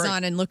to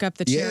Amazon and look up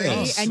the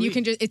cherry. And you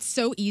can it's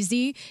so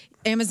easy.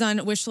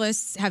 Amazon wish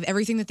lists have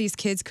everything that these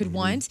kids could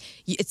want.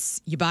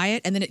 You buy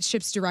it, and then it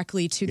ships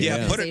directly to the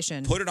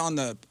organization. Put it on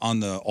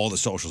all the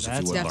socials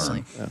if you would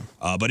learn.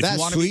 But if that you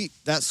want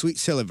that sweet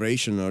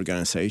celebration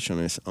organization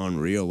is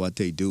unreal. What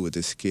they do with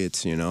these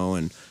kids,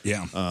 and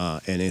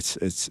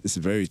it's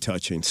very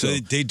touching. So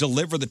they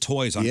deliver the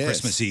toys on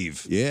Christmas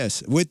Eve.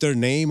 Yes, with their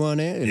name on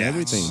it and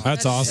everything.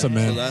 That's awesome,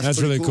 man. So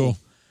that's really cool.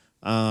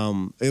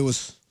 It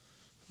was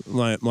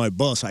my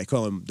boss. I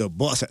call him the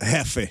boss at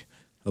Jefe.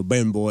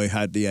 Ben Boy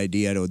had the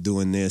idea of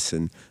doing this,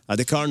 and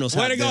the Cardinals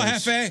had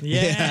theirs. Jefe!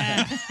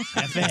 Yeah.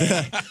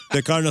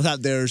 The Cardinals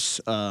had theirs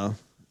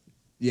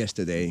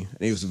yesterday, and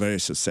it was very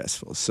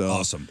successful. So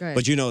awesome. Great.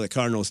 But the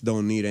Cardinals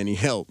don't need any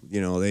help.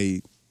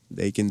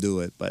 They can do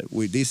it. But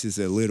this is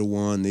a little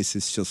one. This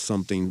is just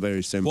something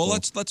very simple. Well,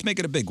 let's make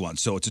it a big one.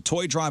 So it's a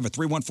toy drive at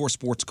 314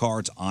 Sports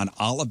Cards on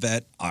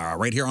Olivet,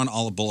 right here on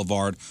Olive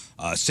Boulevard.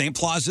 Same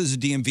plaza as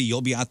the DMV.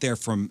 You'll be out there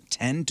from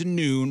 10 to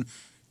noon.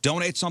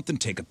 Donate something,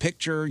 take a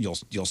picture,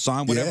 you'll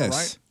sign whatever,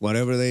 right?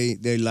 Whatever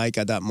they like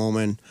at that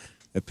moment,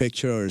 a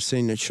picture or a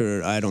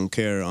signature, I don't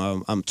care.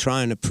 I'm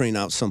trying to print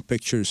out some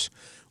pictures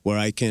where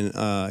I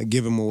can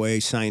give them away,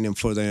 sign them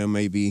for them,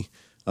 maybe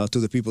to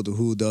the people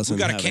who doesn't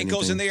have anything. We got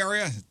a Kinko's in the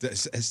area?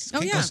 Is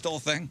Kinko's still a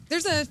thing?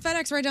 There's a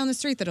FedEx right down the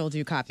street that'll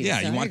do copies. Yeah,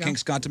 so you want King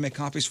Scott to make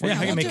copies for you? Yeah,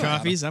 I can make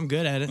copies. I'm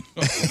good at it.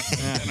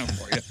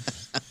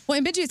 Well,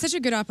 and Benji, it's such a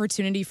good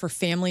opportunity for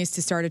families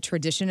to start a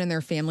tradition and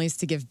their families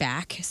to give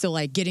back. So,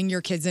 getting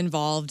your kids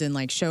involved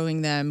and,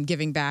 showing them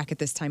giving back at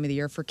this time of the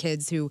year for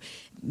kids who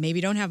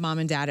maybe don't have mom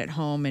and dad at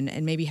home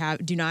and maybe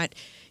do not,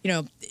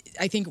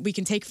 I think we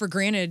can take for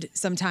granted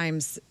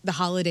sometimes the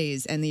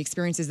holidays and the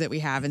experiences that we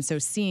have. And so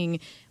seeing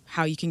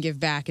how you can give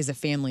back as a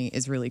family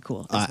is really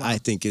cool. I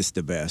think it's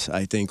the best.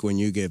 I think when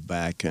you give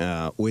back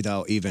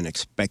without even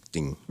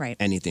expecting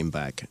anything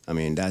back, I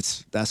mean,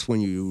 that's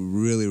when you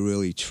really,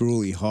 really,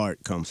 truly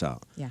heart comes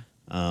out. Yeah.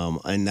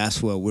 And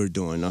that's what we're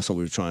doing. That's what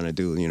we're trying to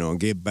do,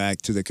 give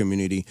back to the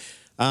community.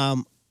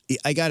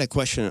 I got a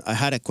question. I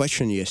had a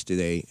question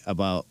yesterday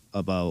about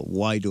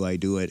why do I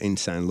do it in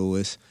St.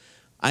 Louis.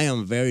 I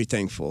am very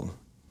thankful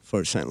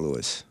for St.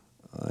 Louis.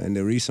 And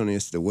the reason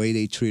is the way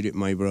they treated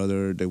my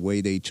brother, the way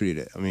they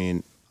treated,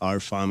 our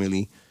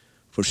family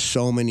for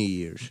so many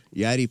years.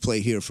 Yadi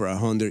played here for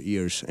 100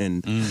 years,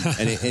 and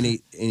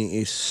it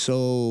is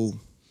so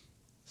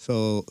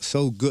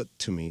good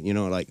to me,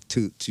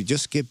 to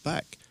just give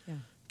back. Yeah.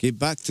 Give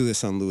back to the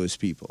St. Louis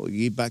people.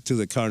 Give back to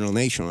the Cardinal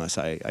Nation, as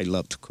I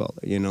love to call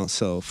it,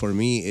 So for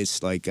me,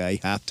 it's like I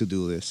have to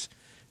do this.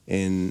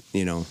 And,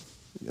 now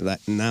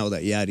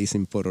that Yadi's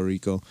in Puerto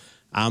Rico,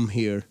 I'm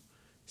here.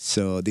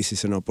 So this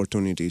is an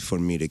opportunity for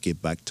me to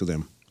give back to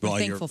them. We're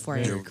thankful for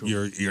you.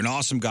 You're an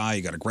awesome guy.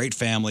 You got a great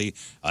family.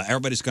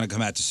 Everybody's going to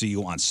come out to see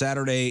you on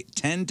Saturday,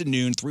 10 to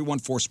noon,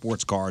 314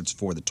 Sports Cards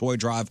for the toy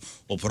drive.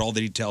 We'll put all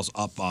the details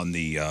up on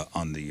the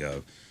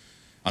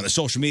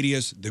social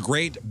medias. The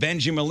great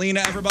Benji Molina,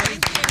 everybody.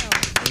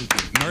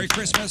 Merry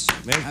Christmas.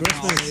 Merry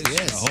Christmas.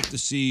 Yes.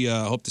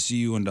 Hope to see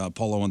you and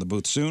Polo in the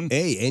booth soon.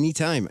 Hey,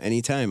 anytime.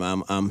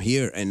 I'm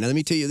here. And let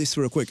me tell you this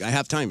real quick. I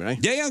have time, right?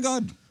 Yeah, go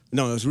ahead.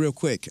 No, it was real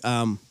quick.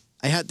 I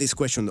had this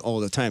question all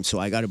the time, so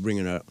I got to bring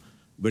it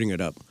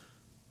up.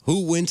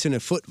 Who wins in a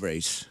foot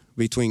race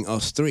between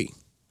us three?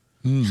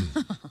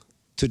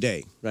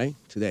 Today, right?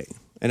 Today.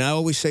 And I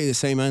always say the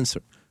same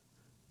answer.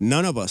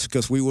 None of us,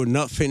 because we will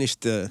not finish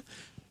the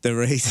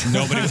race.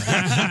 Nobody.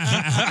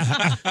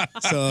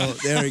 So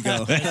there we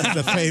go. That's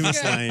the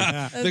famous line.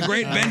 The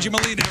great Benji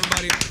Molina,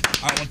 everybody.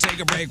 All right, we'll take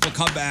a break. We'll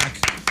come back.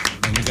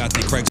 And we got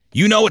the Craig.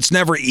 You know it's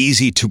never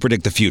easy to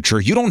predict the future.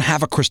 You don't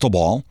have a crystal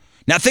ball.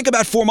 Now think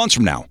about 4 months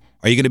from now.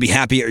 Are you going to be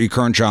happy at your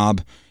current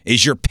job?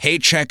 Is your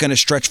paycheck going to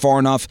stretch far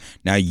enough?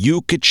 Now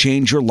you could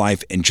change your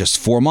life in just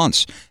 4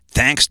 months.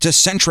 Thanks to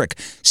Centric.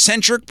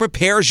 Centric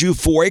prepares you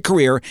for a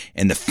career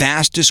in the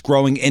fastest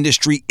growing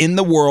industry in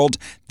the world.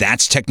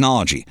 That's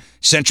technology.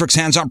 Centric's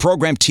hands-on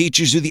program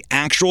teaches you the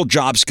actual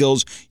job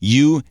skills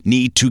you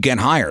need to get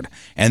hired.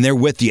 And they're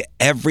with you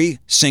every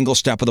single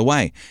step of the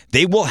way.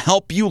 They will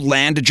help you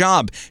land a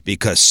job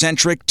because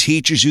Centric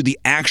teaches you the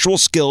actual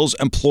skills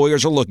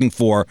employers are looking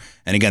for.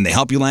 And again, they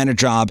help you land a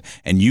job,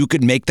 and you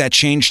could make that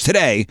change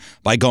today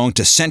by going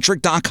to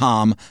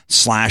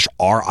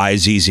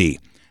centric.com/RIZZ.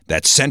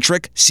 That's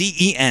Centric,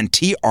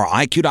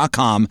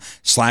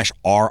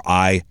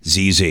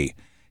 CENTRIQ.com/RIZZ.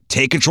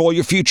 Take control of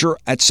your future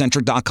at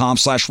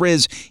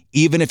Centric.com/Riz,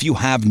 even if you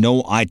have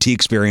no IT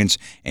experience,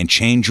 and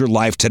change your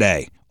life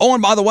today. Oh,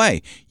 and by the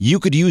way, you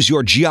could use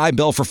your GI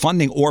Bill for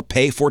funding or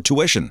pay for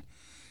tuition.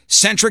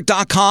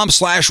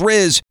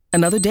 Centric.com/Riz.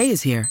 Another day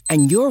is here,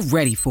 and you're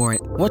ready for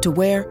it. What to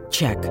wear?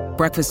 Check.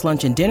 Breakfast,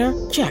 lunch, and dinner?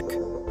 Check.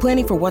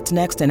 Planning for what's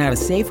next and how to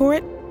save for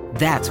it?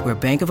 That's where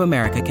Bank of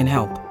America can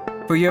help.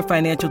 For your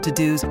financial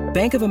to-dos,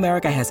 Bank of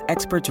America has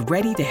experts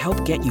ready to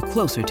help get you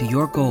closer to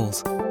your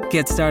goals.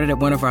 Get started at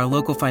one of our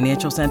local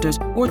financial centers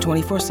or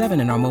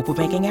 24/7 in our mobile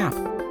banking app.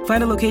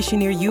 Find a location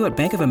near you at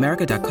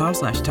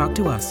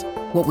bankofamerica.com/talktous.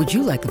 What would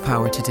you like the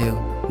power to do?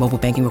 Mobile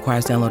banking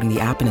requires downloading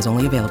the app and is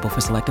only available for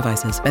select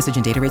devices. Message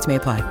and data rates may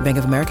apply. Bank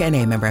of America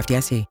NA, member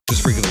FDIC.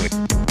 Just freak of the week.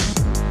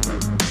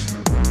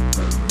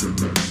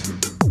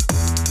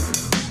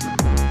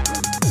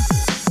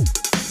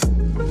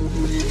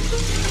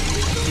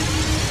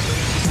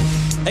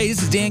 Hey,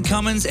 this is Dan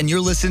Cummins, and you're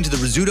listening to The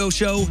Rizzuto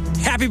Show.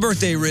 Happy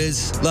birthday,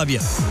 Riz. Love you.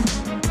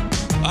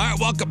 All right,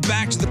 welcome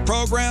back to the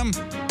program.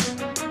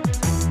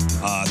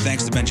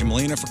 Thanks to Benji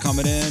Molina for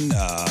coming in.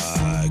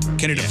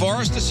 Kenny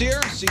DeForest is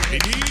here.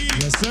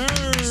 Yes, sir.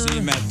 See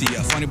him at the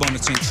Funny Bone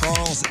at St.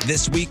 Charles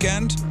this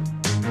weekend.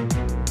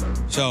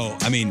 So,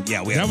 I mean,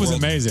 yeah, That was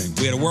amazing.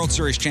 We had a World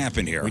Series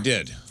champion here. We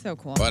did. So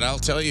cool. But I'll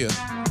tell you,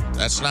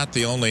 that's not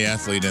the only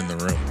athlete in the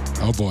room.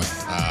 Oh, boy.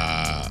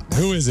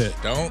 Who is it?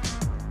 Don't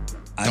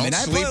I mean,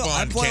 I sleep play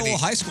on a Kenny. little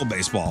high school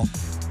baseball.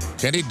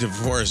 Kenny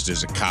DeForest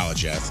is a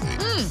college athlete.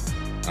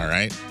 All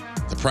right?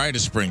 The pride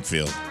of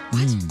Springfield.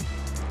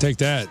 Take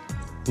that.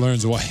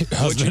 Learn's white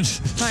husband.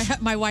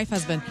 My wife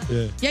husband.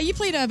 Yeah. You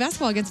played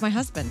basketball against my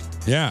husband.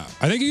 Yeah,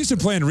 I think he used to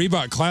play in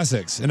Reebok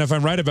Classics, and if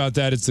I'm right about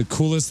that, it's the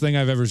coolest thing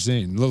I've ever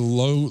seen. Little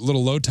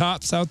low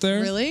tops out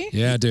there. Really?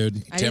 Yeah,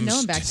 dude. I didn't know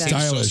him back then.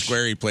 Tim's so Stylish.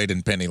 square he played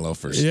in penny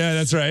loafers. Yeah,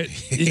 that's right.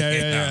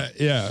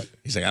 Yeah.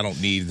 He's like, I don't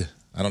need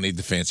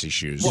the fancy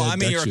shoes. Well, Yeah, I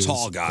mean, deck you're a shoes,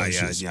 tall guy.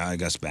 deck Yeah, shoes. yeah, I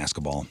guess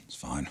basketball is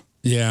fine.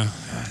 Yeah,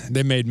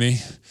 they made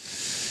me.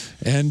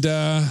 And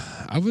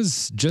I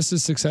was just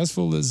as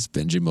successful as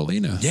Benji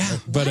Molina. Yeah.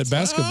 But at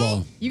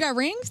basketball. You got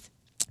rings?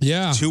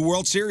 Yeah. 2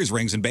 World Series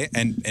rings in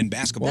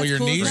basketball. Well, your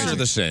cool, knees right? are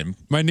the same.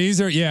 My knees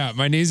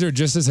are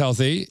just as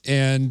healthy.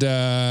 And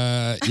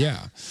yeah.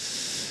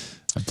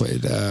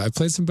 I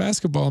played some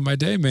basketball in my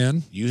day,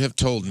 man. You have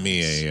told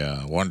me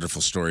a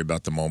wonderful story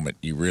about the moment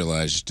you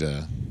realized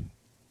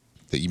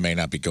that you may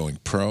not be going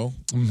pro.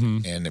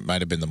 Mm-hmm. And it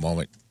might have been the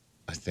moment,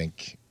 I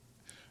think.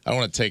 I don't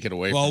want to take it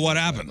away from what you,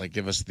 happened? Like,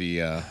 give us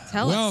the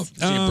Tell us.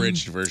 the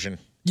abridged version.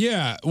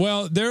 Yeah,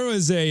 well,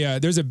 there's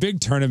a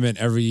big tournament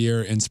every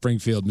year in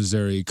Springfield,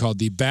 Missouri called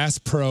the Bass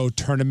Pro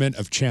Tournament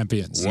of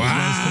Champions.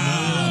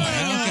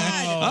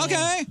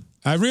 Okay.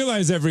 I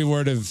realize every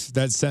word of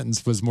that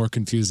sentence was more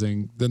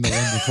confusing than the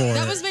one before.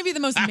 That was maybe the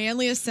most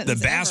manliest The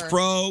sentence Bass ever.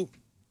 Pro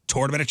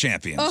Tournament of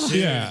Champions. Oh.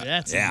 Yeah.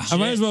 That's Yeah. I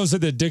might as well have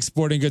said the Dick's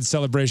Sporting Goods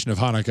celebration of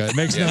Hanukkah. It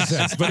makes no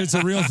sense, but it's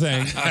a real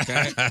thing.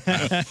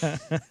 Okay.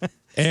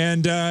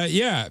 And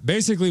yeah,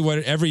 basically what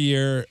every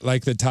year,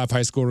 like the top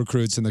high school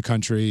recruits in the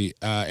country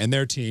and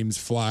their teams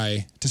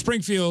fly to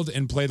Springfield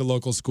and play the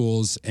local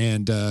schools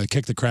and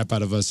kick the crap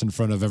out of us in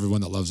front of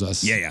everyone that loves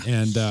us. Yeah.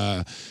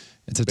 And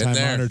it's a Been there.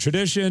 time-honored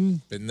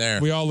tradition. Been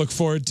there. We all look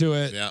forward to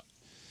it. Yeah.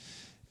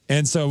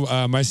 And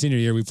so my senior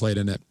year, we played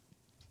in it.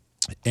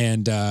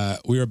 And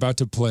we were about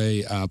to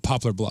play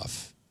Poplar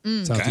Bluff,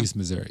 Southeast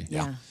Missouri.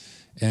 Yeah.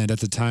 And at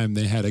the time,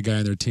 they had a guy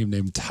on their team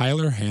named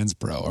Tyler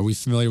Hansbrough. Are we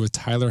familiar with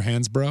Tyler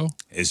Hansbrough?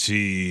 Is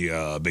he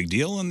a big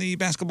deal in the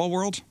basketball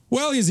world?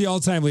 Well, he's the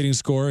all-time leading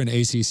scorer in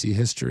ACC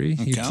history.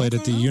 He Okay. played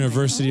at the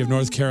University of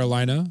North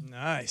Carolina.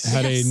 Nice.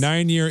 Had a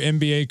 9-year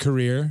NBA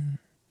career.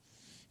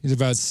 He's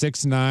about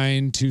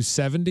 6'9",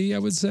 270, I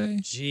would say.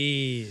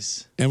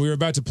 Jeez. And we were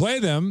about to play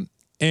them.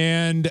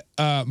 And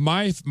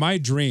my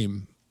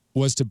dream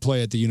was to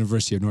play at the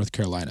University of North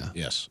Carolina.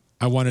 Yes.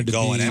 I wanted to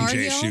Go in be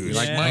MJ's shoes.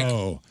 Like Mike.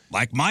 Oh,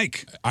 Like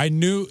Mike. I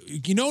knew.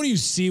 You know when you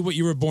see what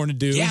you were born to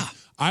do? Yeah.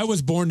 I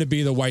was born to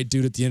be the white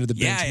dude at the end of the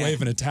bench Yeah, yeah.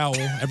 waving a towel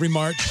every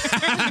march.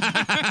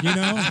 You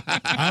know,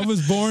 I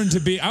was born to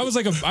be. I was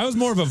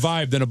more of a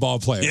vibe than a ball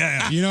player.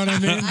 Yeah. You know what I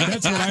mean?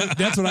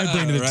 That's what I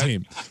bring to the Right.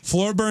 team.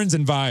 Floor burns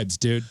and vibes,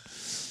 dude.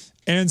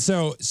 And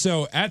so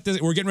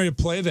we're getting ready to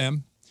play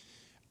them.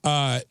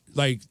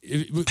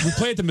 We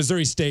play at the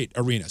Missouri State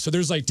Arena, so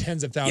there's like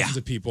tens of thousands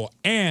of people,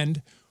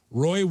 and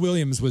Roy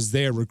Williams was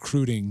there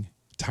recruiting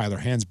Tyler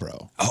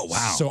Hansbrough. Oh,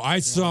 wow. So I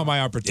saw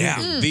my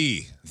opportunity.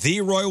 Yeah. The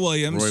Roy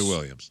Williams. Roy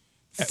Williams.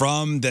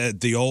 from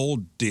the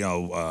old the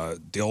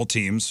old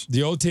teams.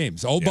 The old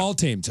teams, old ball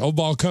teams, old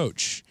ball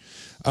coach.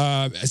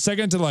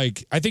 Second to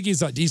I think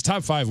he's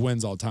top 5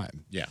 wins all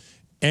time. Yeah.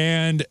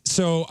 And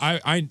so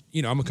I'm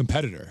a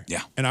competitor.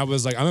 Yeah. And I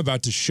was like, I'm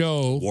about to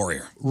show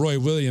Warrior Roy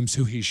Williams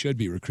who he should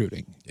be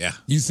recruiting. Yeah.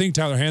 You think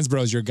Tyler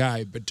Hansbrough is your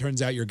guy, but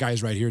turns out your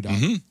guy's right here, Doc.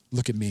 Mm-hmm.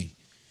 Look at me.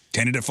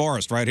 Tended at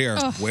Forest right here,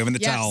 waving the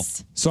towel.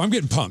 So I'm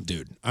getting pumped,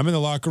 dude. I'm in the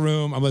locker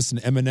room. I'm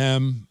listening to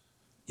Eminem,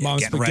 Mom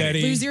getting Spaghetti.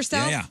 ready. Lose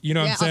yourself? Yeah. You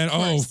know what I'm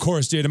saying? Of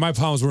course, dude. And my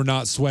palms were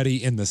not sweaty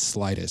in the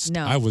slightest.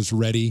 No. I was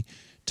ready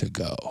to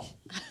go.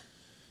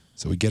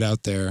 So we get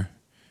out there,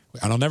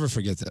 and I'll never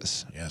forget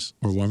this. Yes.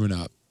 We're warming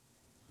up.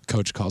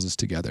 Coach calls us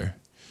together,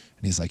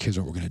 and he's like, here's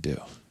what we're going to do.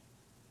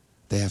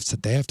 They have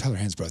Tyler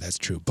Hansbrough, that's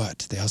true,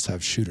 but they also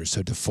have shooters,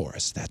 so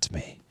DeForest, that's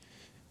me.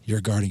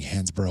 You're guarding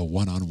Hansbrough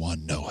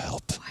one-on-one, no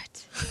help.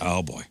 What?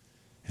 Oh, boy.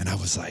 And I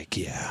was like,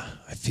 yeah,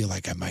 I feel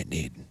like I might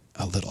need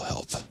a little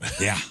help.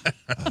 Yeah.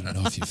 I don't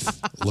know if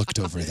you've looked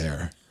over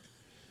there.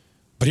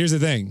 But here's the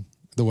thing.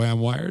 The way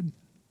I'm wired,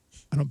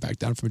 I don't back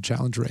down from a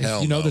challenge race.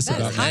 Hell You know no. this That's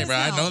about me. hot as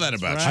hell. I know that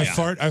about you. I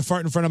Yeah.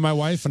 fart in front of my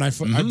wife, and I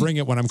bring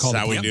it when I'm called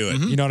That's how we upon. do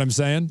it. You know what I'm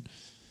saying?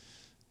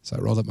 So I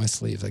rolled up my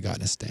sleeves. I got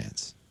in a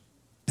stance.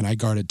 And I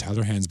guarded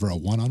Tyler Hansbrough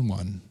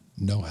one-on-one,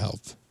 no help.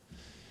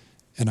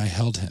 And I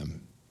held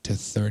him to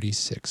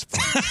 36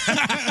 points.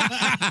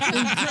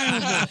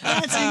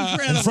 That's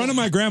incredible. In front of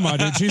my grandma,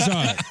 dude. She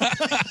saw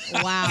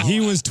it. Wow. He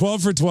was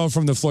 12 for 12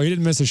 from the floor. He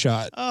didn't miss a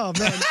shot. Oh,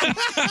 man.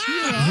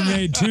 He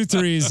made 2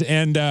 threes.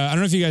 And I don't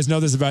know if you guys know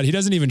this about it. He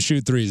doesn't even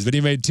shoot threes, but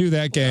he made 2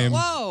 that game.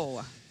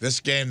 Whoa. This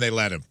game, they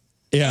let him.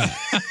 Yeah.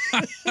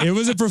 It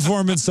was a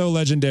performance so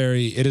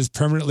legendary, it is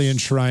permanently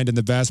enshrined in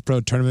the Bass Pro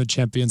Tournament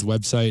Champions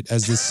website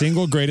as the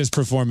single greatest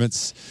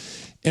performance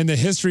in the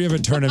history of a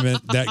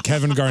tournament that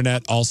Kevin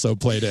Garnett also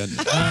played in.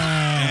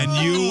 And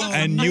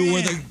you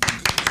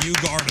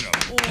guarded him.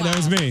 And that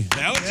was me.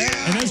 That was you.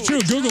 And that's true.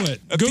 Google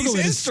it. A piece Google of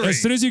it. history.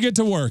 As soon as you get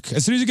to work,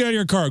 as soon as you get out of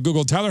your car,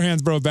 Google Tyler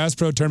Hansbrough Bass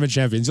Pro Tournament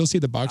Champions. You'll see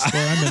the box score.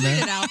 I'm in Tweet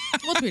there. it out.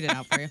 We'll tweet it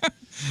out for you.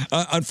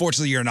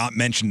 Unfortunately, you're not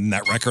mentioned in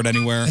that record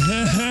anywhere.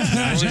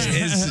 It's just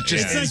It's like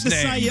his the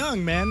name. Cy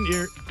Young, man.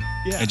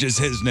 Yeah. It's just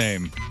his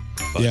name.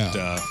 But,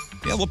 Yeah.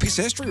 a little piece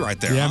of history right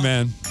there. Yeah, huh?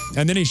 man.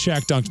 And then he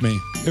Shaq dunked me.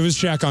 It was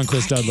Shaq on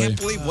Chris I Dudley. can't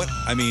believe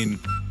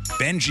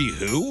Benji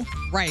who?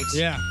 Right.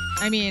 Yeah.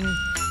 I mean,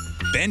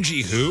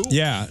 Benji who?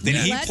 Yeah. Did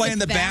he Led play in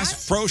with the that?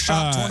 Bass Pro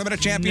Shop Tournament of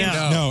Champions?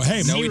 No.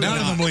 Hey, No, he did None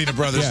of not. the Molina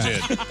brothers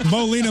Yeah. did.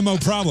 Molina, mo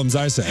problems,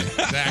 I say.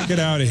 Get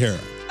out of here.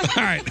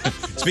 All right.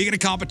 Speaking of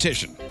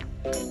competition,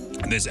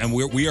 and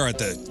we are at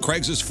the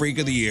Craigslist Freak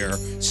of the Year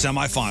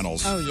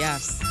semifinals. oh,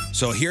 yes.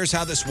 So here's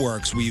how this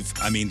works. We've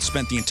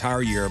spent the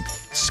entire year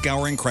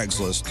scouring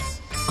Craigslist,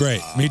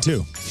 Great. Me too.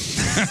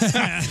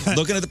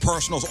 looking at the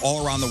personals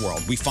all around the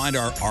world. We find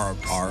our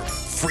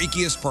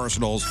freakiest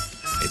personals.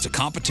 It's a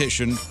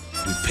competition.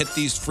 We pit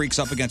these freaks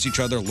up against each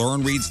other.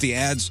 Lauren reads the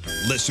ads.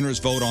 Listeners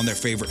vote on their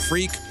favorite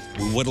freak.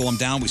 We whittle them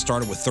down. We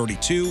started with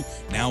 32.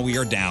 Now we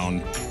are down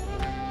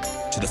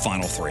to the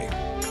final 3.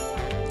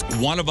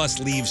 One of us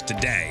leaves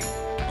today,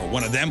 or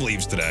one of them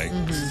leaves today,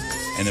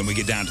 and then we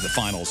get down to the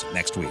finals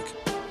next week.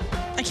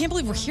 I can't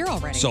believe we're here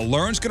already. So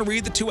Lauren's going to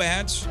read the 2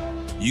 ads.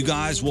 You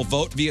guys will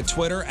vote via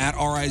Twitter at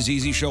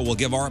RIZZ Show. We'll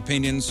give our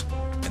opinions,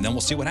 and then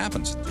we'll see what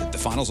happens. The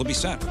finals will be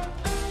set.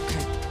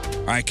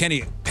 All right,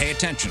 Kenny, pay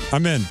attention.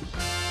 I'm in.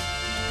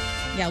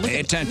 yeah, look Pay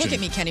at, attention. look at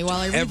me, Kenny, while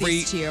I read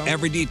these to you.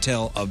 Every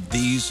detail of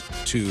these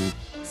 2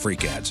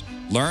 freak ads.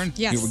 Lauren,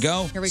 Yes. here we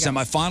go. Here we go.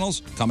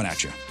 Semifinals coming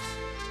at you.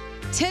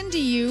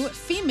 10DU,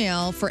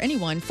 female for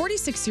anyone,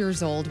 46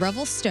 years old,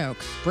 Revel Stoke,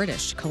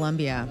 British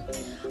Columbia.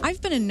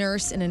 I've been a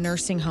nurse in a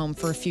nursing home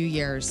for a few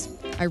years.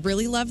 I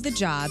really love the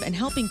job and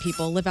helping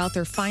people live out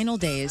their final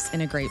days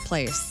in a great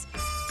place.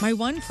 My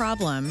one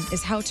problem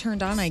is how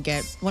turned on I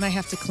get when I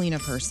have to clean a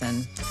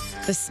person.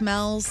 The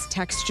smells,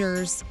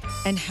 textures,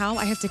 and how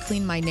I have to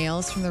clean my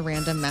nails from the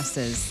random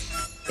messes.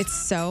 It's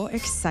so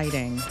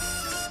exciting.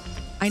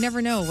 I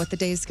never know what the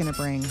day's gonna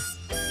bring.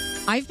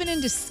 I've been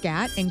into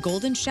scat and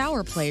golden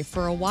shower play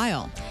for a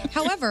while.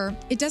 However,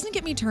 it doesn't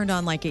get me turned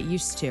on like it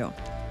used to,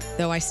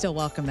 though I still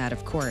welcome that,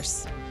 of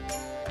course.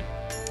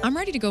 I'm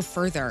ready to go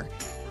further.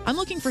 I'm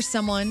looking for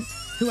someone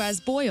who has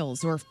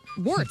boils or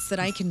warts that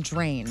I can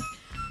drain.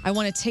 I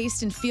want to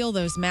taste and feel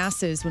those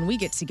masses when we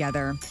get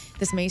together.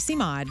 This may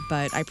seem odd,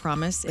 but I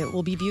promise it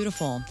will be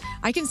beautiful.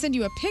 I can send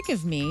you a pic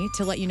of me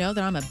to let you know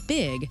that I'm a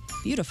big,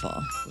 beautiful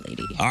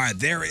lady. All right,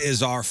 there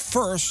is our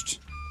first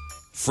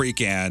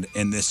freak ad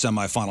in this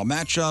semifinal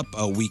matchup.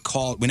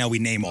 We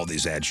name all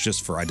these ads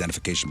just for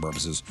identification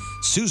purposes.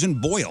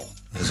 Susan Boyle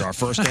is our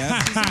first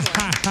ad.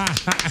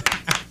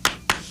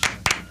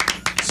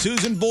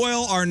 Susan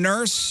Boyle, our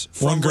nurse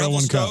from One girl,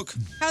 one cup.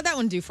 Revelstoke. How'd that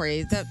one do for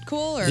you? Is that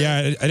cool? Or? Yeah,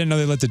 I didn't know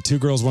they let the 2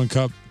 girls, 1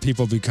 cup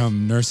people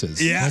become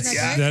nurses. Yeah, that's,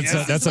 yeah, that's,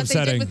 yeah. that's what they did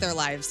upsetting. with their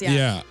lives, yeah.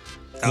 Yeah.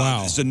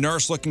 Wow. It's a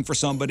nurse looking for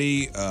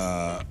somebody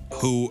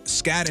who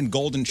scat and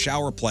golden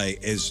shower play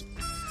is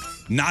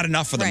not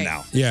enough of them Right.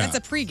 now. Yeah. That's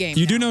a pregame.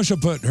 You do know she'll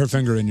put her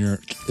finger in your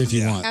if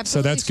you want.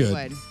 So that's good.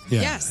 Absolutely she would.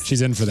 Yeah. Yes.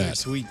 She's in for that.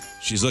 Sweet.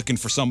 She's looking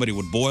for somebody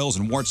with boils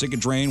and warts they can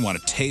drain, want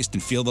to taste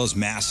and feel those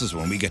masses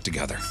when we get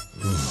together.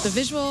 The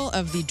visual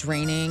of the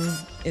draining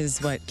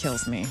is what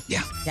kills me.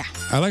 Yeah. Yeah.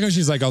 I like how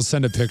she's like, I'll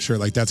send a picture.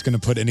 Like, that's going to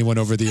put anyone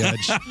over the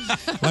edge.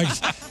 Like,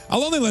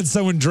 I'll only let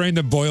someone drain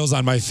the boils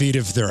on my feet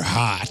if they're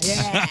hot.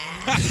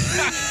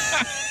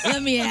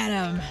 Let me at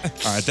him.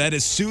 All right, that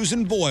is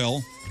Susan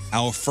Boyle,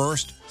 our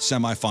first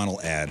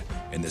semifinal ad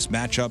in this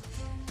matchup.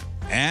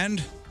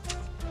 And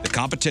the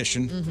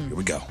competition. Here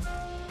we go.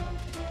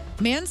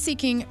 Man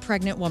seeking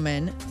pregnant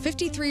woman,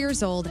 53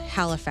 years old,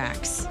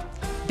 Halifax.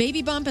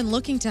 Baby bump and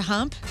looking to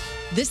hump?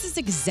 This is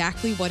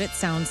exactly what it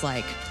sounds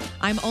like.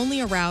 I'm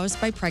only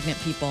aroused by pregnant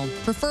people,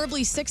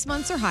 preferably 6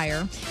 months or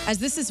higher, as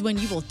this is when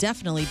you will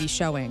definitely be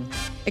showing.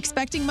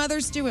 Expecting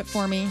mothers do it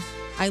for me.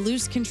 I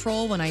lose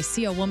control when I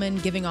see a woman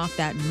giving off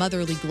that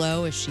motherly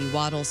glow as she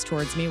waddles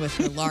towards me with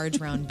her large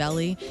round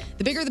belly.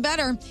 The bigger the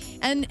better.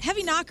 And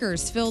heavy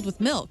knockers filled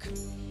with milk.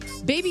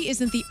 Baby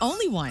isn't the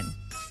only one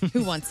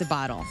who wants a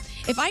bottle.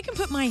 If I can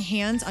put my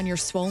hands on your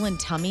swollen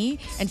tummy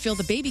and feel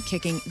the baby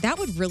kicking, that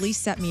would really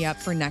set me up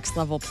for next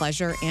level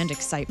pleasure and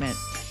excitement.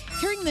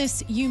 Hearing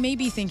this, you may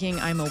be thinking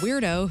I'm a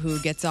weirdo who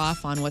gets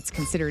off on what's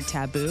considered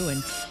taboo,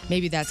 and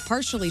maybe that's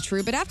partially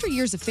true, but after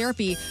years of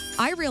therapy,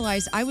 I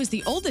realized I was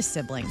the oldest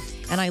sibling,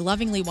 and I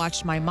lovingly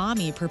watched my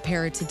mommy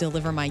prepare to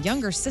deliver my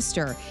younger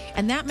sister,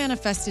 and that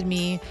manifested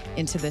me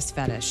into this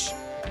fetish.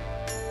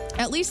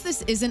 At least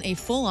this isn't a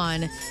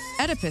full-on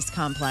Oedipus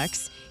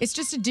complex. It's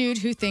just a dude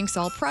who thinks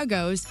all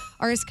pruggos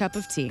are his cup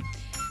of tea.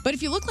 But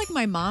if you look like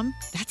my mom,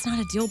 that's not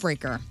a deal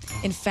breaker.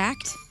 In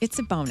fact, it's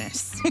a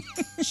bonus.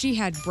 She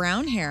had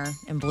brown hair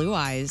and blue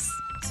eyes,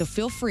 so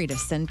feel free to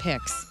send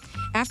pics.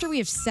 After we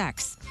have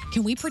sex,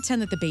 can we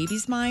pretend that the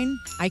baby's mine?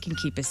 I can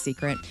keep a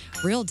secret.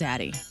 Real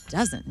daddy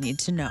doesn't need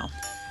to know.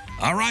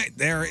 All right,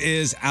 there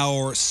is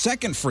our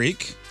second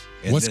freak.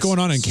 What's going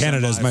on in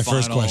Canada is my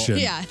first semifinal question.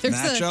 Yeah, there's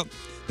matchup.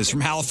 This is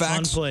from Halifax.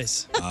 Fun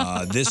place.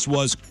 This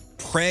was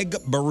Craig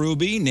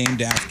Berube,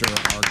 named after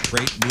our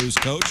great blues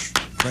coach,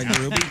 Craig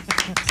Berube.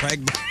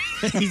 Craig.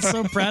 He's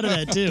so proud of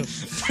that, too.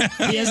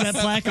 He has that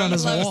plaque on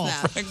his wall.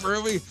 Craig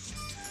Berube.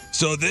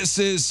 So this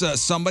is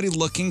somebody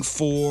looking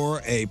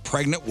for a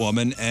pregnant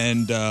woman,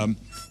 and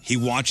he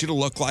wants you to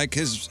look like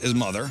his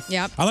mother.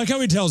 Yep. I like how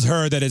he tells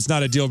her that it's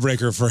not a deal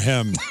breaker for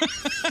him.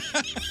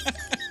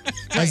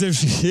 As if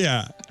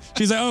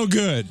she's like, oh,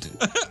 good.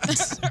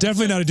 It's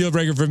definitely not a deal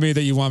breaker for me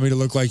that you want me to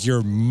look like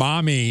your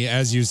mommy,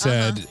 as you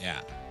said.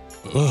 Yeah.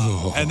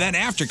 Oh. And then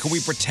after, can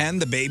we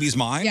pretend the baby's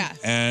mine? Yeah.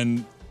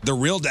 And the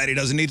real daddy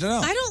doesn't need to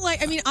know.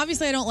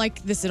 Obviously I don't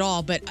like this at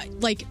all, but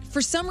like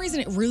for some reason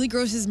it really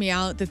grosses me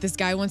out that this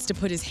guy wants to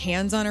put his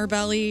hands on her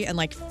belly and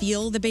like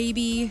feel the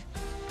baby.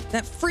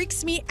 That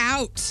freaks me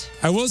out.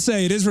 I will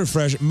say it is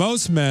refreshing.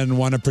 Most men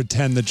want to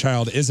pretend the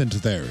child isn't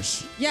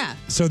theirs. Yeah.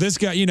 So this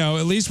guy,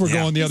 at least we're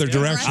going the other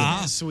direction.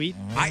 Sweet.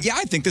 I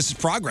think this is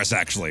progress,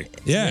 actually.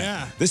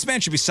 Yeah. This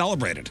man should be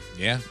celebrated.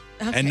 Yeah.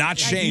 Okay. And not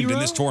shamed in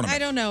this tournament. I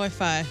don't know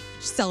if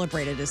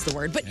celebrated is the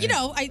word, but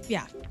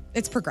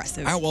it's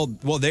progressive. All right,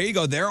 well, there you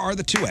go. There are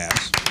the two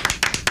ads.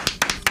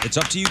 It's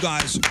up to you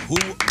guys. Who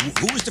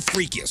is the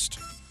freakiest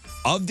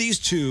of these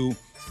two?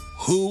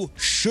 Who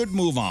should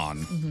move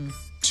on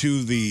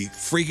to the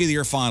Freak of the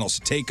Year finals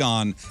to take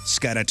on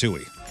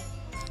Scatatui,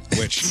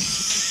 which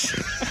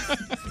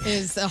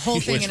is a whole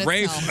thing in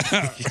itself.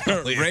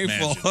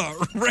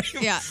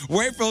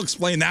 Rafe will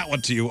explain that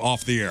one to you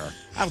off the air.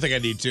 I don't think I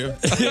need to.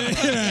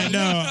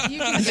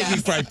 I think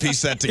we probably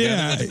piece that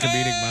together with the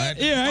comedic mind.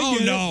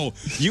 Yeah. No,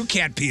 you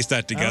can't piece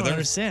that I together. don't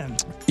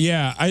understand.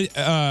 Yeah.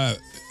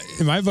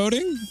 Am I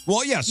voting?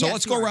 Well, yeah. So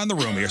let's go around the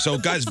room here. So,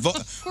 guys,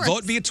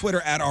 vote via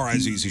Twitter at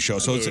RIZZ Show.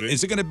 So,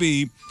 is it going to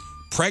be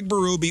Craig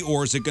Berube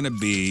or is it going to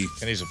be?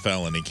 And he's a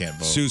felon. He can't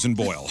vote. Susan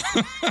Boyle.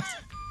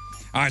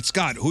 All right,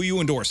 Scott. Who are you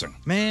endorsing?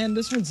 Man,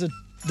 it's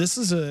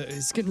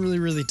getting really,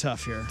 really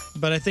tough here.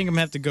 But I think I'm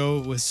gonna have to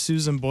go with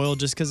Susan Boyle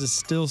just because it's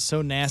still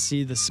so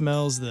nasty. The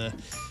smells,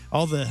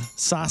 all the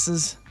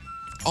sauces.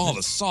 All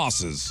the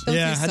sauces.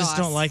 Yeah, I just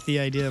don't like the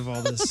idea of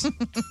all this.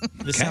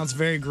 This sounds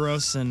very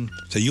gross and.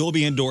 So you'll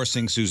be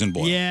endorsing Susan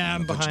Boyle. Yeah,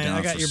 I'm behind.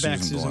 I got your back,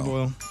 Susan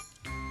Boyle.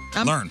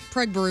 I'm Learn.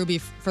 Craig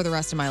Berube for the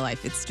rest of my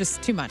life. It's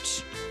just too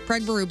much.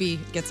 Craig Berube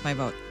gets my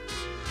vote.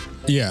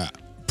 Yeah.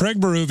 Craig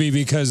Berube,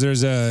 because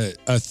there's a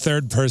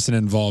third person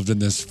involved in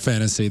this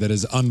fantasy that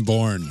is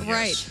unborn.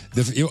 Right.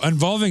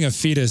 Involving a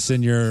fetus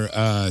in your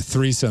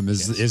threesome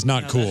is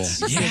not cool.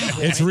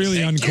 It's really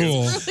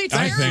uncool,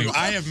 I think.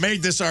 I have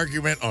made this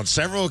argument on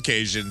several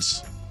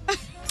occasions.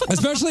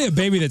 Especially a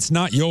baby that's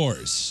not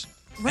yours.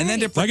 Right. And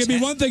then like it'd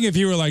be one thing if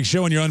you were like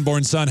showing your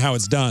unborn son how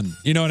it's done.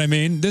 You know what I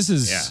mean? This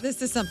is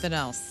something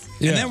else.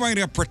 And then we're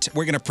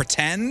gonna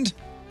pretend.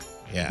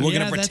 Yeah. We're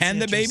gonna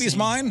pretend the baby's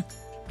mine.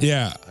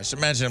 Yeah. I just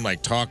imagine him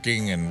like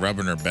talking and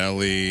rubbing her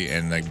belly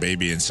and like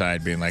baby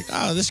inside being like,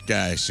 oh, this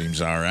guy seems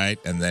all right.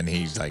 And then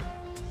he's like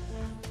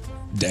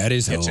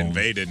Daddy's gets home.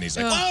 invaded, and he's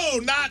like, "Whoa,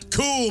 not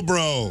cool,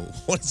 bro.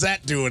 What's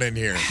that doing in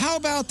here?" How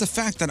about the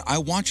fact that I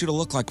want you to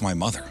look like my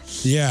mother?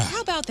 Yeah.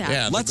 How about that?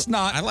 Yeah, Let's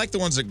not. I like the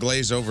ones that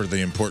glaze over the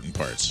important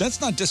parts. Let's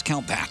not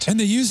discount that. And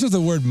the use of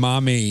the word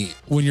mommy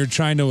when you're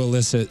trying to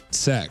elicit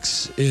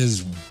sex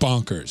is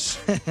bonkers.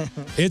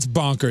 It's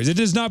bonkers. It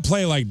does not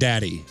play like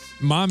daddy.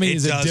 Mommy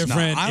is a does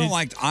different. Not.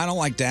 I don't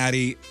like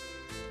daddy.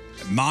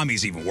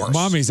 Mommy's even worse.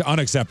 Mommy's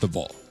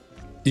unacceptable.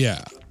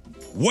 Yeah.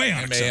 Way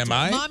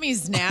unacceptable.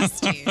 Mommy's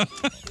nasty.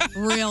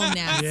 Real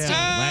nasty.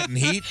 Latin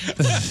heat.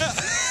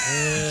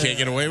 Can't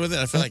get away with it.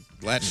 I feel like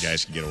Latin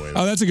guys can get away with it.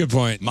 Oh, that's a good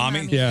point.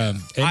 Mommy? Yeah.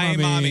 Hey, Hi,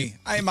 mommy. mommy.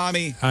 Hi,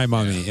 mommy. Hi,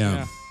 mommy.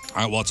 Yeah. All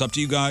right, well, it's up to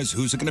you guys.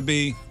 Who's it going to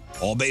be?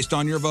 All based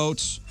on your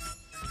votes.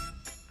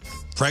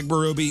 Craig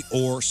Berube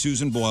or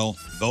Susan Boyle.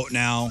 Vote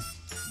now.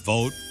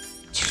 Vote.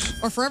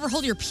 Or forever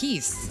hold your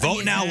peace.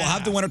 Vote now. We'll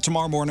have the winner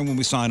tomorrow morning when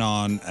we sign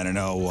on. And I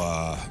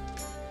know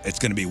it's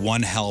going to be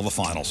one hell of a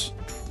finals.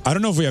 I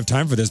don't know if we have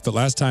time for this, but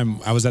last time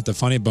I was at the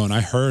Funny Bone,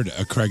 I heard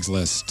a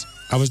Craigslist.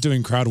 I was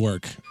doing crowd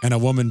work, and a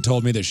woman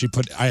told me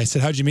that I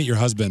said, "How'd you meet your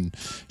husband?"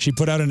 She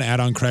put out an ad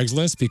on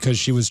Craigslist because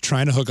she was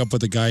trying to hook up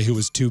with a guy who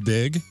was too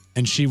big,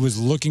 and she was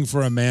looking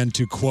for a man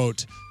to,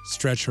 quote,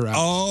 stretch her out.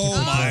 Oh,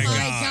 my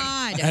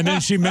God. And then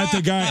she met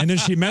the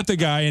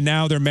guy, and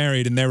now they're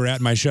married, and they were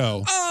at my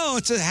show. Oh,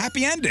 it's a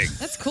happy ending.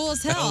 That's cool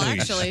as hell,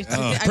 actually.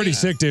 Pretty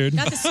sick, dude.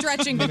 Not the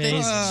stretching, but she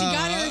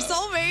got her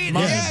soulmate.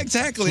 Yeah,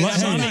 exactly.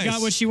 That's Mommy nice.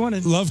 got what she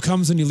wanted. Love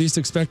comes when you least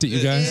expect it,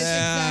 you guys.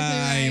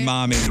 Hey,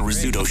 mommy. The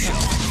Rizzuto Show.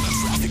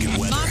 Traffic and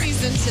weather.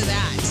 Mommy's into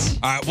that.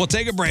 All right, we'll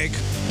take a break.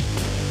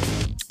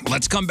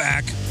 Let's come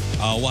back.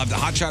 We'll have the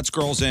Hot Shots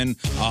girls in.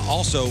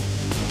 Also,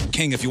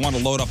 King, if you want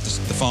to load up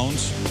the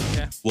phones,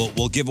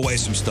 we'll give away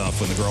some stuff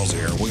when the girls are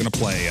here. We're going to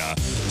play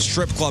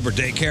Strip Club or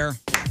Daycare.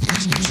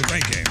 It's a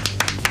great game.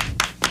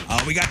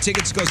 We got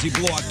tickets to go see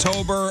Blue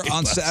October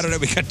on Saturday.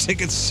 We got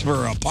tickets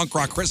for Punk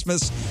Rock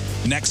Christmas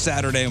next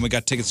Saturday. And we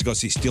got tickets to go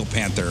see Steel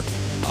Panther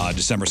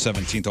December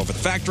 17th over at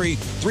the Factory.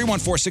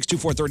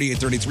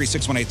 314-624-3833,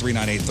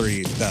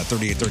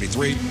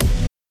 618-398-3833.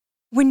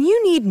 When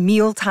you need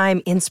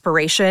mealtime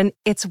inspiration,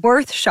 it's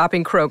worth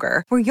shopping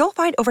Kroger, where you'll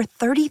find over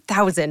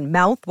 30,000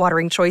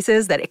 mouth-watering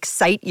choices that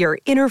excite your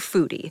inner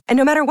foodie. And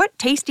no matter what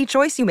tasty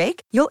choice you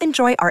make, you'll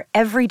enjoy our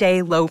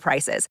everyday low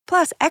prices,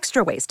 plus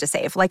extra ways to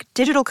save, like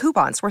digital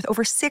coupons worth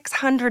over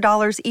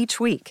 $600 each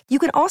week. You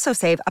can also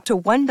save up to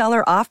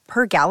 $1 off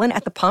per gallon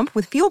at the pump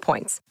with fuel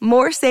points.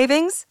 More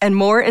savings and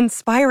more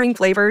inspiring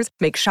flavors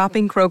make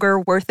shopping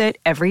Kroger worth it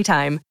every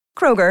time.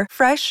 Kroger,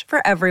 fresh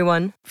for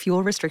everyone.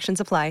 Fuel restrictions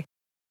apply.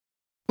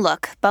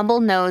 Look,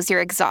 Bumble knows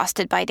you're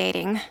exhausted by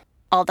dating.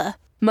 All the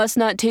must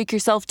not take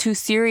yourself too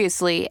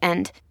seriously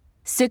and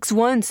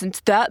 6'1"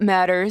 since that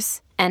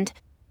matters. And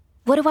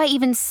what do I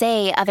even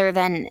say other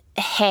than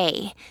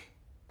hey?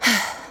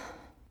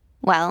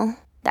 Well,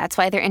 that's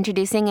why they're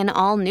introducing an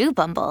all-new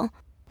Bumble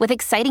with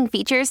exciting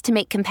features to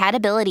make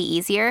compatibility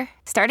easier,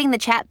 starting the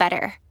chat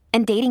better,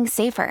 and dating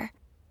safer.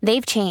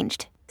 They've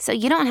changed, so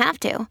you don't have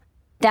to.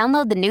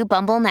 Download the new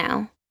Bumble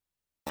now.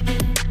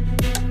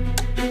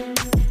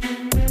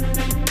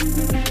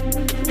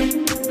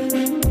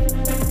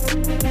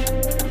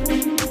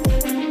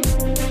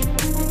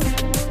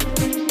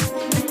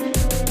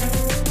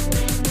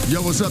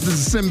 Yo, what's up? This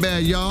is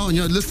Sinbad, y'all, and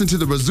you're listening to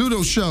The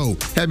Rizzuto Show.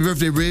 Happy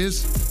birthday,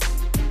 Riz.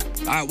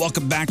 All right,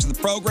 welcome back to the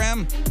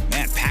program.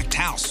 Man, packed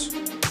house.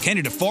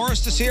 Kenny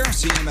DeForest is here.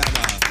 See him at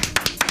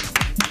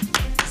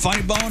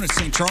Funny Bone at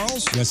St.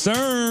 Charles. Yes,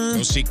 sir.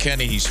 Go see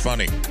Kenny. He's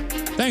funny.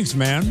 Thanks,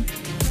 man.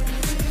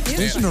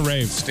 Listen to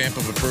rave. Stamp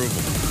of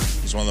approval.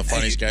 He's one of the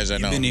funniest guys I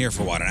know. You've been here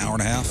for what, an hour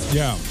and a half?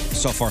 Yeah.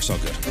 So far, so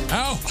good.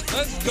 Oh,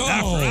 let's go.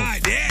 All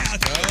right, yeah.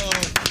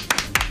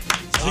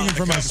 Singing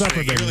for my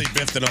supper, You baby. really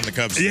biffed it on the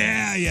Cubs.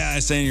 Yeah,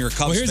 saying you're a Cubs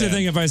Well, here's fan. the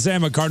thing. If I say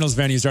I'm a Cardinals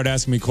fan, you start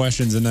asking me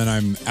questions, and then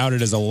I'm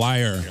outed as a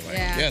liar.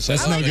 Yeah. Yes,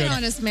 that's I no like an good.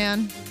 honest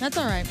man. That's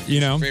all right.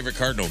 You know? Favorite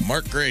Cardinal,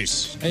 Mark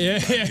Grace.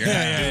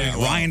 Yeah.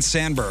 Ryan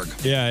Sandberg.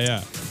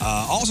 Yeah.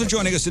 Also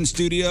joining us in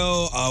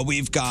studio,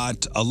 we've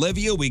got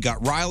Olivia, we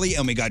got Riley,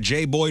 and we got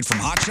Jay Boyd from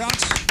Hot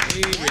Shots.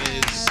 Hey,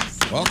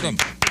 Riz. Welcome.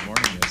 Good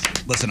morning, Riz.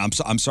 Listen,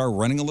 I'm sorry we're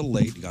running a little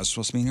late. You guys are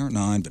supposed to be here at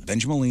 9, but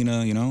Benjamin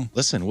Molina, you know.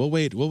 Listen, we'll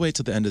wait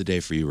till the end of the day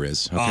for you,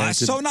 Riz. Oh, that's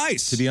so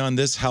nice. To be on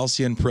this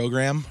halcyon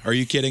program. Are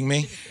you kidding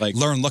me? Like,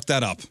 look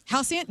that up.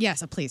 Halcyon?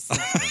 Yes, please.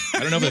 I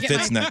don't know if it Get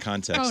fits in my- that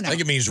context. Oh, no. I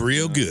think it means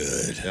real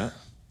good. Yeah.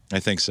 I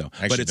think so.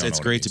 Actually, But don't it's know what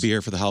it great to be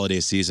here for the holiday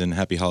season.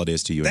 Happy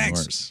holidays to you Thanks.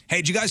 and yours. Hey,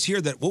 did you guys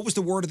hear that? What was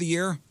the word of the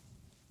year?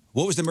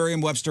 What was the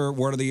Merriam-Webster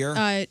word of the year?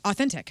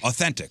 Authentic.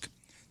 Authentic.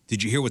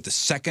 Did you hear what the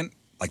second,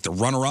 like the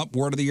runner-up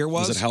word of the year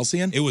was? Was it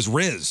halcyon? It was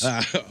Riz.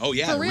 Oh,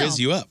 yeah. For real? Riz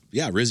you up.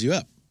 Yeah, Riz you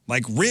up.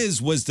 Like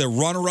Riz was the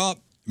runner-up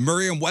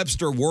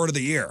Merriam-Webster word of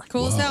the year.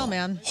 Cool as hell,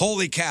 man.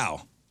 Holy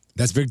cow.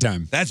 That's big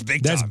time. That's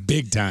big That's time.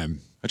 big time.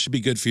 That should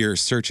be good for your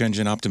search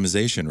engine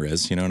optimization,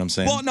 Riz. You know what I'm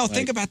saying? Well, no, Like,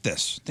 think about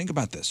this.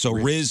 So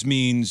Riz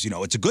means,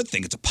 it's a good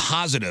thing. It's a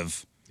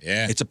positive.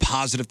 Yeah. It's a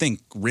positive thing.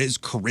 Riz,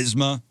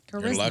 charisma.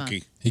 You're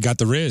lucky. He got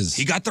the Riz.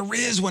 He got the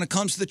Riz when it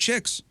comes to the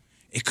chicks.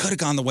 It could have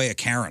gone the way of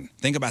Karen.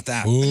 Think about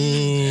that.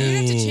 You'd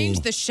have to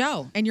change the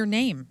show and your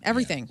name,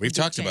 everything. We've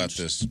talked about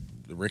this.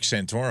 Rick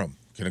Santorum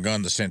could have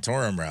gone the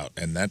Santorum route,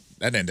 and that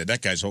ended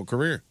that guy's whole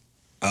career.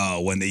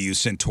 When they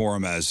used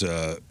Santorum as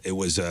it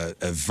was a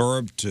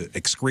verb to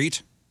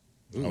excrete.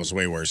 That was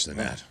way worse than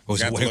that.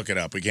 Was We have it to way- look it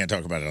up. We can't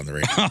talk about it on the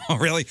radio. Oh,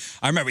 really?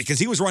 I remember because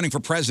he was running for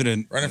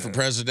president.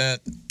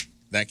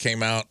 That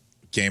came out,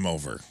 game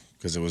over.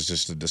 Because it was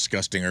just a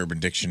disgusting Urban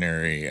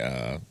Dictionary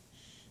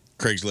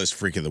Craigslist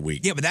freak of the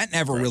week. Yeah, but that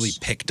never really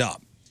picked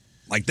up.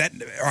 Like that,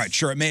 all right,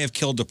 sure, it may have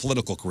killed a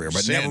political career,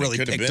 but Sin, never it really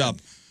could have picked been. up.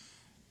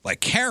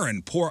 Like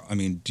Karen, I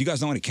mean, do you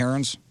guys know any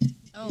Karens?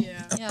 Oh,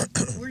 yeah.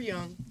 We're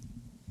young.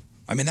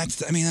 I mean,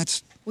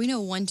 that's. We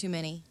know one too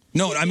many.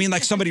 No, I mean,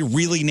 like somebody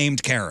really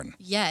named Karen.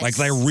 Yes. Like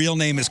their real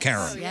name is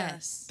Karen. Oh,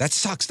 yes. That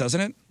sucks,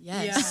 doesn't it?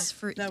 Yes.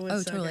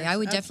 Totally. I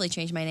would definitely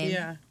change my name.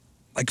 Yeah.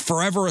 Like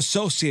forever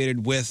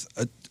associated with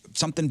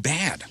something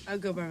bad. I'll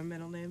go by my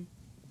middle name.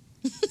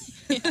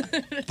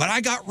 But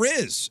I got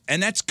Riz,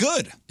 and that's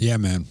good. Yeah,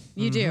 man.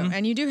 You do,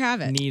 and you do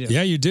have it.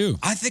 Yeah, you do.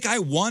 I think I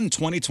won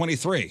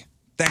 2023.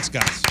 Thanks,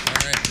 guys. All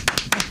right.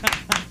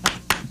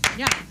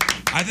 Yeah.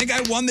 I think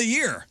I won the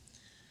year.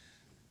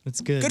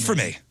 That's good. Good for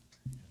me.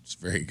 It's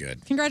very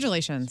good.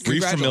 Congratulations. Were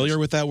you familiar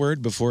with that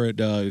word before it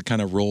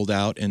kind of rolled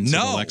out into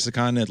No. the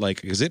lexicon?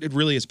 Because it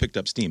really has picked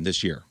up steam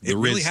this year. The It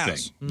really Riz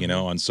has. thing, you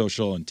know, on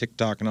social and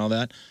TikTok and all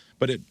that.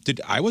 But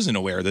I wasn't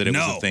aware that it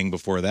was No. a thing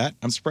before that.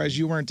 I'm surprised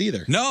you weren't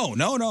either. No.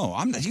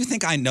 You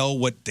think I know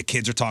what the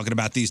kids are talking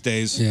about these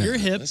days? Yeah. You're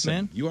hip, Listen,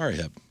 man. You are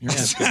hip. You're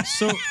hip.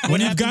 So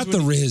When you've got the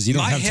Riz, you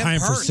don't My have hip time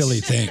for hurts. silly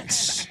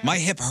things. My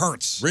hip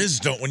hurts.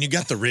 When you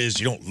got the Riz,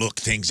 you don't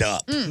look things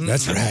up.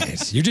 That's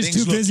right. You're just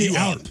Things too look busy you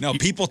out. up. No,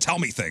 people tell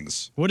me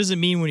things. What does it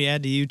mean when you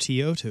add the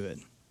UTO to it?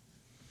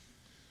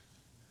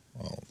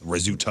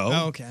 Risotto.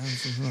 Oh, okay.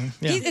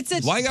 Yeah. It's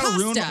a Why you gotta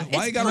pasta. ruin?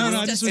 Why you gotta No, ruin?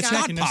 no, just it's was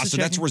not checking, just pasta.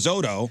 was That's checking.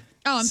 risotto.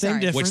 Oh, I'm Same sorry.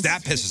 difference. Which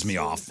that pisses me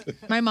off.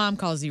 My mom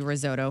calls you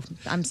risotto.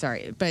 I'm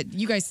sorry, but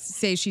you guys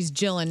say she's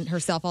Jillin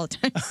herself all the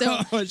time.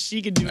 So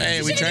she can do it.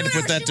 Hey, we tried to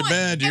put that to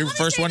bed. You're the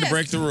first one to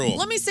break the rule.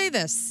 let me say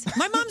this: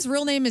 my mom's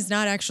real name is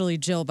not actually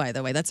Jill, by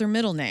the way. That's her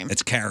middle name.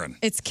 It's Karen.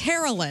 It's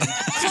Carolyn.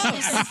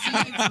 Close,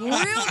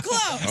 real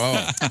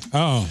close.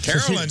 Oh.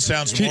 Carolyn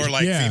sounds more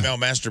like female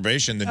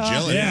masturbation than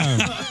Jillian.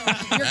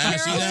 Yeah.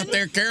 She's out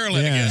there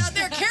Carolyn Yeah. again. Out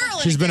there,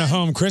 Carolyn. She's been a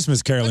home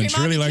Christmas Carolyn. She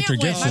really liked her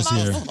Can't win. gifts My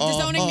this year. mom's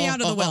disowning me out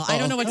of the will. I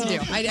don't know what to do.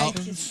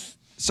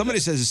 Somebody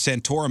says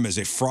Santorum is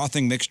a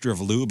frothing mixture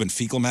of lube and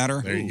fecal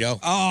matter. There you go.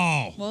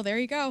 Oh. Well, there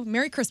you go.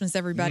 Merry Christmas,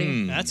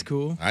 everybody. That's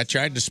cool. I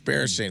tried to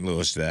spare St.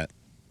 Louis that,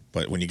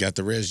 but when you got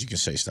the Riz, you can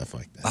say stuff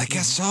like that. I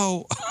guess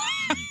so.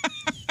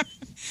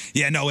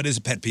 Yeah, no, it is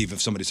a pet peeve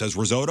if somebody says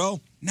risotto.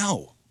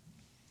 No,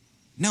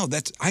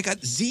 I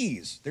got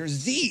Z's. There's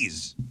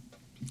Z's.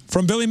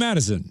 From Billy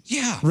Madison.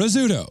 Yeah.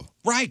 Risotto.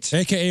 Right.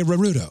 AKA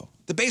Raruto.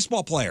 The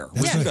baseball player.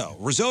 That's Risotto. right.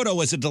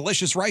 Risotto is a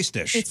delicious rice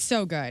dish. It's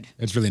so good.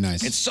 It's really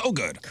nice. It's so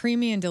good.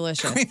 Creamy and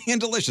delicious. Creamy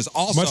and delicious.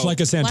 Also, Much like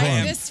a Santorum.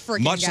 Like this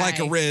freaking much guy. like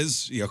a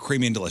Riz,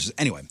 creamy and delicious.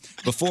 Anyway,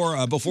 before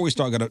we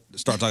start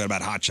talking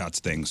about Hot Shots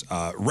things,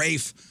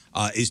 Rafe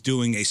is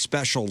doing a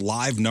special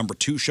live number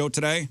 2 show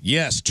today.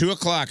 Yes,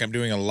 2:00. I'm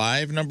doing a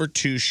live number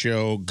 2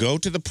 show. Go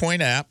to the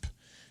Point app,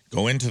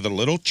 go into the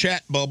little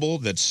chat bubble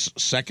that's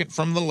second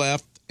from the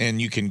left,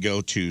 and you can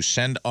go to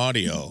send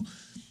audio.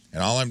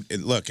 And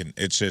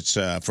it's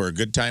for a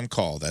good time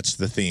call. That's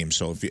the theme.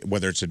 So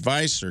whether it's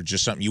advice or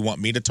just something you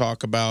want me to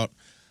talk about,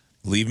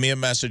 leave me a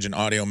message, an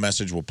audio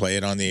message. We'll play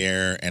it on the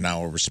air, and I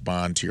will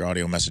respond to your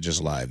audio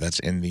messages live. That's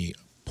in the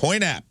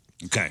Point app.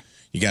 Okay.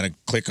 You got to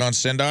click on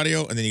send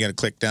audio, and then you got to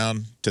click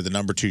down to the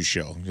number 2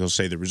 show. You'll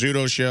say the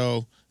Rizzuto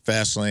Show,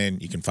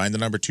 Fastlane. You can find the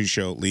number 2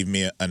 show. Leave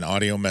me an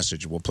audio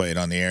message. We'll play it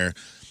on the air.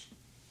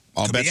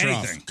 All Could be bets are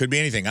off. anything. Could be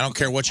anything. I don't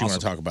care what you want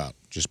to talk about.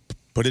 Just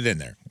put it in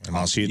there, and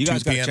I'll see you at You 2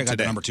 guys got to p.m. check out the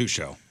today. number 2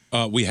 show.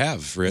 We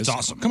have, Riz. It's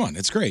awesome. Come on,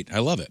 it's great. I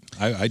love it.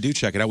 I do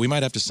check it out. We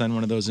might have to send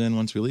one of those in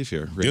once we leave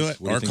here. Riz. Do it, What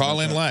do you or think call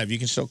about in that? live. You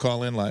can still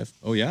call in live.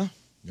 Oh, yeah?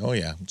 Oh,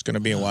 yeah. It's going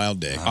to be a wild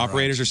day.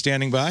 Operators are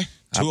standing by.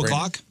 2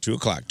 o'clock? 2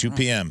 o'clock, 2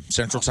 p.m.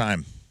 Central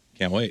Time.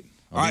 Can't wait.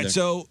 I'll All be right, there.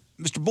 so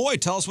Mr.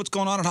 Boyd, tell us what's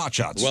going on at Hot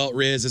Shots. Well,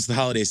 Riz, it's the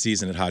holiday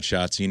season at Hot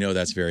Shots. You know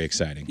that's very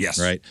exciting. Yes.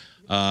 Right?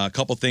 A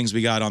couple things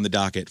we got on the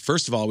docket.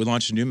 First of all, we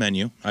launched a new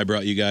menu. I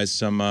brought you guys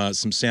some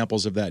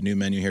samples of that new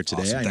menu here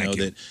today. Awesome, I thank know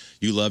you. that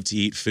you love to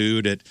eat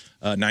food at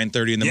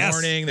 9:30 in the Yes,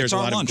 morning. it's There's a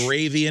our lot lunch. of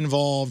gravy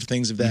involved,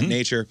 things of that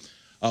nature.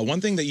 One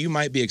thing that you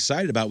might be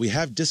excited about, we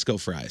have disco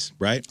fries,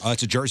 right? Oh,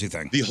 it's a Jersey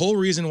thing. The whole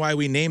reason why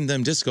we named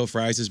them disco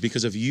fries is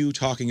because of you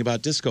talking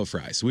about disco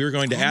fries. We were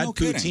going to add no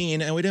kidding.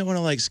 poutine, and we didn't want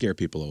to scare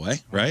people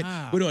away, right?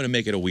 We don't want to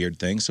make it a weird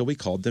thing, so we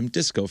called them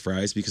disco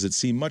fries because it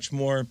seemed much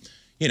more,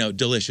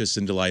 delicious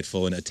and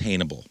delightful and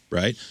attainable,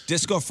 right?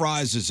 Disco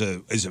fries is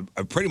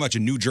a pretty much a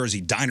New Jersey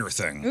diner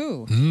thing.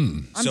 Ooh.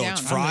 I'm So down.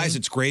 it's fries,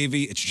 it's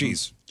gravy, it's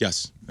cheese.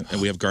 Yes, and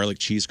we have garlic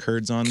cheese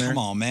curds on there. Come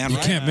on, man. You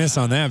right? can't miss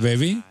on that,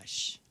 baby.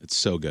 It's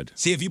so good.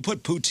 See, if you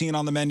put poutine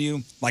on the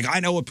menu,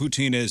 I know what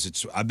poutine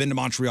is. I've been to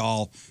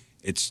Montreal.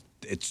 It's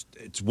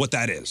what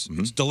that is.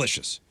 It's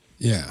delicious.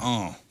 Yeah.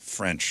 Oh,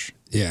 French.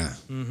 Yeah.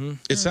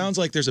 It sounds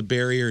like there's a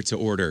barrier to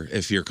order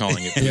if you're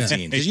calling it Yeah.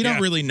 poutine because you Yeah.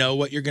 don't really know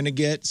what you're going to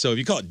get. So if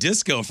you call it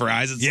disco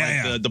fries, it's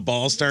the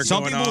balls start Some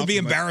going people off. would be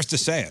embarrassed to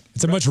say it.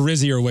 It's a much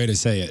rizzier way to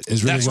say it.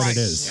 Is really That's what right. it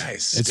is.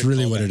 Nice. It's Good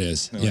really call what back. it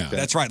is. I like Yeah.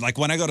 That's right. Like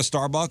when I go to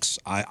Starbucks,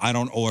 I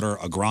don't order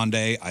a grande.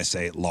 I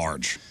say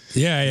large.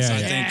 Yeah, yeah, So I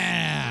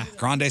yeah. think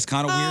grande's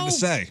kind of weird to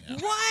say.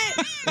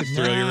 What?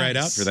 Throw you right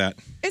out for that.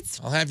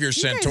 It's I'll have your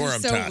you guys are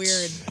Santorum so tots.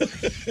 weird.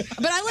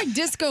 But I like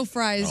disco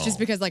fries just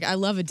because like I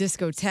love a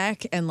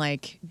discotheque and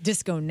like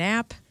disco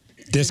nap,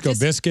 Disco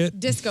biscuit.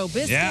 disco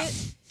biscuit. Yeah.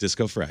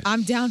 Disco fries.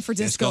 I'm down for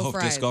disco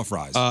fries.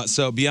 fries.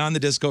 So beyond the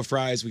disco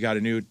fries, we got a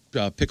new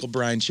pickle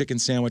brine chicken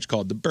sandwich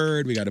called the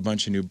Bird. We got a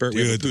bunch of new burgers.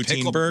 We have a Dude,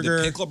 poutine burger.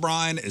 The pickle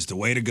brine is the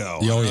way to go.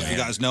 Oh, I don't know yeah. if you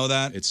guys know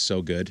that? It's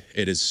so good.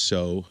 It is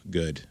so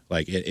good.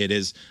 Like it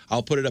is.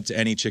 I'll put it up to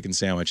any chicken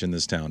sandwich in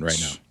this town right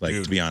now. Like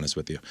to be honest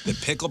with you. The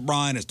pickle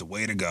brine is the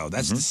way to go.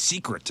 That's the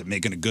secret to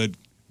making a good,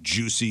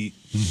 juicy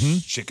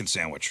chicken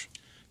sandwich.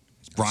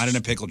 It's brine and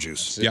a pickle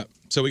juice. Yep.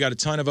 So we got a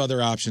ton of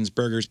other options: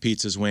 burgers,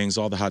 pizzas, wings,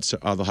 all the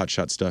hot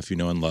shot stuff you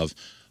know and love.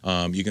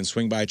 You can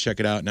swing by,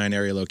 check it out, 9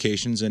 area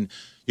locations, and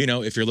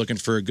if you're looking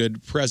for a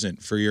good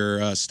present for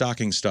your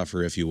stocking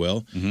stuffer, if you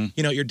will,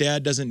 your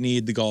dad doesn't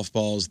need the golf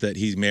balls that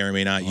he may or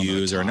may not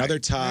use, or another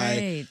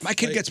tie. My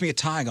kid gets me a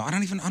tie. I go, I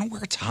don't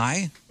wear a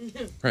tie.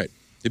 Right.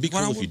 It'd be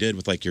cool if you did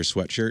with like your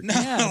sweatshirt. No,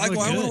 like,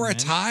 why would I wear a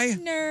tie?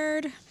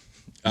 Nerd.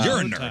 You're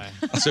a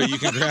nerd. So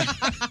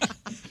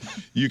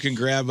you can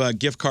grab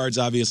gift cards,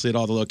 obviously, at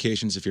all the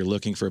locations if you're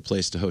looking for a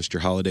place to host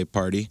your holiday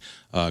party,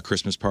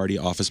 Christmas party,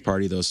 office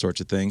party, those sorts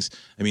of things.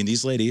 I mean,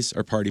 these ladies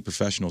are party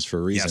professionals for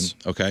a reason. Yes.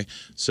 Okay,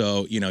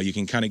 so you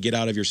can kind of get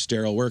out of your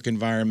sterile work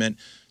environment,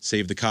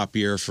 save the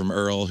copier from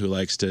Earl, who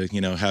likes to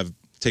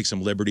take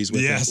some liberties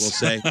with Yes. it, we'll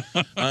say,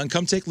 and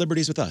come take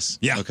liberties with us.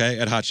 Yeah. Okay,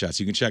 at Hot Shots.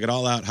 You can check it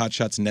all out,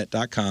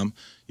 hotshotsnet.com.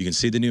 You can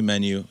see the new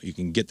menu. You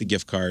can get the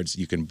gift cards.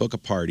 You can book a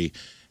party.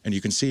 And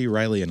you can see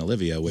Riley and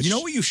Olivia, which... You know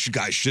what you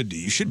guys should do?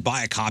 You should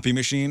buy a copy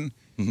machine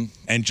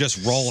and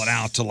just roll it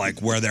out to like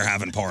where they're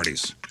having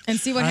parties. And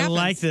see what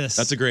happens. this.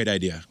 That's a great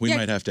idea. We Yeah,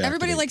 might have to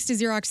Everybody activate. likes to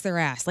Xerox their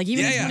ass. Like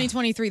even in Yeah, yeah.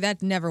 2023,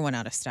 that never went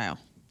out of style.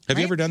 Have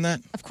you ever done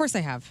that? Of course I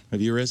have. Have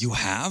you, Riz? You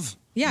have?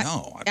 Yeah.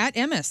 No. At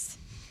Emmis.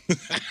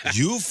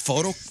 You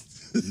photo...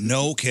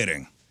 No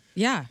kidding.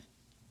 Yeah.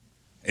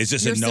 Is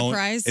this You're a known...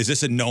 surprised? Is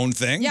this a known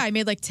thing? Yeah, I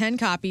made like 10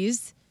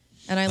 copies.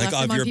 And I Like left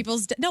them of on your-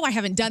 people's... No, I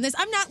haven't done this.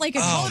 I'm not like a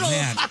Oh, total...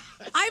 man.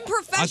 I'm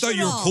professional. I thought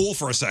you were cool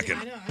for a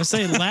second. I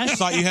say last.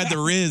 thought you had the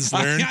Riz,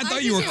 Learn. I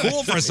thought you were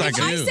cool for a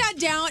second. If I sat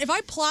down, if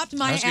I plopped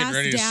my ass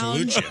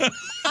down...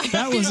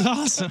 That was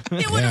awesome.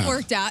 It would have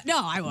worked out. No,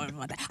 I wouldn't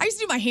want that. I used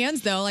to do my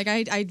hands though. Like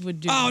I would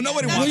do. Oh,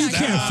 nobody Well, wants you that.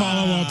 can't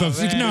follow up.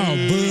 No,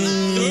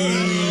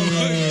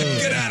 boo.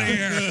 Get out of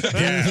here.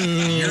 Yeah,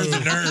 you're the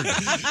nerd.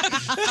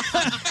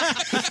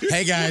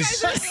 Hey guys. You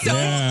guys are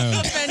so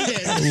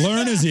offended.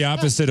 Learn is the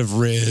opposite of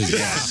Riz.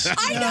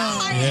 I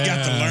know. You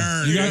got to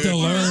learn. You got to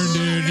learn,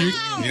 dude.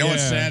 You know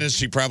what's sad is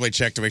she probably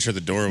checked to make sure the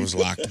door was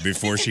locked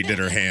before she did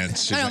her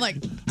hands. She's I don't like.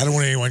 I don't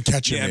want anyone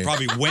catching Yeah, me. and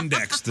probably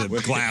Windex the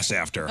glass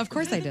after. Of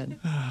course I did.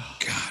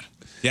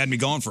 You had me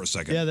going for a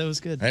second. Yeah, that was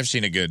good. I've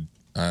seen a good,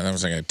 that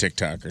was like a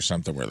TikTok or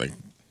something where like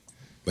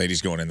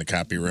ladies going in the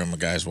copy room, a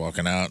guy's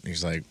walking out,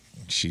 and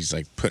she's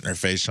like putting her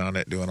face on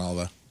it, doing all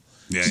the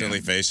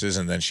silly faces,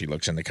 and then she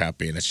looks in the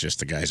copy and it's just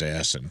the guy's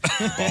ass and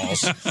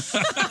balls.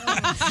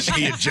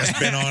 She had just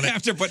been on it.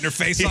 After putting her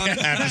face on it?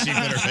 After she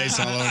put her face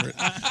all over it.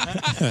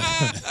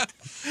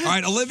 All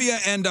right, Olivia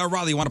and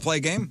Riley, you want to play a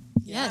game?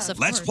 Yes, of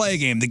Let's course. play a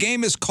game. The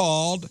game is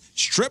called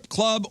Strip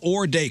Club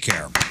or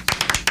Daycare.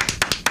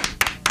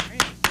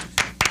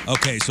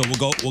 Okay, so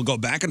we'll go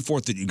back and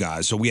forth with you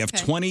guys. So we have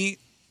 20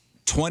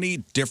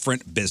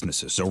 different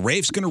businesses. So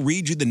Rafe's going to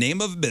read you the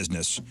name of a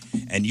business,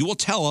 and you will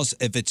tell us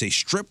if it's a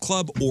strip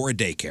club or a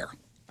daycare.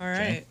 All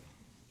right.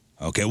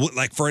 Okay, well,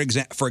 like for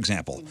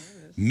example,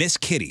 Miss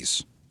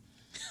Kitty's.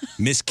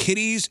 Miss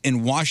Kitty's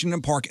in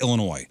Washington Park,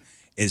 Illinois.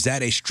 Is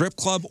that a strip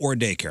club or a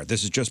daycare?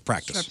 This is just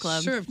practice. Strip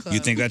club. Strip club. You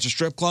think that's a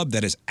strip club?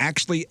 That is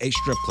actually a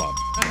strip club.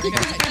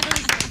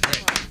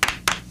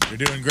 You're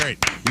doing great.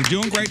 You're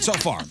doing great so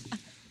far.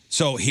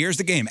 So here's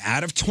the game.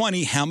 Out of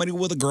 20, how many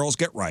will the girls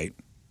get right?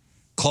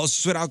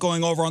 Closest without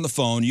going over on the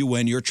phone, you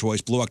win your choice.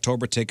 Blue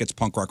October tickets,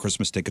 Punk Rock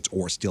Christmas tickets,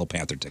 or Steel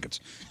Panther tickets.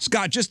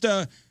 Scott,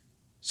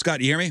 Scott,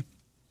 you hear me?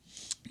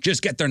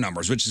 Just get their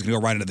numbers. We're just going to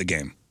go right into the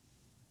game.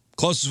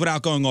 Closest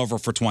without going over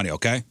for 20,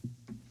 okay?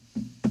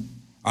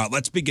 All right,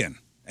 let's begin.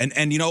 And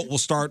we'll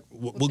start,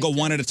 we'll go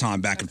one at a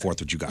time back and forth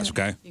with you guys,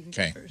 okay?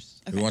 Okay.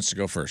 Who wants to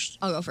go first?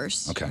 I'll go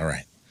first. Okay. All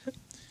right.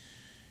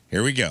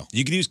 Here we go.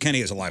 You can use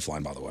Kenny as a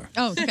lifeline, by the way.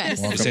 Oh, okay.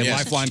 Welcome. Say Yes.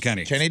 Lifeline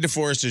Kenny. Kenny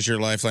DeForest is your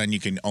lifeline.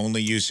 You can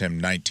only use him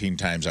 19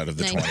 times out of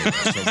the 20.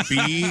 So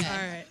be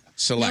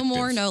selective. No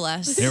more, no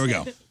less. Here we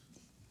go.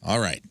 All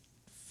right.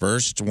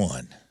 First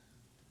one.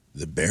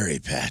 The Berry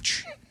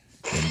Patch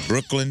in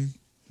Brooklyn,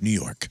 New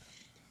York.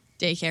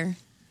 Daycare.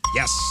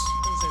 Yes.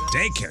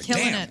 Daycare.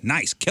 Killing Damn. it.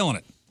 Nice. Killing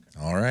it.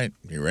 All right.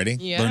 You ready?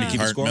 Yeah. Learn to keep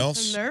Heart score.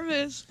 MILFs? I'm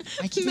nervous.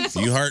 I keep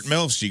You heart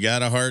MILFs. You got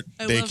to heart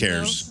I love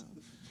daycares.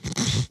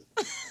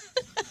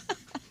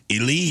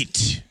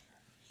 Elite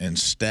in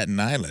Staten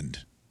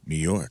Island, New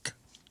York.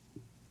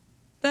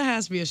 That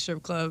has to be a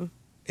strip club.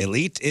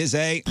 Elite is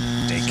a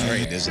daycare.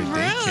 Sorry, it is a daycare.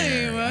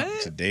 Really? What?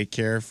 It's a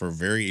daycare for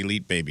very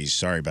elite babies.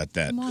 Sorry about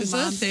that. Is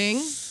that a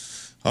thing?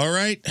 All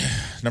right.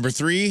 Number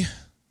 3,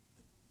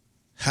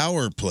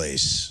 Howard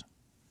Place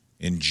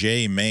in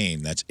Jay,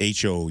 Maine. That's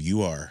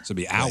H-O-U-R. So it'd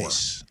be Our.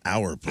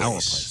 Our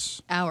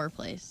Place. Our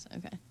place.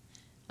 Okay.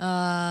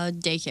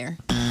 Daycare.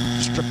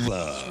 Strip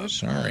club.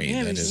 Sorry,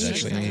 Yeah, that but is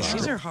these actually a are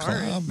strip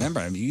hard. club.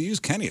 Remember, you use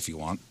Kenny if you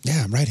want.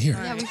 Yeah, I'm right here.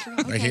 Yeah, we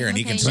forgot. Right here, and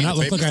he can Do see I not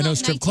the look like I know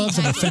strip clubs?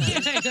 I'm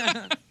offended.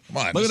 Come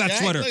on. Look this at that guy.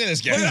 sweater. Look at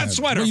this guy. Look at that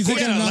sweater. What, you think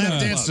We had I'm a not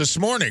lap a- dance this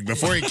morning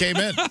before he came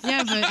in.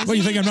 Yeah, but What,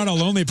 you think I'm not a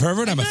lonely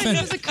pervert? I'm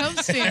offended. that's a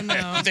Cubs fan,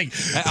 though.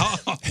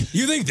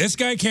 You think this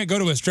guy can't go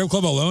to a strip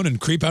club alone and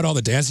creep out all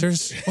the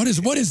dancers? What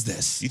is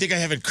this? You think I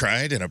haven't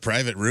cried in a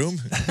private room?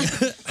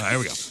 Here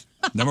we go.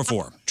 Number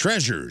 4.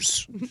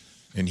 Treasures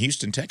in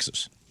Houston,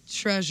 Texas.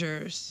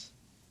 Treasures.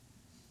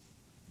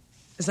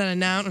 Is that a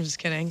noun? I'm just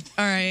kidding.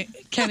 All right,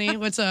 Kenny,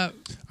 what's up?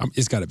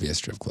 It's got to be a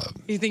strip club.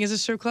 You think it's a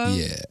strip club?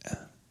 Yeah.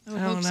 I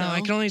don't know.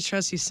 I can only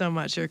trust you so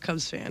much. You're a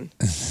Cubs fan.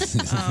 That's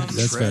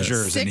fair.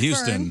 Treasures in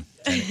Houston.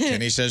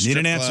 Kenny says Need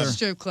strip an club. answer.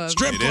 Strip club.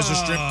 Strip It is a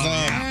strip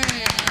club.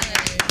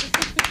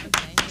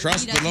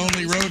 Trust the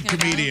Lonely Road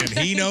comedian.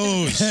 He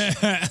knows.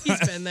 He's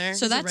been there.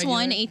 So He's a that's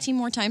one. regular. 18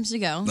 more times to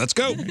go. Let's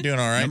go. You're doing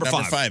all right. Number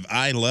Number 5. 5,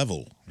 Eye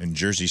Level in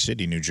Jersey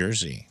City, New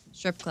Jersey.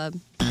 Strip club.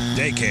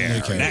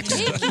 Daycare. Next.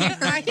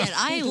 Right at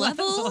eye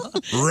level.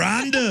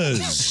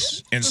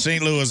 Rhonda's in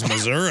St. Louis,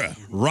 Missouri.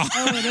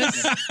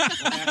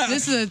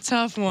 This is a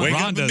tough one. Wake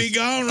up and be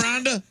gone,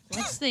 Rhonda.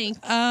 Let's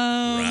think.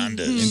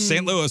 Rhonda's. In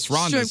St. Louis,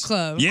 Rhonda's. Strip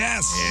club.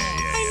 Yes.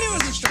 I knew it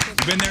was a strip club.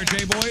 You been there,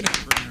 Jay Boyd?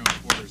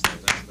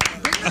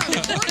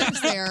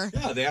 there.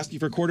 Yeah, they ask you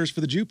for quarters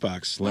for the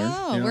jukebox, Larry.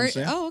 Oh, You know what I'm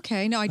saying?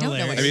 Okay. No, I don't know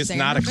what I mean, you're it's saying.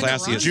 not a I've been to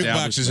classy Ron's.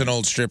 Jukebox is an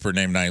old stripper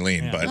named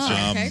Eileen, but okay.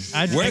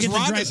 I Where's get to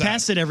drive Rhonda's at?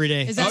 past it every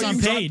day. Is that It's on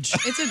you- Page.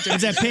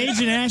 It's at Page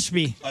and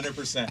Ashby.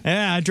 100%.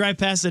 Yeah, I drive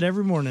past it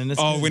every morning. It's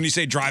Oh, good. when you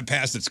say drive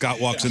past it, Scott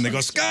walks in. They go,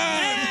 Scott!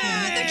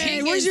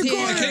 Hey, where's your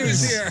quarters? The king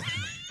is here.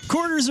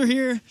 Quarters are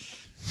here.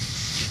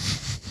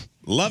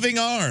 Loving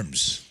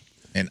Arms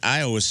in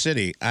Iowa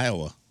City,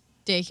 Iowa.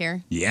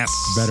 Daycare. Yes.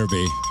 Better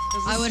be.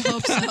 I would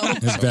hope so.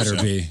 It better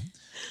be.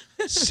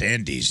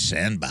 Sandy's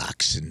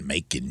Sandbox in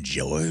Macon,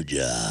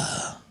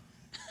 Georgia.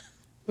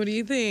 What do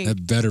you think?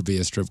 It better be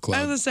a strip I was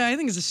club. gonna say I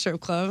think it's a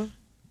strip club.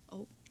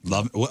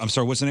 I'm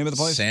sorry, what's the name of the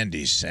place?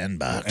 Sandy's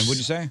Sandbox. And what'd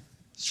you say?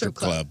 Strip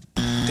club.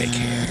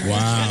 Daycare.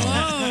 Wow.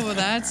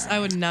 Oh, I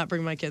would not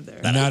bring my kid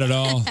there. Not at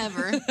all.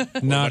 Ever.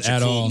 Not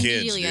at all.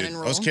 Kids, Immediately dude.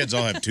 unenroll. Those kids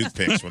all have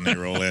toothpicks when they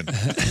roll in.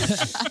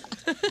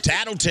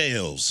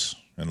 Tattletales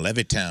in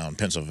Levittown,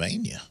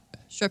 Pennsylvania.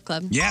 Strip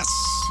club. Yes.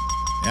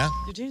 Yeah?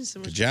 You're doing so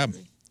much. Good job.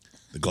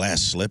 The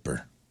Glass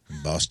Slipper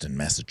in Boston,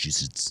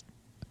 Massachusetts.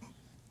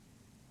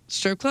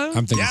 Strip club?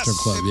 I'm thinking Yes. strip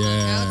club.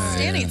 Yeah.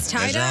 Outstanding. It's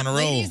tied Guys are up. on a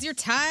roll. Ladies, you're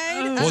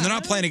tied. Well, they're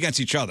not playing against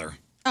each other.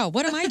 Oh,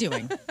 what am I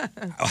doing?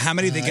 Oh, how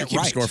many did they get keep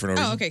right? score for no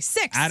reason. Oh, okay.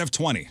 6. Out of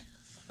 20.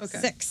 Okay.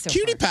 6. So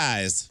Cutie far.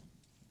 Pies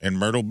in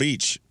Myrtle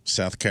Beach,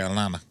 South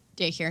Carolina.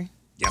 Daycare.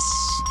 Yes.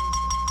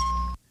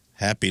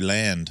 Happy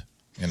Land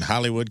in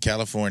Hollywood,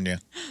 California.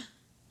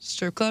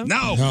 Strip club?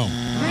 No. No.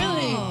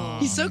 Really?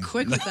 He's so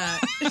quick with that.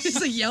 He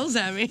just like yells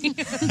at me. He's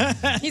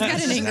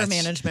got an anger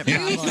management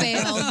problem.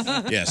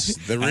 Failed. Yes,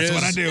 the That's Riz.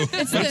 what I do.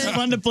 It's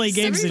fun to play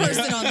games in here.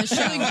 Person on the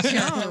show,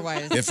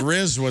 character-wise. If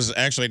Riz was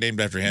actually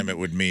named after him, it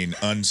would mean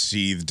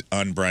unseethed,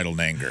 unbridled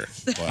anger.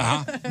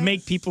 Wow.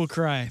 Make people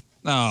cry.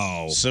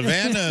 No.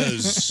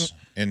 Savannah's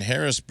in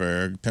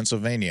Harrisburg,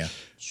 Pennsylvania.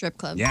 Strip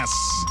club. Yes.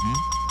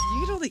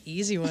 You get all the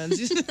easy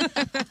ones.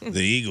 The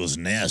Eagle's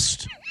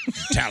Nest, in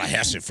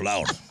Tallahassee,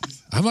 Florida.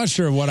 I'm not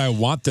sure what I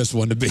want this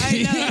one to be.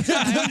 I know. That's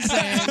what I'm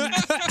saying.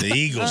 The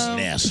Eagle's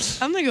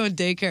Nest. I'm gonna go with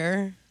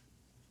daycare.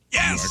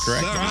 Yes. You are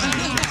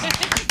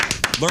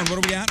correct. Learn,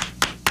 what do we got?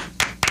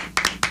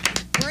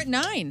 We're at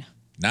 9.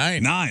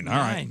 9. 9. All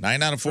right.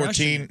 9 out of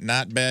 14.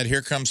 Not bad.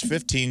 Here comes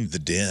 15. The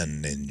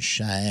Den in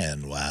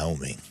Cheyenne,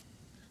 Wyoming.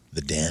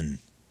 The Den.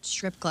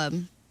 Strip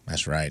club.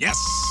 That's right. Yes.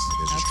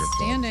 It is a strip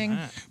club. Standing.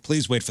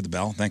 Please wait for the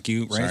bell. Thank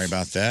you, Ray. Sorry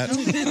about that.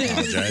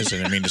 Apologize. I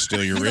didn't mean to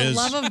steal your For the Riz.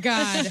 love of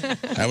God.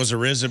 That was a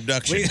Riz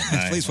abduction.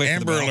 Please wait for the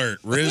Amber bell. alert.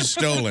 Riz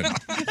stolen.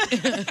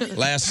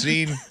 Last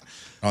seen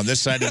on this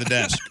side of the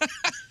desk.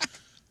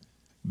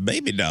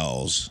 Baby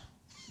dolls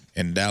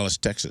in Dallas,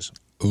 Texas.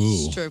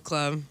 Ooh. Strip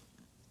club.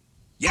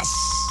 Yes.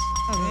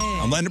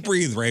 I'm letting it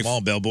breathe, Ray. Come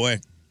on, bellboy.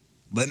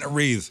 Letting it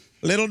breathe.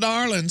 Little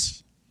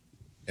Darlings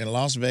in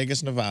Las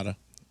Vegas, Nevada.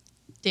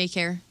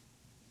 Daycare.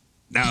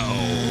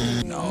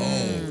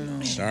 No.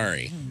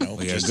 Sorry. No,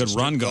 We got a just good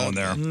strip run club. going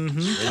there.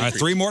 All right,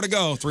 3 more to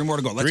go. 3 more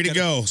to go. Let's 3 to get-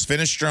 go.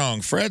 Finish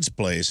strong. Fred's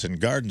Place in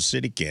Garden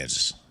City,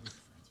 Kansas.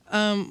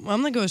 I'm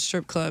gonna go with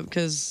strip club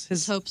because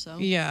his Hope so.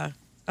 Yeah.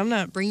 I'm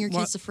not. Bring your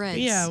kids to Fred's.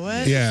 Yeah,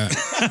 what? Yeah.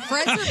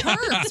 Fred's are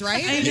pervs,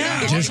 right? I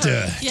know.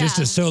 Just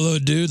a solo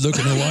dude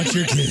looking to watch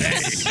your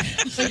kids.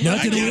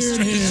 Nothing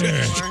weird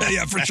here.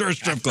 Yeah, for sure,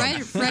 strip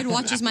club. Fred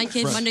watches my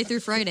kid Monday through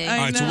Friday. All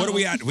right, so what are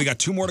we at? We got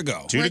 2 more to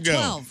go. We're at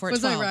 12.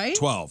 Was I right?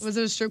 12. Was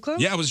it a strip club?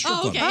 Yeah, it was a strip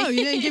club. Oh,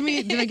 you didn't give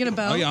me. Did I get a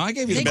bell? Oh, yeah, I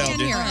gave you the bell. I gave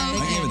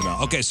you the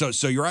bell. Okay,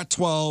 so you're at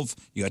 12.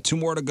 You got 2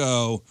 more to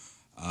go.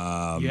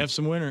 You have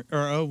some winner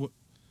or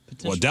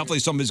well, definitely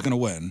somebody's going to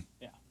win.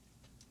 Yeah.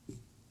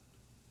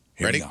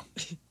 Here Ready? we go.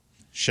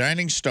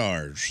 Shining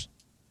Stars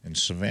in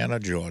Savannah,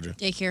 Georgia.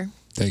 Daycare.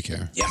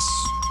 Yes.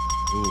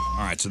 Ooh.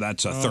 All right, so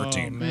that's 13.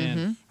 Oh, man.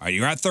 Mm-hmm. All right,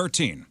 you're at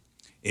 13.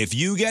 If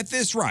you get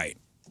this right,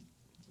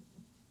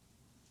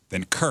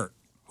 then Kurt,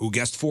 who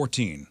guessed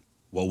 14,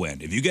 will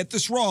win. If you get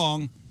this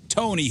wrong,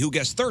 Tony, who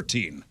guessed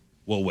 13,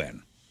 will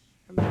win.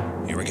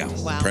 Here we go.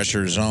 Wow.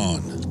 Pressure's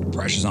on.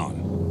 Pressure's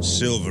on.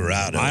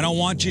 Silverado. I don't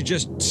want you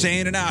just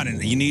saying it out,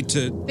 and you need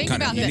to Think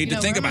about you it. need to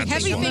think about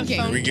this Heavy one.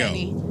 thinking. Here we go.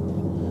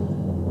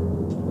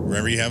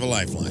 Remember, you have a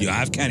lifeline. You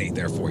have Kenny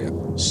there for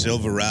you.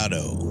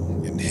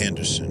 Silverado in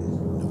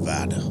Henderson,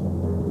 Nevada.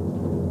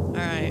 All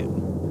right.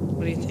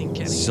 What do you think,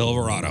 Kenny?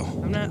 Silverado.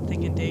 I'm not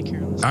thinking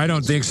daycare. I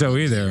don't think so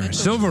either.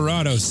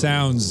 Silverado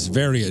sounds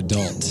very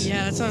adult.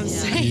 Yeah, that's what I'm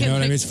saying. You know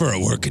what I mean? It's for a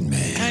working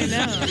man. I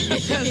know. I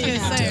was gonna say.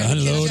 To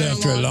unload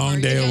after a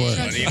long day of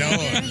work. You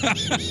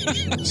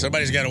know,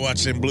 somebody's got to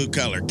watch them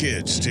blue-collar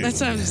kids, too.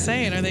 That's what I'm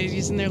saying. Are they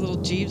using their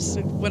little Jeeps,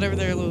 whatever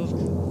their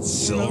little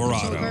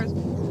Silverado. cars?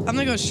 I'm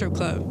gonna go strip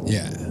club.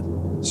 Yeah.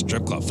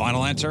 Strip club.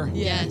 Final answer?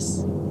 Yes.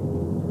 No,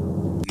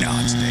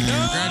 it's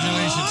daycare.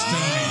 Congratulations,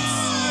 Tony.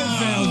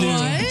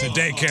 It's a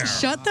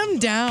daycare. Shut them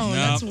down. No.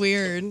 That's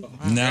weird. No.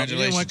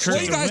 Congratulations.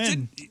 Well, you guys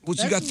did. You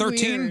got That's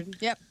 13. weird.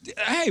 Yep.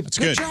 Hey, That's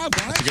good good. job,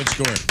 guys. That's a good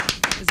score.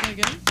 Is that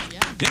good? Yeah.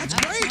 That's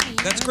great.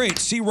 That's great.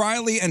 See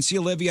Riley and see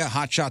Olivia,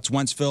 Hot Shots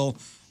Wentzville.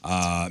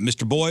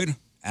 Mr. Boyd,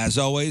 as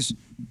always,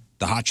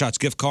 the Hot Shots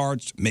gift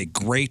cards make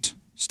great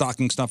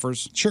stocking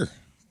stuffers. Sure.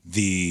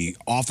 The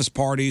office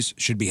parties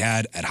should be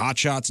had at Hot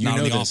Shots, You not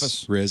know in the this,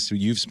 office. Riz.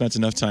 You've spent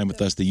enough time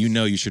with us that you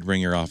know you should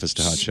bring your office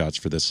to Hot Shots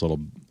for this little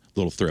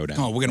throwdown.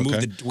 Oh, we're gonna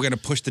okay? we're gonna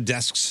push the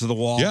desks to the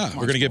wall. Yeah, Come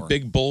we're on, gonna get Sport.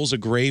 big bowls of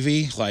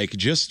gravy. Like,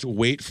 just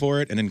wait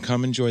for it, and then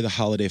come enjoy the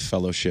holiday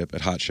fellowship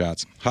at Hot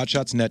Shots.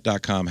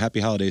 HotShotsNet.com.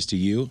 Happy holidays to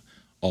you,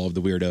 all of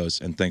the weirdos,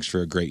 and thanks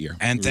for a great year.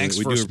 And We thanks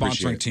really- we for do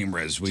appreciate sponsoring it. Team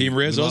Riz. Team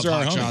Riz, we those love are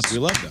our Hot homies. Shots. We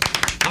love them.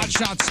 Hot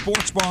Shots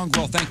Sports Bar.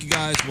 Well, thank you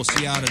guys. We'll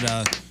see you out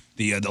at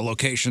the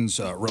locations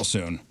real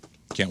soon.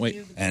 Can't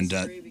wait. And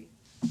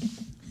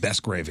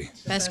best gravy.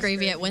 Best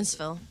gravy at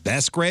Wentzville.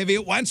 Best gravy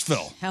at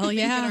Wentzville. Hell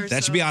yeah.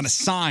 That should be on a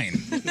sign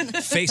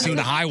facing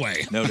the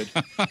highway. Noted.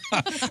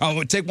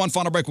 We'll take one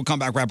final break. We'll come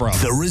back, wrap her up.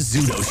 The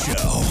Rizzuto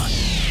Show.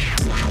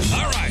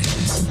 All right.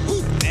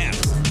 Woo, man.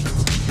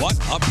 What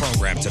a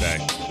program today.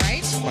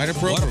 Right? What a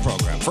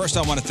program. First,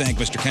 I want to thank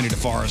Mr. Kenny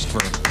DeForest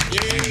for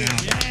hanging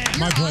out.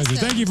 My pleasure.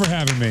 Thank you for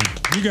having me.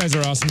 You guys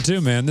are awesome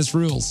too, man. This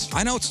rules.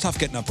 I know it's tough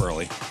getting up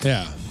early.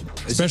 Yeah.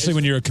 Especially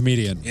when you're a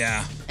comedian.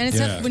 Yeah. And it's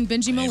Yeah. tough when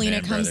Benji Molina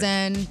Amen, comes brother.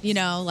 in, you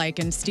know, like,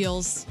 and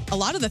steals a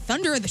lot of the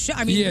thunder of the show.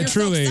 I mean, yeah, you're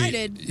truly. so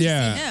excited to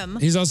yeah. see him.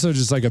 He's also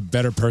just like a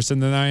better person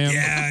than I am.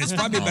 Yeah, he's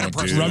probably a better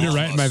person. Rubbed than it all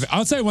right of in my. us.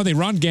 I'll tell you one thing.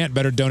 Ron Gant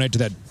better donate to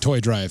that toy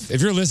drive.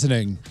 If you're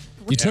listening,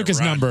 you took his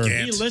Ron number.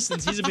 Gant. He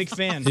listens. He's a big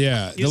fan.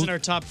 Yeah. He's in our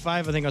top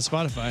 5, I think, on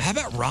Spotify. How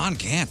about Ron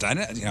Gant?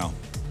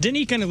 Didn't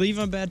he kind of leave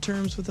on bad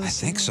terms with us? I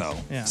think so.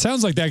 Yeah.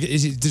 Sounds like that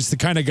is just the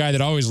kind of guy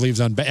that always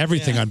leaves on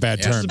everything on bad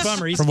Yeah, it's terms. a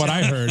bummer. He's From what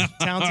I heard.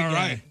 Talented All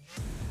guy.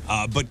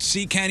 right. But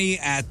see Kenny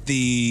at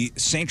the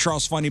St.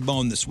 Charles Funny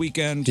Bone this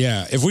weekend.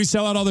 Yeah. If we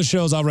sell out all the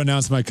shows, I'll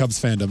renounce my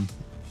Cubs fandom.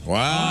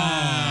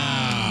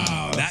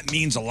 Wow. That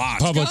means a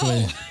lot.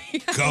 Publicly.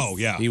 Go,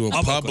 yeah. He will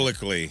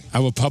publicly. I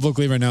will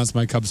publicly renounce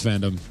my Cubs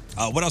fandom.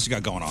 What else you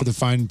got going on? For the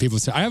fine people.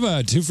 I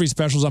have 2 free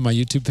specials on my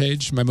YouTube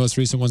page. My most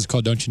recent one's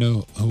called Don't You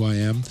Know Who I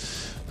Am?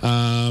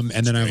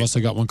 And then I've also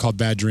got one called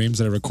Bad Dreams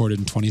that I recorded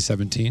in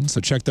 2017. So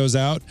check those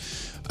out.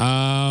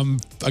 I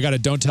got a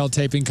Don't Tell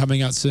taping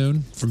coming out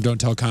soon from Don't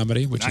Tell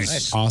Comedy, which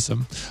is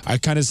awesome. I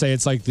kind of say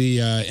it's like the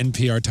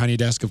NPR Tiny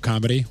Desk of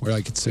comedy, where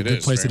like it's a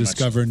good place to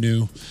discover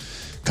new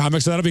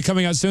comics. So that'll be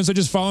coming out soon. So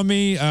just follow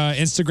me.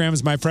 Instagram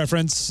is my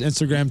preference.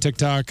 Instagram,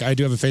 TikTok. I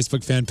do have a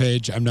Facebook fan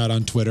page. I'm not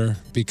on Twitter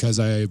because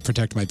I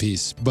protect my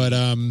peace. But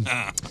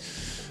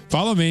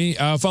follow me.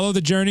 Follow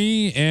the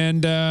journey,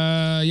 and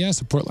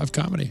support live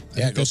comedy. I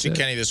Yeah, think go that's see it.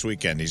 Kenny this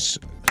weekend. He's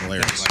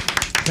hilarious.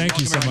 Thank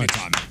you so Welcome much.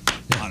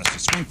 anytime, honestly.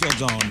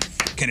 Springfield's own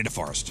Kenny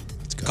DeForest.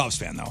 Cubs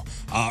fan, though.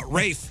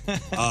 Rafe,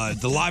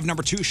 the live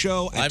number 2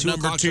 show at Live 2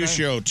 number o'clock 2 today?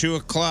 show, 2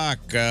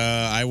 o'clock.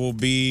 I will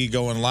be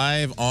going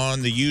live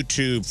on the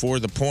YouTube for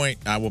The Point.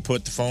 I will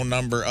put the phone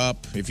number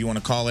up if you want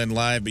to call in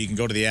live, but you can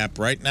go to the app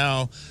right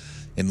now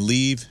and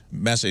leave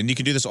message. And you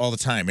can do this all the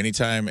time,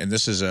 anytime. And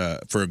this is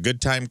for a good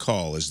time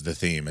call is the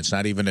theme. It's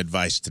not even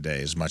advice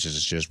today as much as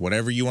it's just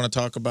whatever you want to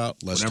talk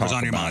about, let's Whatever's talk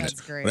on your about mind. it.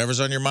 That's great. Whatever's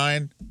on your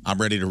mind,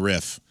 I'm ready to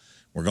riff.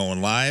 We're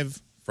going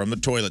live from the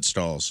toilet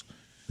stalls.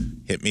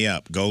 Hit me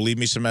up. Go leave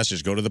me some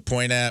message. Go to the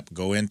Point app.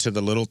 Go into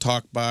the little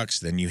talk box.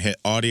 Then you hit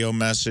audio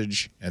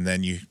message, and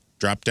then you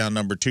Drop down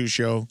number 2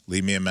 show,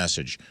 leave me a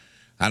message.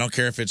 I don't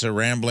care if it's a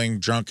rambling,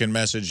 drunken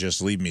message, just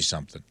leave me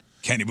something.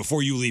 Kenny,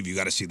 before you leave, you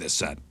got to see this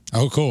set.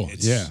 Oh, cool.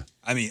 Yeah.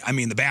 I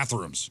mean the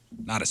bathrooms.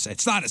 Not a set.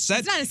 It's not a set.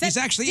 It's not a set. He's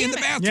actually Damn in the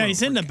it. bathroom. Yeah,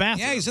 he's in the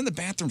bathroom. Yeah, he's in the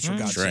bathroom, for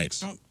God's right.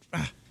 sakes.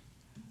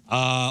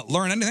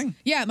 Learn anything?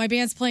 Yeah, my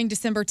band's playing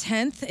December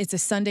 10th. It's a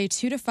Sunday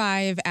 2 to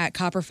 5 at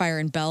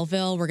Copperfire in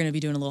Belleville. We're going to be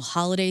doing a little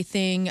holiday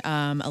thing,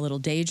 a little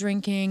day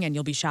drinking, and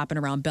you'll be shopping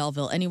around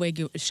Belleville anyway,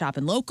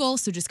 shopping local.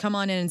 So just come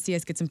on in and see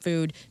us get some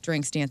food,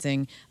 drinks,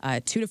 dancing,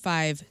 2 to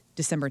 5,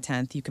 December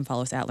 10th. You can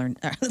follow us at Learn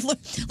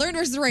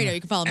versus the Radio.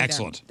 You can follow me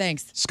Excellent. there.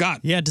 Thanks. Scott.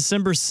 Yeah,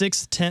 December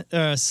 6th,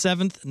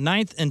 7th,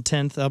 9th, and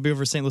 10th. I'll be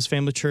over at St. Louis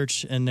Family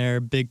Church in their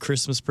big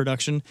Christmas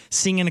production,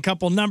 singing a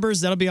couple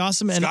numbers. That'll be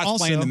awesome. And Scott's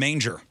also, playing the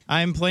manger.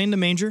 I'm playing the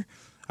manger.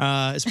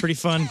 It's pretty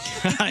fun.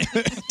 I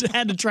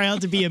had to try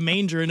out to be a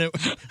manger, and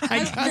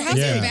How's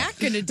your back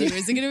going to do?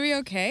 Is it going to be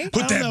okay?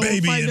 Put that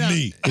baby in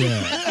me.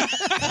 Yeah.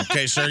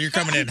 Okay, sir, you're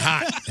coming in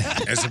hot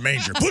as a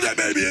manger. Put that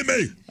baby in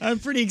me. I'm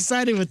pretty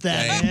excited with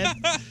that,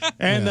 man.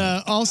 And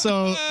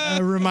also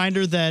a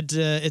reminder that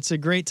it's a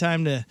great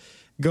time to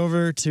go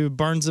over to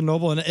Barnes &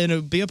 Noble, and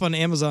it'll be up on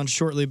Amazon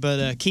shortly,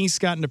 but King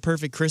Scott and the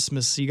Perfect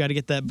Christmas. You got to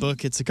get that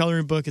book. It's a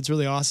coloring book. It's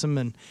really awesome.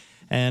 And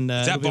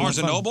Is that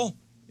Barnes & Noble?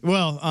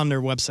 Well, on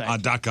their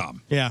website.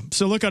 .com. Yeah.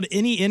 So look on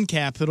any end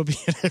cap. It'll be.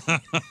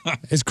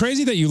 It's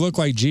crazy that you look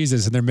like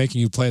Jesus and they're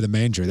making you play the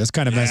manger. That's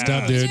kind of messed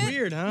up, dude. It's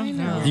weird, huh?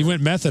 You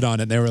went method on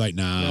it, and they were like,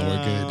 nah,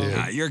 we're good, dude.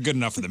 Nah, you're good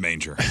enough for the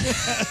manger.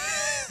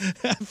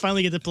 I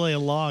finally get to play a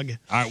log.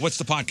 All right, what's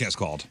the podcast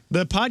called?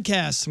 The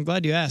podcast, I'm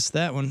glad you asked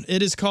that one.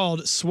 It is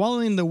called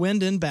Swallowing the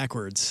Wind in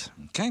Backwards.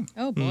 Okay.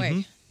 Oh,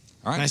 boy.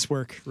 All right. Nice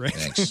work, Rick.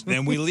 Thanks.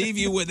 Then we leave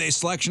you with a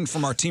selection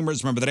from our Team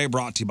Riz Member of the Day,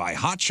 brought to you by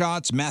Hot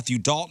Shots, Matthew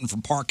Dalton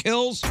from Park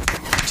Hills.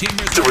 Team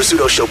Riz. The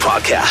Rizzuto Show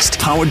podcast,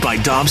 powered by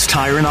Dobbs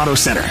Tire and Auto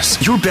Centers.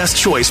 Your best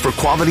choice for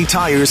quality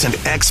tires and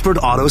expert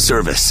auto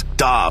service.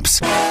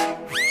 Dobbs.